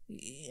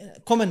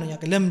ኮመን ነው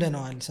ያቀ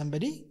ለምደነዋል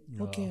somebody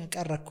ኦኬ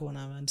ቀረከውና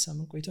አንድ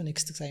ሳምንት ቆይቶ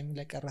ኔክስት ታይም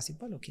ላይ ቀራ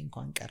ሲባል ኦኬ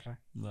እንኳን ቀራ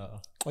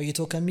ቆይቶ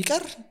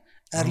ከሚቀር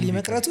early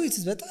መቅረቱ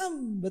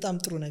በጣም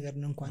ጥሩ ነገር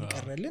ነው እንኳን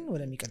ቀረልን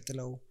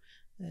ወደሚቀጥለው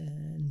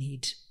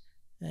need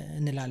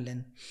እንላለን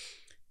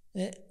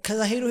ከዛ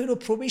ሄዶ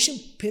ፕሮቤሽን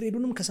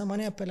ፔሪዱንም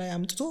ከ80 በላይ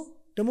አምጥቶ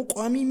ደሞ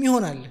ቋሚ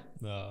ይሆናል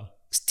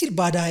ስቲል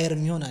ባዳ ሃየር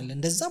ይሆናል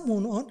እንደዛም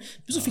ሆኖ አሁን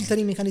ብዙ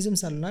ፊልተሪንግ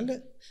ሜካኒዝምስ አሉናል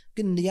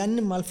ግን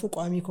ያንንም አልፎ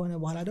ቋሚ ከሆነ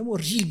በኋላ ደሞ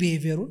ሪል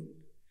ቢሄቪየሩን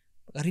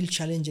ሪል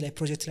ቻሌንጅ ላይ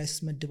ፕሮጀክት ላይ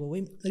ስመድበው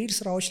ወይ ሪል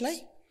ስራዎች ላይ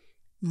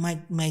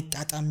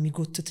ማይጣጣም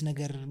የሚጎትት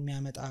ነገር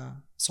የሚያመጣ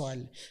ሰው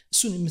አለ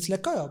እሱን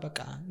የምትለካው ያው በቃ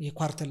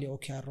የኳርተርሊ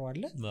ኦኬአር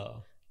አለ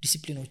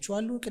ዲሲፕሊኖቹ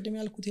አሉ ቀደም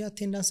ያልኩት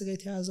የአቴንዳንስ ጋር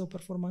የተያዘው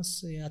ፐርፎርማንስ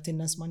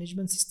የአቴንዳንስ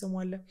ማኔጅመንት ሲስተም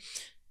አለ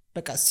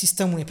በቃ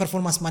ሲስተሙ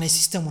የፐርፎርማንስ ማኔጅ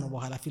ሲስተሙ ነው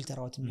በኋላ ፊልተር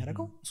አውት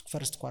የሚያደርገው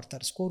ፈርስት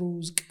ኳርተር ስኮሩ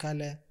ዝቅ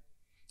ካለ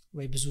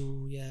ወይ ብዙ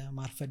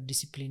የማርፈድ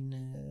ዲሲፕሊን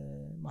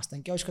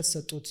ማስጠንቀቂያዎች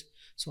ከተሰጡት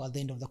so at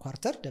the end of the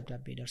quarter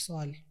ደብዳቤ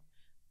ደርሰዋል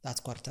that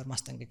quarter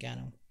ማስጠንቀቂያ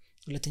ነው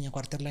ሁለተኛ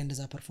ኳርተር ላይ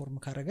እንደዛ ፐርፎርም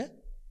ካረገ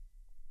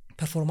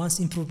ፐርፎርማንስ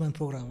ኢምፕሩቭመንት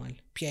ፕሮግራም አለ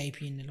PIP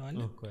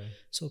እንለዋለን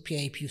so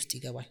PIP ውስጥ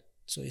ይገባል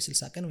so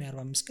የ60 ቀን ወይ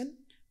 45 ቀን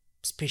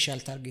ስፔሻል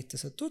ታርጌት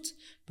ተሰጥቶት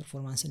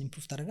ፐርፎርማንስን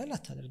ኢምፕሩቭ ታደርጋለህ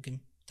አታደርግም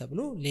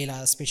ተብሎ ሌላ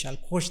ስፔሻል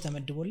ኮች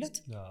ተመድቦለት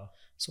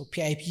so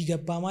PIP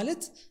ገባ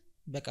ማለት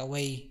በቃ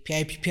ወይ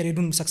PIP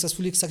ፔሪዱን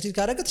ሰክሰስፉሊ ሰክሲድ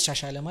ካደረገ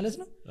ተሻሻለ ማለት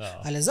ነው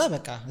አለዛ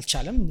በቃ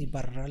አልቻለም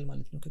ይባረራል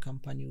ማለት ነው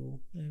ከካምፓኒው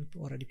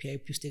ኦሬዲ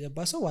PIP ውስጥ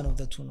የገባ ሰው one of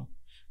the two ነው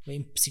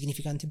ወይም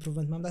ሲግኒፊካንት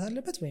ኢምፕሩቭመንት ማምጣት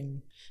አለበት ወይም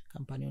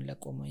ካምፓኒውን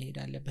ለቆ መሄድ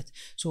አለበት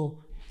so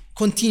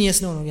ኮንቲኒየስ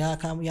ነው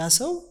ያ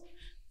ሰው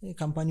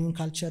ካምፓኒውን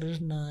ካልቸር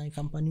እና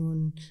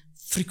ካምፓኒውን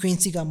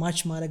ፍሪኩዌንሲ ጋር ማች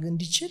ማድረግ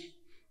እንዲችል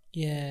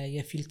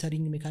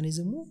የፊልተሪንግ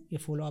ሜካኒዝሙ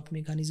የፎሎ አፕ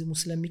ሜካኒዝሙ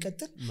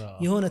ስለሚቀጥል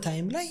የሆነ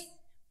ታይም ላይ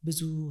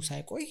ብዙ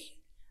ሳይቆይ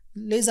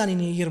ለዛኔ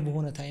የየር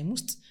በሆነ ታይም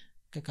ውስጥ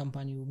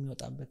ከካምፓኒው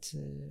የሚወጣበት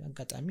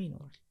አጋጣሚ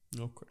ይኖራል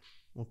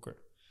ኦኬ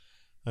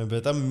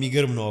በጣም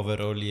የሚገርም ነው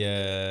ኦቨርኦል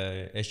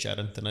የኤችአር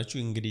እንትናችሁ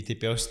እንግዲህ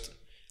ኢትዮጵያ ውስጥ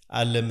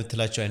አለ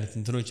የምትላቸው አይነት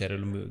እንትኖች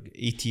አይደሉም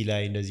ኢቲ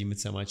ላይ እንደዚህ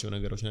የምትሰማቸው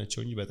ነገሮች ናቸው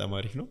እንጂ በጣም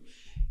አሪፍ ነው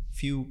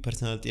ፊው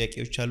ፐርሰናል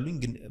ጥያቄዎች አሉኝ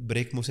ግን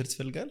ብሬክ መውሰድ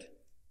ትፈልጋለህ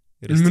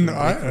ምን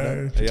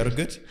you're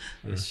good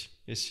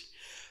yes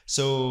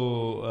so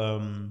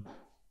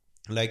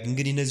like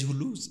እንግዲህ እነዚህ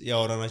ሁሉ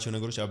ያወራናቸው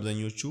ነገሮች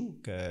አብዛኞቹ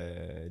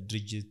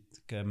ከድርጅት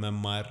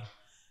ከመማር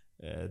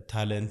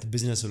ታለንት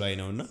ቢዝነስ ላይ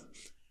ነውና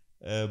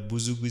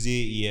ብዙ ጊዜ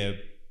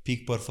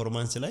የፒክ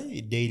ፐርፎርማንስ ላይ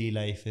ዴይሊ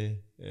ላይፍ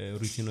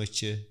ሩቲኖች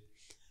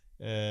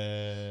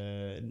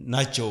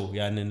ናቸው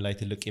ያንን ላይ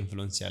ትልቅ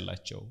ኢንፍሉዌንስ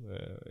ያላቸው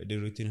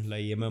ሩቲን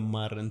ላይ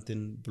የመማር እንትን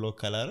ብሎክ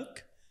ካላረክ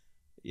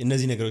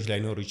እነዚህ ነገሮች ላይ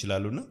ኖሩ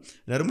ይችላሉና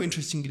ደግሞ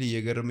ኢንትረስቲንግሊ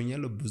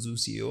የገረመኛል ብዙ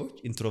ሲኢኦዎች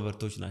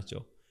ኢንትሮቨርቶች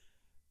ናቸው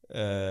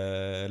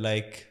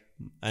ላይክ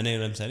እኔ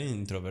ለምሳሌ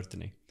ኢንትሮቨርት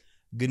ነኝ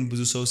ግን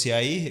ብዙ ሰው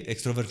ሲያይ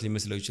ኤክስትሮቨርት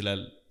ሊመስለው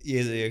ይችላል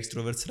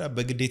የኤክስትሮቨርት ስራ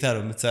በግዴታ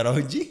ነው የምትሰራው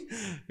እንጂ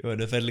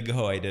የሆነ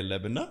ፈልገው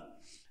አይደለምና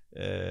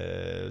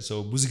so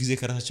ብዙ ጊዜ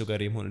ከራሳቸው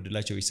ጋር የሆነ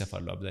ድላቸው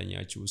ይሰፋሉ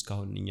አብዛኛዎቹ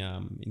እስካሁን እኛ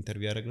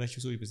ኢንተርቪው ያደረግናቸው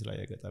ሰው በስላይ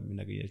ያጋጣሚ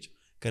እናገኛቸው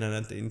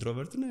ከናንተ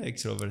ኢንትሮቨርት እና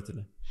ኤክስትሮቨርት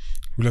ነው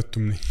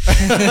ሁለቱም ነኝ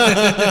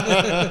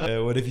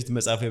ወደፊት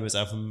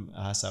መጻፍም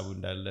ሐሳቡ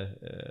እንዳለ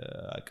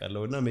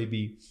አቃለውና ሜቢ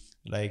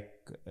ላይክ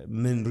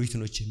ምን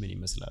ሩቲኖች ምን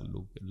ይመስላሉ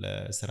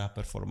ለስራ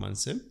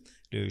ፐርፎርማንስም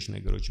ሌሎች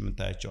ነገሮች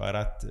የምታያቸው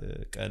 4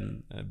 ቀን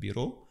ቢሮ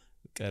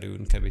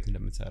ቀሪውን ከቤት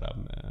እንደምትሰራም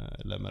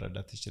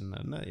ለመረዳት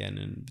ይችላልና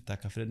ያንን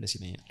ብታካፍለን ደስ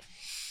ይለኛል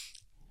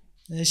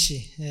እሺ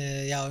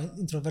ያው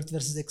ኢንትሮቨርት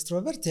ቨርሰስ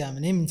ኤክስትሮቨርት ያ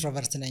ምንም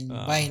ኢንትሮቨርት ነኝ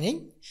ባይ ነኝ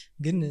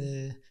ግን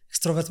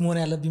ኤክስትሮቨርት መሆን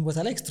ያለብኝ ቦታ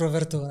ላይ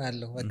ኤክስትሮቨርት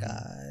ሆናለሁ በቃ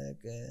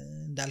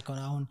እንዳልከው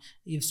አሁን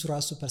ኢቭሱ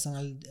ራሱ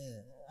ፐርሰናል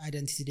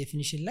አይደንቲቲ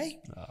ዴፊኒሽን ላይ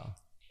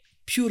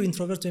ፒዩር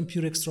ኢንትሮቨርት ወይም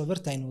ፒዩር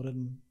ኤክስትሮቨርት አይኖርም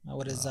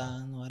ወደዛ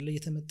ነው አለ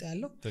እየተመጣ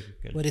ያለው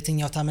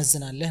ወደተኛው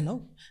ታመዝናለህ ነው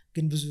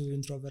ግን ብዙ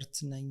ኢንትሮቨርት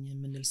ነኝ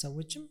የምንል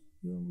ሰዎችም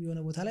የሆነ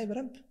ቦታ ላይ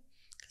በረምብ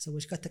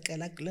ከሰዎች ጋር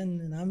ተቀላቅለን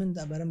ምናምን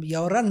በረምብ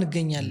ያወራን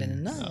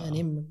እንገኛለንና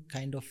እኔም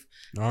kind of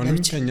አሁንም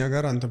ከኛ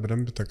ጋር አንተ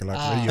በደንብ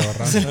ተቀላቅለህ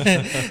ያወራን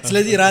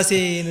ስለዚህ ራሴ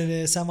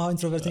somehow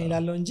introvert ነኝ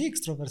ይላልው እንጂ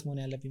extrovert መሆን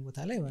ያለብኝ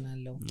ቦታ ላይ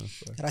ሆናለሁ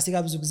ራሴ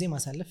ጋር ብዙ ጊዜ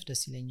ማሳለፍ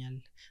ደስ ይለኛል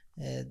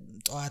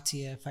ጧት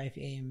የ5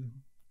 am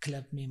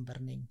ክለብ ሜምበር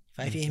ነኝ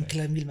 5 am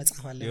ክለብ ሚል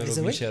መጽሐፍ አለ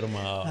በዘወይ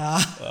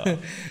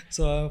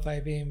so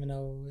 5 am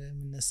ነው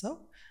የምነሳው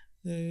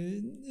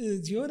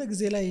የሆነ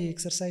ጊዜ ላይ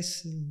ኤክሰርሳይዝ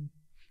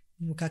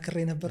ሙካክሬ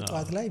ነበር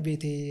ጧት ላይ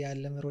ቤቴ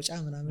ያለ መሮጫ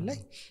ምናምን ላይ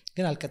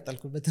ግን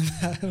አልቀጠልኩበትም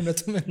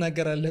እውነቱን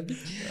መናገር አለብኝ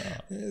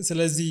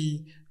ስለዚህ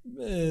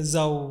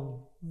እዛው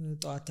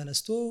ጧት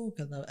ተነስቶ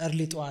ከዛ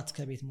early ጧት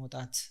ከቤት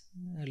መውጣት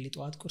early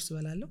ጧት ቁርስ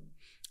በላለሁ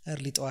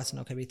early ጧት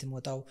ነው ከቤት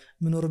መውጣው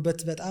ምኖርበት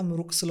በጣም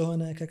ሩቅ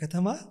ስለሆነ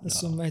ከከተማ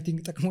እሱም አይ ቲንክ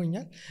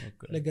ጠቅሞኛል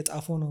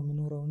ለገጣፎ ነው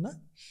ምኖረውና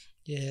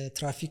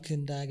የትራፊክ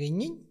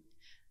እንዳያገኘኝ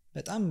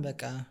በጣም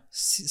በቃ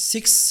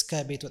 6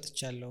 ከቤት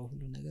ወጥቻለሁ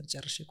ሁሉ ነገር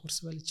ጨርሼ ቁርስ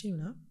በልቼ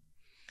ምናምን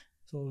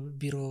so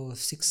ቢሮ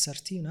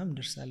 6:30 ምናምን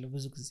ደርሳለሁ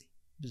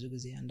ብዙ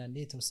ጊዜ አንዳንዴ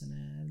የተወሰነ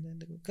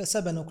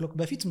ከ7 o'clock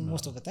በፊት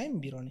most of the time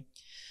ቢሮ ነኝ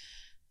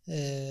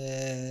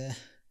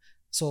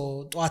so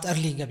ጧት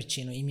early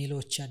ገብቼ ነው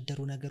ኢሜሎች ያደሩ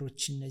ነገሮች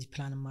እነዚህ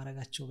ፕላን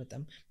ማረጋቸው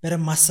በጣም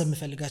በደም ማሰብ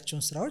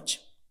የምፈልጋቸውን ስራዎች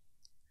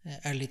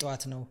early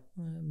ጧት ነው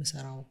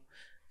ምሰራው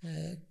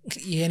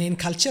የኔን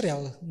ካልቸር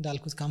ያው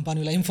እንዳልኩት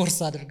ካምፓኒው ላይ ኢንፎርስ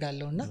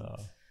አድርጋለሁና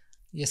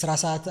የሥራ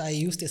ሰዓት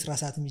ውስጥ የሥራ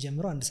ሰዓት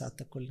የሚጀምረው 1 ሰዓት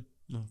ተኩል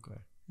ኦኬ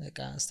በቃ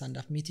ስታንድ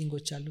አፕ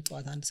ሚቲንጎች አሉ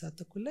ጧት 1 ሰዓት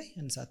ተኩል ላይ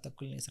 1 ሰዓት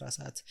ተኩል ነው የሥራ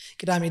ሰዓት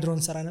ቅዳሜ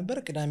ድሮን ሰራ ነበር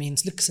ቅዳሜን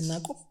ልክ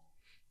ስናቆም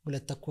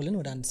 2 ተኩልን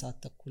ወደ 1 ሰዓት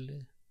ተኩል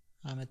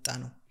አመጣ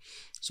ነው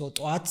ሶ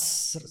ጧት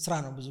ስራ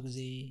ነው ብዙ ጊዜ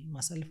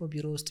ማሳልፈው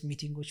ቢሮ ውስጥ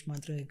ሚቲንጎች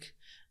ማድረግ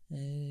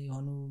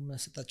የሆኑ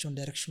መስጠታቸውን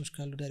ዳይሬክሽኖች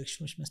ካሉ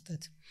ዳይሬክሽኖች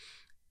መስጠት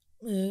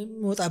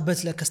ወጣበት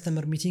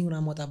ለከስተመር ሚቲንግ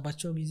እና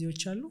ወጣባቸው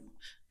ጊዜዎች አሉ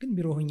ግን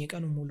ቢሮ ሆኜ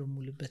ቀኑ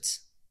ሙሉበት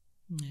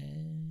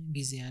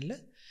ጊዜ አለ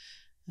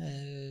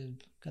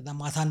ከዛ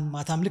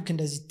ማታም ልክ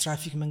እንደዚህ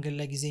ትራፊክ መንገድ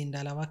ላይ ጊዜ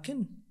እንዳላባክን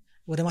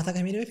ወደ ማታ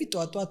ከመሄድ በፊት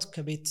ጧት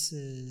ከቤት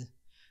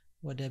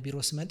ወደ ቢሮ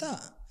ስመጣ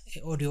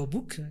ኦዲዮ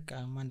ቡክ በቃ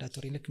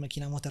ማንዳቶሪ ልክ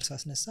መኪና ሞተር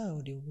ሳስነሳ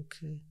ኦዲዮ ቡክ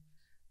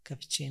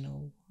ከፍቼ ነው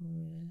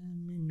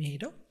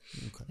የሚሄደው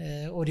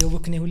ኦዲዮ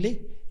ቡክ ነው ሁሌ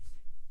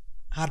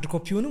ሃርድ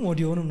ኮፒውንም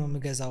ኦዲዮንም ነው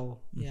የምገዛው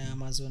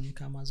የአማዞን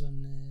ከአማዞን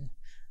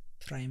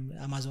ፕራይም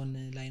አማዞን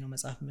ላይ ነው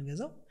መጽሐፍ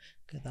የምገዛው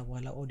ከዛ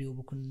በኋላ ኦዲዮ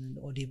ቡክን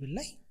ኦዲብል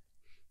ላይ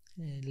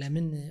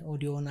ለምን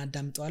ኦዲዮን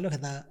አዳምጠዋለሁ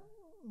ከዛ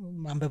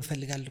ማንበብ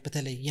ፈልጋለሁ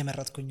በተለይ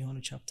የመረጥኩኝ የሆኑ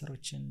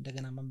ቻፕተሮችን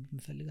እንደገና ማንበብ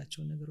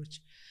የምፈልጋቸው ነገሮች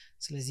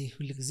ስለዚህ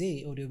ሁሉ ጊዜ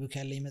ኦዲዮ ቡክ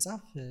ያለኝ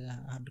መጽሐፍ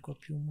ሃርድ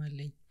ኮፒውም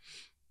አለኝ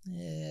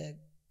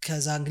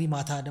ከዛ እንግዲህ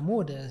ማታ ደግሞ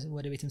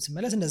ወደ ቤትም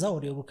ስመለስ እንደዛ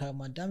ኦዲዮ ቡክ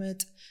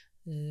ማዳመጥ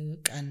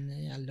ቀን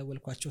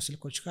ያልደወልኳቸው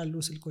ስልኮች ካሉ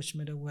ስልኮች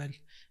መደወል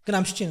ግን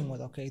አምሽቼ ነው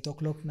የምወጣው ከ8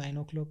 o'clock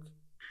 9 o'clock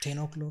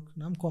 10 o'clock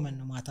ናም ኮመን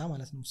ነው ማታ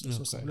ማለት ነው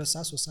 2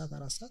 ሰዓት 3 ሰዓት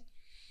 4 ሰዓት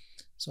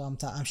ሶ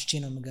አምሽቼ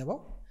ነው የምገባው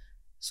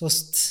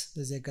 3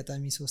 በዚህ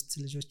አጋጣሚ 3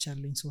 ልጆች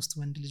አሉኝ 3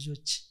 ወንድ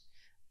ልጆች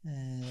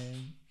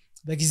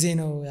በጊዜ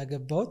ነው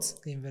ያገባሁት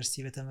ከዩኒቨርሲቲ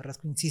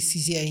በተመረጥኩኝ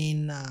CCIE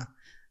እና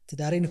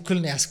ትዳሬን እኩል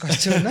ነው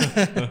ያስኳቸውና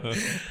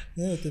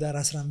ትዳር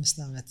 15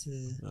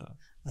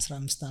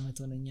 አመት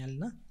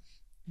ሆነኛልና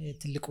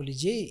ትልቁ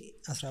ልጄ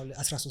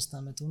 13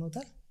 አመት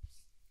ሆኖታል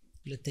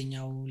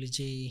ሁለተኛው ልጄ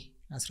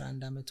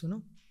 11 አመቱ ነው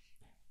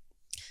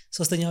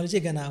ሶስተኛው ልጄ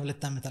ገና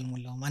 2 አመት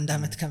አልሞላውም 1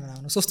 አመት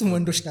ከምናምን ነው ሶስቱም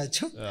ወንዶች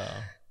ናቸው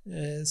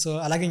ሶ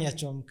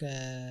አላገኛቸውም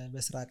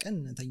በስራ ቀን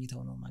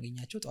ተኝተው ነው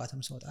ማገኛቸው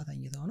ጧትም ሰውጣ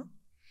ተኝተው ነው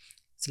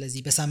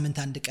ስለዚህ በሳምንት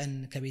አንድ ቀን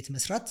ከቤት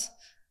መስራት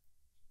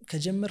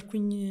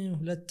ከጀመርኩኝ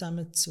 2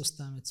 አመት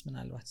 3 አመት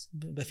ምናልባት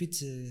በፊት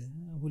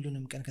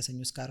ሁሉንም ቀን ከሰኞ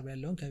እስከ ዓርብ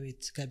ያለውን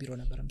ከቢሮ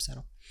ነበር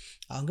የምሰራው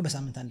አሁን ግን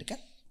በሳምንት አንድ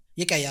ቀን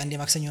የቀያ አንዴ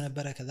ማክሰኞ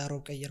ነበር ከዛ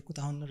ሮብ ቀየርኩት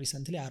አሁን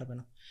ሪሰንትሊ ዓርብ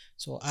ነው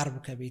ሶ ዓርብ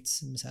ከቤት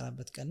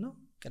የምሰራበት ቀን ነው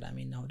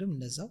ቅዳሜና እሁድም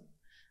እንደዛው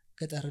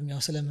ገጠርም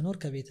ያው ስለምኖር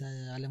ከቤት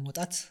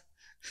አለመውጣት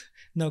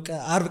ነው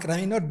ዓርብ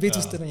ቅዳሜና እሁድ ቤት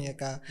ውስጥ ነኝ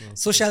በቃ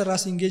ሶሻል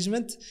ራስ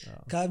ኢንጌጅመንት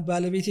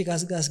ከባለቤቴ ጋር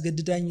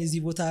አስገድዳኝ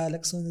እዚህ ቦታ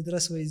ለቅሶን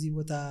ድረስ ወይ እዚህ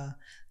ቦታ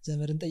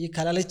ዘመድን ጠይቅ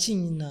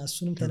ካላለችኝና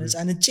እሱንም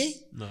ተነጫንጬ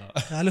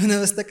ካልሆነ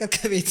በስተቀር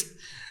ከቤት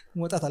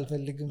መውጣት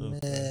አልፈልግም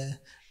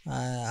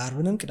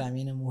ዓርብንም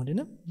ቅዳሜንም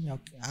እሁድንም ያው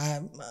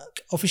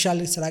ኦፊሻል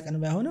ስራ ቀን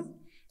ባይሆንም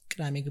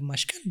ቅዳሜ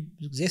ግማሽ ቀን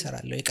ብዙ ጊዜ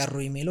እሰራለሁ የቀሩ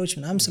ኢሜሎች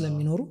ምናምን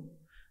ስለሚኖሩ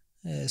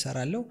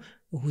እሰራለሁ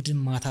እሁድም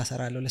ማታ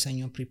እሰራለሁ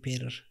ለሰኞ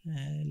ፕሪፔር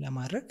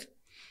ለማድረግ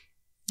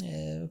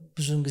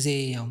ብዙን ጊዜ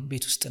ያው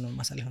ቤት ውስጥ ነው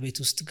ማሳለፈው ቤት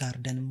ውስጥ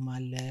ጋርደንም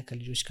አለ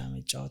ከልጆች ጋር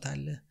መጫወት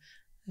አለ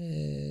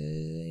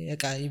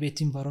የቤት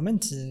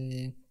ኢንቫይሮንመንት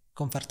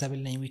ኮምፎርታብል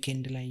ነኝ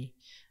ዊኬንድ ላይ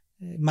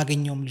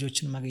ማገኘውም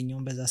ልጆችን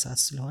ማገኘውም በዛ ሰዓት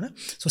ስለሆነ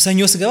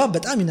ሰኞ ስገባ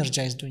በጣም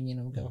ኢነርጃይዝድ ሆኜ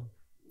ነው የምገባው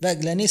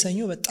ለኔ ሰኞ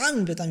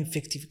በጣም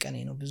ኢፌክቲቭ ቀኔ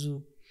ነው ብዙ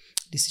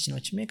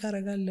ዲሲዥኖች ሜክ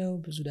አደርጋለሁ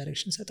ብዙ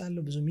ዳይሬክሽን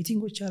ሰጣለሁ ብዙ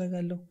ሚቲንጎች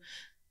አደርጋለሁ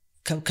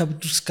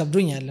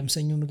ከብዶኛል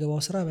ሰኞ የምገባው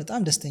ስራ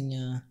በጣም ደስተኛ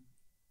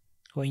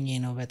ሆኜ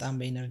ነው በጣም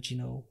በኢነርጂ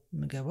ነው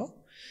የምገባው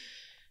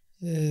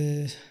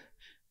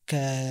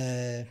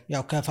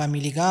ያው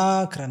ከፋሚሊ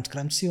ጋር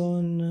ክረምት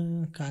ሲሆን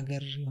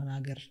ከሀገር የሆነ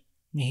ሀገር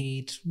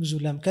መሄድ ብዙ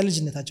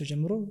ከልጅነታቸው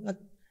ጀምሮ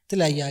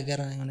ተለያየ ሀገር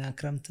የሆነ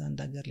ክረምት አንድ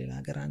ሀገር ሌላ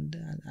ሀገር አንድ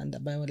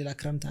ሌላ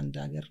ክረምት አንድ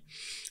ሀገር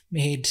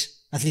መሄድ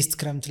አትሊስት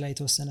ክረምት ላይ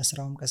የተወሰነ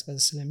ስራውም ቀዝቀዝ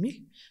ስለሚል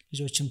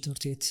ልጆችም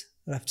ትምህርት ቤት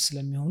ረፍት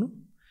ስለሚሆኑ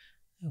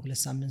 2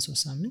 ሳምንት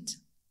 3 ሳምንት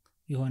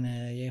የሆነ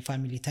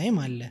የፋሚሊ ታይም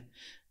አለ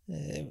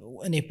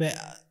እኔ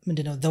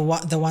ምንድነው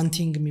the one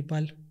thing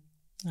የሚባል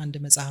አንድ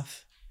መጽሐፍ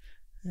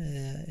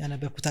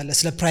ያነበብኩት አለ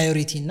ስለ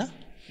ፕራዮሪቲ እና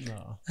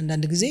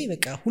አንዳንድ ጊዜ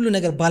በቃ ሁሉ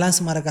ነገር ባላንስ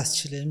ማድረግ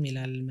አትችልም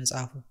ይላል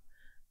መጽሐፉ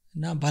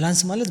እና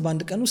ባላንስ ማለት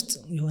በአንድ ቀን ውስጥ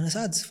የሆነ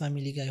ሰዓት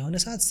ፋሚሊ ጋር የሆነ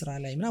ሰዓት ስራ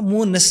ላይ ምናምን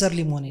መሆን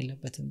necessarily መሆን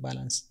የለበትም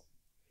ባላንስ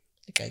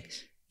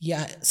ያ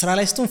ስራ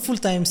ላይ ስትሆን ፉል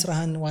ታይም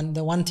ስራህን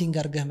one thing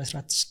አድርገህ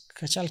መስራት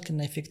ከቻልክና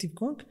ኢፌክቲቭ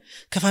ከሆንክ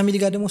ከፋሚሊ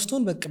ጋር ደግሞ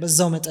ስትሆን በቃ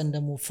በዛው መጠን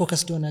ደግሞ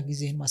ፎከስድ ሆነ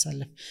ጊዜህን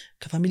ማሳለፍ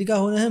ከፋሚሊ ጋር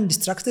ሆነህም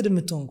ዲስትራክትድ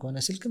የምትሆን ከሆነ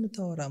ስልክ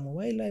የምታወራ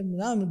ሞባይል ላይ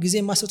ምናምን ጊዜ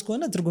ማሰጥ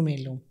ከሆነ ትርጉም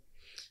የለውም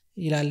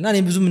ይላልና እኔ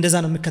ብዙም እንደዛ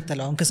ነው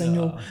የምከተለው አሁን ከሰኞ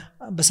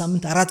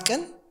በሳምንት 4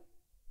 ቀን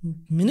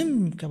ምንም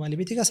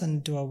ከባለቤቴ ጋር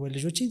ሳንደዋወል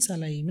ልጆችን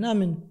ሳላይ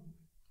ምናምን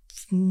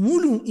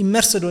ሙሉ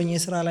ኢመርስድ ሆኜ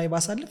ስራ ላይ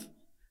ባሳልፍ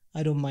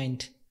I don't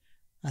mind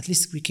at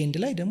least weekend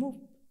ላይ ደግሞ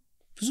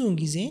ብዙውን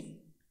ጊዜ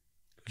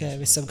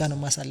ከቤተሰብ ጋር ነው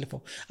ማሳልፈው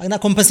እና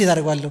ኮምፐንሴት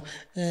አደርጋለሁ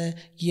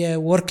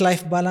የወርክ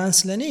ላይፍ ባላንስ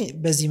ለኔ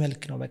በዚህ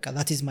መልክ ነው በቃ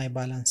that is my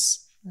balance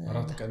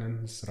 4 ቀንን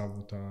ስራ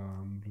ቦታ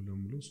ሙሉ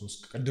ለሙሉ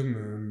 3 ቀደም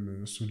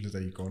እሱን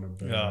ልጠይቀው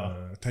ነበር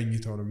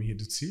ተኝተው ነው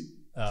የሚሄዱት ሲል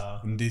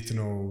እንዴት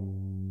ነው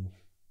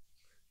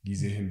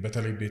ጊዜህን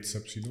በተለይ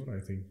ቤተሰብ ሲኖር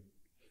I think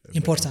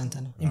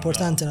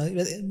ኢምፖርታንት ነው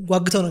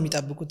ጓግተው ነው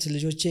የሚጠብቁት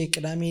ልጆቼ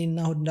ቅዳሜና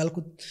እሁድ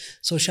እንዳልኩት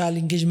ሶሻል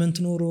ኢንጌጅመንት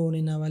ኖሮ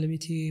እኔና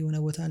ባለቤቴ የሆነ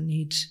ቦታ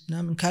እንሂድ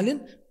ምናምን ካልን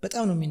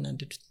በጣም ነው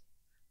የሚናደዱት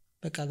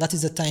በቃ that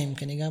is the time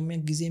ከኔ ጋር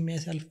ጊዜ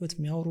የሚያሳልፉበት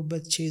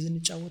የሚያወሩበት ቼዝ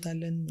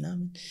እንጫወታለን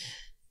ምናምን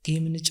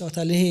ጌም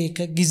እንጫወታለን ይሄ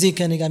ጊዜ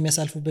ከኔ ጋር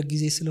የሚያሳልፉበት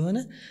ጊዜ ስለሆነ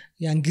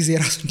ያን ጊዜ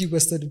ራሱ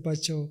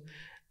እንዲወሰድባቸው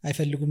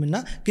አይፈልጉምና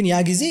ግን ያ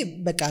ጊዜ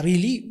በቃ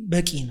ሪሊ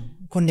በቂ ነው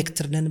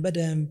ኮኔክትድ ነን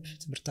በደንብ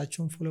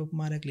ትምህርታቸውን ፎሎ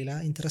ማድረግ ሌላ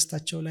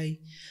ኢንተረስታቸው ላይ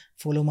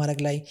ፎሎ ማድረግ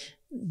ላይ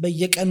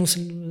በየቀኑ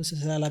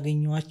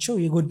ስላላገኘዋቸው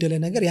የጎደለ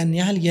ነገር ያን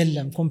ያህል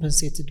የለም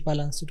ኮምፐንሴትድ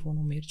ባላንስድ ሆኖ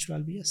መሄድ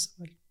ይችላል ብዬ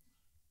አስባለሁ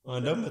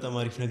እንደውም በጣም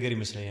አሪፍ ነገር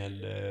ይመስለኛል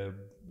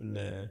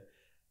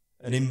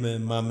እኔም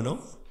ማምነው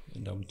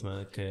እንደውም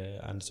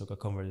ከአንድ ሰው ጋር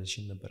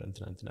ኮንቨርሴሽን ነበር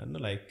እንትናና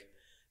ላይክ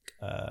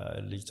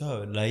ልጅቷ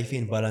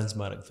ላይፌን ባላንስ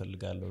ማድረግ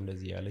ፈልጋለሁ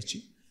እንደዚህ ያለች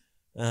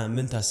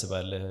ምን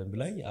ታስባለህ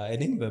ብላኝ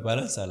እኔም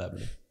በባላንስ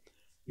አላምንም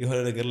የሆነ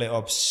ነገር ላይ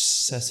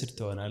ኦብሰስድ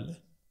ትሆናለህ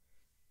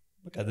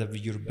በቃ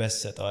your best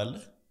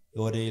ሰጠዋለህ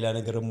ወደ ሌላ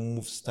ነገር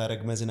ሙቭ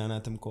ስታረግ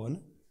መዝናናትም ከሆነ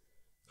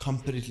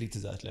completely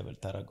ትዛት ለምን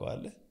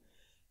ታረጋዋለህ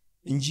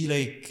እንጂ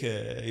ላይክ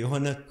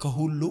የሆነ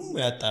ከሁሉም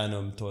ያጣ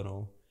ነው የምትሆነው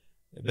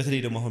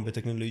በተለይ ደግሞ አሁን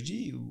በቴክኖሎጂ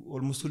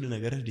almost ሁሉ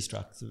ነገር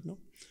ዲስትራክቲቭ ነው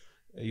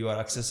you are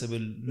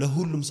accessible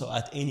ለሁሉም ሰው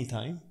at any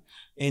time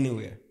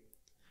anywhere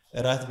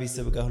ራት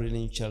ቤተሰብ ጋር ሆነ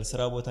ይችላል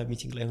ስራ ቦታ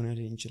ሚቲንግ ላይ ሆነ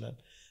ይችላል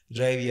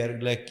ድራይቭ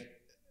ያርግ ላይክ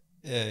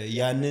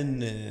ያንን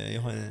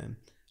የሆነ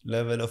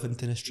level of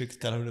strict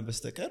ካልሆነ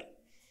በስተቀር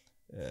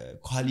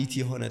quality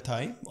የሆነ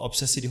time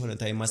obsessive የሆነ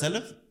time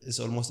ማሳለፍ is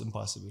almost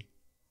impossible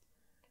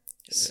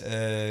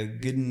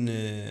ግን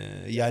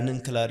ያንን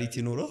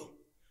clarity ኖሮ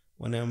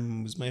when I'm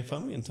with my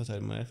family and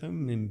total my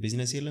family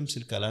business የለም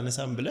ስልክ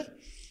አላነሳም ብለ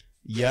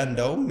ያ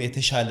እንዳውም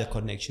የተሻለ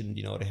ኮኔክሽን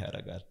እንዲኖር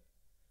ያደርጋል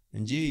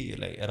እንጂ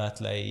ራት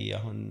ላይ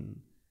አሁን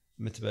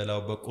ምትበላው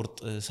በቁርጥ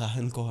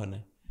ሳህን ከሆነ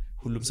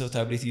ሁሉም ሰው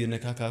ታብሌት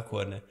እየነካካ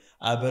ከሆነ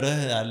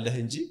አብረህ አለህ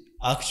እንጂ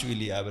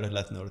actually አብረህ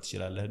ላትኖር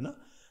ትችላለህና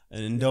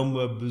እንደውም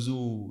ብዙ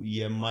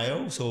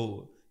የማየው ሰው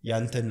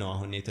ያንተን ነው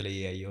አሁን የተለየ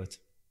ያየሁት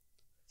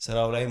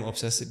ስራው ላይም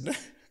ኦብሰስድ ነህ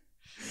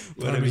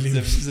ወደ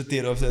ቤተሰብ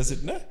ስትሄድ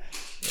ኦብሰስድ ነህ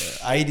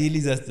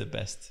ideally that's the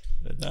best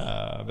እና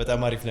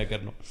በጣም አሪፍ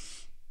ነገር ነው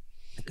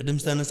ቅድም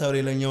ስታነሳው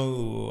ሌላኛው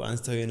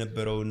አንስተው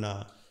የነበረውና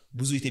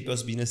ብዙ ኢትዮጵያ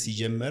ውስጥ ቢዝነስ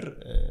ሲጀመር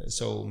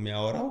ሰው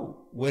የሚያወራው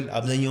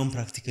አብዛኛውን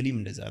ፕራክቲካሊም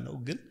እንደዛ ነው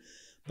ግን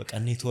በቃ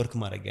ኔትወርክ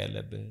ማድረግ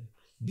ያለብህ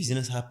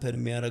ቢዝነስ ሃፐን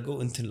የሚያደርገው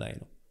እንትን ላይ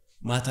ነው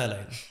ማታ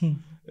ላይ ነው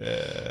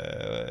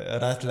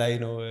ራት ላይ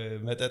ነው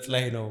መጠጥ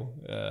ላይ ነው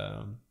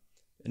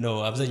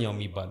አብዛኛው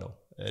የሚባለው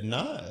እና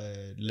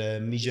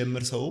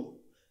ለሚጀምር ሰው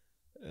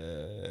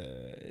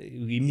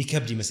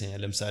የሚከብድ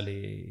ይመስለኛል ለምሳሌ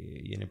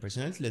የኔ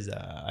ፐርሰናሊቲ ለዛ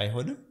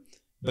አይሆንም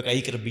በቃ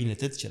ይቅርብኝ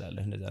ልትት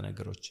ይችላልህ እንደዛ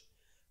ነገሮች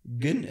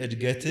ግን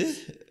እድገትህ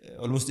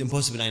almost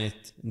impossible አይነት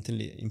እንትን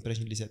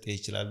ኢምፕሬሽን ሊሰጥህ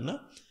ይችላልና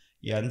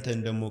ያንተን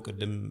ደግሞ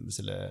ቅድም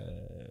ስለ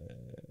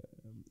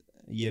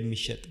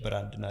የሚሸጥ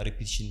ብራንድና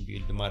ሪፒቲሽን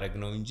ቢልድ ማድረግ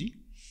ነው እንጂ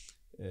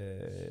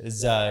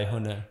እዛ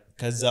የሆነ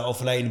ከዛ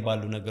ኦፍላይን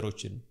ባሉ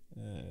ነገሮችን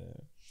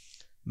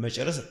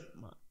መጨረስ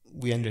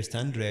we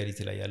understand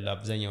reality ላይ ያለ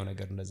አብዛኛው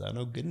ነገር እንደዛ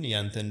ነው ግን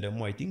ያንተን ደግሞ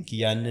I think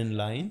ያንን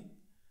ላይን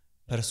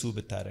ፐርሱ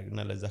ብታረግና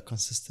ለዛ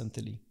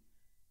consistently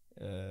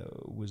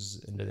with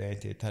እንደዚህ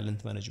አይነት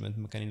ታለንት ማኔጅመንት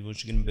ሜካኒዝሞች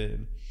ግን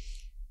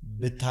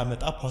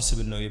ብታመጣ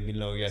ፖሲብል ነው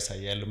የሚለው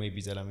ያሳያል ሜቢ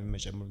ዘላም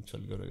የሚጨምሩ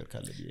ትፈልገው ነገር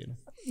ካለ ቢዬ ነው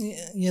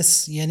yes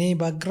የኔ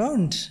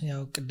ባክግራውንድ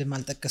ያው ቅድም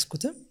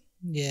አልጠቀስኩትም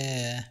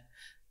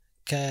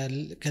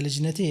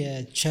ከልጅነቴ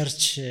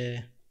የቸርች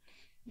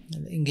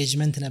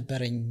ኢንጌጅመንት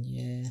ነበረኝ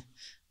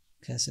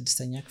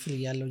ከ6ኛ ክፍል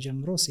ያለው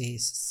ጀምሮ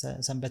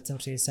ሰንበት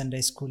ትምህርት ቤት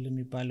ሰንዳይ ስኩል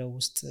የሚባለው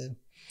ውስጥ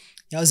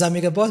ያው ዛም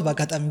የገባሁት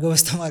በአጋጣሚ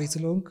ጎበዝ ተማሪ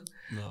ስለሆንኩ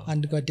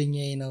አንድ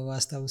ጓደኛዬ ነው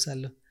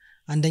አስታውሳለሁ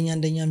አንደኛ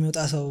የሚወጣ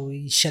ሰው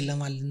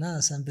ይሸለማልና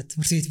ሰንበት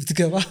ትምህርት ቤት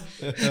ብትገባ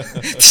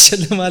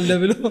ትሸለማለህ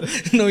ብሎ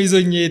ነው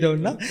ይዞኝ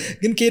ሄደውና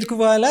ግን ከሄድኩ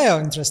በኋላ ያው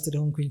ኢንትረስትድ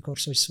ሆንኩኝ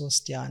ኮርሶች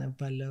ሶስት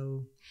ያነባለው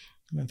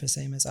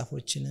መንፈሳዊ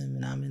መጽሐፎችን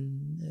ምናምን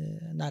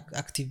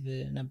አክቲቭ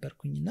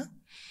ነበርኩኝና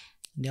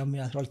እንዲያውም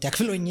 12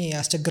 ያክፍል ሆኜ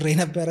አስቸግሬ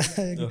ነበር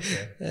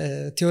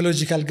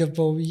ቴዎሎጂካል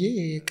ገባው ብዬ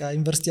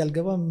ዩኒቨርሲቲ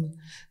አልገባም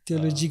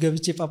ቴዎሎጂ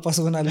ገብቼ ጳጳስ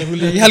ሆናለሁ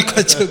ሁሉ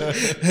ያልኳቸው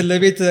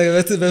ለቤት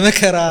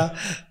በመከራ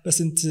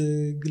በስንት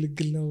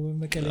ግልግል ነው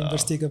መቀሌ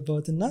ዩኒቨርሲቲ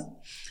የገባሁትና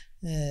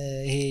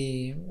ይሄ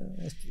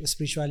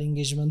ስፒሪቹዋል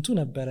ኢንጌጅመንቱ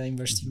ነበረ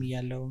ዩኒቨርሲቲ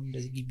ያለው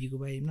እንደዚህ ግቢ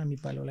ጉባኤ ምናምን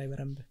የሚባለው ላይ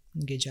በረምብ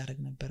ኢንጌጅ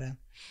አደረግ ነበረ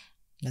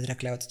መድረክ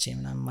ላይ ወጥቼ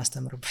ምናምን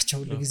ማስተምርባቸው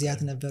ሁሉ ጊዜያት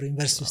ነበሩ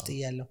ዩኒቨርሲቲ ውስጥ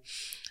ያለው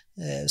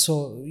ሶ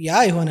ያ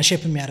የሆነ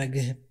ሼፕ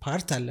የሚያደርግህ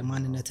ፓርት አለ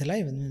ማንነቴ ላይ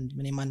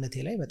ምን ማንነቴ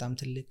ላይ በጣም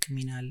ትልቅ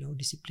ሚና አለው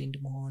ዲሲፕሊንድ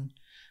መሆን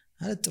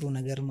ማለት ጥሩ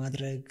ነገር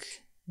ማድረግ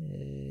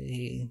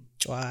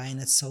ጨዋ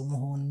አይነት ሰው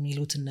መሆን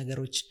የሚሉትን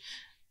ነገሮች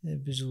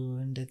ብዙ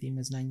እንደዚህ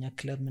መዝናኛ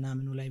ክለብ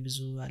ምናምኑ ላይ ብዙ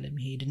አለም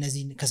ሄድ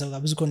እነዚህ ከሰው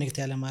ጋር ብዙ ኮኔክት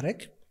ያለ ማድረግ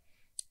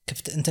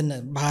ክፍት እንትን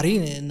ባህሪ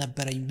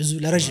ነበረኝ ብዙ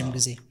ለረጅም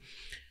ጊዜ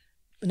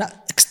እና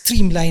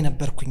ኤክስትሪም ላይ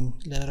ነበርኩኝ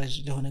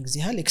ለሆነ ጊዜ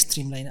ያህል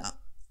ኤክስትሪም ላይ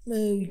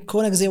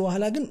ከሆነ ጊዜ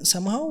በኋላ ግን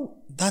somehow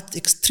that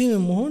extreme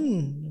መሆን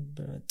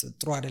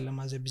ጥሩ አይደለም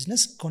as a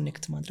business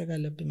connect ማድረግ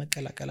አለብህ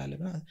መቀላቀል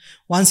አለብህ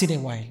once in a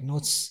while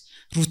not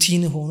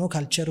routine ሆኖ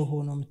culture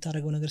ሆኖ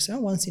የምታደርገው ነገር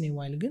ሳይሆን once in a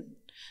while ግን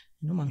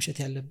ነው ማምሸት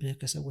ያለብህ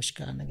ከሰዎች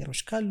ጋር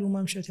ነገሮች ካሉ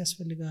ማምሸት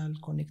ያስፈልጋል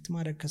ኮኔክት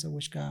ማድረግ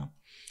ከሰዎች ጋር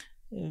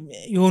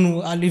የሆኑ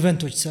አሉ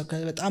ኢቨንቶች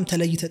በጣም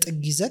ተለይተ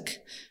ጥግ ይዘክ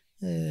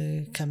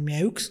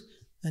ከሚያዩክ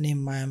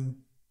እኔም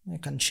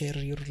can share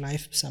your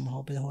life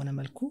somehow በሆነ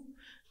መልኩ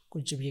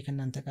ቁጭ ብዬ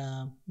ከናንተ ጋር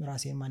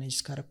ራሴን ማኔጅ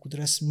እስካረኩ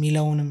ድረስ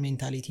ሚላውንም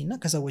ሜንታሊቲ እና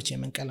ከሰዎች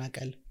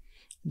የመንቀላቀል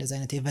እንደዛ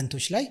አይነት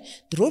ኢቨንቶች ላይ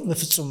ድሮ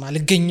በፍጹም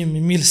አልገኝም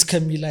የሚል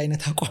እስከሚል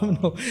አይነት አቋም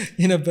ነው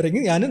የነበረኝ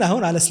ያንን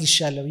አሁን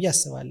አለስልሻለሁ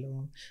ያስባለሁ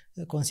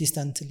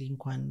ኮንሲስተንትሊ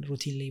እንኳን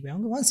ሩቲንሊ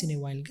ባይሆን once in a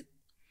while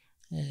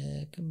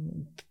ግን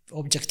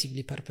ኦብጀክቲቭሊ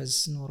ፐርፐዝ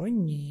ኖሮኝ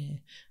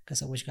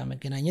ከሰዎች ጋር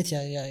መገናኘት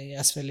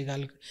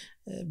ያስፈልጋል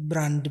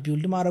ብራንድ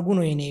ቢልድ ማድረጉ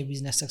ነው የኔ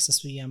ቢዝነስ ሰክሰስ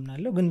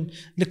ብያምናለሁ ግን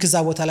ልክ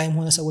እዛ ቦታ ላይም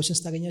ሆነ ሰዎችን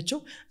ስታገኛቸው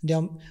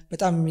እንዲያውም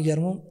በጣም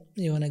የሚገርመው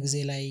የሆነ ጊዜ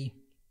ላይ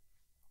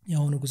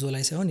የሆነ ጉዞ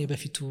ላይ ሳይሆን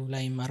የበፊቱ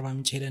ላይም 40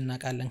 ምንጭ ሄደን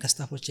እናቃለን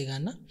ከስታፎቼ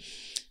ጋርና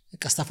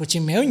ከስታፎቼ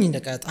የሚያዩኝ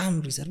እንደቃ በጣም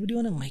ሪዘርቭድ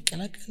የሆነ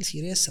ማይቀላቀል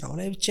ሲሪየስ ስራው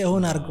ላይ ብቻ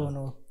ይሆን አድርገው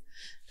ነው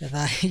ከዛ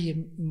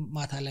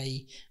ማታ ላይ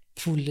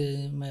ፑል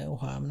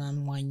ውሃ ምናምን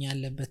ዋኛ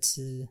ያለበት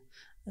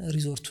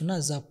ሪዞርቱና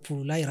እዛ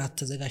ፑል ላይ ራት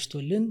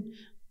ተዘጋጅቶልን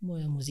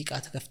ሙዚቃ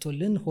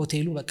ተከፍቶልን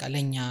ሆቴሉ በቃ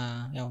ለኛ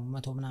ያው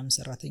 100 ምናምን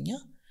ሰራተኛ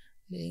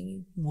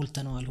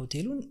ሞልተናል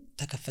ሆቴሉን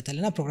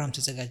ተከፈተልና ፕሮግራም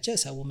ተዘጋጀ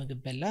ሰው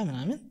ምግብ በላ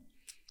ምናምን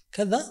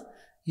ከዛ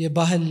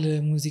የባህል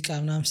ሙዚቃ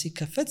ምናምን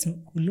ሲከፈት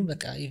ሁሉም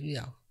በቃ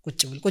ያው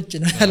ቁጭ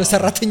ነው ያለው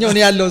ሰራተኛው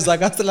ነው ያለው እዛ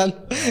ጋር ስላል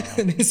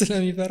እኔ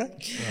ስለሚፈራ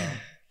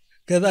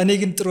ከዛ እኔ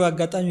ግን ጥሩ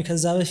አጋጣሚ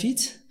ከዛ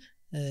በፊት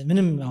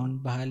ምንም አሁን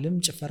ባህልም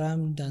ጭፈራም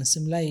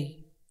ዳንስም ላይ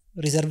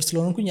ሪዘርቭ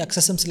ስለሆንኩኝ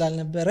አክሰስም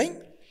ስላልነበረኝ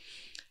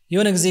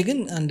የሆነ ጊዜ ግን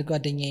አንድ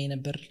ጓደኛዬ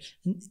ነበር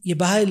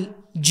የባህል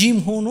ጂም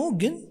ሆኖ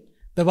ግን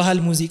በባህል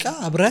ሙዚቃ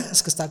አብረ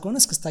እስክስታ ከሆነ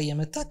እስክስታ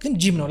እየመታ ግን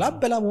ጂም ነው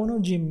ላበላብ ሆኖ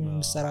ጂም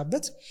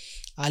መስራበት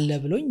አለ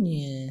ብሎኝ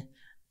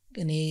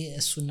እኔ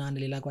እሱና አንድ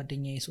ሌላ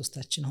ጓደኛዬ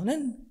ሶስታችን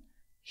ሆነን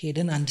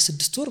ሄደን አንድ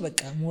 6 ወር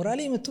በቃ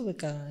ሞራሌ መጥቶ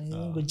በቃ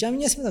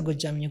ጎጃምኛ ሲመጣ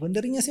ጎጃምኛ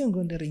ጎንደርኛ ሲሆን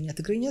ጎንደርኛ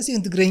ትግሬኛ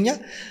ሲሆን ትግሬኛ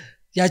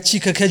ያቺ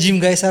ከጂም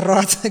ጋር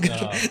የሰራዋት ነገር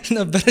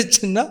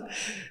ነበረችና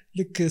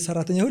ልክ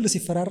ሰራተኛ ሁሉ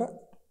ሲፈራራ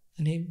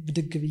እኔ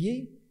ብድግ ብዬ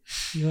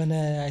የሆነ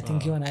አይ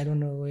ቲንክ የሆነ አይ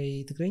ዶንት ኖ ወይ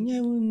ትግሬኛ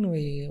ይሁን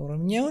ወይ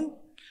ኦሮምኛ ይሁን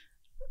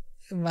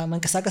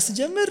መንቀሳቀስ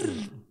ጀመር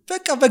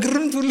በቃ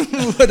በግርምት ሁሉ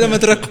ወደ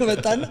መድረኩ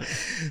መጣና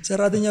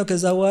ሰራተኛው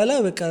ከዛ በኋላ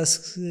በቃ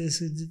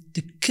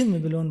ድክም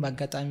ብሎን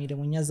ባጋጣሚ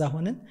ደሞኛ እዛ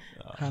ሆነን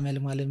ሐመል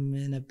ማለም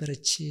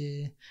ነበረች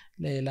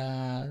ሌላ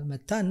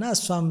መጣና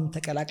እሷም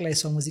ተቀላቅላ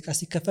የሷ ሙዚቃ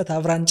ሲከፈት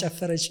አብራን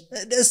ጨፈረች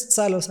ደስ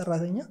ሳለው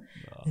ሰራተኛ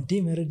እንዴ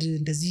መረድ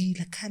እንደዚህ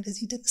ለካ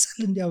እንደዚህ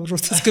ደንሳል እንዴ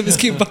አብሮት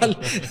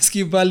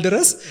እስኪባል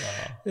ድረስ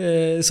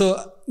ሶ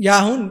ያ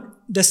አሁን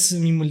ደስ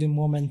የሚል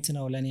ሞመንት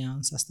ነው ለኔ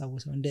አሁን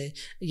ሳስታውሰው እንደ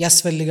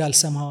ያስፈልጋል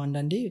ሰማው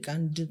አንዳንዴ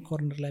አንድ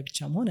ኮርነር ላይ ብቻ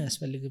መሆን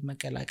ያስፈልግ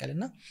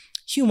መቀላቀልና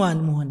ሂዩማን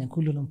መሆን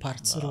ሁሉንም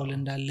ፓርትስ ሮል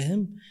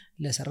እንዳለህም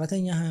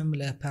ለሰራተኛህም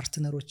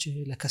ለፓርትነሮች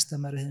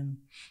ለከስተመርህም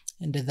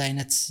እንደዛ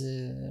አይነት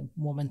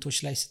ሞመንቶች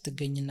ላይ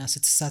ስትገኝና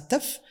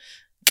ስትሳተፍ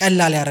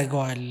ቀላል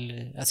ያደርገዋል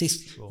አሴስ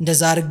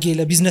እንደዛ አርጌ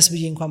ለቢዝነስ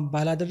ብዬ እንኳን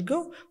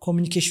ባላደርገው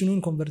ኮሚኒኬሽኑን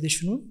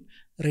ኮንቨርሴሽኑን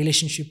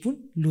ሪሌሽንሺፑን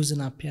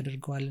ሉዝን አፕ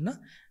ያደርገዋልና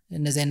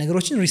እነዚህ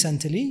ነገሮችን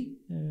ሪሰንትሊ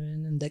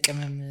እንደ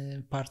ቀመም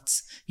ፓርት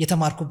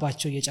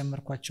የተማርኩባቸው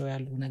እየጨመርኳቸው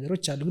ያሉ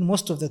ነገሮች አሉ ግን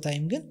most of the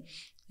time ግን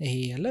ይሄ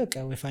ያለ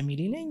ወይ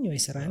ፋሚሊ ነኝ ወይ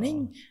ስራ ነኝ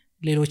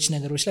ሌሎች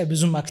ነገሮች ላይ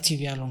ብዙም አክቲቭ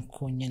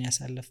ያልሆንኩኝ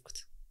ያሳለፍኩት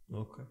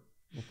ኦኬ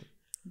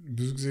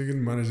ብዙ ጊዜ ግን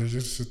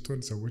ማኔጀር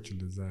ስትሆን ሰዎች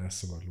እንደዛ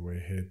ያስባሉ ወይ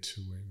ሄድ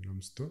ወይ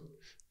ምናምን ስትሆን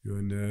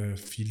የሆነ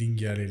ፊሊንግ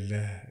ያሌለ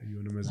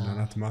የሆነ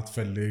መዝናናት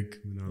ማትፈልግ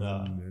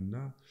ምናምን እና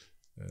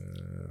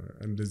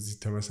እንደዚህ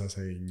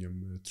ተመሳሳይኝም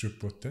ትሪፕ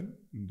ወተን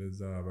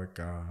እንደዛ በቃ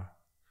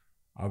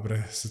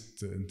አብረህ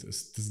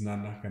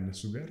ስትዝናና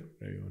ከነሱ ጋር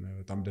የሆነ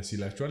በጣም ደስ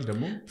ይላቸዋል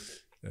ደግሞ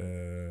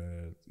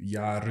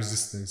ያ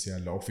ሬዚስተንስ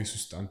ያለ ኦፊስ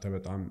ውስጥ አንተ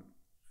በጣም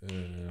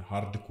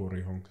ሃርድ ኮር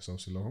የሆንክ ሰው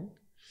ስለሆን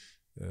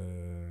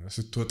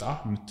ስትወጣ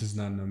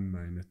ምትዝናናም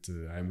አይነት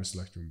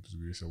አይመስላችሁም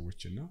ብዙ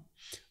ሰዎችና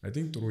አይ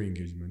ቲንክ ጥሩ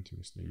ኤንጌጅመንት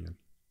ይመስለኛል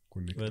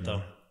ኮኔክት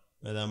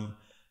በጣም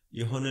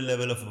የሆነ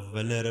ሌቨል ኦፍ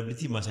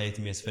vulnerability ማሳየት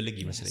የሚያስፈልግ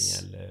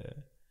ይመስለኛል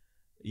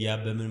ያ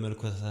በምን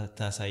መልኩ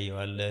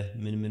ታሳየዋለ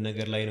ምን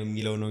ነገር ላይ ነው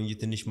የሚለው ነው እንጂ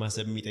ትንሽ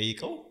ማሰብ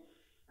የሚጠይቀው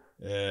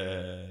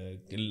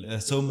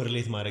ሰው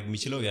ሪሌት ማድረግ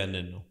የሚችለው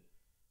ያንን ነው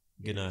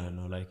ግን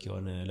ነው ላይክ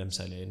የሆነ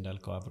ለምሳሌ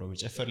እንዳልከው አብሮ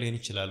መጨፈር ሊሆን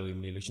ይችላል ወይም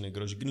ሌሎች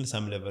ነገሮች ግን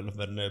some level of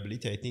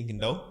vulnerability I think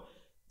እንዳው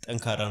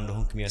ጠንካራ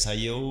እንደሆንክ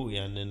የሚያሳየው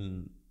ያንን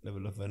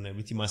level of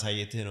vulnerability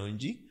ማሳየትህ ነው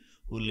እንጂ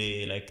ሁሌ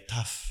like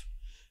tough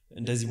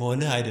እንደዚህ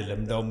መሆነ አይደለም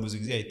እንዳው ብዙ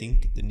ጊዜ I think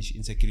ትንሽ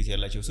ኢንሴኩሪቲ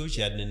ያላቸው ሰዎች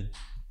ያንን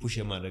ፑሽ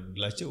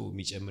ማድረግላቸው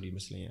የሚጨምር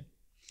ይመስለኛል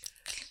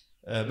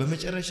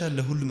በመጨረሻ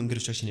ለሁሉም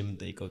እንግዶቻችን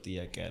የምንጠይቀው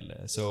ጥያቄ አለ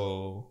ሶ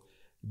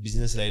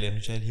ቢዝነስ ላይ ሊሆን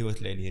ይችላል ህይወት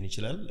ላይ ሊሆን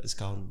ይችላል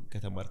እስካሁን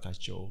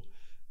ከተማርካቸው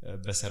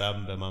በስራም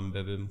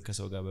በማንበብም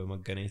ከሰው ጋር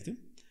በመገናኘትም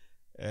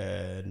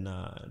እና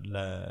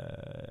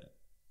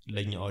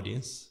ለኛ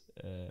ኦዲየንስ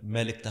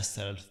መልእክት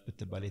አስተላልፍ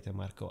ብትባል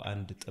የተማርከው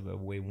አንድ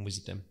ጥበብ ወይ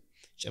ሙዚየም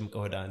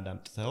ጨምቀው ወደ አንድ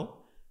አምጥተው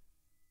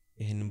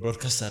ይሄንን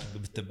ብሮድካስት አድርግ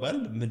ብትባል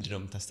ምንድነው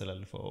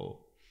የምታስተላልፈው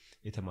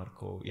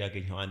የተማርከው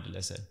ያገኘው አንድ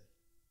ለሰን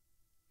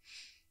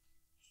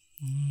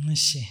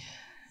እሺ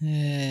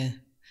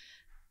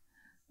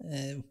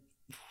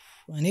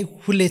እኔ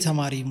ሁሌ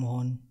ተማሪ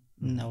መሆን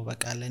ነው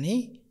በቃ ለኔ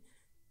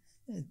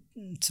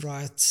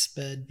ትራት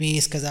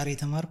በቤስ ከዛሬ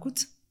ተማርኩት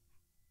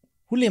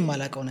ሁሌም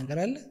ማላቀው ነገር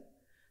አለ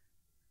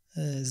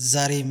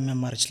ዛሬ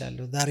መማር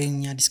እችላለሁ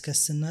ዛሬኛ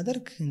ዲስከስ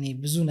እናደርግ እኔ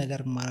ብዙ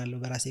ነገር ማራለሁ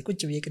በራሴ ቁጭ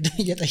ብዬ ቅድም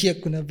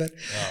እየጠየቅኩ ነበር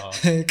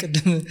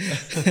ቅድም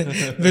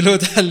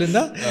ብሎታልና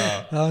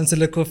አሁን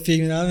ስለ ኮፊ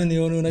ምናምን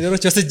የሆኑ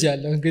ነገሮች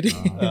ወስጃለሁ እንግዲህ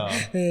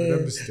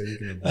በደንብ ሲጠይቅ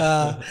ነበር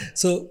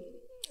ሶ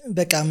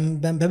በቃ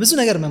በብዙ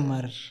ነገር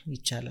መማር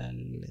ይቻላል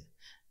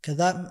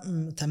ከዛ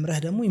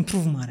ተምረህ ደግሞ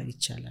ኢምፕሩቭ ማድረግ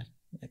ይቻላል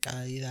በቃ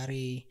ዛሬ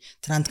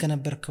ትናንት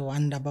ከነበርከው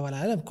አንድ አባባል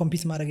አለ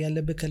ኮምፒት ማድረግ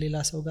ያለብህ ከሌላ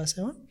ሰው ጋር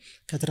ሳይሆን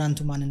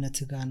ከትናንቱ ማንነት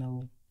ጋር ነው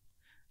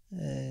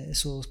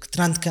ሶ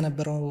ትናንት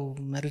ከነበረው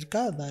መርድ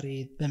ጋር ዛሬ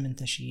በምን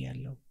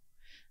ተሽያለሁ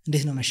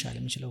እንዴት ነው መሻል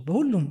የምችለው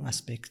በሁሉም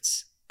አስፔክት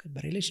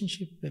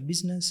በሪሌሽንሺፕ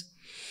በቢዝነስ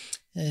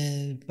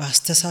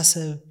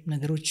በአስተሳሰብ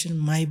ነገሮችን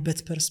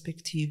ማይበት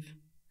ፐርስፔክቲቭ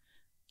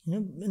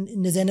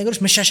እነዚህ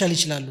ነገሮች መሻሻል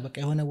ይችላሉ በቃ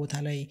የሆነ ቦታ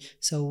ላይ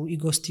ሰው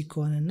ኢጎስቲክ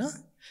ሆነና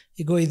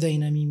ኢጎ ኢዝ ዘ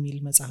ኢነሚ የሚል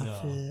መጽሐፍ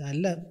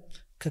አለ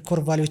ከኮር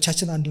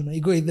ቫልዩዎቻችን አንዱ ነው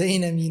ኢጎ ኢዝ ዘ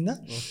ኢነሚ እና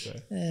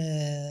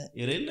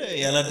የሌለ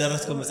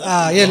ያላዳረስከው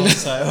መጽሐፍ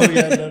ሳይሆን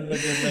ያለው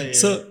ነገር ላይ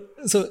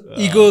ሶ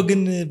ኢጎ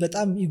ግን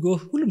በጣም ኢጎ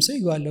ሁሉም ሰው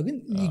ኢጎ አለው ግን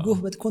ኢጎ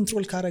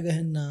በኮንትሮል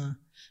ካረገህና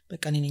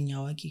በቃ እኔ ነኝ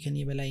አዋቂ ከኔ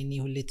በላይ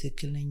እኔ ሁሌ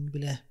ትክክል ነኝ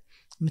ብለህ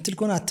ምትል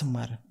ከሆነ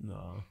አትማርም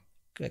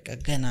በቃ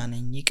ገና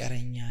ነኝ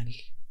ይቀረኛል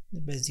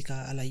በዚህ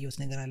ጋር አላየሁት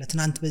ነገር አለ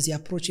ትናንት በዚህ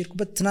አፕሮች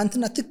ይርኩበት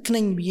ትናንትና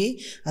ትክክለኝ ብዬ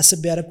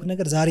አስብ ያረኩት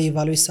ነገር ዛሬ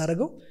ኢቫሉዌት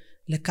ሳደርገው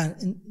ለካ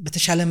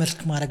በተሻለ መልክ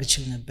ማድረግ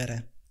ይችላል ነበር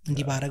እንዲ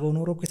ባረገው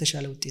ኖሮ እኮ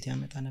የተሻለ ውጤት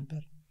ያመጣ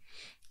ነበር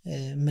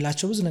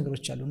ምላቸው ብዙ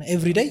ነገሮች አሉና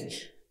ኤቭሪ ዴይ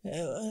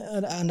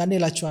አንዳንዴ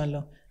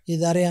እላቸዋለሁ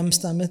የዛሬ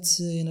 5 አመት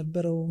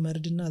የነበረው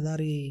መርድና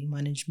ዛሬ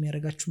ማኔጅ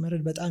የሚያደርጋችሁ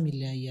መርድ በጣም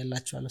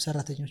ይለያያላችኋል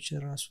ሰራተኞች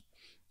ራሱ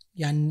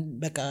ያን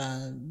በቃ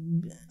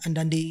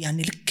አንዳንዴ ያን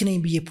ልክ ነኝ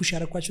ብዬ ፑሽ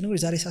ያረኳቸው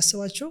ነገሮች ዛሬ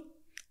ሳስባቸው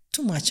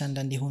ቱ ማች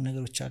አንዳንዴ የሆኑ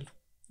ነገሮች አሉ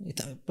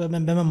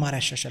በመማር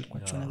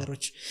ያሻሻልኳቸው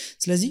ነገሮች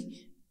ስለዚህ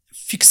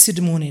ፊክስድ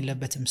መሆን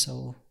የለበትም ሰው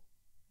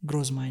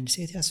ግሮዝ ማይንድ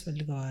ሴት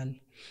ያስፈልገዋል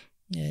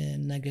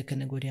ነገ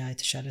ከነገ ወዲያ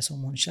የተሻለ ሰው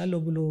መሆን ይችላል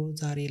ብሎ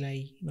ዛሬ ላይ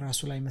ራሱ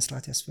ላይ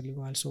መስራት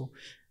ያስፈልገዋል ሶ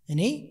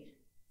እኔ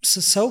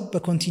ሰው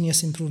በኮንቲኒየስ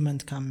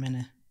ኢምፕሩቭመንት ካመነ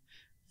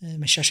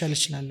መሻሻል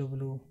ይችላል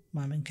ብሎ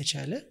ማመን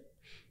ከቻለ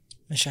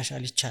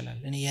መሻሻል ይቻላል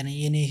እኔ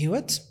የኔ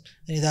ህይወት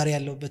እኔ ዛሬ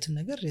ያለውበትን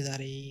ነገር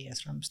የዛሬ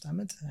 15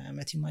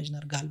 አመት ኢማጂን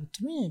አርጋል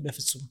ብትሉኝ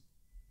በፍጹም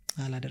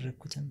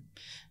አላደረኩትም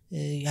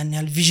ያን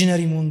ያህል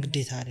ቪዥነሪ መሆን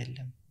ግዴታ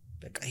አይደለም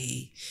በቃ ይሄ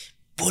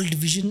ቦልድ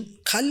ቪዥን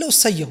ካለው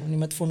ሰየው እኔ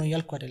መጥፎ ነው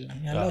ያልኩ አይደለም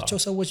ያላቸው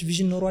ሰዎች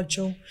ቪዥን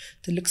ኖሯቸው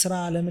ትልቅ ስራ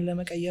ዓለምን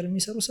ለመቀየር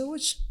የሚሰሩ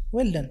ሰዎች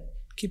ወልደን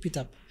ኪፕ ኢት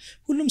አፕ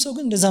ሁሉም ሰው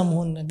ግን እንደዛ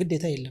መሆን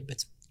ግዴታ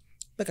የለበትም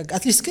በቃ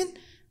አትሊስት ግን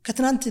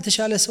ከትናንት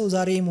የተሻለ ሰው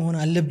ዛሬ መሆን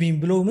አለብኝ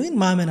ብሎ ምን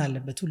ማመን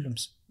አለበት ሁሉም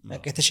ሰው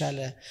በቃ የተሻለ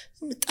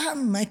በጣም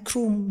ማይክሮ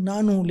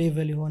ናኖ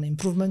ሌቨል የሆነ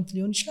ኢምፕሩቭመንት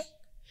ሊሆን ይችላል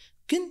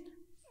ግን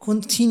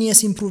ኮንቲኒየስ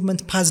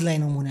ኢምፕሩቭመንት ፓዝ ላይ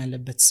ነው መሆን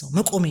ያለበት ሰው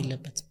መቆም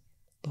የለበት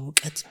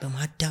በእውቀት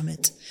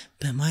በማዳመጥ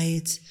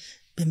በማየት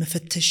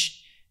በመፈተሽ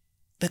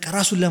በቃ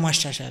ራሱን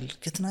ለማሻሻል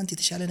ከትናንት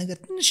የተሻለ ነገር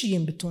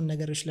ትንሽዬም ብትሆን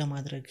ነገሮች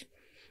ለማድረግ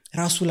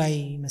ራሱ ላይ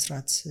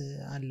መስራት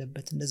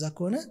አለበት እንደዛ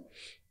ከሆነ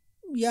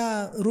ያ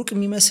ሩቅ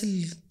የሚመስል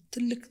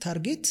ትልቅ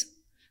ታርጌት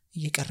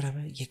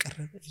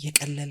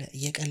እየቀለለ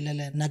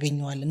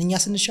እናገኘዋለን እኛ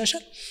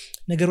ስንሻሻል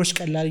ነገሮች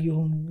ቀላል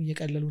ይሆኑ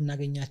እየቀለሉ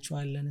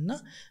እናገኛቸዋለንና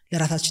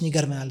ለራሳችን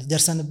ይገርመናል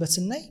ደርሰንበት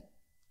ስናይ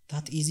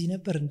that easy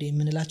ነበር እንደ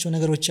የምንላቸው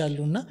ነገሮች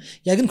አሉና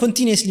ያ ግን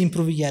continuously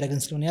improve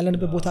እያደረግን ስለሆነ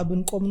ያለንበት ቦታ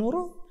ብንቆም ኖሮ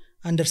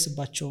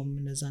አንደርስባቸውም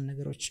እነዛን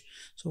ነገሮች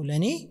ሶ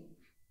ለኔ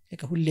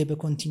ሁሌ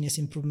በኮንቲኒየስ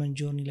ኢምፕሩቭመንት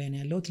ጆርኒ ላይ ነው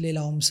ያለሁት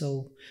ሌላውም ሰው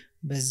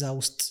በዛ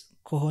ውስጥ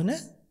ከሆነ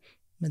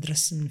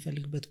መድረስ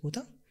የምንፈልግበት ቦታ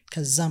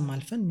ከዛም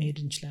አልፈን መሄድ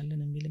እንችላለን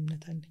የሚል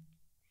እምነት አለኝ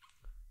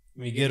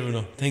የሚገርም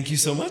ነው thank you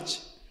so much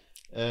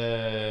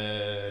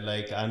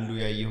like አንዱ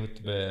ያየሁት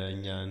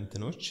በእኛ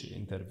እንትኖች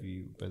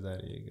ኢንተርቪው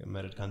በዛሬ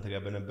መረድ ካንተ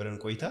ጋር በነበረን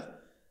ቆይታ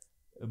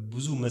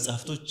ብዙ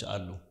መጽሐፍቶች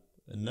አሉ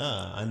እና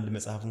አንድ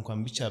መጽሐፍ እንኳን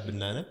ብቻ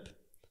ብናነብ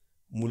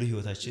ሙሉ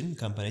ህይወታችን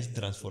ካምፓኒያችን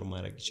ትራንስፎርም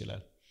ማድረግ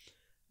ይችላል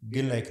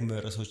ግን ላይክ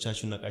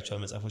ርዕሶቻችን እናቃቸው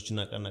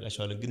መጽሐፎችን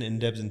እናቃቸው ግን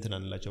እንደብዝ እንትን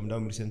አንላቸው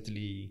እንደውም ሪሰንትሊ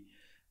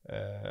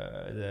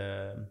the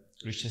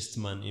richest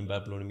man in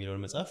Babylon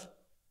የሚለውን መጽሐፍ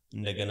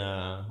እንደገና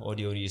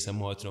ኦዲዮን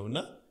እየሰማሁት ነውና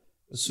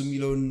እሱ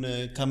የሚለውን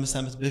ከ5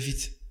 አመት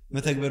በፊት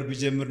መተግበር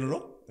ቢጀምር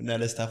ነው እና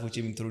ለስታፎች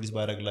ኢንትሮዲዩስ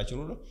ባደረግላቸው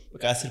ነው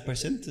በቃ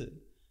 10%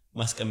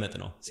 ማስቀመጥ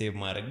ነው ሴቭ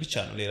ማድረግ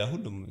ብቻ ነው ሌላ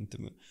ሁሉም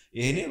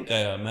ይሄኔ በቃ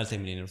ማልቲ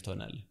ሚሊዮነር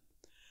ትሆናለህ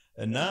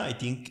እና አይ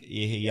ቲንክ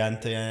ይሄ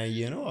ያንተ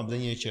ያየነው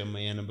አብዛኛዎቹ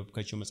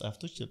ያነበብካቸው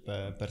መጽሐፍቶች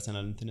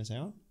በፐርሰናል እንትን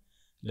ሳይሆን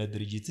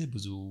ለድርጅት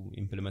ብዙ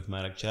ኢምፕሊመንት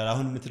ማድረግ ይችላል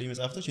አሁን ምትለኝ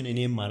መጽሐፍቶች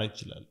እኔም ማድረግ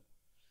ይችላል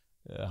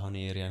አሁን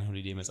የሪያን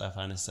ሆሊዴ መጽሐፍ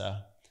አነሳ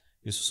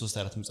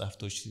የ3-4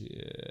 መጽሐፍቶች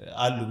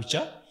አሉ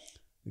ብቻ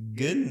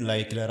ግን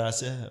ላይክ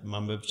ለራስህ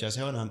ማንበብ ብቻ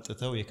ሳይሆን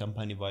አምጥተው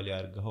የካምፓኒ ቫልዩ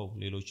አድርገው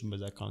ሌሎችን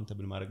በዛ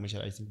አካውንተብል ማድረግ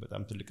መቻል አይ ቲንክ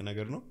በጣም ትልቅ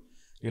ነገር ነው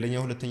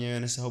ሌላኛው ሁለተኛው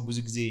ያነሳው ብዙ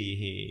ጊዜ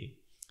ይሄ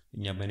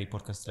እኛ በኔ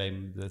ፖድካስት ላይ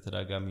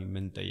ተደጋጋሚ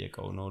ምን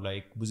ጠየቀው ነው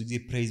ላይክ ብዙ ጊዜ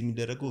ፕሬዝ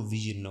የሚደረገው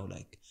ቪዥን ነው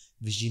ላይክ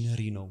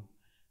ቪዥነሪ ነው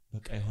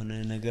በቃ የሆነ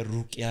ነገር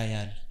ሩቅ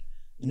ያያል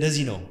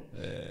እንደዚህ ነው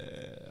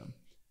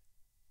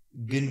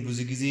ግን ብዙ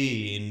ጊዜ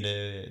እንደ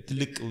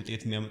ትልቅ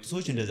ውጤት የሚያመጡ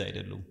ሰዎች እንደዛ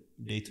አይደሉም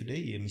ዴይ ቱ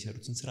ዴይ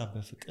የሚሰሩትን ስራ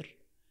በፍቅር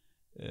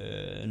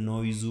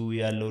ኖይዙ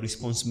ያለው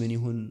ሪስፖንስ ምን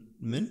ይሁን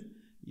ምን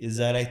እዛ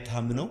ላይ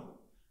ታምነው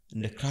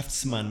እንደ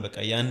ክራፍትስማን በቃ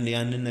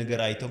ያንን ነገር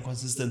አይተው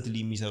ኮንሲስተንትሊ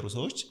የሚሰሩ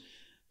ሰዎች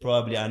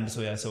probably አንድ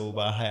ሰው ያ ሰው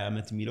በ20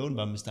 አመት የሚለውን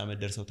በ5 አመት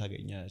ደርሰው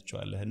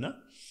ታገኛቸዋለህና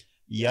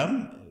ያም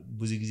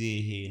ብዙ ጊዜ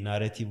ይሄ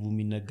ናሬቲቭ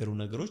የሚነገሩ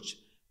ነገሮች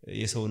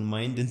የሰውን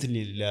ማይንድ እንትን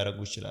ሊያረጉ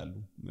ይችላሉ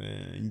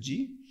እንጂ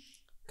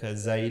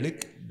ከዛ ይልቅ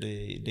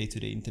ዴይ ቱ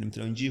ዴይ እንትን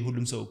ምትለው እንጂ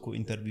ሁሉም ሰው እኮ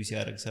ኢንተርቪው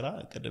ሲያደርግ ስራ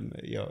ቀደም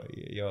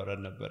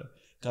ያወራን ነበር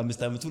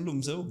ከ5 አመት ሁሉም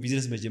ሰው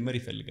ቢዝነስ መጀመር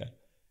ይፈልጋል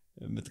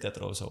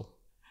የምትቀጥረው ሰው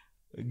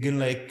ግን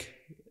ላይክ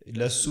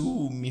ለሱ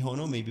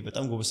የሚሆነው ሜቢ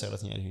በጣም ጎበዝ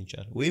ሰራተኛ ሊሆን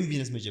ይችላል ወይም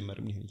ቢዝነስ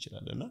መጀመርም ሊሆን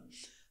ይችላልና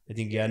I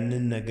think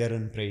ያንን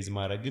ነገርን ፕሬዝ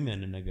ማድረግም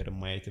ያንን ነገር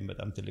ማየትም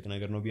በጣም ትልቅ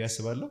ነገር ነው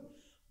ቢያስባለሁ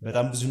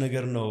በጣም ብዙ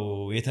ነገር ነው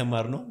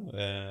የተማርነው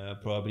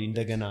probably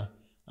እንደገና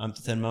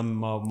አምጥተን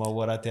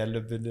ማወራት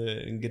ያለብን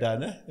እንግዳ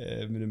ነህ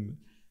ምንም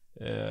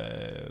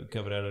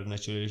ከብራ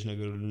ያደረግናቸው ሌሎች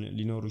ነገሮች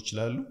ሊኖሩ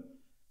ይችላሉ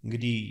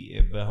እንግዲህ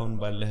በአሁን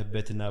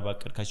ባለህበትና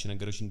ባቀርካቸው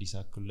ነገሮች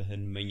እንዲሳኩልህ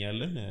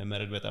እንመኛለን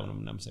መረድ በጣም ነው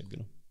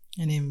የምናመሰግነው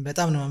እኔም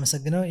በጣም ነው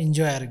የማመሰግነው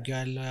ኢንጆይ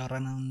አድርጌዋለሁ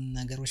ያወራናውን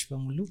ነገሮች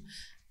በሙሉ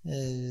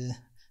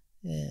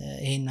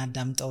ይሄን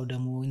አዳምጣው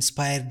ደግሞ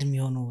ኢንስፓየርድ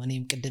የሚሆኑ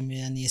እኔም ቀደም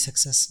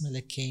የሰክሰስ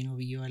መለኪያ ነው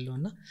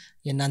ብየዋለሁና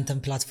የናንተን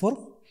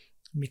ፕላትፎርም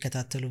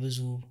የሚከታተሉ ብዙ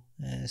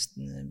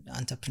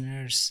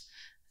entrepreneurs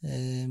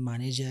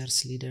managers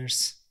leaders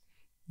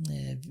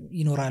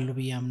ይኖራሉ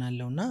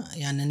ብያምናለሁና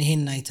ያንን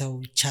ይሄን አይተው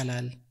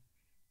ይቻላል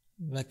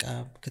በቃ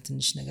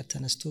ከትንሽ ነገር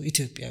ተነስቶ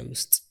ኢትዮጵያ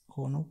ውስጥ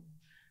ሆኖ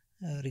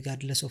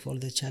regardless of all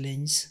the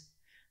challenges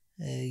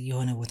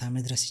የሆነ ቦታ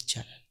መድረስ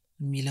ይቻላል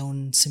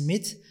የሚለውን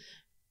ስሜት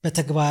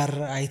በተግባር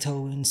አይተው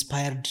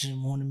ኢንስፓየርድ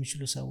መሆን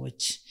የሚችሉ ሰዎች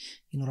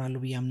ይኖራሉ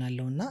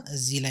ብያምናለሁና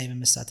እዚህ ላይ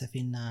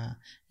በመሳተፍና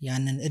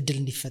ያንን እድል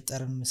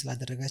እንዲፈጠርም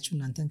ስላደረጋችሁ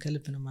እናንተን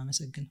ከልብ ነው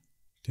ማመሰግነው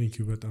Thank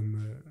you በጣም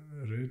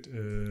ሬድ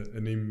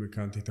እኔም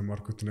ካንተ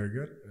የተማርኩት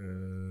ነገር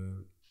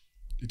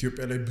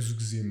ኢትዮጵያ ላይ ብዙ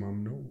ጊዜ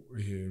ማምነው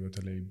ይሄ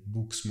በተለይ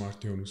ቡክ ስማርት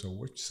የሆኑ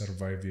ሰዎች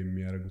ሰርቫይቭ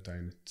የሚያደርጉት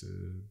አይነት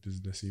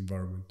ቢዝነስ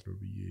ኢንቫይሮንመንት ነው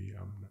ብዬ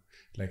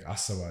ላይክ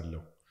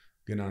አስባለሁ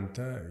ግን አንተ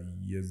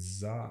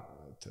የዛ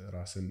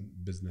ራስን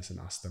ቢዝነስን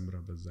አስተምረ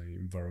በዛ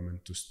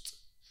ኢንቫይሮንመንት ውስጥ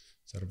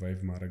ሰርቫይቭ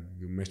ማድረግ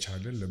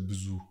መቻልን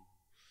ለብዙ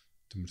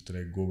ትምርት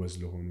ላይ ጎበዝ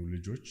ለሆኑ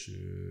ልጆች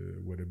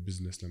ወደ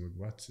ቢዝነስ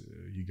ለመግባት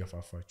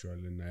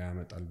ይገፋፋቸዋልና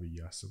ያመጣል ብዬ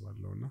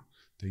አስባለሁና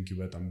ቴንክ ዩ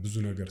በጣም ብዙ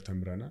ነገር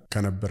ተምረናል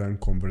ከነበረን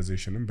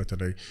ኮንቨርሴሽንም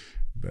በተለይ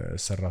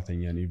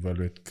በሰራተኛን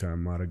ኢቫሉዌት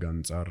ከማድረግ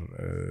አንፃር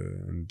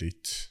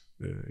እንዴት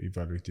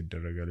ኢቫሉዌት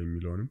ይደረጋል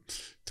የሚለውንም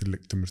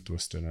ትልቅ ትምርት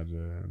ወስደናል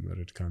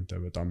መረድ ካንተ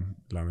በጣም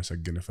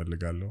ላመሰግን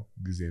እፈልጋለሁ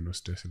ጊዜን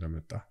ወስደህ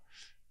ስለመጣ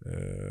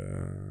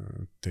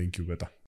ቴንክ ዩ በጣም